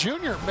 the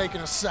junior, making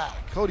a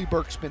sack. Cody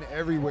Burke's been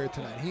everywhere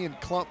tonight. He and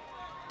Clump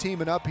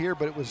teaming up here,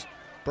 but it was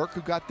Burke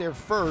who got there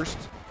first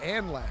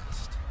and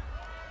last.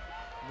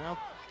 Now,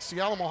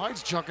 see Alamo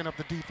Heights junking up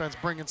the defense,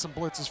 bringing some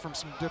blitzes from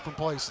some different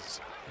places.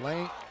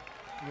 Lang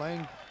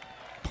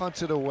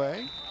punts it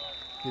away.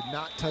 Did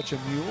not touch a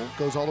mule.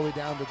 Goes all the way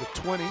down to the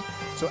 20.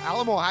 So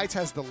Alamo Heights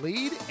has the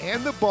lead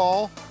and the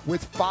ball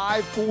with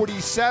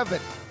 5:47.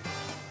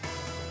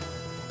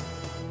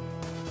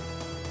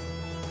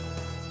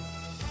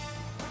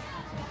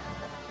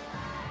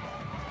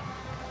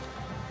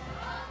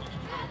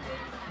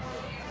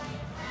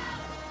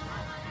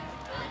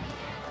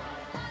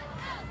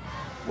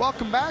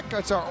 Welcome back.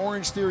 That's our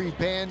Orange Theory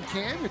Band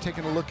Cam. You're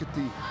taking a look at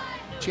the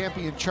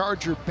Champion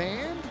Charger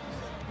Band.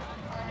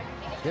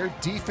 Their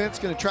defense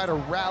going to try to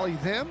rally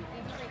them.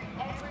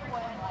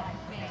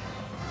 They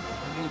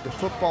need the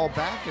football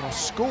back and a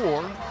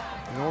score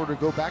in order to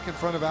go back in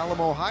front of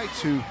Alamo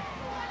Heights, who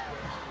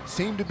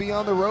seemed to be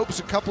on the ropes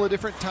a couple of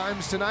different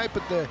times tonight,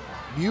 but the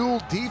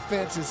Mule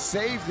defense has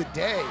saved the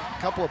day.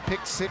 A couple of pick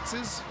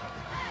sixes.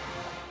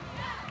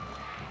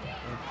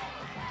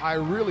 I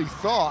really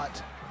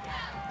thought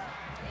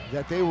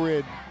that they were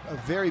in a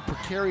very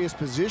precarious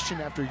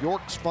position after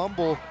York's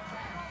fumble.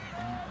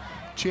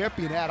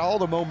 Champion had all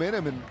the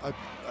momentum and a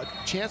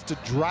chance to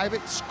drive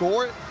it,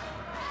 score it,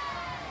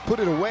 put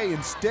it away.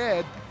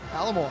 Instead,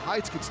 Alamo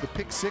Heights gets the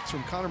pick six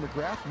from Connor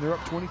McGrath, and they're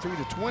up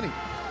 23-20.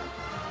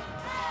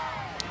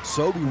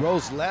 Sobey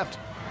rolls left.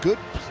 Good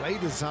play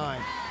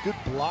design, good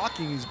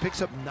blocking. He picks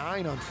up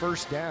 9 on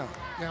first down.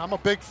 Yeah, I'm a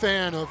big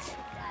fan of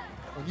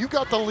when you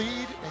got the lead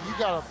and you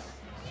got a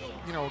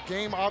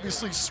game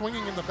obviously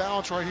swinging in the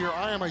balance right here.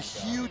 I am a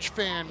huge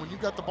fan when you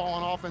got the ball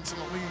on offense in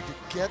the lead to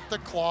get the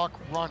clock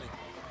running.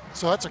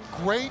 So that's a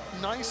great,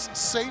 nice,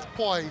 safe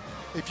play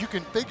if you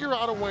can figure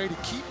out a way to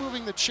keep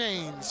moving the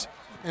chains.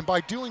 And by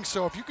doing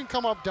so, if you can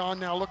come up, Don,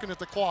 now looking at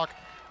the clock,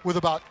 with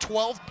about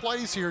 12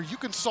 plays here, you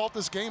can salt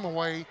this game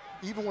away,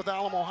 even with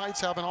Alamo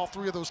Heights having all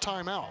 3 of those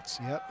timeouts.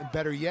 Yep, and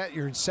better yet,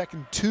 you're in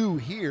second 2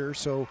 here,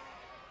 so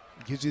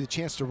it gives you the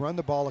chance to run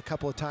the ball a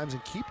couple of times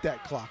and keep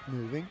that clock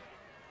moving.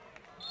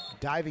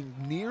 Diving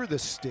near the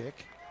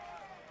stick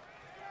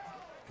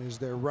is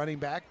their running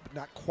back, but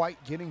not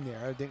quite getting there.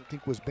 I didn't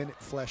think was Bennett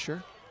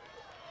Flesher.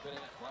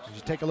 As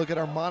you take a look at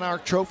our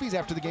Monarch trophies,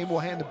 after the game we'll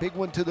hand the big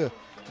one to the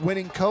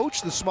winning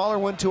coach, the smaller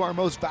one to our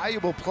most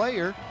valuable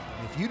player.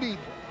 If you need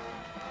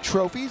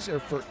trophies or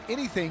for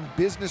anything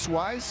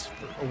business-wise,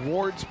 for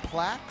awards,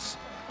 plaques,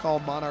 call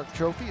Monarch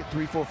Trophy at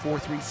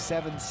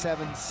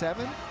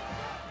 344-3777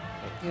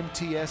 at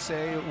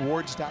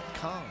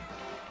mtsawards.com.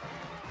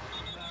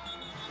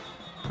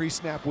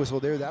 Pre-snap whistle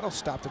there. That'll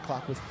stop the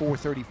clock with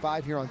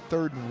 4:35 here on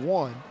 3rd and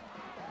 1.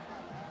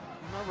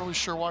 I'm not really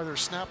sure why they're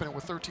snapping it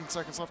with 13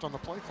 seconds left on the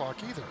play clock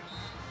either.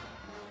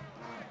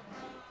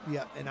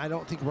 Yeah, and I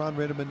don't think Ron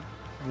Ritterman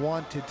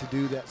wanted to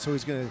do that, so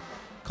he's going to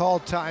call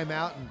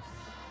timeout and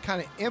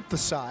kind of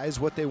emphasize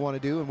what they want to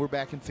do, and we're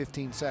back in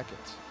 15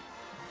 seconds.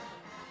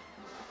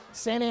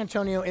 San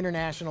Antonio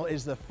International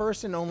is the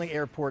first and only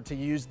airport to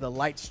use the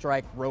Light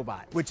Strike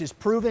robot, which is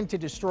proven to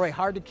destroy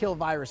hard-to-kill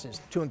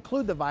viruses, to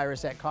include the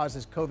virus that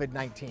causes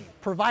COVID-19,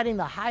 providing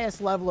the highest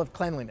level of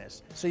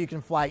cleanliness so you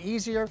can fly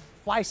easier,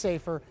 fly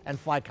safer, and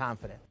fly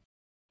confident.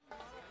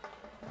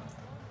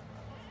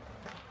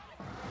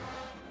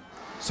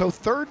 So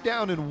 3rd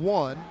down and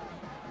 1,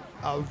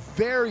 a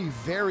very,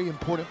 very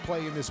important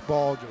play in this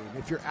ball game.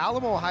 If you're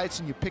Alamo Heights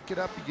and you pick it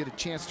up, you get a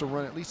chance to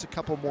run at least a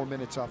couple more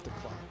minutes off the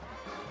clock.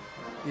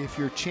 If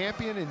you're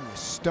Champion and you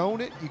stone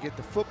it, you get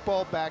the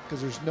football back because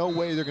there's no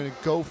way they're going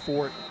to go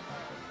for it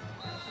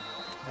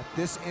at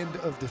this end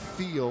of the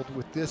field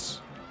with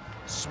this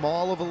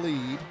small of a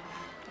lead.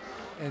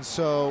 And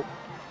so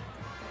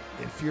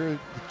if you're the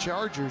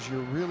Chargers,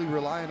 you're really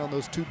relying on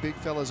those 2 big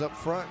fellas up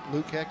front,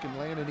 Luke Heck and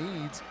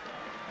Landon Eads.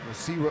 We'll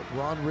see what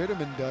Ron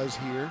Ritterman does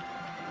here.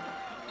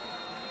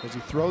 Does he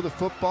throw the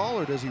football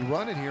or does he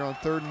run it here on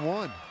 3rd and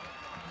 1?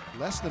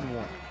 Less than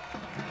 1.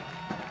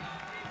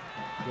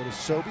 Go to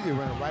Sobey, they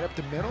run it right up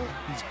the middle.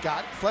 He's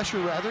got Flesher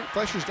rather.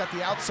 Flesher's got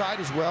the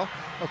outside as well.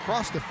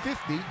 Across the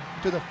 50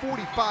 to the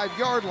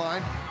 45-yard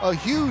line. A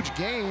huge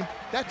game.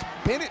 That's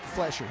Bennett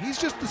Flesher. He's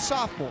just the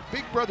sophomore.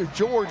 Big brother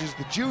George is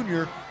the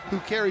junior who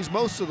carries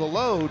most of the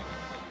load.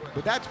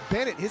 But that's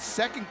Bennett, his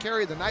 2nd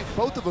carry of the night.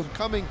 Both of them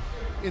coming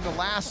in the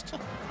last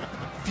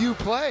few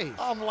plays.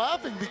 I'm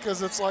laughing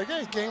because it's like,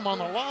 hey, game on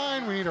the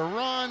line, we need to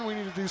run, we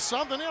need to do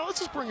something. Yeah, let's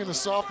just bring in the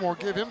sophomore,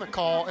 give him the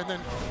call, and then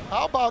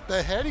how about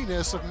the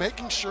headiness of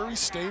making sure he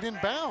stayed in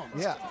bounds?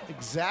 Yeah,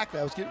 exactly.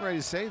 I was getting ready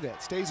to say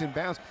that. Stays in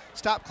bounds.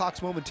 Stop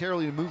clocks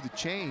momentarily to move the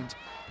chains.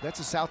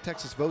 That's a South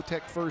Texas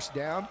Votech 1st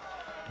down.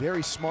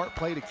 Very smart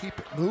play to keep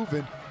it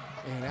moving.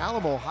 And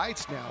Alamo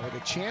Heights now with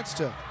a chance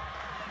to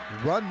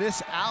run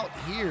this out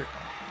here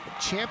at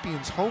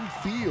Champion's home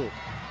field.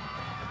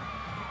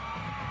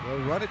 They'll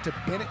run it to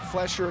Bennett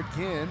Flesher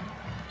again.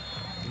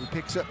 He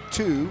picks up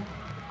 2.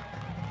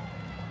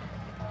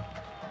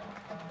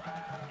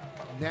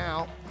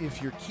 Now,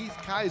 if you're Keith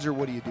Kaiser,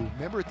 what do you do?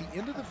 Remember at the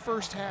end of the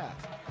first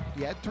half,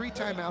 he had 3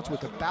 timeouts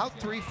with about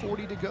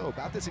 3:40 to go,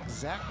 about this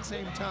exact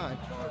same time,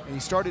 and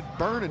he started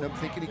burning them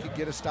thinking he could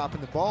get a stop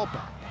in the ball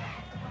back.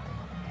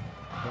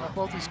 Well,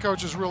 both these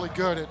coaches really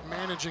good at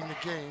managing the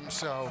game,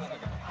 so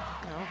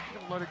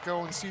let it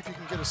go and see if you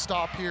can get a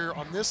stop here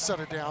on this set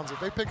of downs. If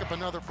they pick up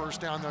another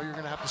 1st down, though, you're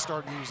going to have to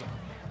start using them.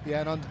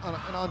 Yeah, and on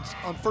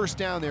 1st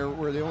down there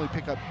where they only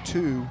pick up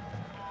 2,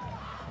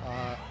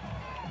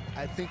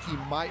 I think he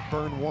might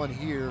burn 1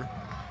 here,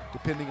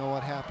 depending on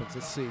what happens.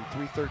 Let's see,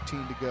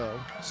 3:13 to go,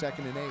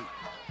 2nd and 8.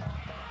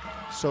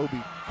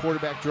 Sobey,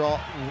 quarterback draw,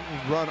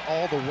 run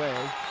all the way.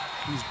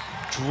 He's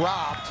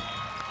dropped,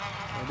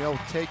 and they'll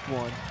take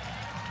 1.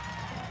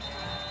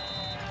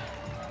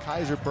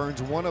 Kaiser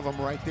burns 1 of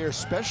them right there,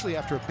 especially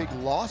after a big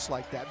loss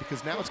like that,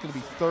 because now it's going to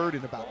be 3rd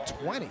and about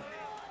 20.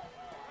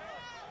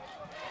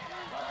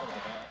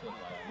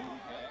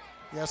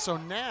 Yeah, so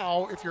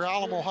now if you're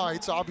Alamo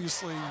Heights,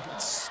 obviously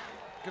it's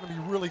going to be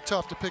really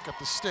tough to pick up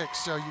the sticks.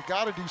 So you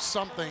got to do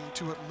something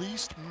to at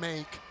least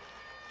make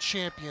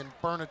Champion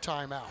burn a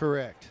timeout.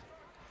 Correct.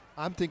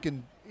 I'm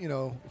thinking, you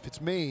know, if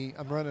it's me,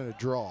 I'm running a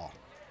draw.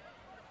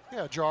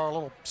 Yeah, draw a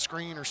little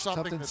screen or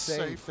something that's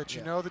safe that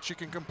you yeah. know that you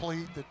can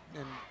complete,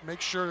 and make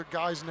sure that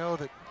guys know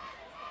that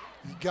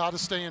you got to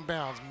stay in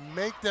bounds.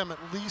 Make them at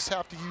least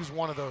have to use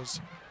one of those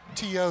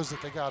TOs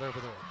that they got over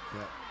there.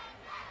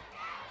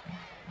 Yeah.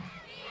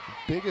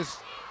 The biggest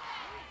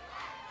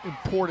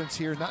importance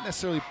here is not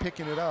necessarily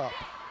picking it up,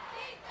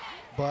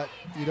 but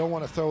you don't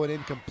want to throw an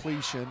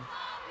incompletion,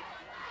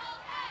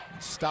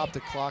 stop the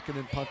clock, and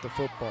then punt the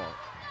football.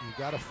 You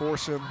got to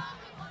force them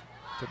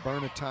to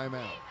burn a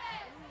timeout.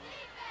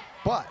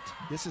 But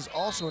this is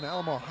also an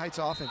Alamo Heights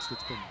offense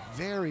that's been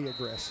very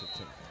aggressive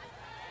tonight.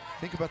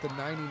 Think about the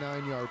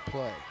 99-yard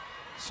play.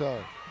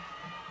 So.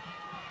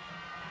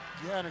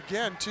 Yeah, and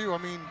again, too, I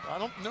mean, I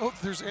don't know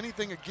if there's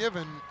anything a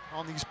given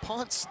on these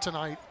punts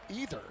tonight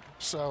either.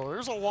 So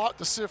there's a lot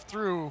to sift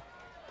through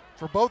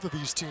for both of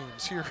these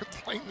teams here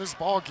late in this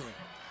ball game.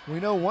 We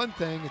know one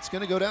thing, it's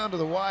going to go down to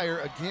the wire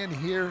again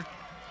here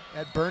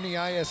at Boerne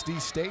ISD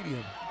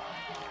Stadium.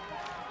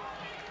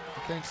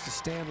 Thanks to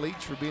Stan Leach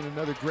for being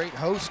another great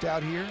host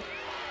out here.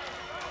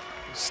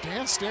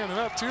 Stan's standing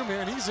up too,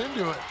 man. He's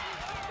into it.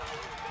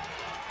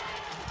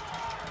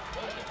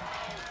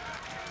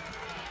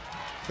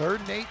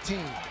 Third and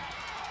 18.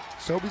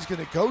 Sobey's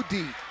going to go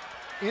deep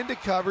into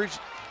coverage.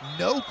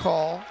 No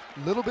call,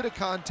 little bit of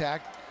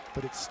contact,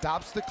 but it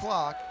stops the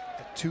clock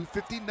at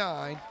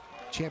 2:59.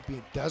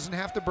 Champion doesn't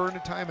have to burn a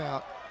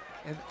timeout,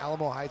 and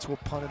Alamo Heights will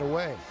punt it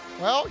away.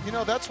 Well, you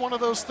know, that's one of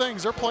those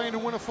things. They're playing to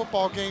win a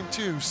football game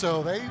too,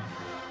 so they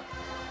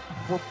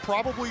were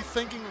probably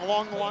thinking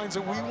along the lines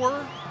that we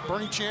were,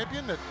 Boerne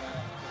Champion, that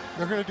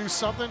they're going to do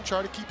something,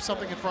 try to keep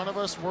something in front of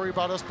us, worry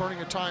about us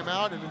burning a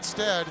timeout, and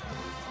instead,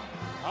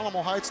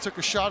 Alamo Heights took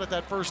a shot at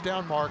that first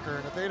down marker,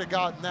 and if they'd have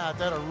gotten that,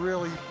 that'd have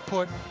really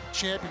put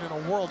Champion in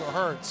a world of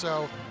hurt.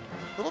 So,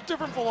 a little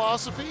different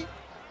philosophy,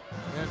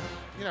 and,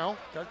 you know,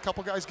 got a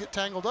couple guys get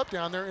tangled up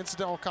down there,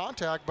 incidental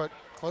contact, but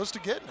close to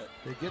getting it.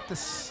 They get the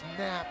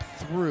snap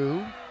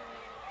through.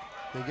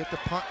 They get the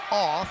punt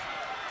off,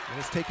 and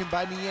it's taken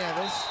by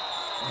Nieves.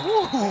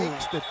 And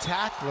makes the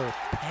tackler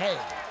pay.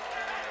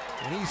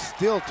 And he's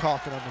still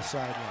talking on the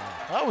sideline.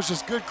 That was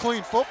just good,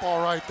 clean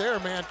football right there,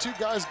 man. Two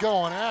guys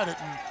going at it,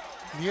 and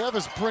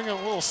Nieves bringing a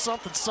little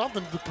something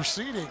to the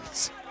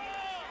proceedings.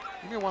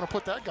 You may want to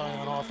put that guy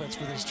on offense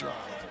for this drive.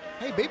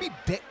 Hey, maybe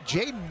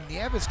Jaden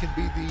Nieves can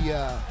be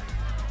the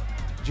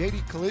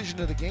JD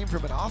collision of the game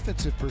from an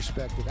offensive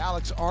perspective.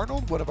 Alex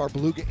Arnold, one of our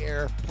Beluga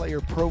Air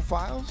player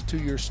profiles,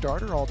 2-year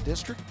starter,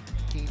 all-district,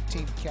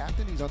 team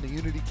captain. He's on the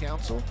Unity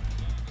Council.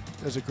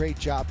 Does a great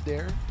job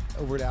there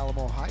over at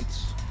Alamo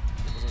Heights.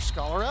 He was a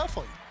scholar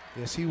athlete.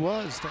 Yes, he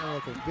was.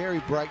 Sounded like a very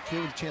bright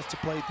kid with a chance to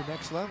play at the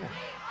next level.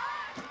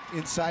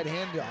 Inside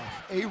handoff.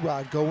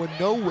 A-Rod going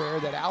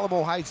nowhere. That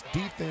Alamo Heights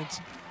defense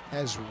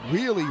has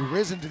really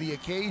risen to the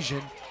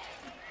occasion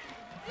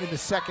in the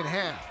second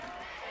half.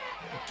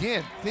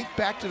 Again, think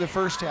back to the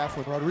first half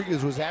when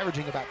Rodriguez was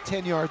averaging about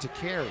 10 yards a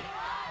carry.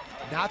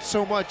 Not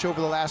so much over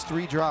the last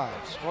 3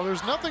 drives. Well,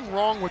 there's nothing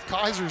wrong with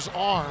Kaiser's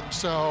arm,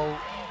 so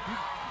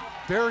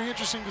very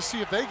interesting to see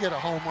if they get a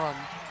home run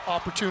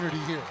opportunity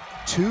here.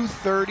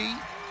 2:30,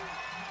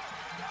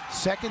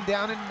 second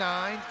down and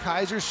 9.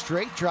 Kaiser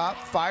straight drop,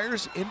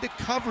 fires into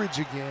coverage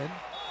again.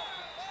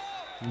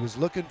 He was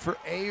looking for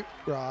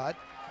A-Rod.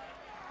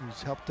 He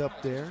was helped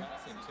up there.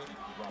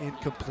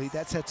 Incomplete.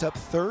 That sets up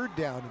third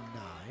down and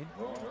 9.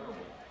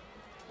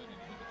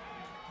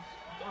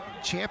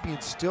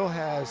 Champion still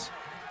has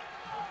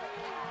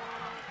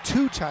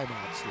 2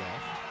 timeouts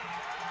left.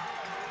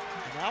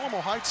 And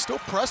Alamo Heights still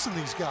pressing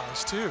these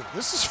guys too.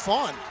 This is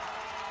fun.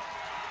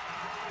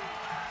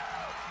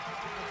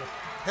 Like a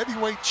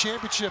heavyweight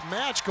championship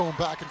match going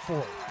back and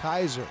forth.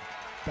 Kaiser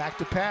back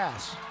to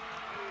pass.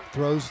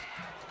 Throws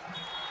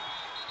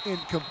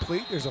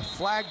incomplete. There's a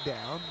flag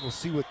down. We'll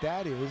see what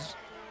that is.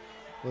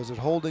 Was it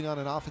holding on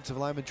an offensive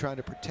lineman trying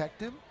to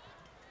protect him?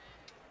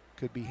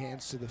 Could be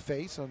hands to the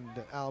face on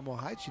the Alamo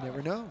Heights. You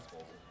never know.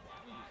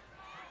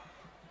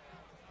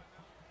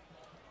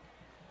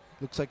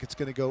 Looks like it's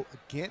going to go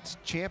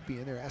against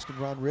Champion. They're asking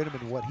Ron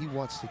Ritterman what he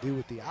wants to do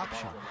with the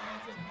option.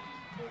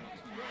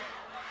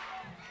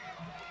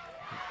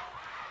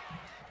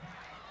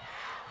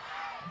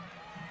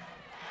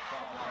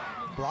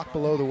 Block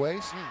below the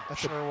waist.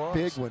 That's a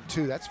big one,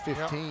 too. That's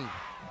 15. Yep.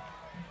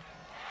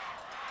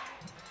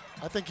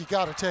 I think you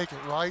got to take it,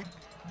 right?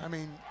 I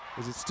mean,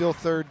 is it still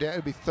third down?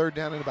 It'd be third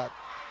down at about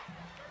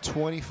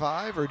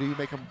 25, or do you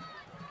make them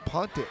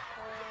punt it?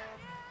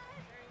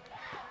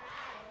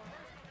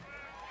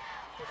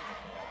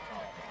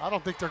 I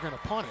don't think they're going to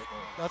punt it.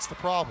 That's the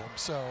problem.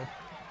 So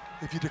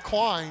if you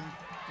decline.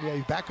 Yeah,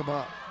 you back them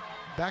up.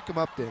 Back them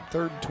up then,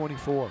 3rd and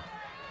 24.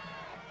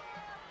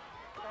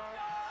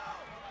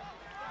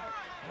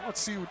 Let's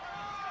see what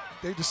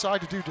they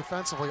decide to do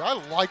defensively. I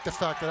like the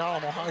fact that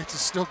Alamo Heights is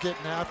still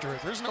getting after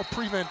it. There's no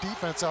prevent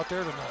defense out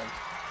there tonight.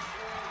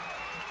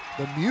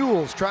 The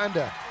Mules trying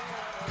to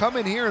come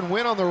in here and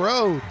win on the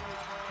road.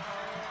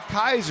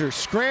 Kaiser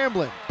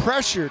scrambling,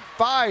 pressured,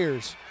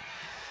 fires.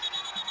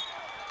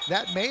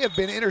 That may have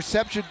been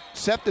intercepted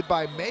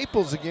by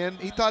Maples again.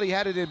 He thought he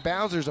had it in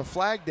bounds. There's a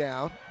flag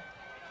down.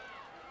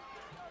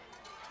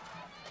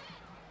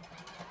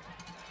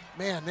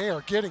 Man, they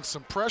are getting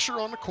some pressure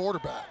on the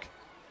quarterback.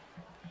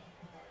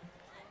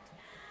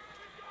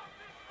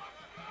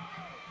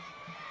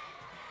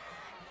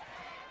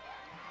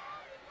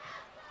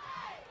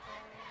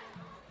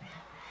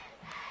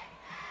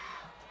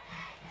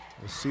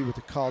 We'll see what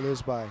the call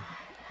is by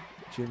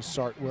Jim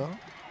Sartwell.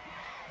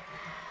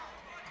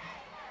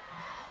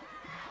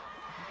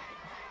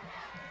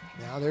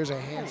 Now there's a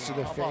hands to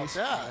the face.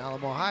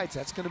 Alamo Heights,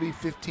 that's going to be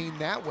 15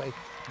 that way.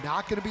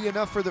 Not going to be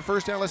enough for the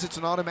first down unless it's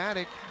an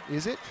automatic,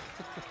 is it?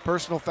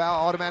 Personal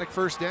foul, automatic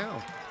first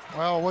down.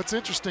 Well, what's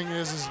interesting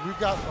is we've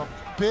got a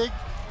big,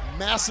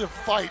 massive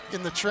fight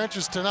in the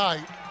trenches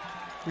tonight.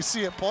 We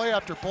see it play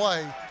after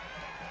play.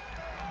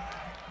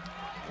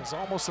 It was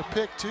almost a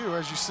pick too,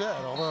 as you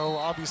said, although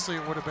obviously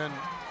it would have been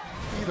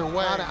either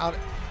way.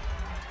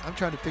 I'm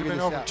trying to figure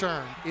this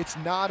overturned. out. It's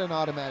not an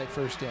automatic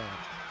first down.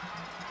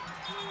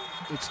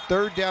 It's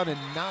 3rd down and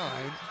 9.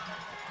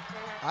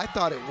 I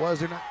thought it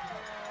was.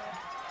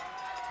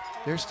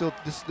 They're still,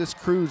 this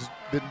crew's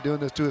been doing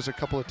this to us a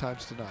couple of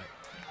times tonight.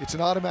 It's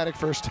an automatic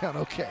first down,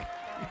 okay.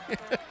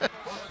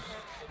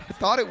 I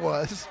thought it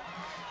was.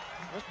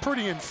 That's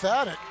pretty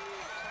emphatic.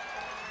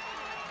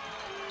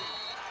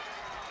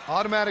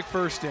 Automatic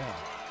first down.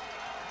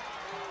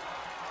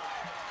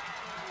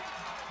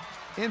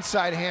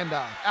 Inside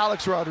handoff.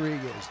 Alex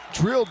Rodriguez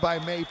drilled by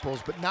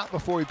Maples, but not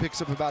before he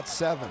picks up about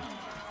 7.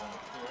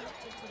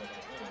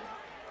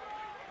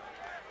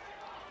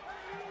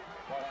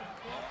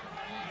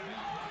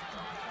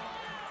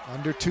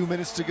 Under 2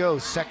 minutes to go.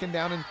 2nd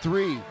down and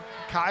 3.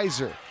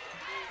 Kaiser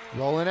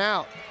rolling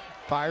out,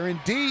 firing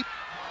deep,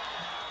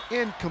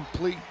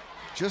 incomplete.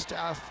 Just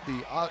off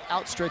the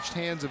outstretched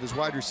hands of his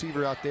wide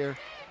receiver out there.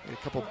 Made a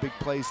couple big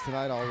plays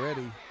tonight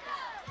already.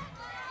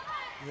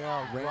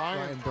 Yeah,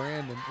 Ryan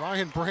Brandon.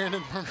 Ryan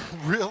Brandon,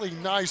 really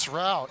nice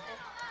route.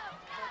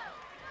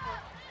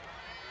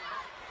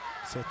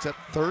 Sets up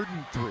 3rd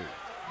and 3.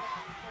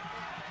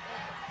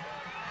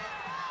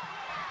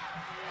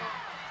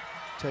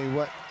 Tell you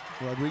what,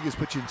 Rodriguez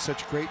put you in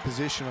such great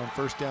position on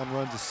first down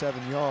runs of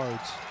 7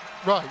 yards.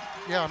 Right,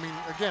 yeah, I mean,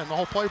 again, the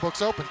whole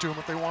playbook's open to him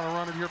if they want to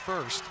run it here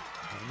first.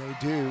 And they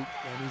do,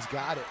 and he's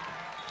got it.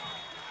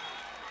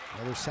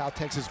 Another South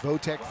Texas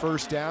Votech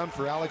first down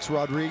for Alex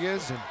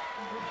Rodriguez, and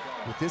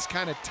with this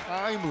kind of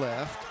time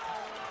left,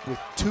 with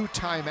 2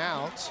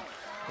 timeouts,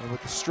 and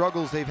with the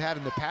struggles they've had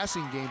in the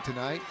passing game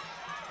tonight,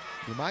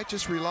 you might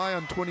just rely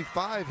on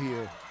 25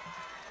 here.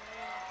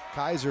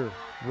 Kaiser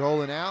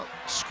rolling out,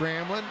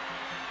 scrambling,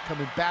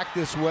 coming back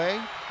this way,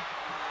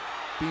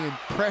 being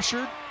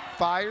pressured,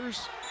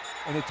 fires,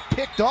 and it's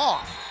picked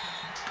off.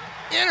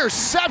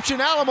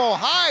 Interception, Alamo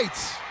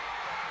Heights.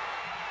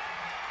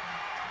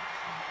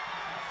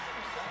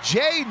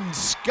 Jaden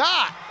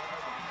Scott.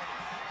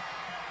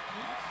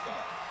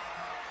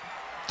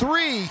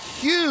 3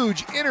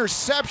 huge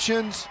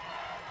interceptions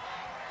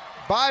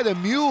by the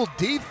Mule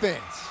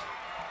defense.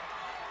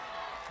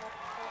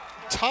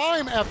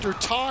 Time after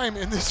time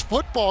in this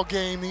football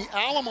game, the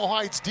Alamo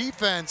Heights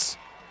defense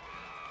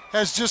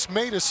has just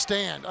made a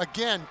stand.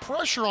 Again,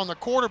 pressure on the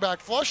quarterback,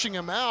 flushing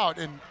him out,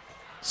 and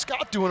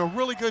Scott doing a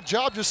really good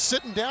job just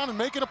sitting down and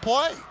making a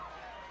play.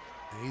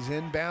 He's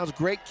inbounds.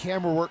 Great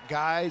camera work,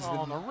 guys.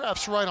 Oh, and the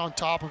ref's right on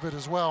top of it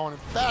as well, and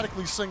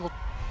emphatically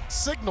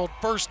signaled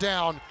first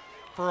down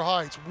for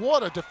Heights.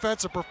 What a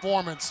defensive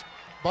performance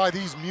by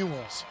these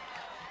Mules.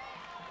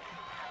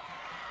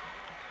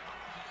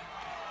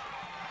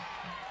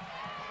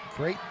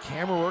 Great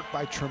camera work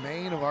by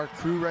Tremaine of our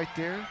crew right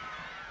there.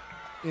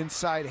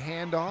 Inside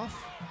handoff.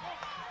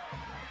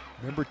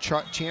 Remember,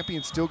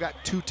 Champion still got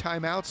 2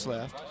 timeouts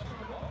left.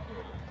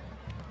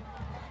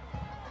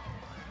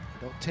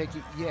 Don't take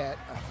it yet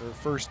for a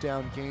first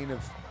down gain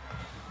of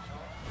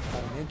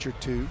about an inch or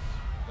 2.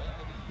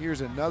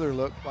 Here's another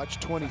look. Watch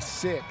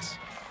 26.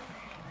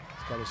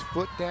 He's got his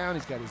foot down.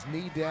 He's got his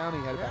knee down.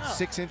 He had about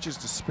 6 inches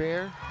to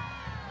spare.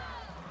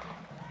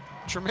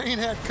 Tremaine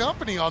had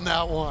company on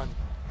that one.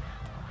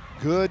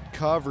 Good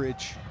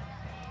coverage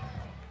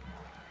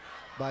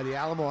by the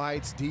Alamo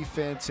Heights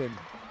defense, and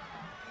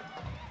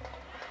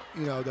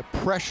you know, the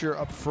pressure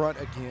up front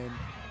again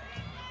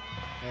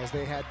as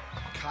they had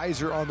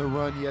Kaiser on the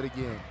run yet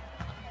again.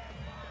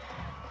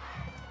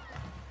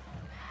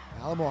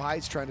 Alamo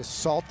Heights trying to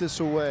salt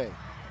this away.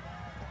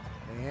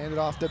 They hand it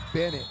off to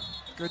Bennett.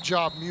 Good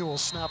job,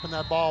 Mules, snapping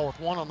that ball with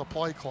 1 on the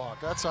play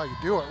clock. That's how you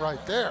do it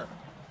right there.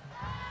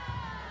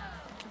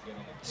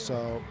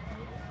 So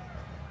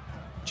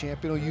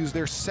Champion will use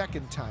their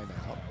 2nd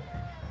timeout.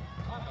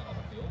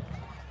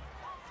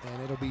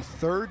 And it'll be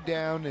 3rd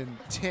down and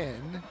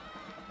 10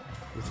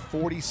 with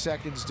 40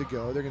 seconds to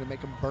go. They're going to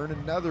make them burn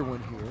another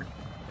one here.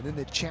 And then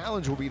the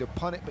challenge will be to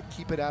punt it but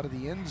keep it out of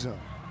the end zone.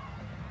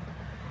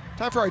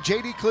 Time for our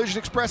JD Collision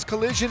Express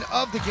collision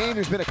of the game.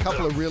 There's been a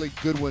couple of really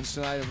good ones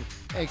tonight.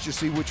 Anxious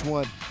to see which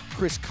one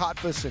Chris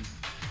Kotfus and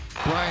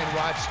Brian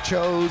Watts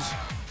chose.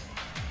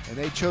 And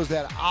they chose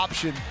that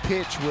option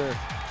pitch where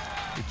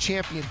the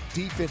champion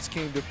defense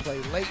came to play.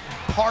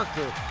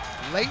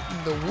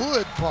 Leighton the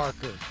Wood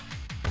Parker.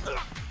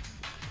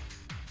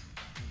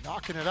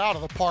 Knocking it out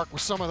of the park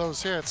with some of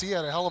those hits. He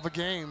had a hell of a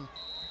game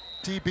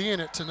DBing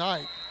it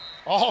tonight.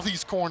 All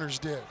these corners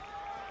did.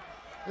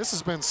 This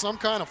has been some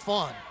kind of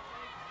fun.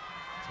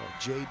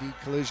 So JD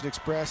Collision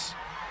Express,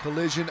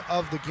 collision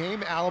of the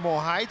game. Alamo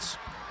Heights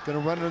gonna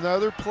run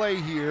another play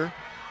here.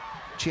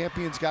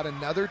 Champions got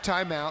another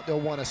timeout. They'll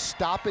want to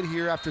stop it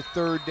here after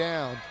third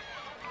down.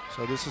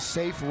 So this is a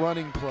safe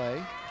running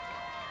play,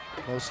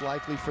 most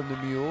likely from the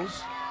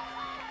Mules.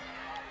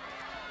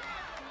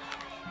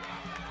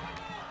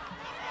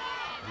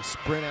 They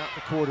sprint out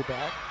the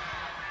quarterback.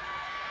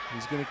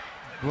 He's going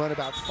to run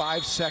about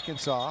 5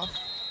 seconds off.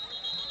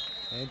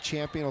 And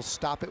Champion will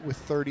stop it with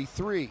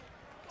 33.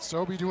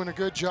 Sobey doing a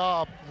good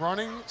job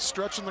running,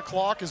 stretching the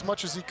clock as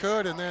much as he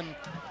could, and then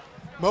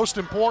most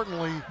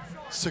importantly,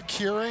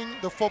 securing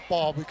the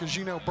football, because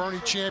you know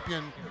Boerne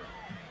Champion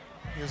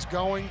is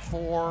going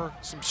for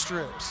some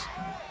strips.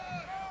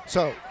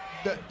 So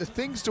the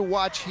things to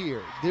watch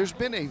here, there's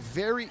been a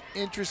very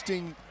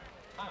interesting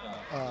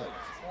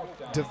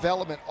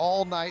development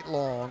all night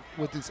long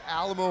with this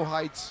Alamo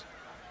Heights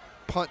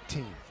punt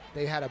team.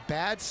 They had a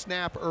bad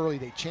snap early.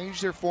 They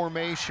changed their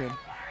formation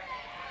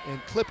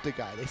and clipped a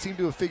guy. They seem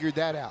to have figured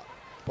that out.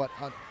 But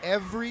on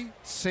every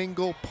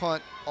single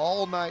punt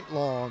all night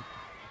long,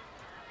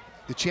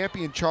 the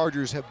Champion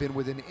Chargers have been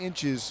within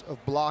inches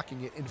of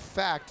blocking it. In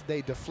fact,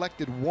 they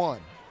deflected one.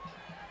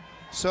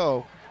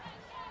 So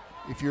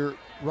if you're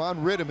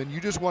Ron Ritteman, you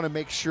just want to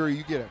make sure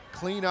you get a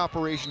clean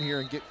operation here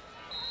and get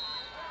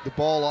the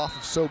ball off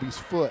of Sobey's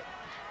foot,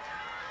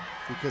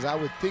 because I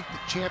would think the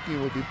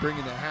Champion would be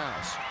bringing the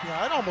house.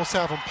 Yeah, I'd almost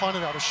have him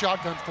punted out of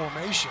shotgun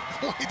formation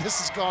the way this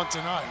has gone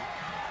tonight.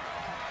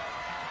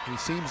 He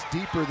seems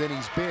deeper than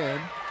he's been,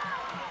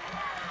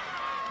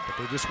 but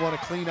they just want a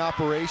clean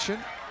operation.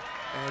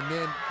 And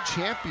then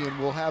Champion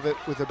will have it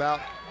with about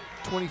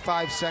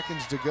 25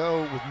 seconds to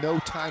go with no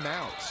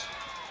timeouts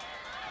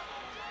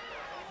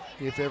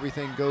if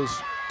everything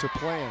goes to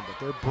plan.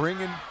 But they're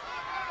bringing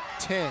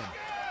 10.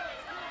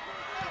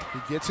 He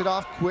gets it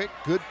off quick,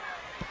 good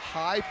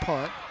high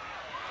punt.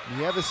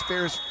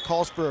 Nieves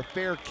calls for a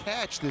fair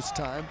catch this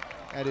time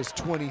at his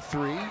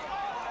 23.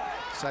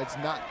 Decides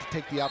not to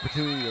take the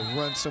opportunity to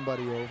run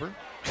somebody over.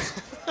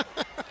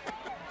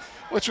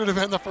 Which would have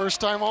been the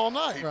first time all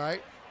night.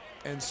 Right.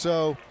 And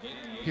so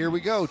here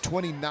we go,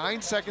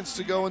 29 seconds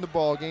to go in the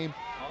ball game.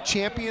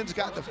 Champions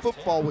got the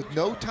football with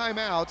no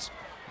timeouts.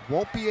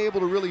 Won't be able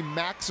to really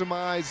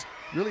maximize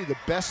really the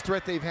best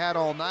threat they've had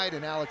all night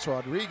in Alex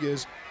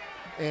Rodriguez.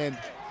 And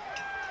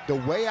the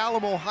way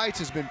Alamo Heights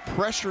has been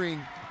pressuring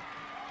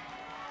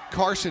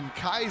Carson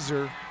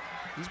Kaiser,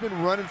 he's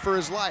been running for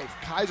his life.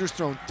 Kaiser's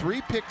thrown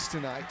 3 picks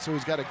tonight, so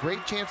he's got a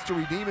great chance to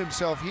redeem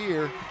himself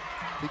here.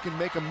 He can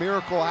make a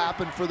miracle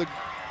happen for the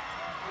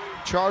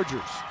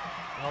Chargers.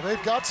 Well,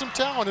 they've got some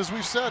talent, as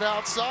we've said,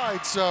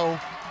 outside, so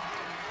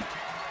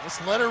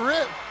let's let it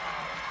rip.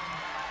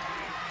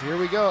 Here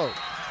we go.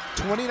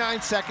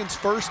 29 seconds,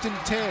 1st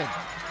and 10.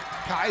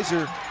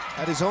 Kaiser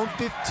at his own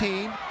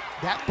 15.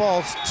 That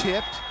ball's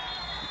tipped.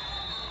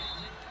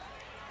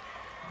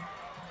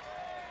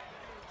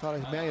 Thought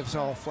I may have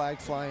saw a flag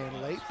fly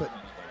in late, but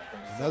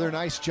another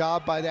nice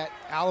job by that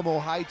Alamo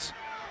Heights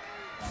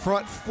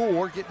front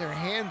 4 getting their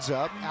hands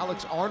up.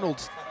 Alex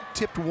Arnold's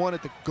tipped one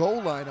at the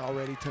goal line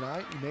already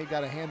tonight. You may have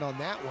got a hand on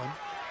that one.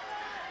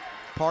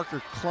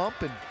 Parker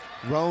Klump and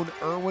Roan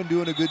Irwin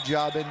doing a good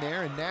job in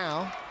there. And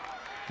now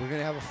we're going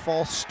to have a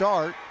false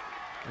start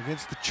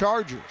against the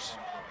Chargers.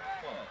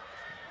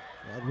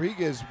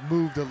 Rodriguez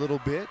moved a little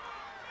bit.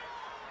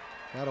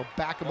 That'll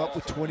back him up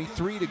with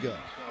 23 to go.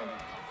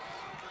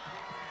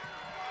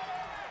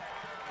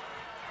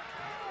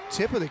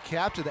 Tip of the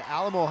cap to the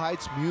Alamo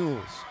Heights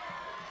Mules.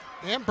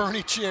 And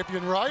Boerne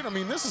Champion, right? I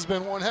mean, this has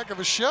been one heck of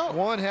a show.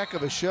 One heck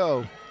of a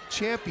show.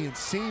 Champions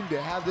seem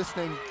to have this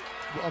thing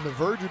on the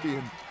verge of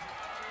being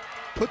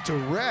put to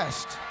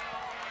rest.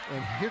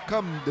 And here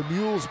come the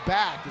Mules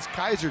back as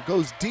Kaiser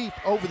goes deep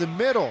over the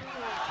middle.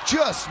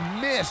 Just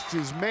missed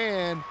his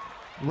man,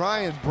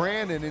 Ryan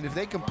Brandon. And if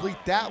they complete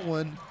that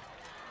one,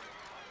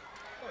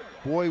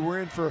 boy,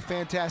 we're in for a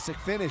fantastic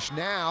finish.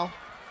 Now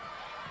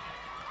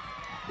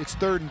it's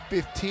 3rd and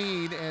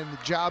 15, and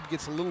the job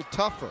gets a little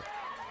tougher.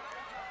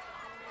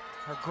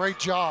 A great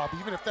job.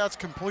 Even if that's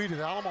completed,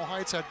 Alamo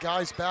Heights had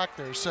guys back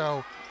there.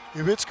 So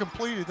if it's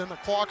completed, then the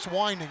clock's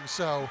winding.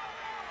 So,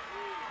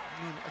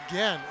 I mean,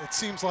 again, it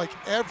seems like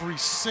every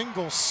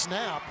single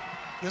snap,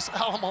 this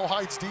Alamo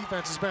Heights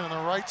defense has been in the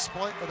right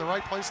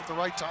place at the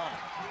right time.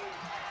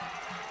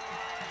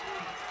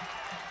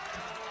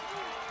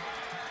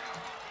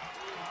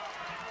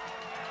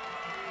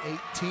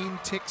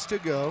 $18 ticks to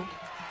go.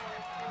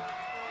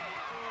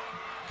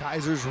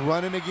 Kaiser's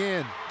running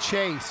again,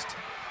 chased.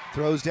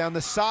 Throws down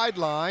the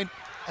sideline,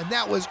 and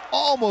that was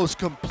almost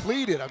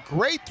completed. A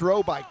great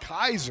throw by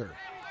Kaiser.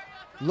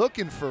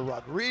 looking for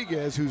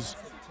Rodriguez, who's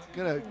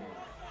going to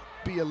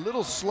be a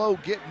little slow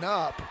getting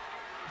up.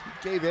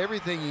 He gave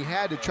everything he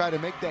had to try to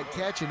make that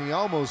catch, and he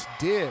almost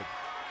did.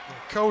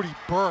 Cody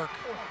Burke,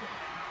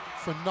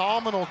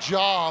 phenomenal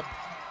job,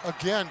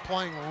 again,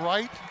 playing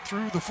right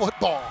through the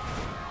football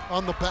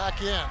on the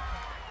back end.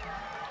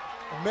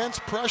 Immense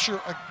pressure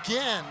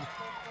again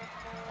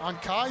on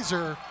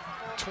Kaiser.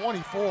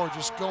 24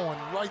 just going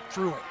right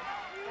through it.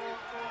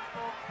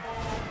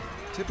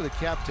 Tip of the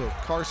cap to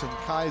Carson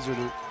Kaiser,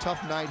 the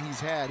tough night he's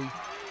had. He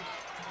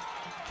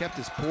kept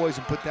his poise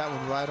and put that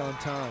one right on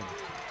time.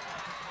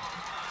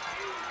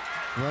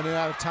 Running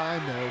out of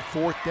time though,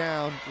 4th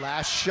down,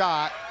 last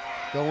shot,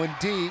 going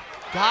deep,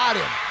 got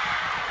him.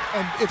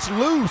 And it's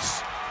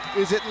loose.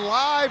 Is it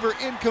live or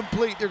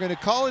incomplete? They're gonna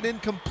call it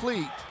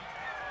incomplete.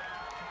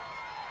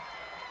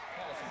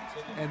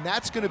 And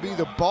that's gonna be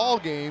the ball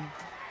game.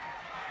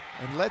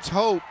 And let's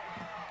hope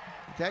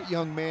that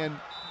young man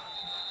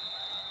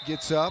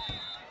gets up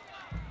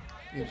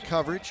in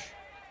coverage.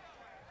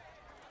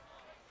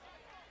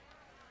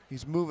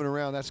 He's moving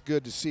around. That's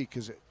good to see,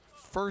 because at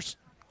first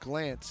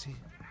glance,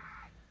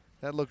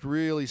 that looked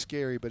really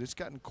scary, but it's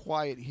gotten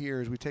quiet here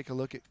as we take a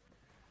look at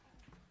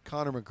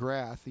Connor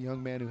McGrath, the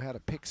young man who had a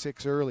pick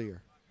 6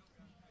 earlier.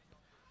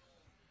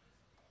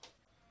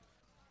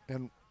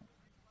 And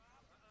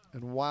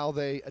while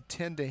they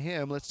attend to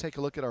him, let's take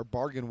a look at our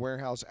Bargain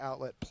Warehouse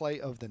Outlet play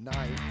of the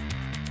night.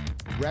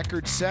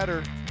 Record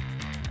setter.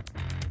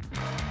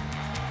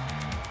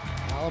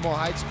 Alamo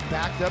Heights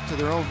backed up to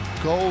their own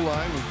goal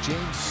line with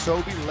James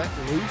Sobey let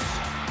loose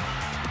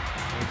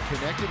and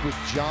connected with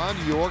John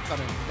York on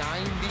a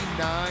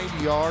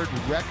 99-yard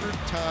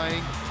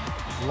record-tying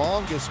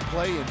longest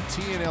play in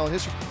TNL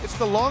history. It's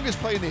the longest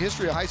play in the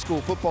history of high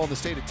school football in the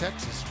state of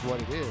Texas is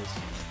what it is.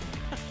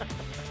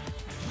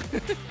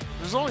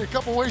 There's only a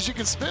couple ways you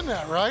can spin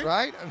that, right?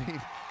 Right? I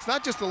mean, it's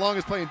not just the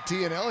longest play in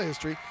TNL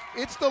history.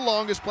 It's the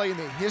longest play in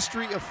the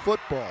history of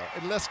football,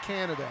 unless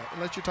Canada,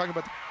 unless you're talking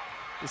about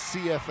the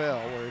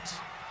CFL, where it's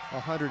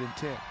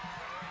 110.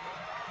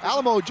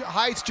 Alamo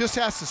Heights just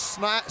has to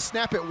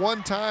snap it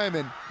one time,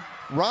 and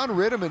Ron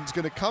Ritteman's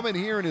going to come in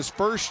here in his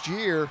first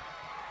year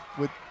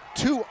with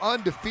 2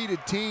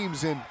 undefeated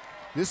teams in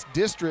this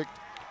district,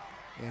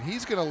 and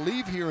he's going to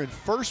leave here in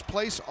first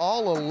place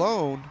all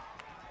alone,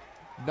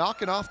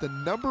 knocking off the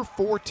number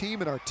 4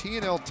 team in our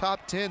TNL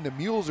top 10. The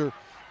Mules are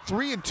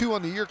 3-2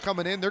 on the year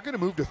coming in. They're going to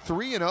move to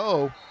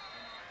 3-0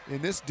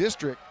 in this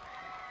district.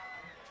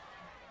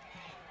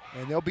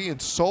 And they'll be in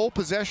sole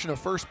possession of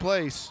first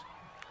place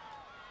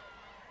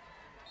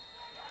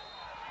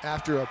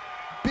after a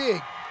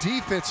big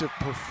defensive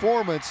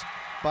performance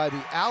by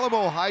the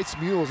Alamo Heights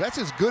Mules. That's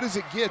as good as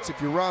it gets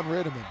if you're Ron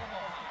Ritteman.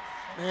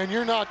 Man,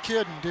 you're not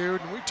kidding, dude.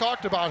 And we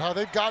talked about how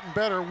they've gotten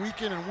better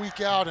week in and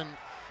week out, and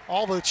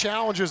all the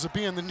challenges of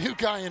being the new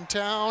guy in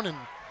town, and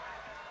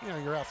you know,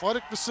 your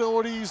athletic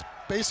facilities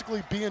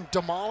basically being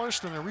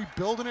demolished, and they're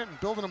rebuilding it and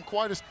building them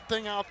quite a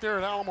thing out there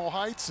at Alamo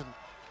Heights, and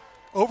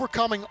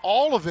overcoming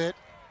all of it,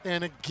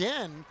 and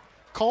again,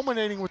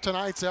 culminating with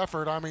tonight's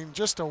effort. I mean,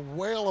 just a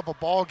whale of a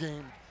ball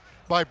game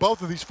by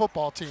both of these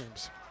football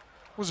teams.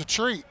 It was a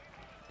treat.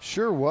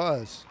 Sure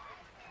was.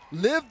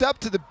 Lived up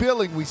to the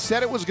billing. We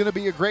said it was going to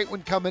be a great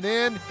one coming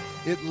in.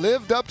 It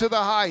lived up to the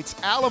heights.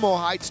 Alamo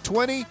Heights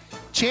 20,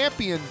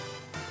 Champion,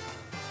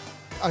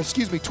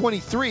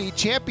 23,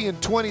 Champion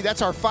 20.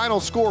 That's our final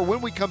score. When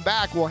we come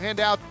back, we'll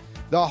hand out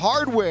the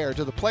hardware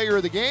to the player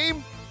of the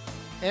game,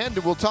 and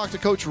we'll talk to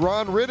Coach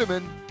Ron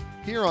Ritteman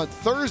here on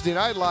Thursday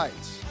Night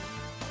Lights.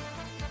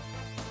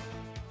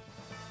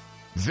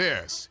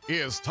 This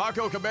is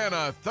Taco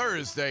Cabana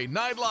Thursday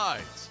Night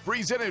Lights,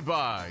 presented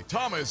by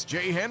Thomas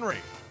J. Henry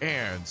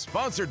and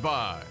sponsored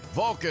by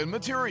Vulcan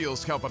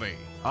Materials Company,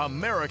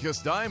 America's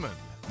Diamond,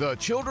 the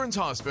Children's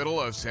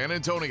Hospital of San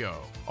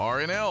Antonio,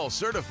 RNL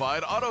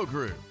Certified Auto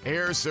Group,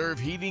 Air Serve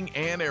Heating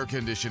and Air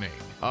Conditioning,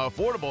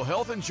 Affordable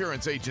Health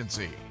Insurance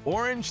Agency,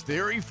 Orange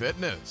Theory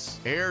Fitness,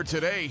 Air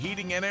Today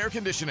Heating and Air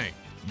Conditioning,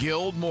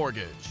 Guild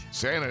Mortgage,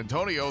 San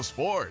Antonio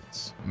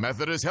Sports,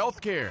 Methodist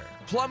Healthcare,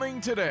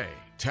 Plumbing Today,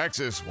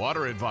 Texas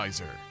Water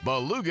Advisor,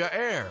 Beluga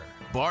Air,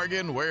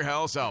 Bargain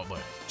Warehouse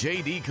Outlet,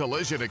 JD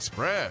Collision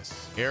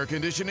Express, Air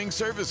Conditioning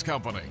Service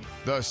Company,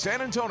 the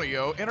San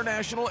Antonio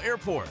International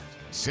Airport,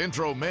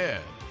 Centro Med,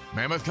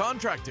 Mammoth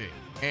Contracting,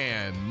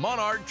 and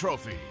Monarch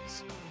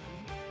Trophies.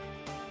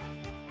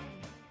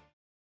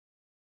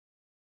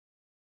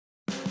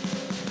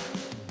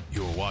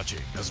 You're watching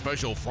a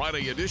special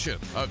Friday edition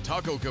of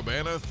Taco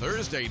Cabana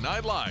Thursday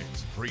Night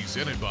Lights,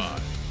 presented by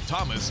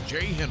Thomas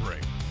J. Henry.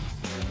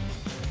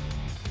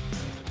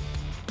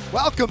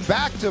 Welcome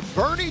back to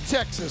Boerne,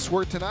 Texas,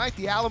 where tonight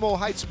the Alamo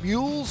Heights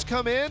Mules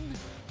come in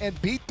and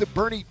beat the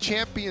Boerne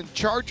Champion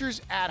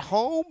Chargers at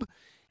home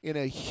in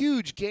a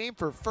huge game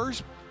for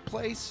first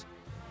place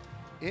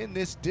in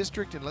this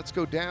district. And let's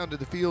go down to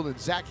the field, and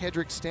Zach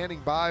Hedrick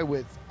standing by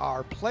with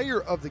our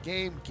player of the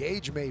game,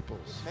 Gage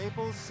Maples.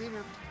 Maples,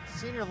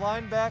 senior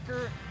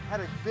linebacker,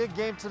 had a big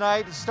game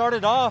tonight. He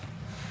started off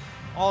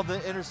all the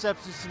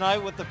interceptions tonight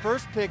with the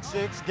first pick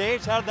 6.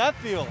 Gage, how did that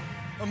feel?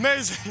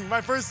 Amazing.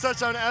 My first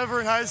touchdown ever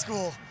in high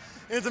school.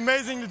 And it's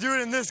amazing to do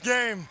it in this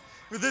game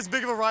with this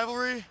big of a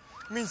rivalry.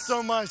 It means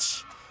so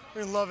much.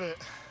 We love it.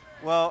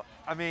 Well,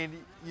 I mean,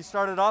 you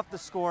started off the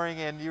scoring,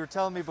 and you were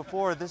telling me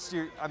before this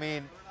year, I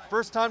mean,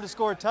 first time to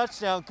score a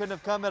touchdown couldn't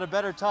have come at a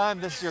better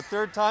time. This is your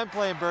third time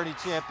playing Boerne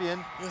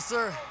Champion. Yes,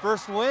 sir.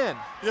 First win.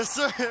 Yes,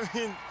 sir. I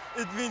mean,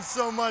 it means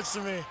so much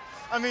to me.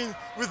 I mean,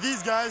 with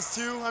these guys,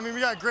 too, I mean,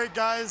 we got great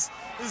guys.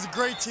 This is a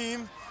great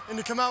team. And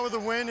to come out with a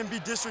win and be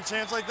district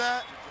champs like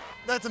that,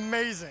 that's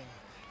amazing.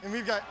 And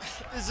we've got,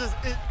 it's just,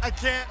 I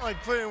can't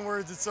like put it in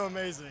words, it's so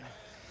amazing.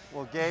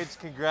 Well, Gage,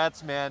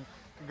 congrats, man.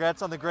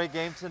 Congrats on the great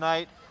game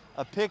tonight.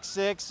 A pick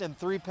 6 and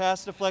 3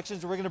 pass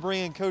deflections. We're gonna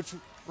bring in Coach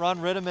Ron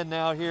Ritteman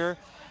now here.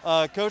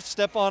 Coach,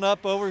 step on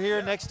up over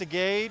here next to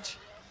Gage.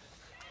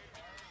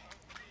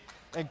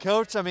 And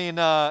Coach, I mean,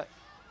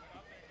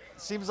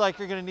 seems like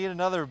you're gonna need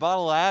another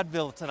bottle of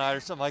Advil tonight or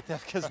something like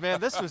that, because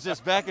man, this was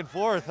just back and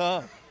forth,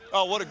 huh?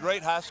 Oh, what a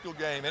great high school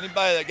game.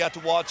 Anybody that got to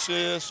watch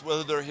this,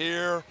 whether they're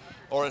here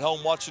or at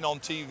home watching on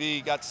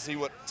TV, got to see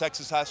what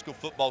Texas high school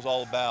football is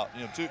all about.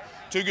 You know,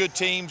 two good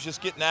teams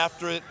just getting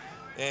after it,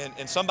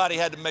 and somebody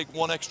had to make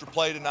one extra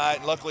play tonight,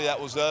 and luckily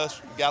that was us.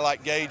 A guy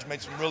like Gage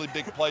made some really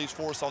big plays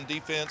for us on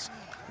defense,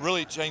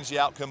 really changed the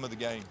outcome of the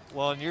game.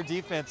 Well, in your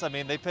defense, I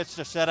mean, they pitched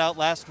a shutout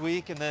last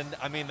week, and then,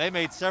 I mean, they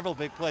made several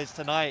big plays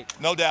tonight.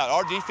 No doubt.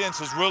 Our defense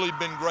has really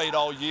been great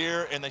all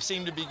year, and they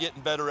seem to be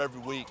getting better every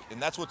week, and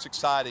that's what's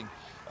exciting.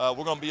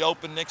 We're going to be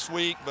open next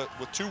week, but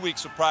with 2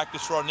 weeks of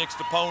practice for our next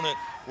opponent,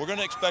 we're going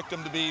to expect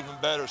them to be even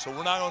better. So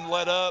we're not going to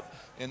let up,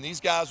 and these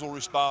guys will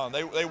respond.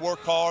 They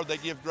work hard. They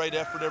give great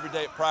effort every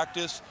day at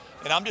practice,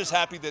 and I'm just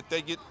happy that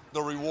they get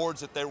the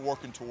rewards that they're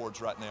working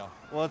towards right now.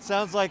 Well, it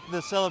sounds like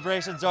the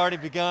celebration's already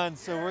begun,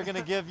 so we're going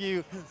to give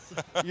you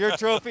your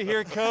trophy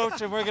here,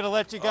 Coach, and we're going to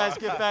let you guys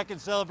get back and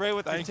celebrate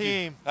with the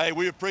team. Hey,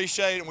 we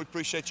appreciate it, and we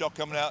appreciate y'all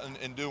coming out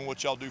and doing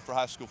what y'all do for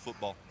high school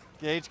football.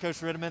 Gage, Coach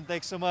Ritteman,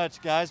 thanks so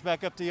much. Guys,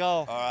 back up to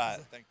y'all. All right.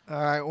 Thank you.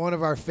 All right, one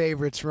of our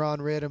favorites, Ron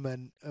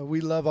Ritteman.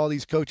 We love all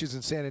these coaches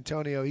in San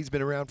Antonio. He's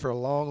been around for a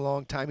long,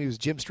 long time. He was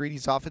Jim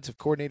Streety's offensive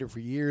coordinator for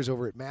years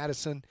over at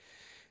Madison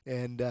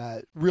and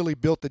really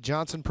built the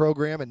Johnson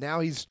program, and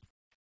now he's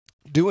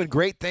doing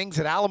great things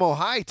at Alamo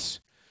Heights.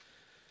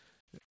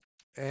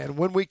 And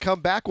when we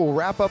come back, we'll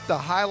wrap up the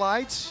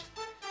highlights,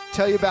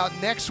 tell you about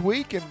next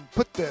week, and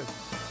put the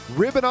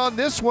ribbon on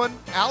this one.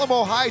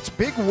 Alamo Heights,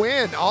 big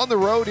win on the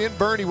road in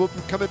Boerne. We'll be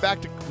coming back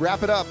to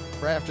wrap it up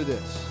right after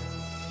this.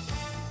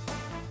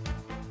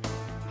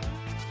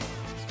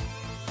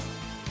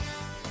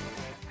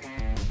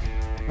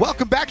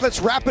 Welcome back. Let's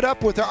wrap it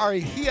up with our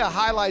AHIA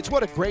highlights.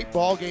 What a great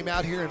ball game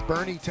out here in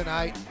Boerne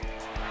tonight.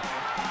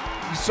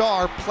 You saw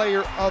our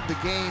player of the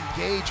game,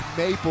 Gage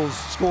Maples,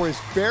 score his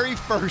very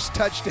first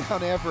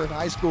touchdown ever in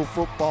high school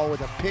football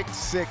with a pick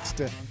 6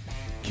 to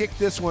kick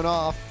this one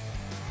off.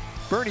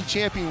 Boerne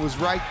Champion was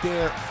right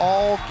there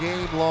all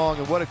game long,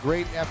 and what a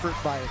great effort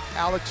by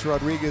Alex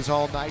Rodriguez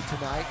all night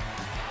tonight.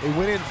 They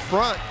went in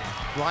front.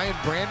 Ryan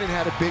Brandon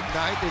had a big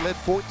night. They led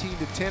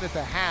 14-10 at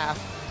the half.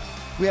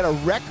 We had a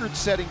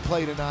record-setting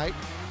play tonight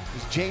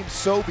as James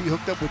Sobey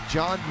hooked up with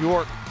John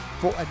York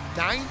for a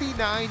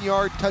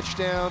 99-yard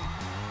touchdown.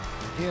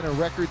 Again, a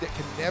record that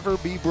can never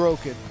be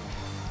broken.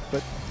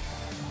 But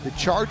the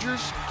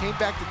Chargers came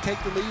back to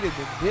take the lead, and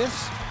then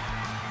this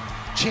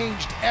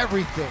changed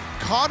everything.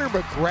 Connor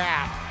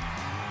McGrath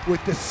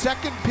with the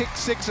second pick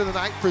 6 of the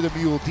night for the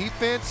Mule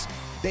defense.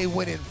 They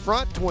went in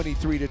front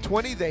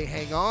 23-20. They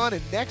hang on,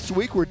 and next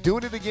week we're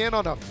doing it again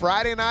on a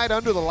Friday night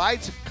under the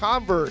lights at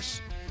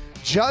Converse.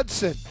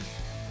 Judson,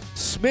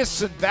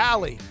 Smithson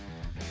Valley,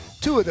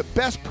 two of the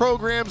best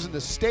programs in the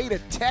state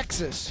of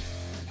Texas,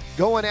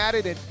 going at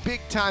it in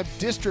big-time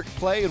district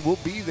play, and we'll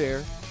be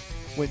there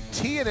when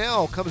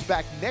T&L comes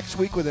back next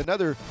week with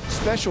another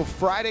special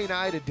Friday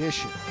night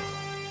edition.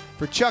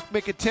 For Chuck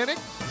Mikatinik,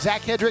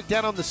 Zach Hedrick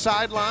down on the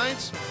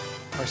sidelines,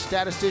 our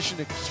statistician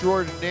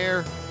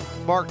extraordinaire,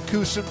 Mark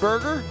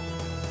Kusenberger,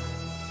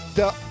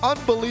 the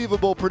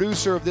unbelievable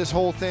producer of this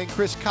whole thing,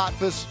 Chris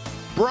Kotfus,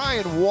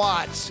 Brian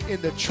Watts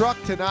in the truck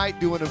tonight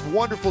doing a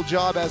wonderful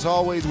job as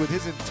always with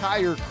his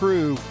entire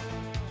crew.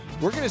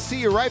 We're going to see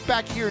you right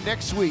back here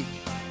next week.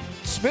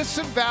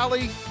 Smithson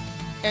Valley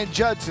and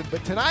Judson.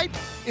 But tonight,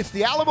 it's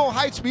the Alamo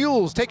Heights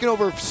Mules taking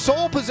over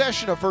sole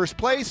possession of first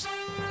place.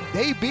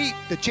 They beat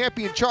the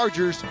champion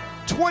Chargers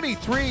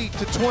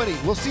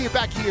 23-20. We'll see you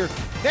back here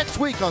next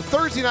week on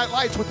Thursday Night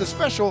Lights with the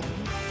special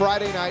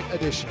Friday night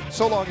edition.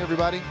 So long,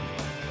 everybody.